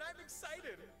swing, and I'm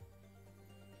excited.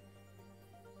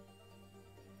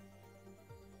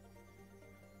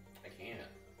 I can't.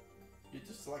 You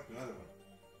just select another one.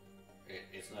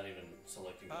 It's not even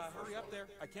selecting the first Hurry up one. there.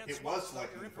 I can't It swap was without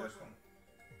selecting your the input. first one.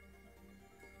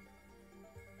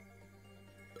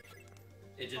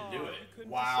 It didn't Oh, do you it.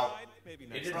 couldn't Wow. decide? Maybe It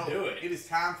next didn't time. do it. It is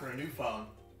time for a new phone.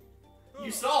 You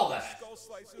saw that. Skull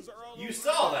slices are all You over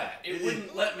saw me. that. It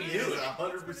wouldn't let me It do is it.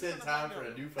 100% time for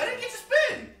a new phone. I didn't get to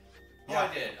spin. Oh, Yeah.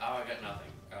 I did. Oh, I got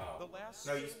nothing. The Oh. last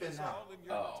No, you swing spin is now. all in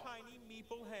your Oh. tiny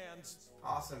meeple hands.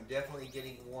 Awesome. Definitely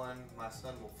getting one. My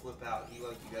son will flip out. He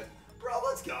loves you guys. Bro,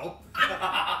 let's go.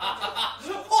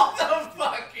 What the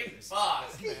fucking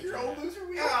fuck? Get your old loser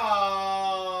wheel.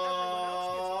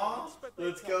 Aww.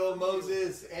 Let's go,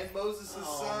 Moses and Moses'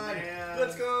 Oh, son. man.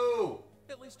 Let's go.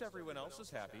 At least everyone else is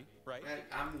happy, right?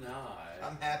 I'm not.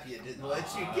 I'm happy it didn't let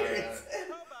you, Aw. Garrett.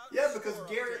 Yeah, because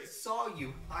Garrett saw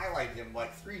you highlight him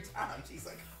like 3 times. He's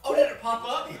like, Oh, did it pop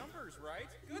up? Numbers, right?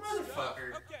 Good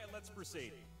Motherfucker. stuff. Okay, let's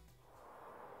proceed.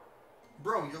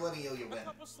 bro, you're letting Ilya A win.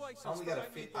 couple slices I only for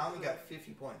got my meeple I only got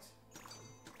 50 points.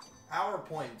 Our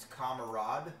points,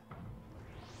 comrade.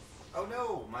 Oh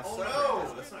no, my Oh son.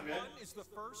 no, that's not good. One is the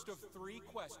first of 3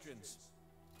 questions.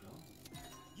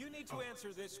 You need to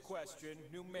answer this question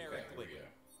numerically. Okay,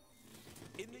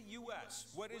 here In the U.S.,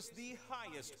 what is the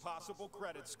highest possible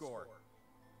credit score?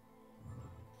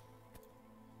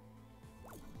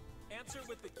 Answer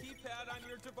with the keypad on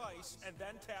your device and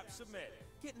then tap submit.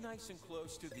 Get nice and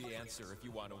close to the answer if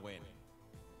you want to win.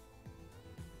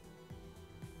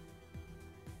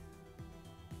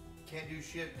 Can't do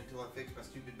shit until I fix my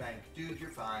stupid bank. Dude,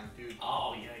 you're fine, dude.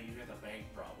 Oh yeah, you got the bank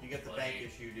problem. You got the buddy. bank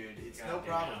issue, dude. It's no Goddamn.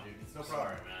 problem, dude. It's no problem.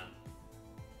 Sorry, man.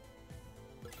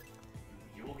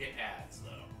 You will get ads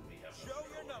though. We have no Show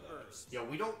control your over that. numbers. Yeah,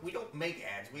 we don't make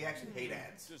ads. We actually hate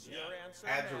ads. Does your answer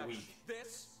Ads are match weak.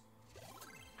 this?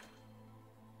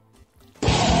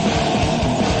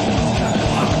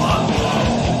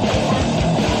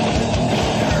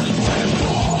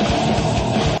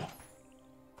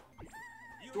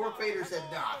 Dork Vader said,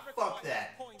 nah, fuck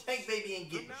that. Tank Baby ain't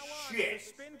getting shit.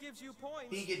 Spin gives you points.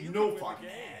 He ain't getting You no can win the fucking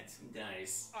game. ads.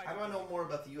 Nice. How do I know more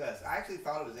about the U.S.? I actually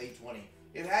thought it was 820.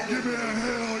 It had to Yeah!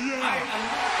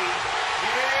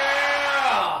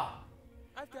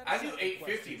 I do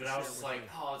 850, but I was just like,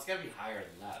 oh, it's gotta be higher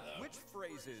than that, though. Which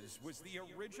phrases was the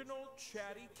original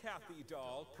Chatty Cathy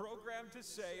doll programmed to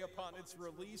say upon its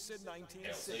release in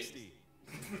 1960?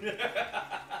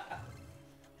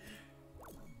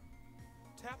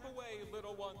 Tap away,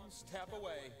 little ones, tap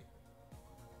away.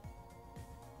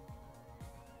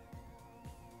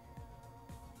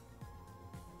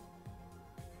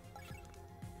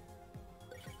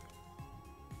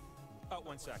 Oh,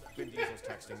 1 sec. Vin Diesel's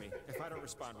texting me. If I don't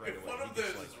respond right away, If one of those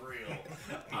is real,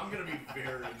 I'm gonna be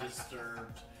very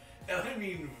disturbed. And I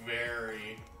mean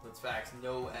very. That's facts.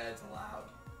 No ads allowed.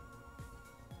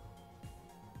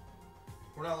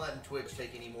 We're not letting Twitch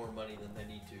take any more money than they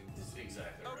need to. That's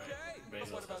exactly right. Okay, but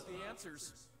Bezos what about has the not.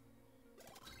 answers?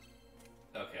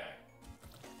 Okay.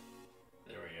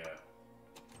 There we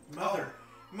go.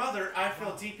 Mother, I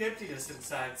feel deep emptiness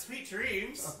inside. Sweet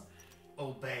dreams.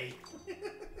 Obey.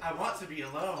 I want to be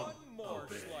alone. One more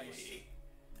Obey. slice.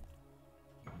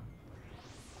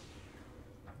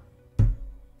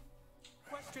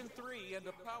 Question 3 and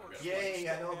a power Yay,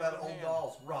 slice I know hand about in old hand.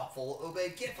 dolls. Ruffle,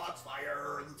 Obey, Get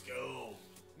Foxfire. Let's go.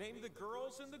 Name the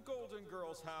girls in the Golden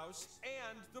Girls house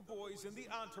and the boys in the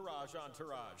Entourage.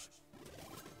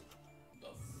 The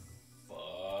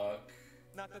fuck?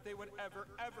 Not that they would ever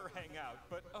hang out,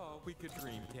 but oh, we could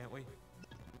dream, can't we?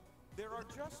 There are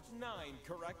just 9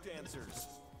 correct answers.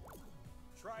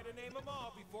 Try to name them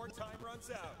all before time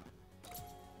runs out.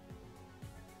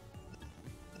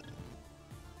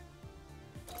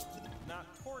 Not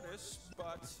tortoise,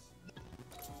 but...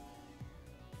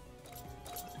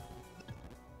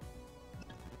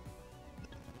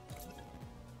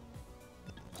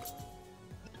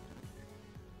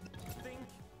 Think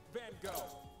Van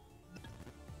Gogh.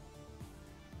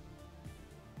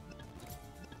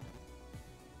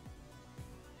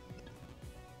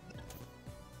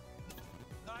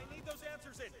 I need those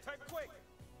answers in. Type quick.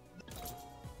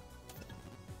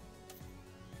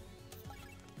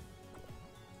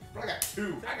 I got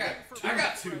 2. I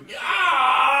got 2.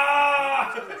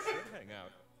 Ah! Hang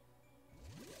out.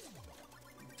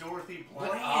 Dorothy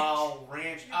Branch. Oh,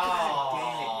 Ranch.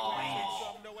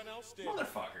 Oh, Some no one else did.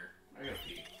 motherfucker. I gotta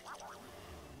pee.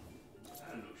 I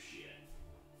don't know shit.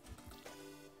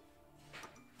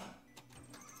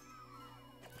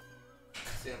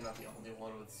 See, I'm not the only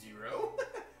one with 0.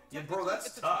 Yeah, bro,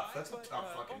 that's tough. That's a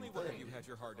tough fucking Only one of thing. you had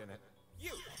your heart in it.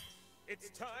 You. It's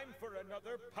time for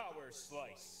another power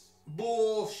slice.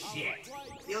 Bullshit.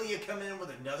 Ilya coming in with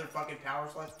another fucking power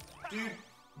slice. Dude,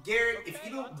 Garrett, if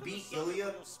you don't beat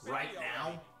Ilya right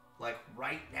now, like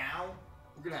right now,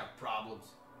 we're gonna have problems.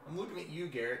 I'm looking at you,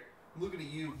 Garrett. I'm looking at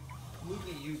you. I'm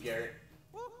looking at you, Garrett.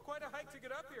 Well, quite a hike to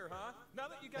get up here, huh? Now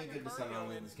that you got Thank your goodness I'm cardio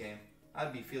not in, in this game.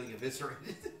 I'd be feeling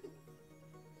eviscerated.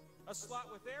 a slot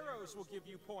with arrows will give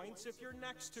you points if you're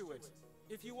next to it.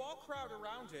 If you all crowd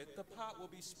around it, the pot will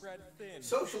be spread thin.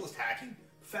 Socialist hacking.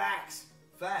 Facts.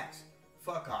 Facts.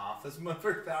 Fuck off. That's my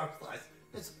first power slice.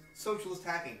 It's socialist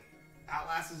hacking.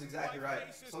 Outlast is exactly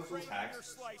right. Socialist hacks. Your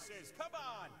slices. Come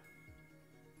on.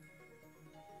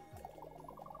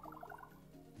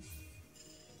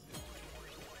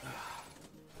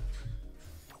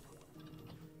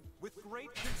 With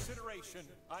great consideration,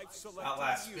 I've selected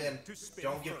Outlast you spin. to spin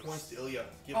Don't give first. points to Ilya.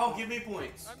 Give me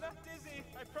points. I'm not dizzy,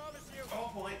 I promise you. All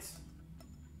points.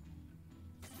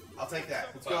 I'll take that.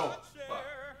 Let's go. Fuck.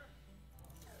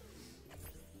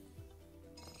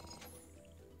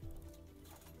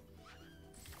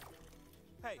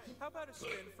 Hey, how about a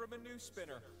spin from a new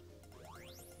spinner?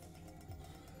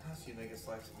 How do you make a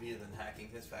slice via than hacking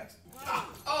his facts?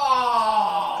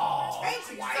 Oh! Tank's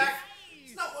It's wife.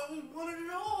 It's not what we wanted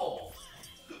at all.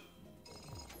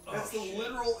 That's the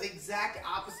literal exact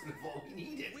opposite of what we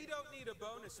needed. We don't need a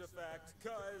bonus effect,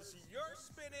 cause you're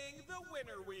spinning the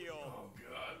winner wheel. Oh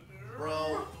god.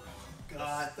 Bro.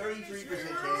 God, 33%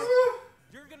 chance.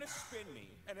 You're gonna spin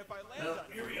me, and if I land Nope,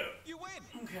 on here we you, go. you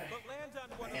win. Okay. But land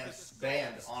on one Banned. of the skulls,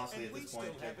 Banned, honestly, and at we this point.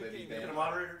 still have a Technically game. banned. Give it a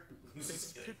moderator.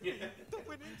 This could be the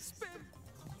winning spin.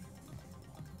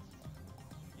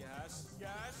 Yes,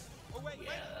 yes. Oh wait, wait.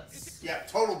 Is it Yeah,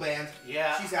 total banned.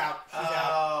 Yeah. She's out. She's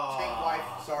out. Tank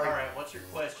wife. Sorry. Alright, what's your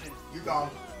question? You're gone.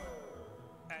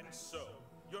 And so,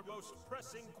 your most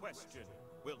pressing question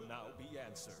will now be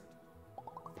answered.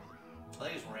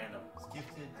 Play is random.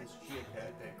 Gifted this shit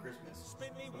at Christmas. Spin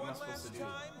me What am I one supposed last to do?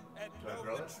 time and Do I know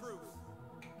grow the it? truth.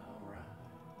 Alright.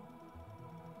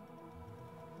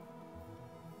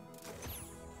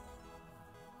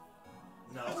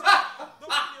 No. The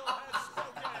wheel has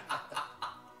spoken.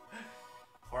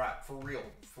 Alright, for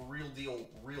real deal,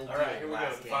 real deal. Alright, here we go.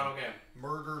 last The final game.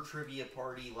 Murder trivia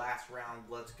party, last round.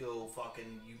 Let's go.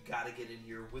 Fucking, you gotta get in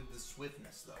here with the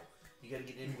swiftness though. You gotta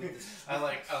get in with this. I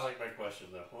like my question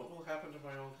though. What will happen to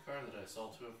my old car that I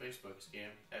sold to a Facebook scam?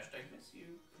 Hashtag miss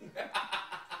you.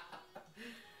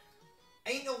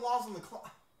 Ain't no walls on the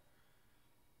clock.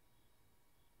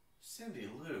 Cindy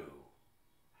Lou.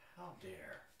 How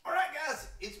dare. Alright guys,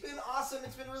 it's been awesome.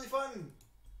 It's been really fun.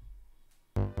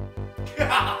 Again.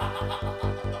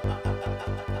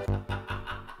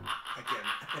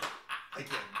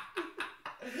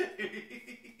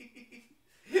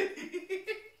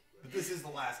 But this is the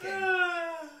last game.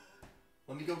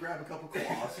 Let me go grab a couple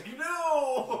claws.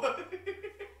 No!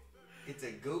 It's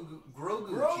a Grogu.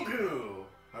 Grogu!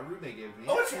 My roommate gave me.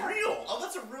 Oh, it's real! Oh,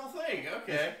 that's a real thing.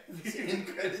 Okay. In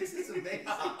credits is amazing.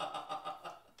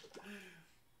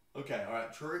 Okay,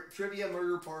 alright. Trivia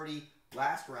Murder Party.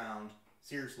 Last round.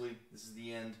 Seriously, this is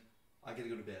the end. I gotta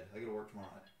go to bed. I gotta work tomorrow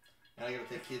night. And I gotta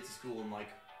take kids to school in like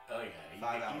 5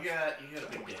 hours. You got a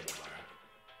big day tomorrow.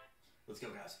 Let's go,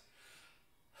 guys.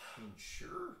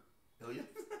 Sure. Will you?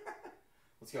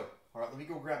 Let's go. Alright, let me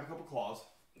go grab a couple claws.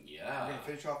 Yeah. We're gonna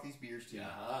finish off these beers too.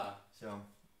 Yeah. So,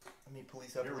 let me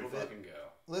police up Here a little we bit. fucking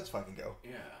go. Let's fucking go.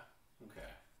 Yeah.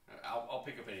 Okay. I'll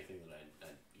pick up anything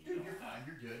that you Dude, don't you're fine.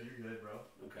 You're good. You're good, bro.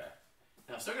 Okay.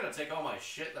 Now, I'm still gonna take all my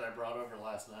shit that I brought over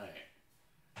last night.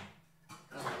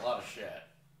 That's a lot of shit.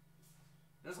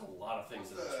 There's a lot of things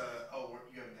in this room. Oh,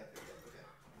 you haven't got there yet. Okay.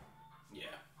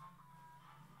 Yeah.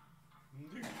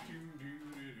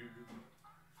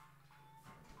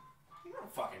 You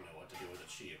don't fucking know what to do with a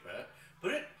chia pet.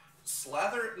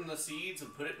 Slather it in the seeds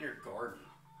and put it in your garden.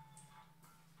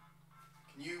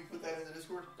 Can you put that in the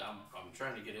Discord? I'm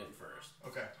trying to get in first.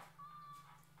 Okay.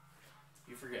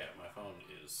 You forget, my phone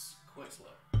is quite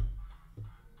slow. And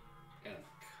I'm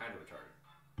kind of retarded.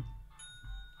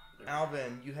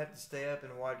 Alvin, you have to stay up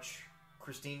and watch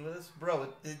Christine with us?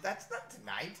 Bro, that's not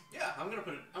tonight. Yeah, I'm gonna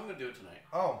do it tonight.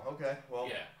 Oh, okay. Well,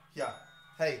 yeah. Yeah.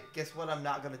 Hey, guess what I'm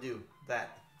not gonna do?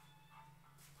 That.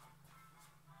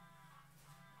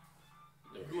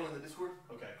 You going in the Discord?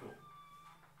 Okay, cool.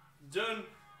 Done.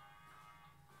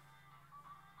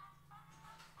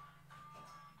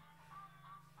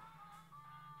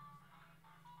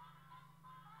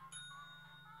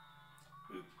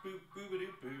 Boop, boop,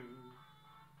 boop-a-doo, boo.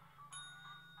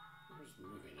 Where's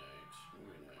movie night?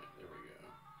 Movie night. There we go.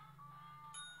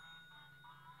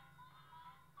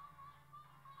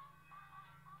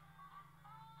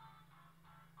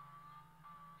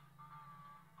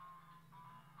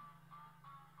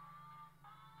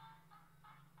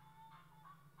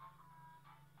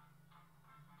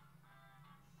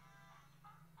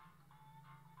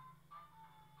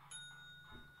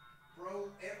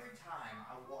 Bro, every time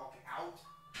I walk out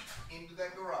into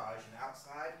that garage and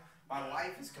outside, my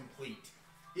life is complete.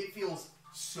 It feels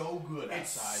so good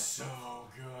outside. It's so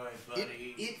good,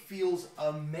 buddy. It feels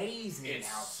amazing It's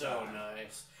outside. so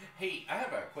nice. Hey, I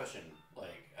have a question.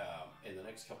 Like, in the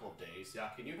next couple of days,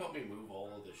 can you help me move all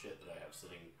of the shit that I have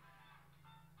sitting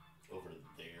over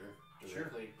there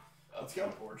directly up Let's to go.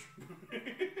 the porch?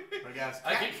 Alright, guys.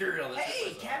 I can carry all this shit Hey,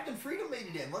 myself. Captain Freedom made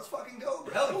it in. Let's fucking go,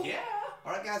 bro. Hell yeah.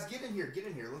 Alright, guys, get in here. Get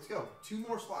in here. Let's go. Two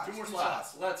more slots. Two more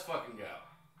slots. Let's fucking go.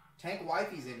 Tank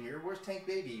Wifey's in here. Where's Tank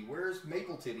Baby? Where's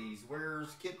Maple Titties?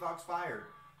 Where's Kid Fox Fire?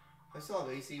 I still have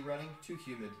AC running. Too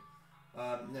humid.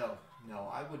 No.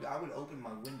 I would open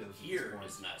my windows. Here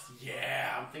is nice.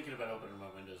 Yeah, I'm thinking about opening my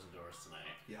windows and doors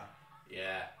tonight. Yeah.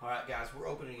 Yeah. All right, guys, we're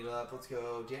opening it up. Let's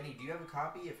go. Danny, do you have a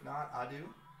copy? If not, I do.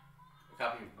 A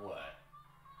copy of what?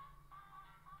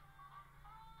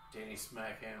 Danny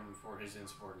smack him for his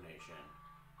insubordination.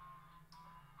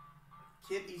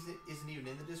 Kit isn't even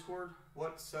in the Discord.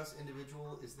 What sus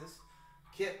individual is this?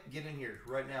 Kit, get in here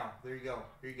right now. There you go.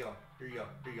 Here you go. Here you go.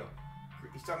 Here you go.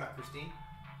 He's talking about Christine.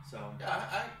 So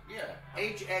yeah.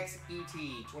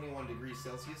 HXET 21 degrees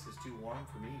Celsius is too warm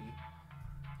for me.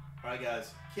 All right,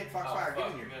 guys. Kit Foxfire,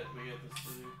 get in here. We got this to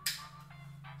do.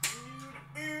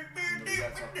 We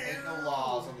got some, ain't no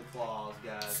laws on the claws,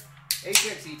 guys.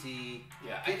 HXET.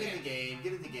 Yeah, Get in the game.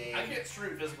 Get in the game. I can't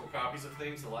stream physical copies of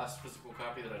things. The last physical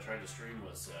copy that I tried to stream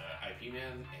was IP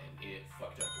Man, and it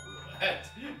fucked up real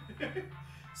bad.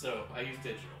 So I use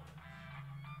digital.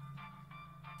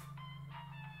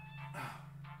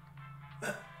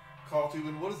 Call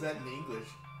Tubin, what is that in English?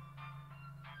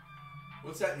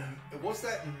 What's that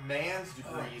in man's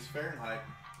degrees Fahrenheit?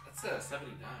 That's 79,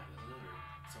 isn't it,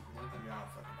 or something like that? I don't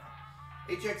fucking know.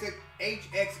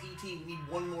 HXET, we need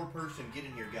one more person. Get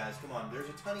in here, guys. Come on. There's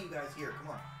a ton of you guys here. Come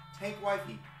on. Tank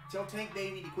Wifey, tell Tank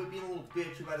Baby to quit being a little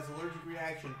bitch about his allergic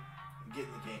reaction and get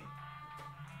in the game.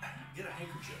 Get a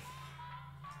handkerchief.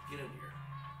 Get in here.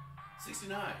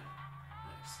 69.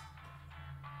 Nice.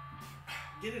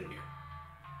 Get in here.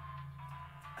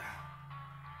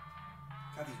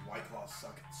 God, these White Claws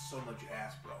suck so much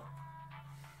ass, bro.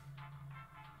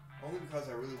 Only because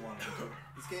I really want to.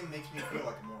 This game makes me feel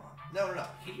like a moron. No.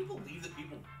 Can you believe that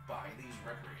people buy these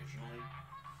recreationally?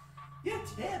 Yeah,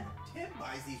 Ted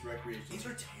buys these recreationally. These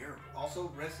are terrible.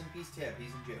 Also, rest in peace, Ted.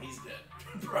 He's in jail. He's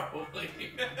dead. Probably.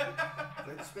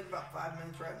 Did I spend about 5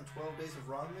 minutes writing 12 days of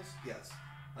wrongness? Yes.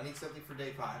 I need something for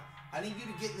day 5. I need you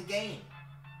to get in the game.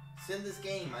 Send this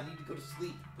game. I need to go to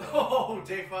sleep. Bro. Oh,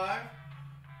 day 5?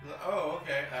 Oh,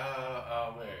 okay.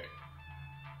 Wait.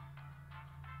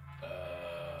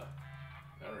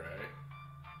 Alright.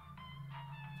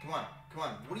 Come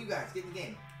on. What do you guys? Get in the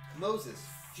game. Moses.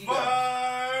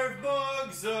 5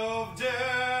 mugs of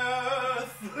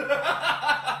death!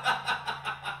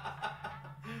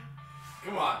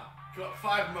 Come on.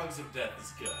 5 mugs of death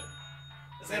is good.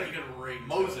 That's got a good ring.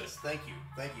 Moses. Thank you,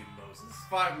 Moses.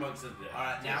 5 mugs of death.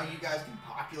 Alright, now you guys can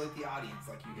populate the audience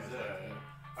like you guys like to.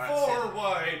 Right, 4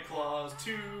 White Claws,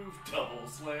 2 double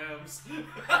slams.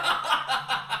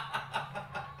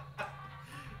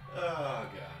 Oh,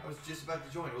 God. I was just about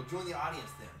to join. Well, join the audience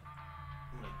then.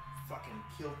 I'm gonna fucking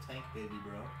kill Tank Baby,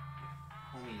 bro.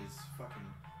 Homie is fucking...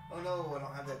 Oh no, I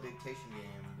don't have that dictation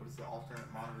game. What is the alternate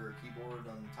monitor keyboard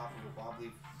on top of a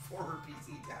wobbly former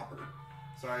PC tower?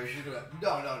 Sorry, you're gonna...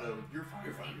 No. You're fine.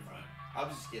 You're fine. I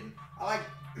was just kidding. I like...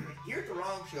 Here at the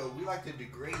Wrong Show, we like to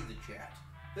degrade the chat.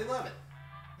 They love it.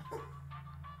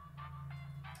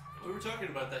 We were talking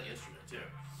about that yesterday, too.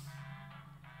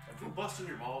 If we're busting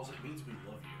your balls, it means we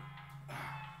love you.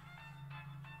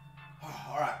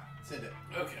 Alright, send it.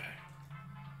 Okay.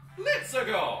 Let's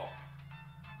go!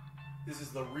 This is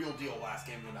the real deal last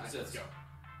game of the night. Let's go.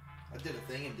 I did a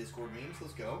thing in Discord memes.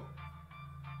 Let's go.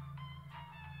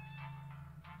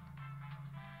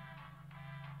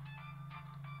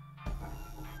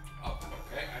 Oh,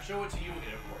 okay. I show it to you and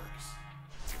it works.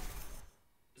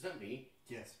 Is that me?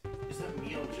 Yes. Is that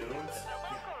me on Jones?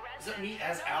 Yeah. Is that me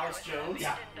as Alex Jones?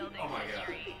 Yeah. Oh my God.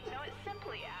 Know it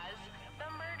simply as the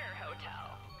Murder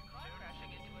Hotel.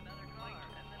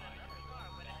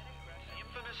 The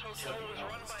infamous hotel was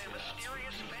run by a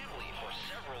mysterious family for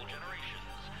several generations.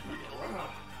 In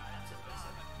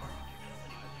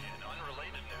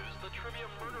unrelated news, the Trivia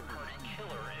Murder Party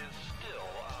killer is still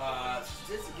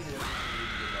statistically,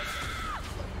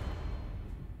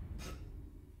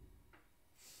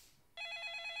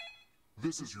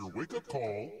 This is your wake-up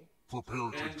call.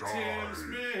 Prepare to And die. Tim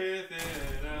Smith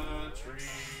in a tree.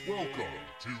 Welcome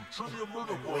to Trivia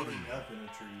Murder Party. up in a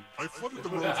tree. I flooded the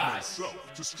roads myself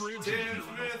to strand you Tim here in a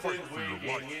Smith fight is for your waking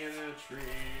life. in a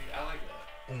tree. I like that.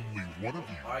 Only one of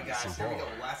you Alright, guys, will here we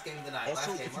survive. go. Last game of the night.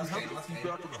 Also, Last game. if you have any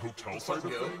feedback on the hotel Let's side of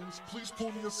go. things, please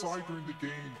pull me aside during the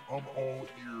game. I'm all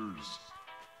ears.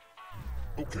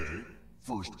 Okay,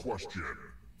 first question.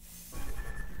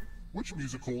 Which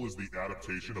musical is the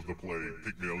adaptation of the play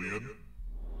Pygmalion?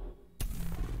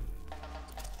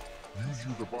 Use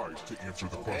your device to answer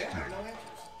the Okay, I question. have no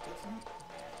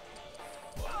answers.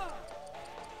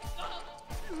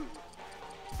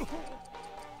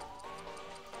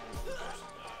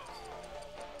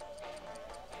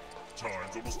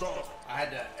 Time's almost up. I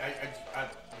had to.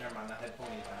 Never mind. I had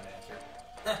plenty of time to answer.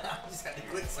 I just had to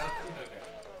click something. Okay.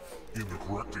 And the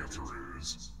correct answer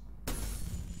is...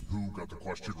 Who got the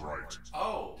question right?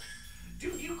 Oh.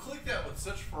 Dude, you clicked that with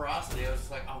such ferocity. I was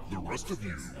just like, oh, The rest of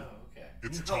you, Oh, okay.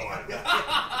 it's time.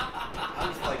 I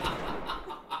was like...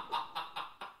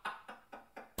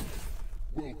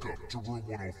 Welcome to room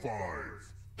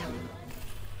 105.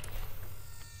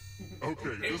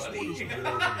 Okay, Hey, this buddy. one is more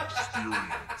of an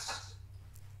experience.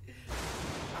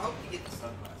 I hope you get the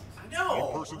sunglasses. I know.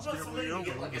 One person's I'm not family somebody to get,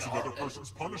 heirloom like, is an another art- person's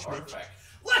punishment. artifact.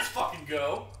 Let's fucking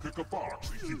go. Pick a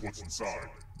box and keep what's inside.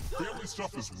 Family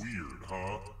stuff is weird,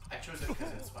 huh? I chose it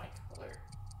because it's my color.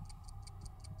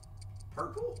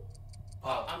 Purple?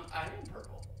 I am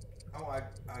purple. Oh, oh,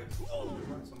 never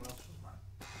mind. Someone else was mine.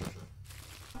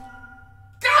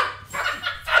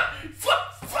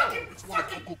 Fucking It's one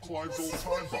of Uncle Clive's old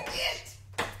time bombs.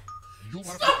 You'll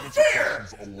have Stop to answer there!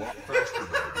 questions a lot faster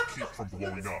now to keep from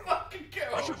blowing up. Fucking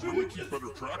go. I should really keep better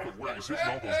track of where he's hitting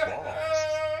all those bombs.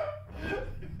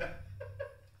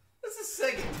 This is the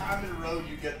second time in a row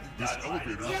you get the This dynamite.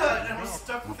 elevator is Yeah, blowing and I was up,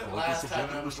 stuck with it regardless last of time.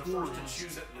 what I your was the score first to is.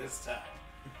 choose it this time.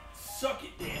 Suck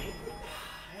it, Danny.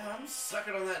 Yeah, I'm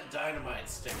sucking on that dynamite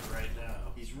stick right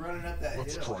now. He's running up that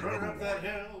Let's hill. try Running another up one. that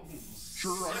hill.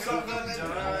 Sure, I Suck know on that,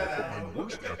 that but my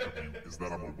worst attribute is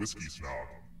that I'm a whiskey snob.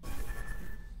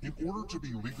 In order to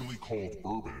be legally called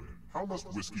bourbon, how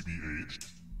must whiskey be aged?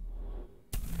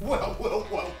 Well.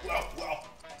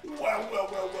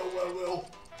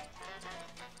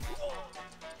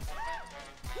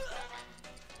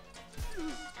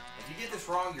 If you get this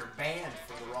wrong, you're banned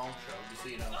from the wrong show, just so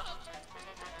you know.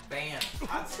 Banned.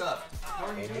 Hot stuff. How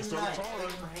are you doing tonight?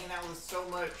 Thanks for hanging out with us so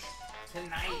much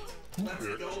tonight. Let's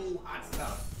go, hot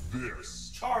stuff.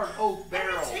 This. Charred oak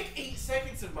barrel. I take 8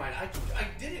 seconds of mine. I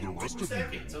did it in 2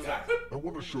 seconds. I was like, I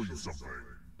want to show you something.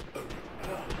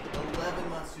 11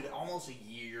 months to almost a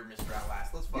year, Mr.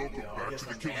 Outlast. Let's fucking go. Back to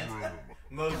the killing room.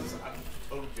 Moses, I'm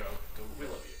total joke. We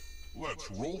love you. Let's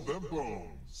roll them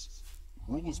bones.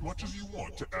 Roll as much as you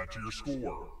want to add to your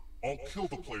score. I'll kill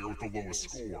the player with the lowest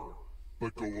score.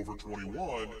 But go over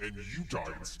 21 and you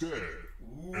die instead.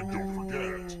 And don't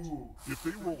forget, if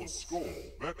they roll a skull,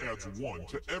 that adds 1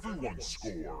 to everyone's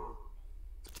score.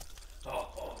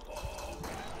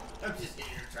 I'm just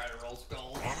here trying to roll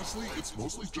skulls. Honestly, it's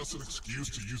mostly just an excuse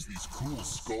to use these cool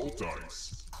skull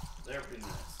dice. They're pretty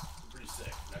nice. They're pretty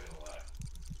sick, not gonna lie.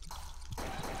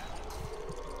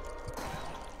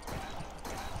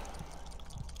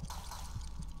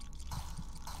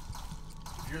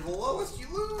 If you're the lowest, you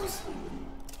lose.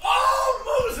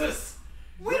 Oh, Moses!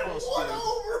 We won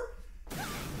over.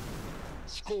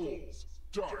 Skulls,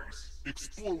 dice,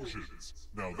 explosions.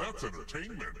 Now that's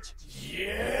entertainment.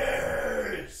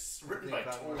 Yes! Written by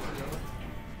Tor.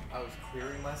 I was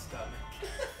clearing my stomach.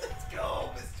 Let's go,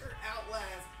 Mr.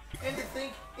 Outlast. And to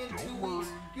think, in 2 weeks,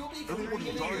 you'll be Everyone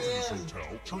clearing who it dies in again. this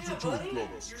hotel turns Yeah, into buddy, a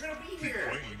ghost. you're gonna be Keep here.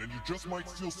 playing and you just might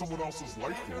steal someone else's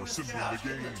life force and win the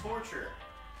game. The torture.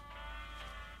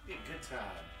 Be a good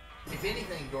time. If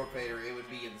anything, Dork Vader, it would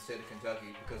be in the state of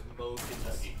Kentucky because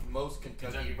most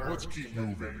Kentucky Let's keep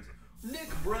moving. Nick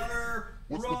Brenner,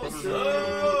 What's the Russell. better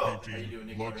name for the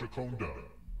painting? La Gioconda.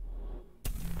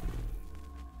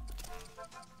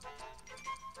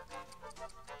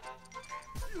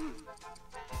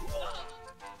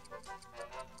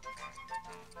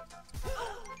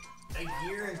 A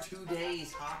year and 2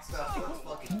 days, hot stuff. Let's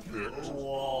fucking go.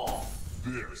 Whoa.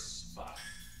 This. Fuck.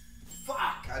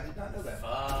 Fuck, I did not know that.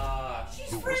 Fuck.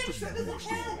 She's The French, rest that of you doesn't are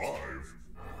still count. alive.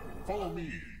 Follow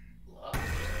me. Love.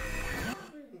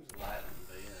 Latin,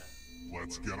 but yeah.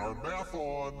 Let's get our math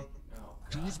on.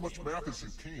 Do as much math as you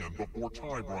can before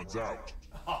time runs out.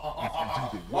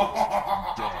 If you do the worst,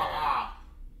 you die.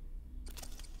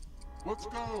 Let's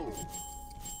go.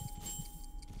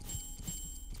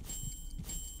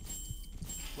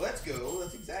 Let's go.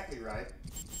 That's exactly right.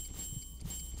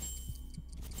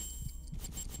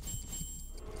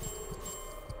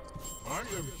 I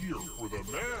am here for the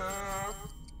math.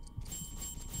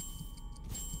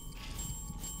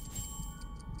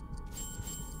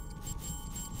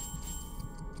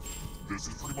 This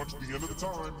is pretty much the end of the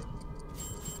time.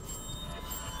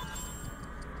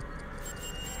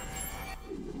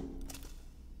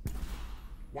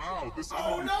 Wow, this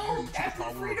elevated you to the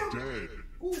power of dead.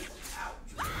 Ooh,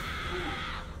 ouch.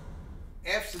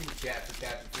 F's in the chat for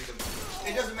Captain Freedom.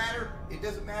 It doesn't matter. It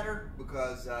doesn't matter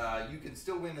because you can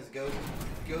still win as Ghost.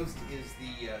 Ghost is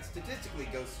the statistically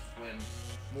Ghosts win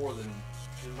more than.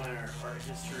 In minor art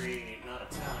history, not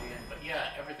Italian, but yeah,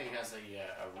 everything has a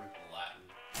root in Latin.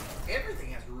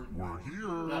 Everything has a root in We're Latin. here.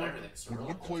 Not everything, sir. When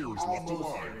one player is left Almost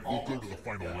alive, everything. we'll go to the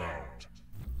final round.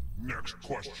 Next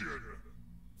question.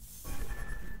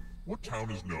 What town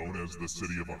is known as the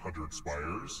City of 100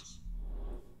 Spires?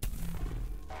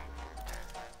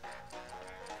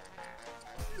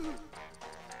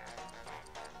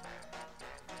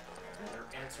 Better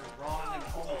answer wrong and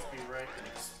almost be right and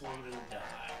explode and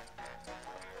die.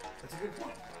 That's a good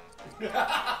point.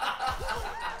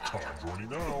 Time's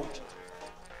running out.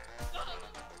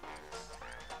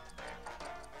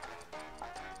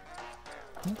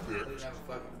 Who I didn't picked have a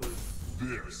fucking clue.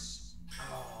 this?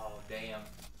 Oh, damn.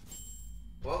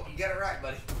 Well, you got it right,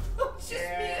 buddy. Come with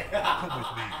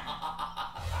me.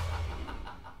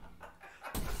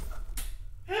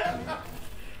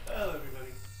 I love you,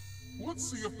 buddy.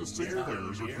 Let's see if the same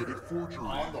players are good at forgery.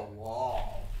 On the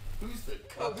wall. Who's the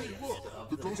Oh, hey, cuppiest look! of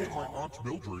The the ghost of my wall? Aunt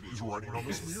Mildred is writing on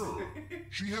this mirror.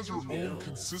 She has her own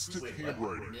consistent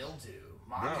handwriting. Mildew.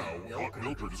 Now, Aunt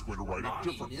Mildred is going to write a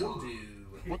different word.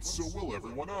 But so will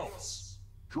everyone else.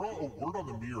 Draw a word on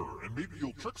the mirror, and maybe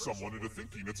you'll trick someone into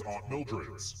thinking it's Aunt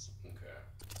Mildred's.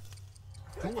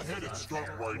 Okay. Go ahead and start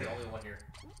I'm writing. the only one here.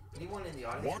 Anyone in the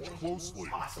audience? Watch think closely.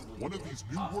 possibly One of these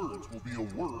new words will be a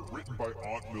word written by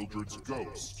Aunt Mildred's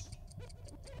ghost.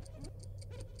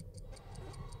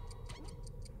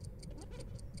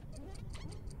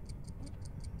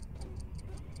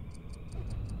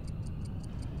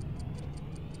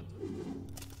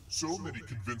 So many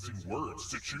convincing words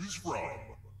to choose from.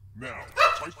 Now,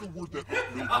 type the word that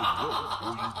Aunt Mildred wrote,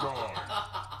 or you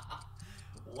die.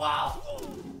 Wow.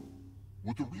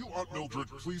 Would the real Aunt Mildred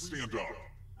please stand up?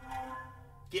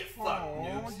 Get fucked,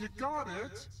 Aw, noobs. you got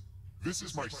it. This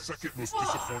is my second most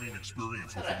disappointing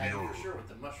experience with I a had mirror. for sure with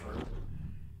the mushroom.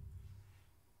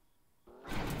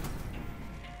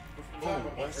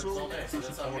 Oh, also, all day, so there's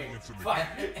that's an on me. audience in the Fine.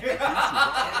 game.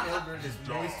 Mildred is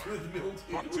moist with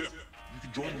mildew. Hot tip, you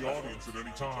can join the audience at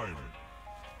any time.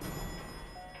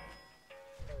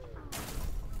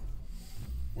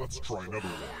 Let's try another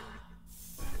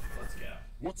one. Let's go.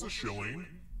 What's a shilling?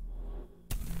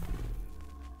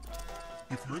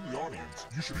 If you're in the audience,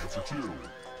 you should answer too.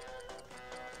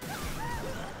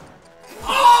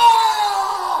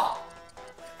 Oh!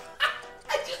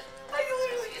 I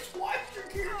literally just watched your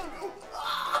character go.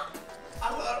 Ah! I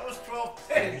thought it was 12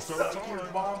 pence. Almost out of Your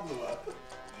time. bomb blew up.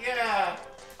 Yeah.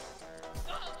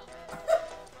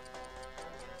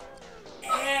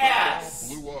 Yes.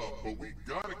 Blew up, but we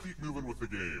gotta keep moving with the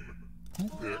game. Who I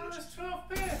thought it picked? was 12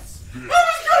 pence. This. I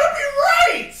was gonna be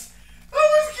right. I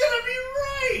was gonna be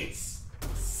right.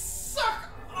 Suck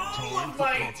all Time of for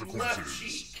my consequences. left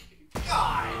cheek.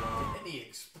 God. And he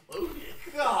exploded.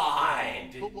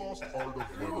 God. The lost art of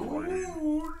letter writing.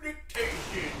 Ooh,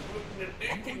 dictation.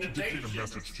 I'm going to dictate a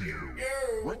message to you.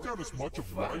 Write down as much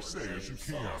of what I say as you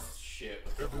can. Shit.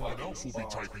 Everyone else will be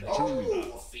typing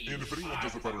too. And if anyone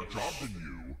does a better job than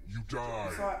you, you I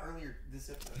die. saw it earlier this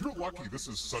episode. You're lucky this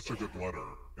is such a good letter,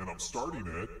 and I'm starting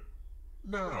it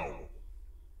now.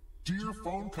 Dear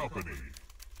phone company,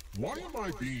 why am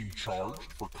I being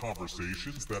charged for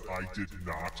conversations that I did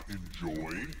not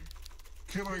enjoy?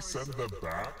 Can I send them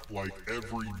back like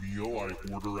every meal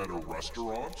I order at a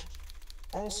restaurant?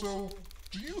 Also,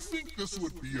 do you think this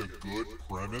would be a good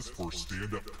premise for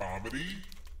stand-up comedy?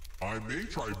 I may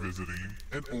try visiting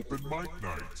an open mic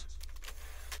night.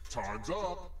 Time's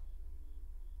up.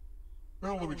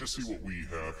 Now let me just see what we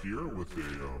have here with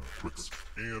a quick.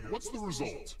 And what's the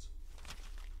result?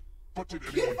 But did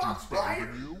anyone do better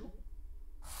than you?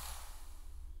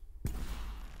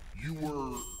 You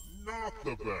were not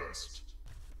the best.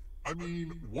 I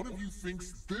mean, one of you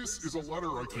thinks this is a letter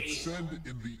I could send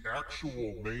in the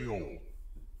actual mail.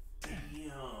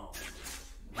 Damn.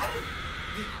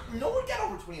 No one got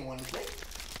over 21, did they?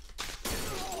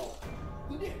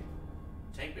 Who did?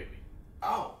 Tank Baby.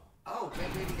 Oh,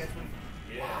 Tank Baby got 20.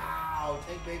 Yeah. Wow,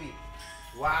 Tank Baby.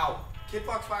 Wow, Kid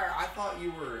Foxfire. I thought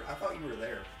you were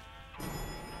there.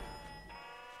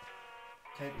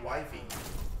 Tank Wifey.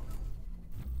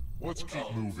 Let's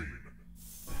keep moving.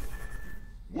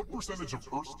 What percentage of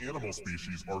Earth's animal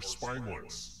species are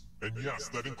spineless? And yes,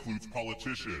 that includes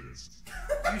politicians.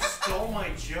 You stole my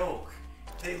joke.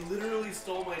 They literally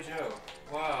stole my joke.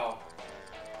 Wow.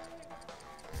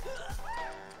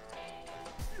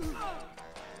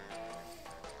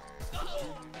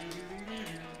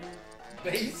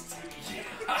 Based?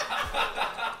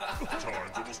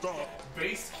 Time's almost up.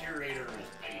 Base curator is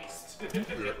based. Who picked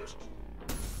this?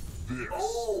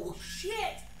 Oh,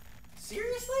 shit!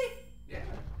 Seriously? Yeah.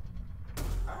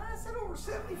 I said over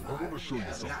 75. I want to show you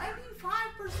something. 95%.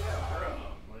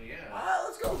 Well, yeah.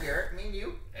 Let's go, Garrett. Me and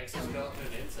you. Exoskeleton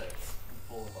insects.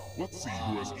 Full of all. Let's see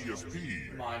who has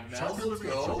ESP. My Tell mouse. me Let's an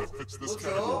go. answer that fits this Let's go.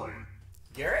 category.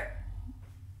 Garrett?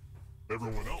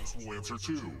 Everyone else will answer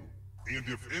too. And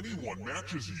if anyone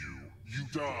matches you, you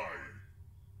die.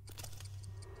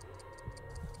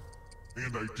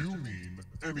 And I do mean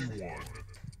anyone.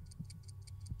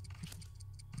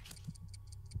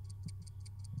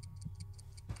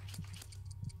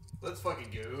 Let's fucking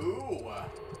go.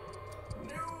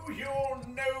 Know your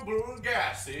noble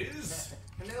gases.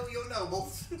 Know your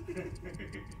nobles.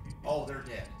 Oh, they're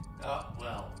dead.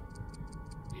 Well.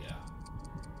 Yeah.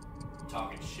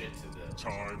 Talking shit to the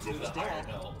Time's to the almost higher up.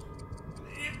 belt.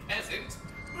 You peasant,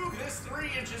 move this 3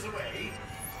 inches away.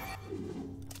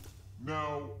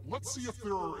 Now, let's see if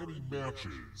there are any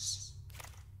matches.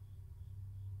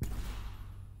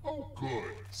 Oh, good.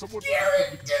 Someone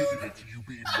Garrett, actively contributed to you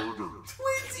being murdered.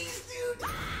 Twinsies, dude.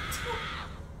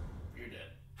 You're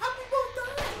dead. How we both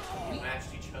die? You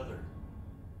matched each other.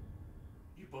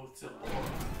 You both said Laura.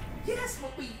 Yes,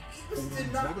 but we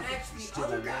did One not of us match is the still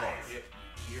other alive. guys.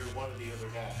 You're one of the other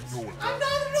guys. No, it I'm doesn't.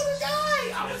 not another guy.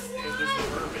 I Yes, was it was lying. the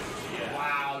verbiage. Yeah.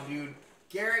 Wow, dude.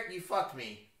 Garrett, you fucked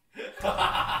me.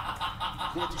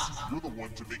 Glad to see you're the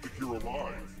one to make it here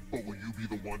alive. But will you be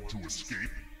the one to escape?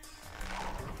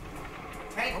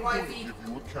 Tank I'm going to Wifey, give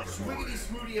you a category. swiggity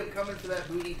smoothie, I'm coming for that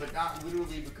booty, but not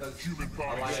literally because Human I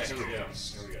body like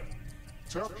systems. Here we go.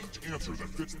 Tap each answer that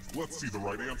fits. Let's see the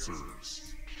right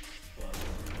answers.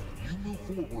 You move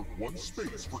forward 1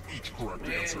 space for each correct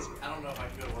Man, answer. I don't know if I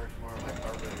can go to work tomorrow. My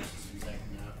carburetor's just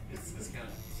acting up. It's kind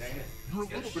of Dang it. You're a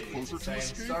It's little bit shitty. closer to Same.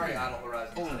 escaping. Sorry, Idle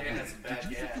Horizon. Oh, Yeah, wait. that's Did bad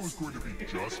you think it was gas. going to be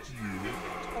just you?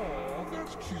 Oh,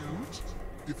 that's cute.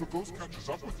 If a ghost catches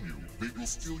up with you, they will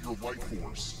steal your life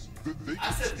force. Then they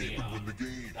can escape and win the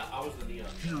game. I was the neon.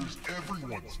 Here's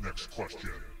everyone's next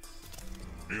question.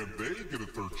 And they get a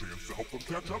third chance to help them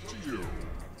catch up to you.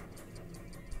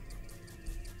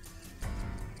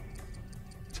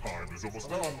 Time is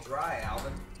almost Let done. it dry,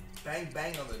 Alvin. Bang,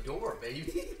 bang on the door,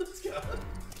 baby. Let's go.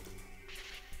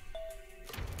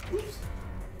 Oops.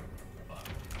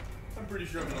 I'm pretty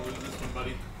sure I'm gonna lose this one,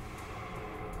 buddy.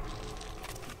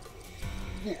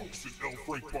 Looks at L.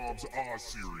 Frank Bob's Oz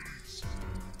series.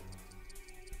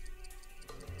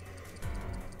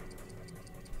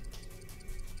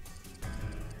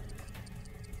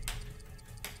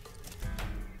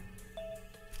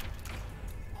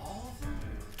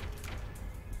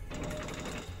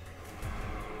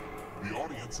 The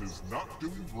audience is not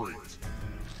doing great.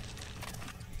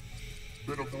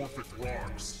 Metamorphic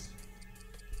rocks.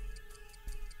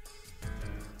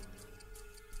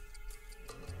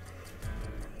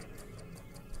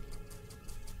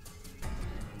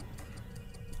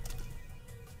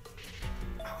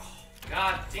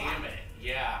 God damn it.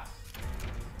 Yeah.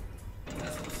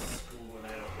 That's what school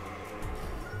when I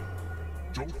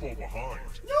Don't fall behind.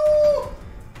 No!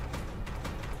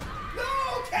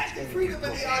 No! Catch the freedom of the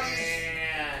audience!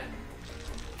 Man.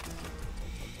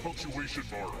 Punctuation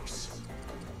marks.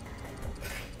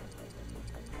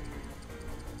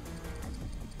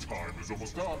 Time is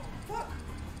almost up. Fuck.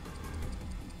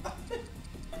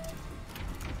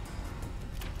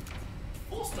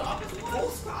 Full stop is what? Full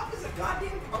stop is a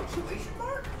goddamn punctuation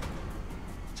mark?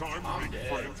 Time to make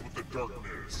friends with the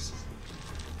darkness.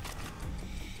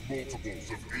 Multiples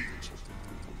of 8.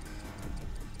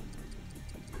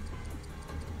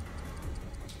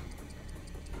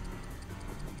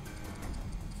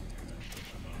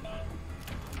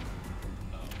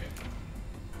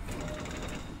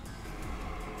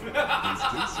 Those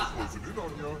ghosts are closing in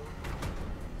on you.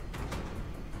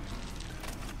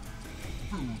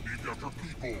 Food named after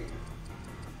people.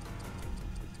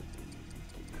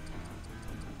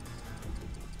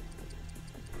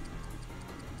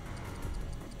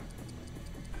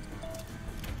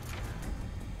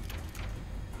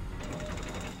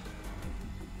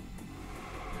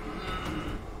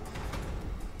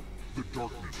 The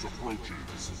darkness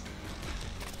approaches.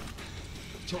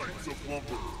 Types of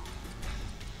lumber.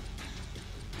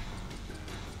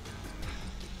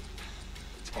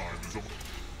 Time is over.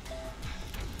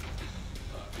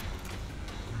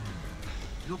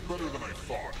 You're better than I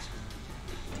thought.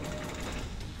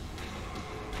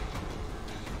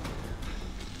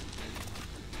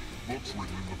 Books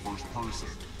written in the first person.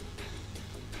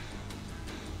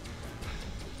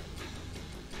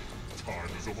 Time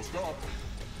is almost up.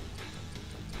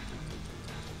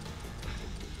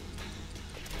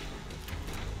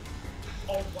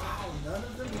 Oh wow, none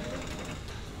of them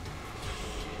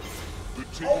The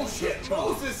Oh tables shit, have turned.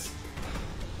 Moses!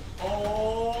 The Oh!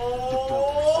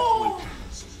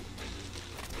 darkness approaches.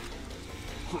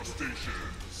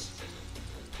 Crustaceans.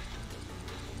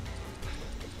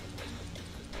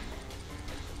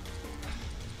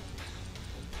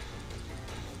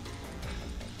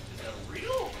 Is that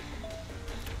real?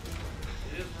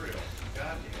 It is real.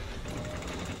 God damn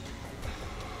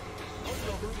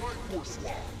Another life force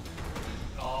swap. it.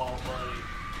 Oh, buddy.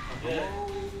 I'm dead. Hello,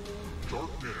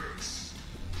 darkness.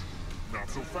 Not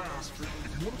so fast. If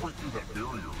you want to break through that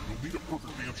barrier, you'll need a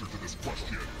perfect answer to this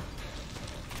question.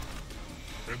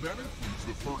 And that includes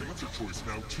the third answer choice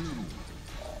now, too.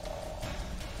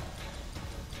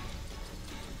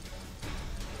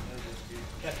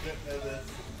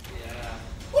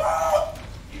 Yeah.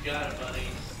 You got it, buddy.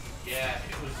 Yeah,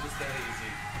 it was just that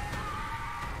easy.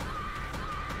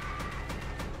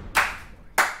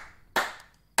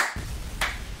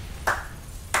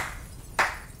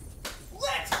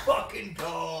 Let's fucking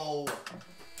go!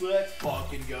 Let's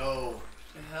fucking go!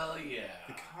 Hell yeah.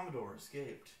 The Commodore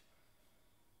escaped.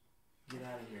 Get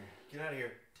out of here. Get out of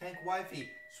here. Tank wifey.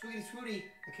 Sweetie, sweetie.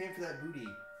 I came for that booty.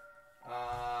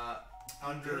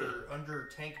 Under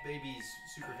Tank Baby's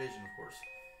supervision, of course.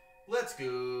 Let's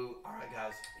go. Alright,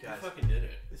 guys. You fucking did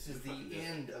it. This is You the fucking did it.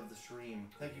 end of the stream.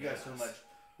 Thank you guys so much.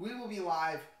 We will be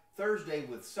live Thursday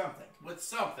with something. With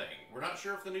something. We're not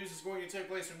sure if the news is going to take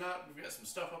place or not. We've got some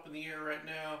stuff up in the air right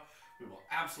now. We will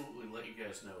absolutely let you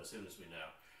guys know as soon as we know.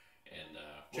 And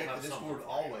we'll Check have the something Discord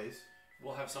for you. always.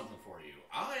 We'll have something for you.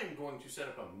 I am going to set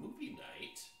up a movie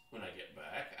night when I get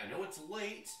back. I know it's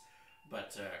late,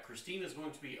 but Christine is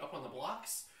going to be up on the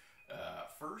blocks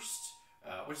first,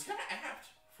 which is kind of apt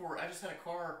for. I just had a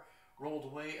car rolled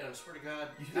away, and I swear to God,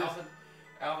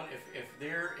 Alvin, if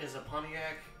there is a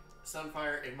Pontiac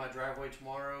Sunfire in my driveway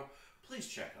tomorrow, please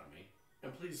check on me.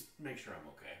 And please make sure I'm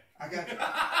okay. I got you.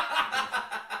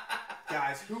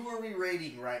 Guys, who are we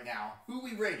rating right now? Who are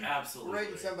we rating? Absolutely. We're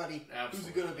rating somebody. Absolutely. Who's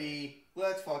it going to be?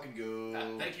 Let's fucking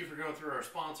go. Thank you for going through our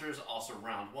sponsors. Also,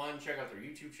 Round 1. Check out their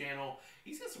YouTube channel.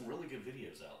 He's got some really good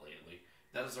videos out lately.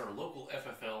 That is our local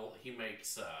FFL. He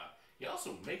makes... he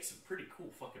also makes some pretty cool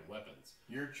fucking weapons.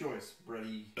 Your choice,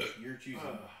 buddy. You're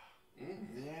choosing.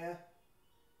 Yeah.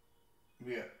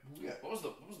 Yeah. What was the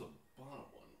bottom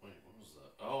one? Wait, what was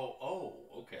that? Oh,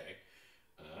 okay.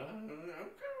 I'm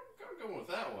going with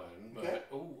that one. But,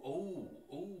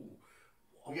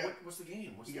 Okay. What's the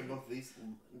game? We got both of these.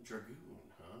 Dragoon,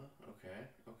 huh? Okay.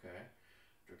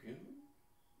 Dragoon?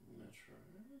 Metro.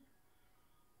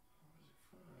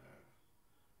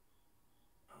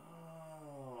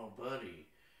 Oh, buddy.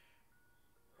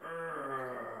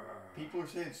 People are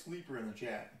saying Sleeper in the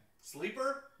chat.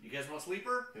 Sleeper? You guys want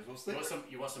Sleeper? You guys want Sleeper?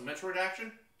 You want some Metroid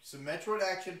action? Some Metroid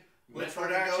action. Let's Metroid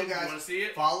fucking action. go, guys. You want to see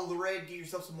it? Follow the raid. Get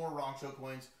yourself some more Wrong Show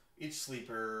coins. It's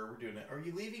Sleeper. We're doing it. Are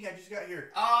you leaving? I just got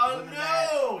here. Oh,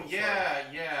 no!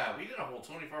 Yeah. We did a whole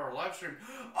 24-hour live stream.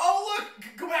 Oh, look!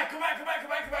 Go back.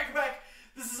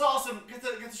 This is awesome. Get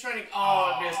the Shining.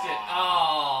 Oh, I missed it.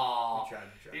 Oh. We tried.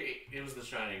 It was the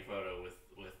Shining photo with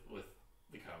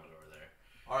the Commodore there.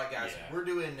 All right, guys. Yeah. We're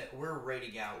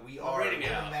raiding out. We're raiding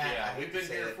out. Matt, Yeah, I hate we've to been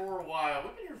say here it. for a while.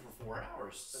 We've been here for 4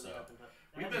 hours. So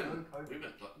we've been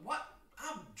what?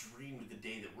 I'm dreaming the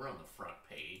day that we're on the front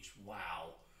page.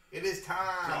 Wow. It is time.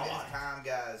 God. It is time,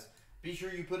 guys. Be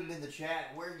sure you put it in the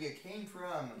chat where you came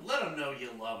from. Let him know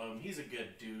you love him. He's a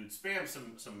good dude. Spam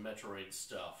some Metroid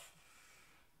stuff.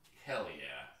 Hell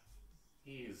yeah.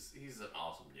 He's an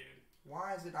awesome dude.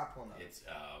 Why is it not pulling up? It's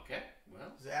okay.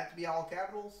 Well, does it have to be all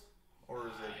capitals, or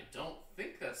is it? I don't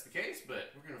think that's the case,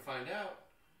 but we're gonna find out.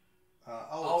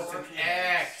 It's an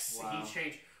X.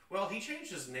 Wow. He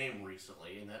changed his name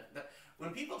recently, and that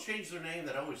when people change their name,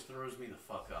 that always throws me the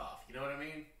fuck off. You know what I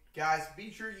mean? Guys, be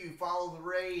sure you follow the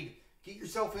raid. Get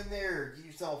yourself in there. Get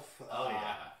yourself.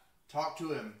 Talk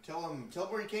to him. Tell him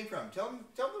where he came from. Tell him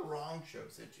the Wrong Show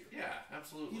sent you. Yeah,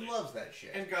 absolutely. He loves that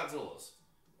shit. And Godzilla's.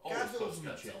 Always post in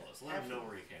the chat. Godzilla's. Let him know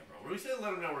where he came from. When we say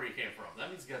let him know where he came from, that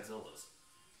means Godzilla's.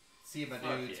 See you, my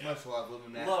Fuck dudes. yeah. Much love,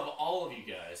 living that. Love all of you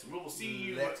guys. And we will see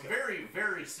you Let's go. very,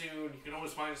 very soon. You can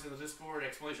always find us in the Discord,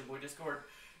 Exclamation Boy Discord.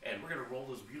 And we're going to roll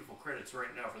those beautiful credits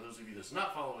right now for those of you that's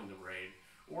not following the raid,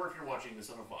 or if you're watching this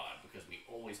on a VOD, because we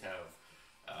always have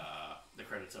the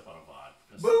credits up on a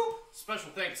VOD. Boop! Special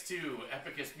thanks to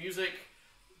Epicus Music.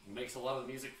 He makes a lot of the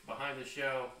music behind the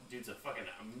show. Dude's a fucking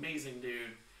amazing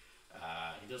dude.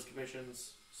 He does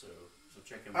commissions, so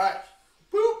check him out. Alright.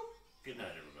 Boop! Good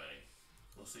night, everybody.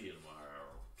 We'll see you tomorrow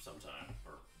or sometime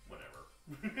or whatever.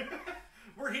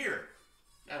 We're here.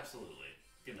 Absolutely.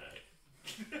 Good night.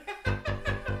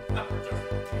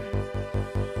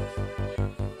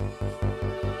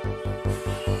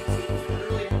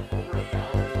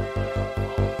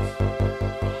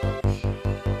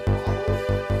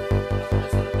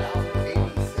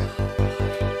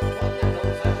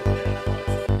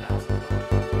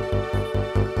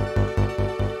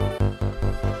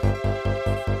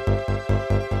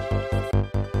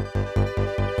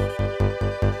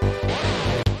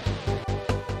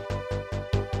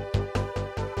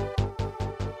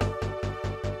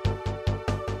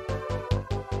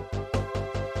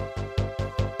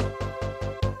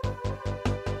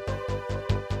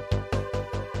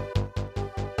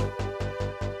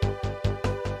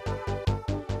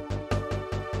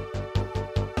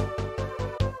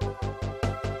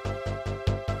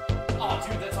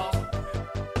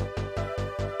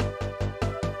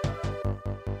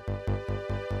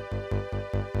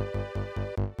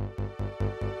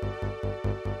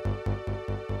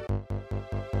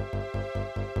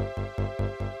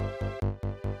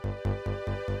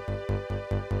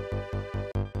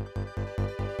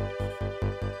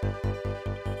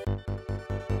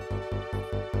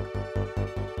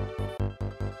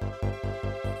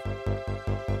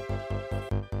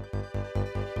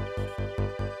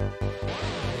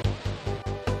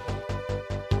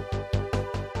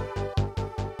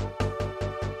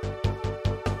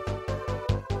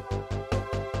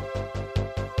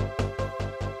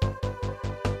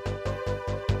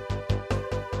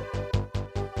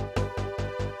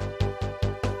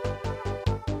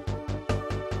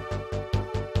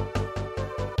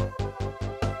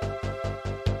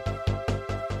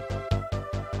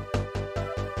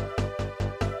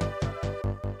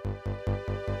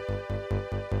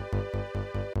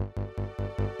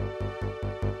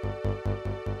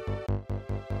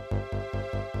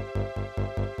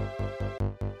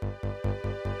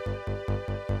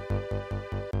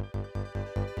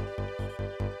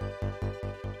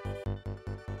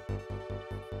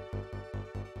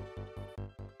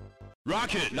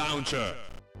 Rocket launcher.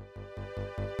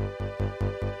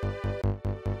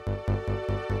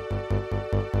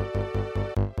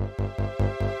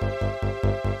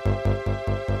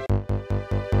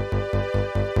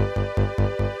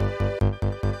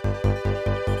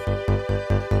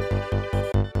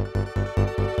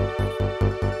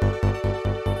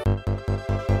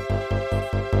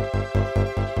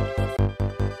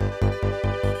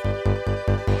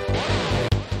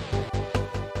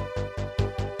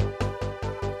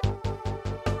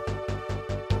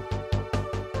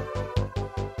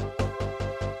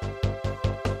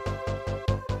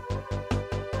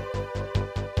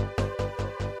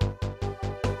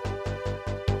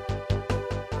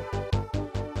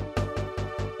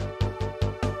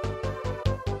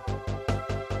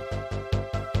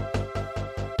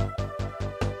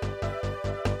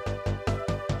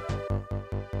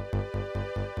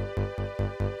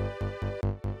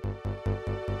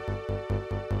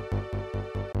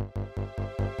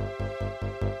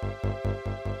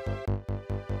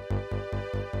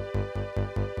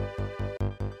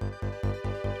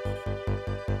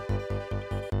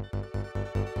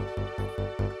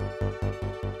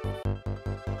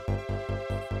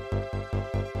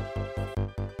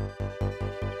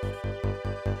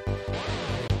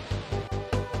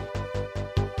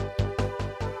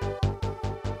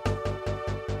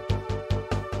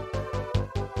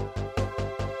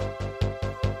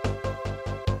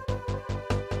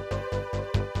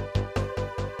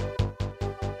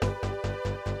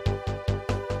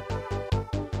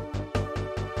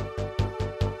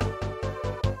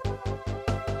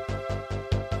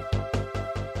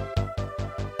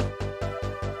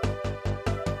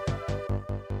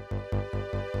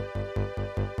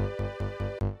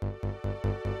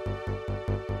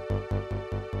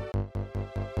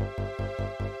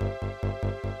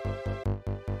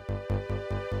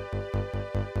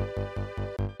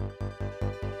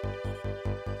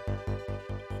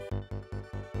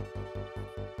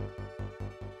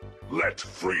 Let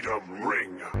freedom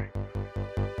ring!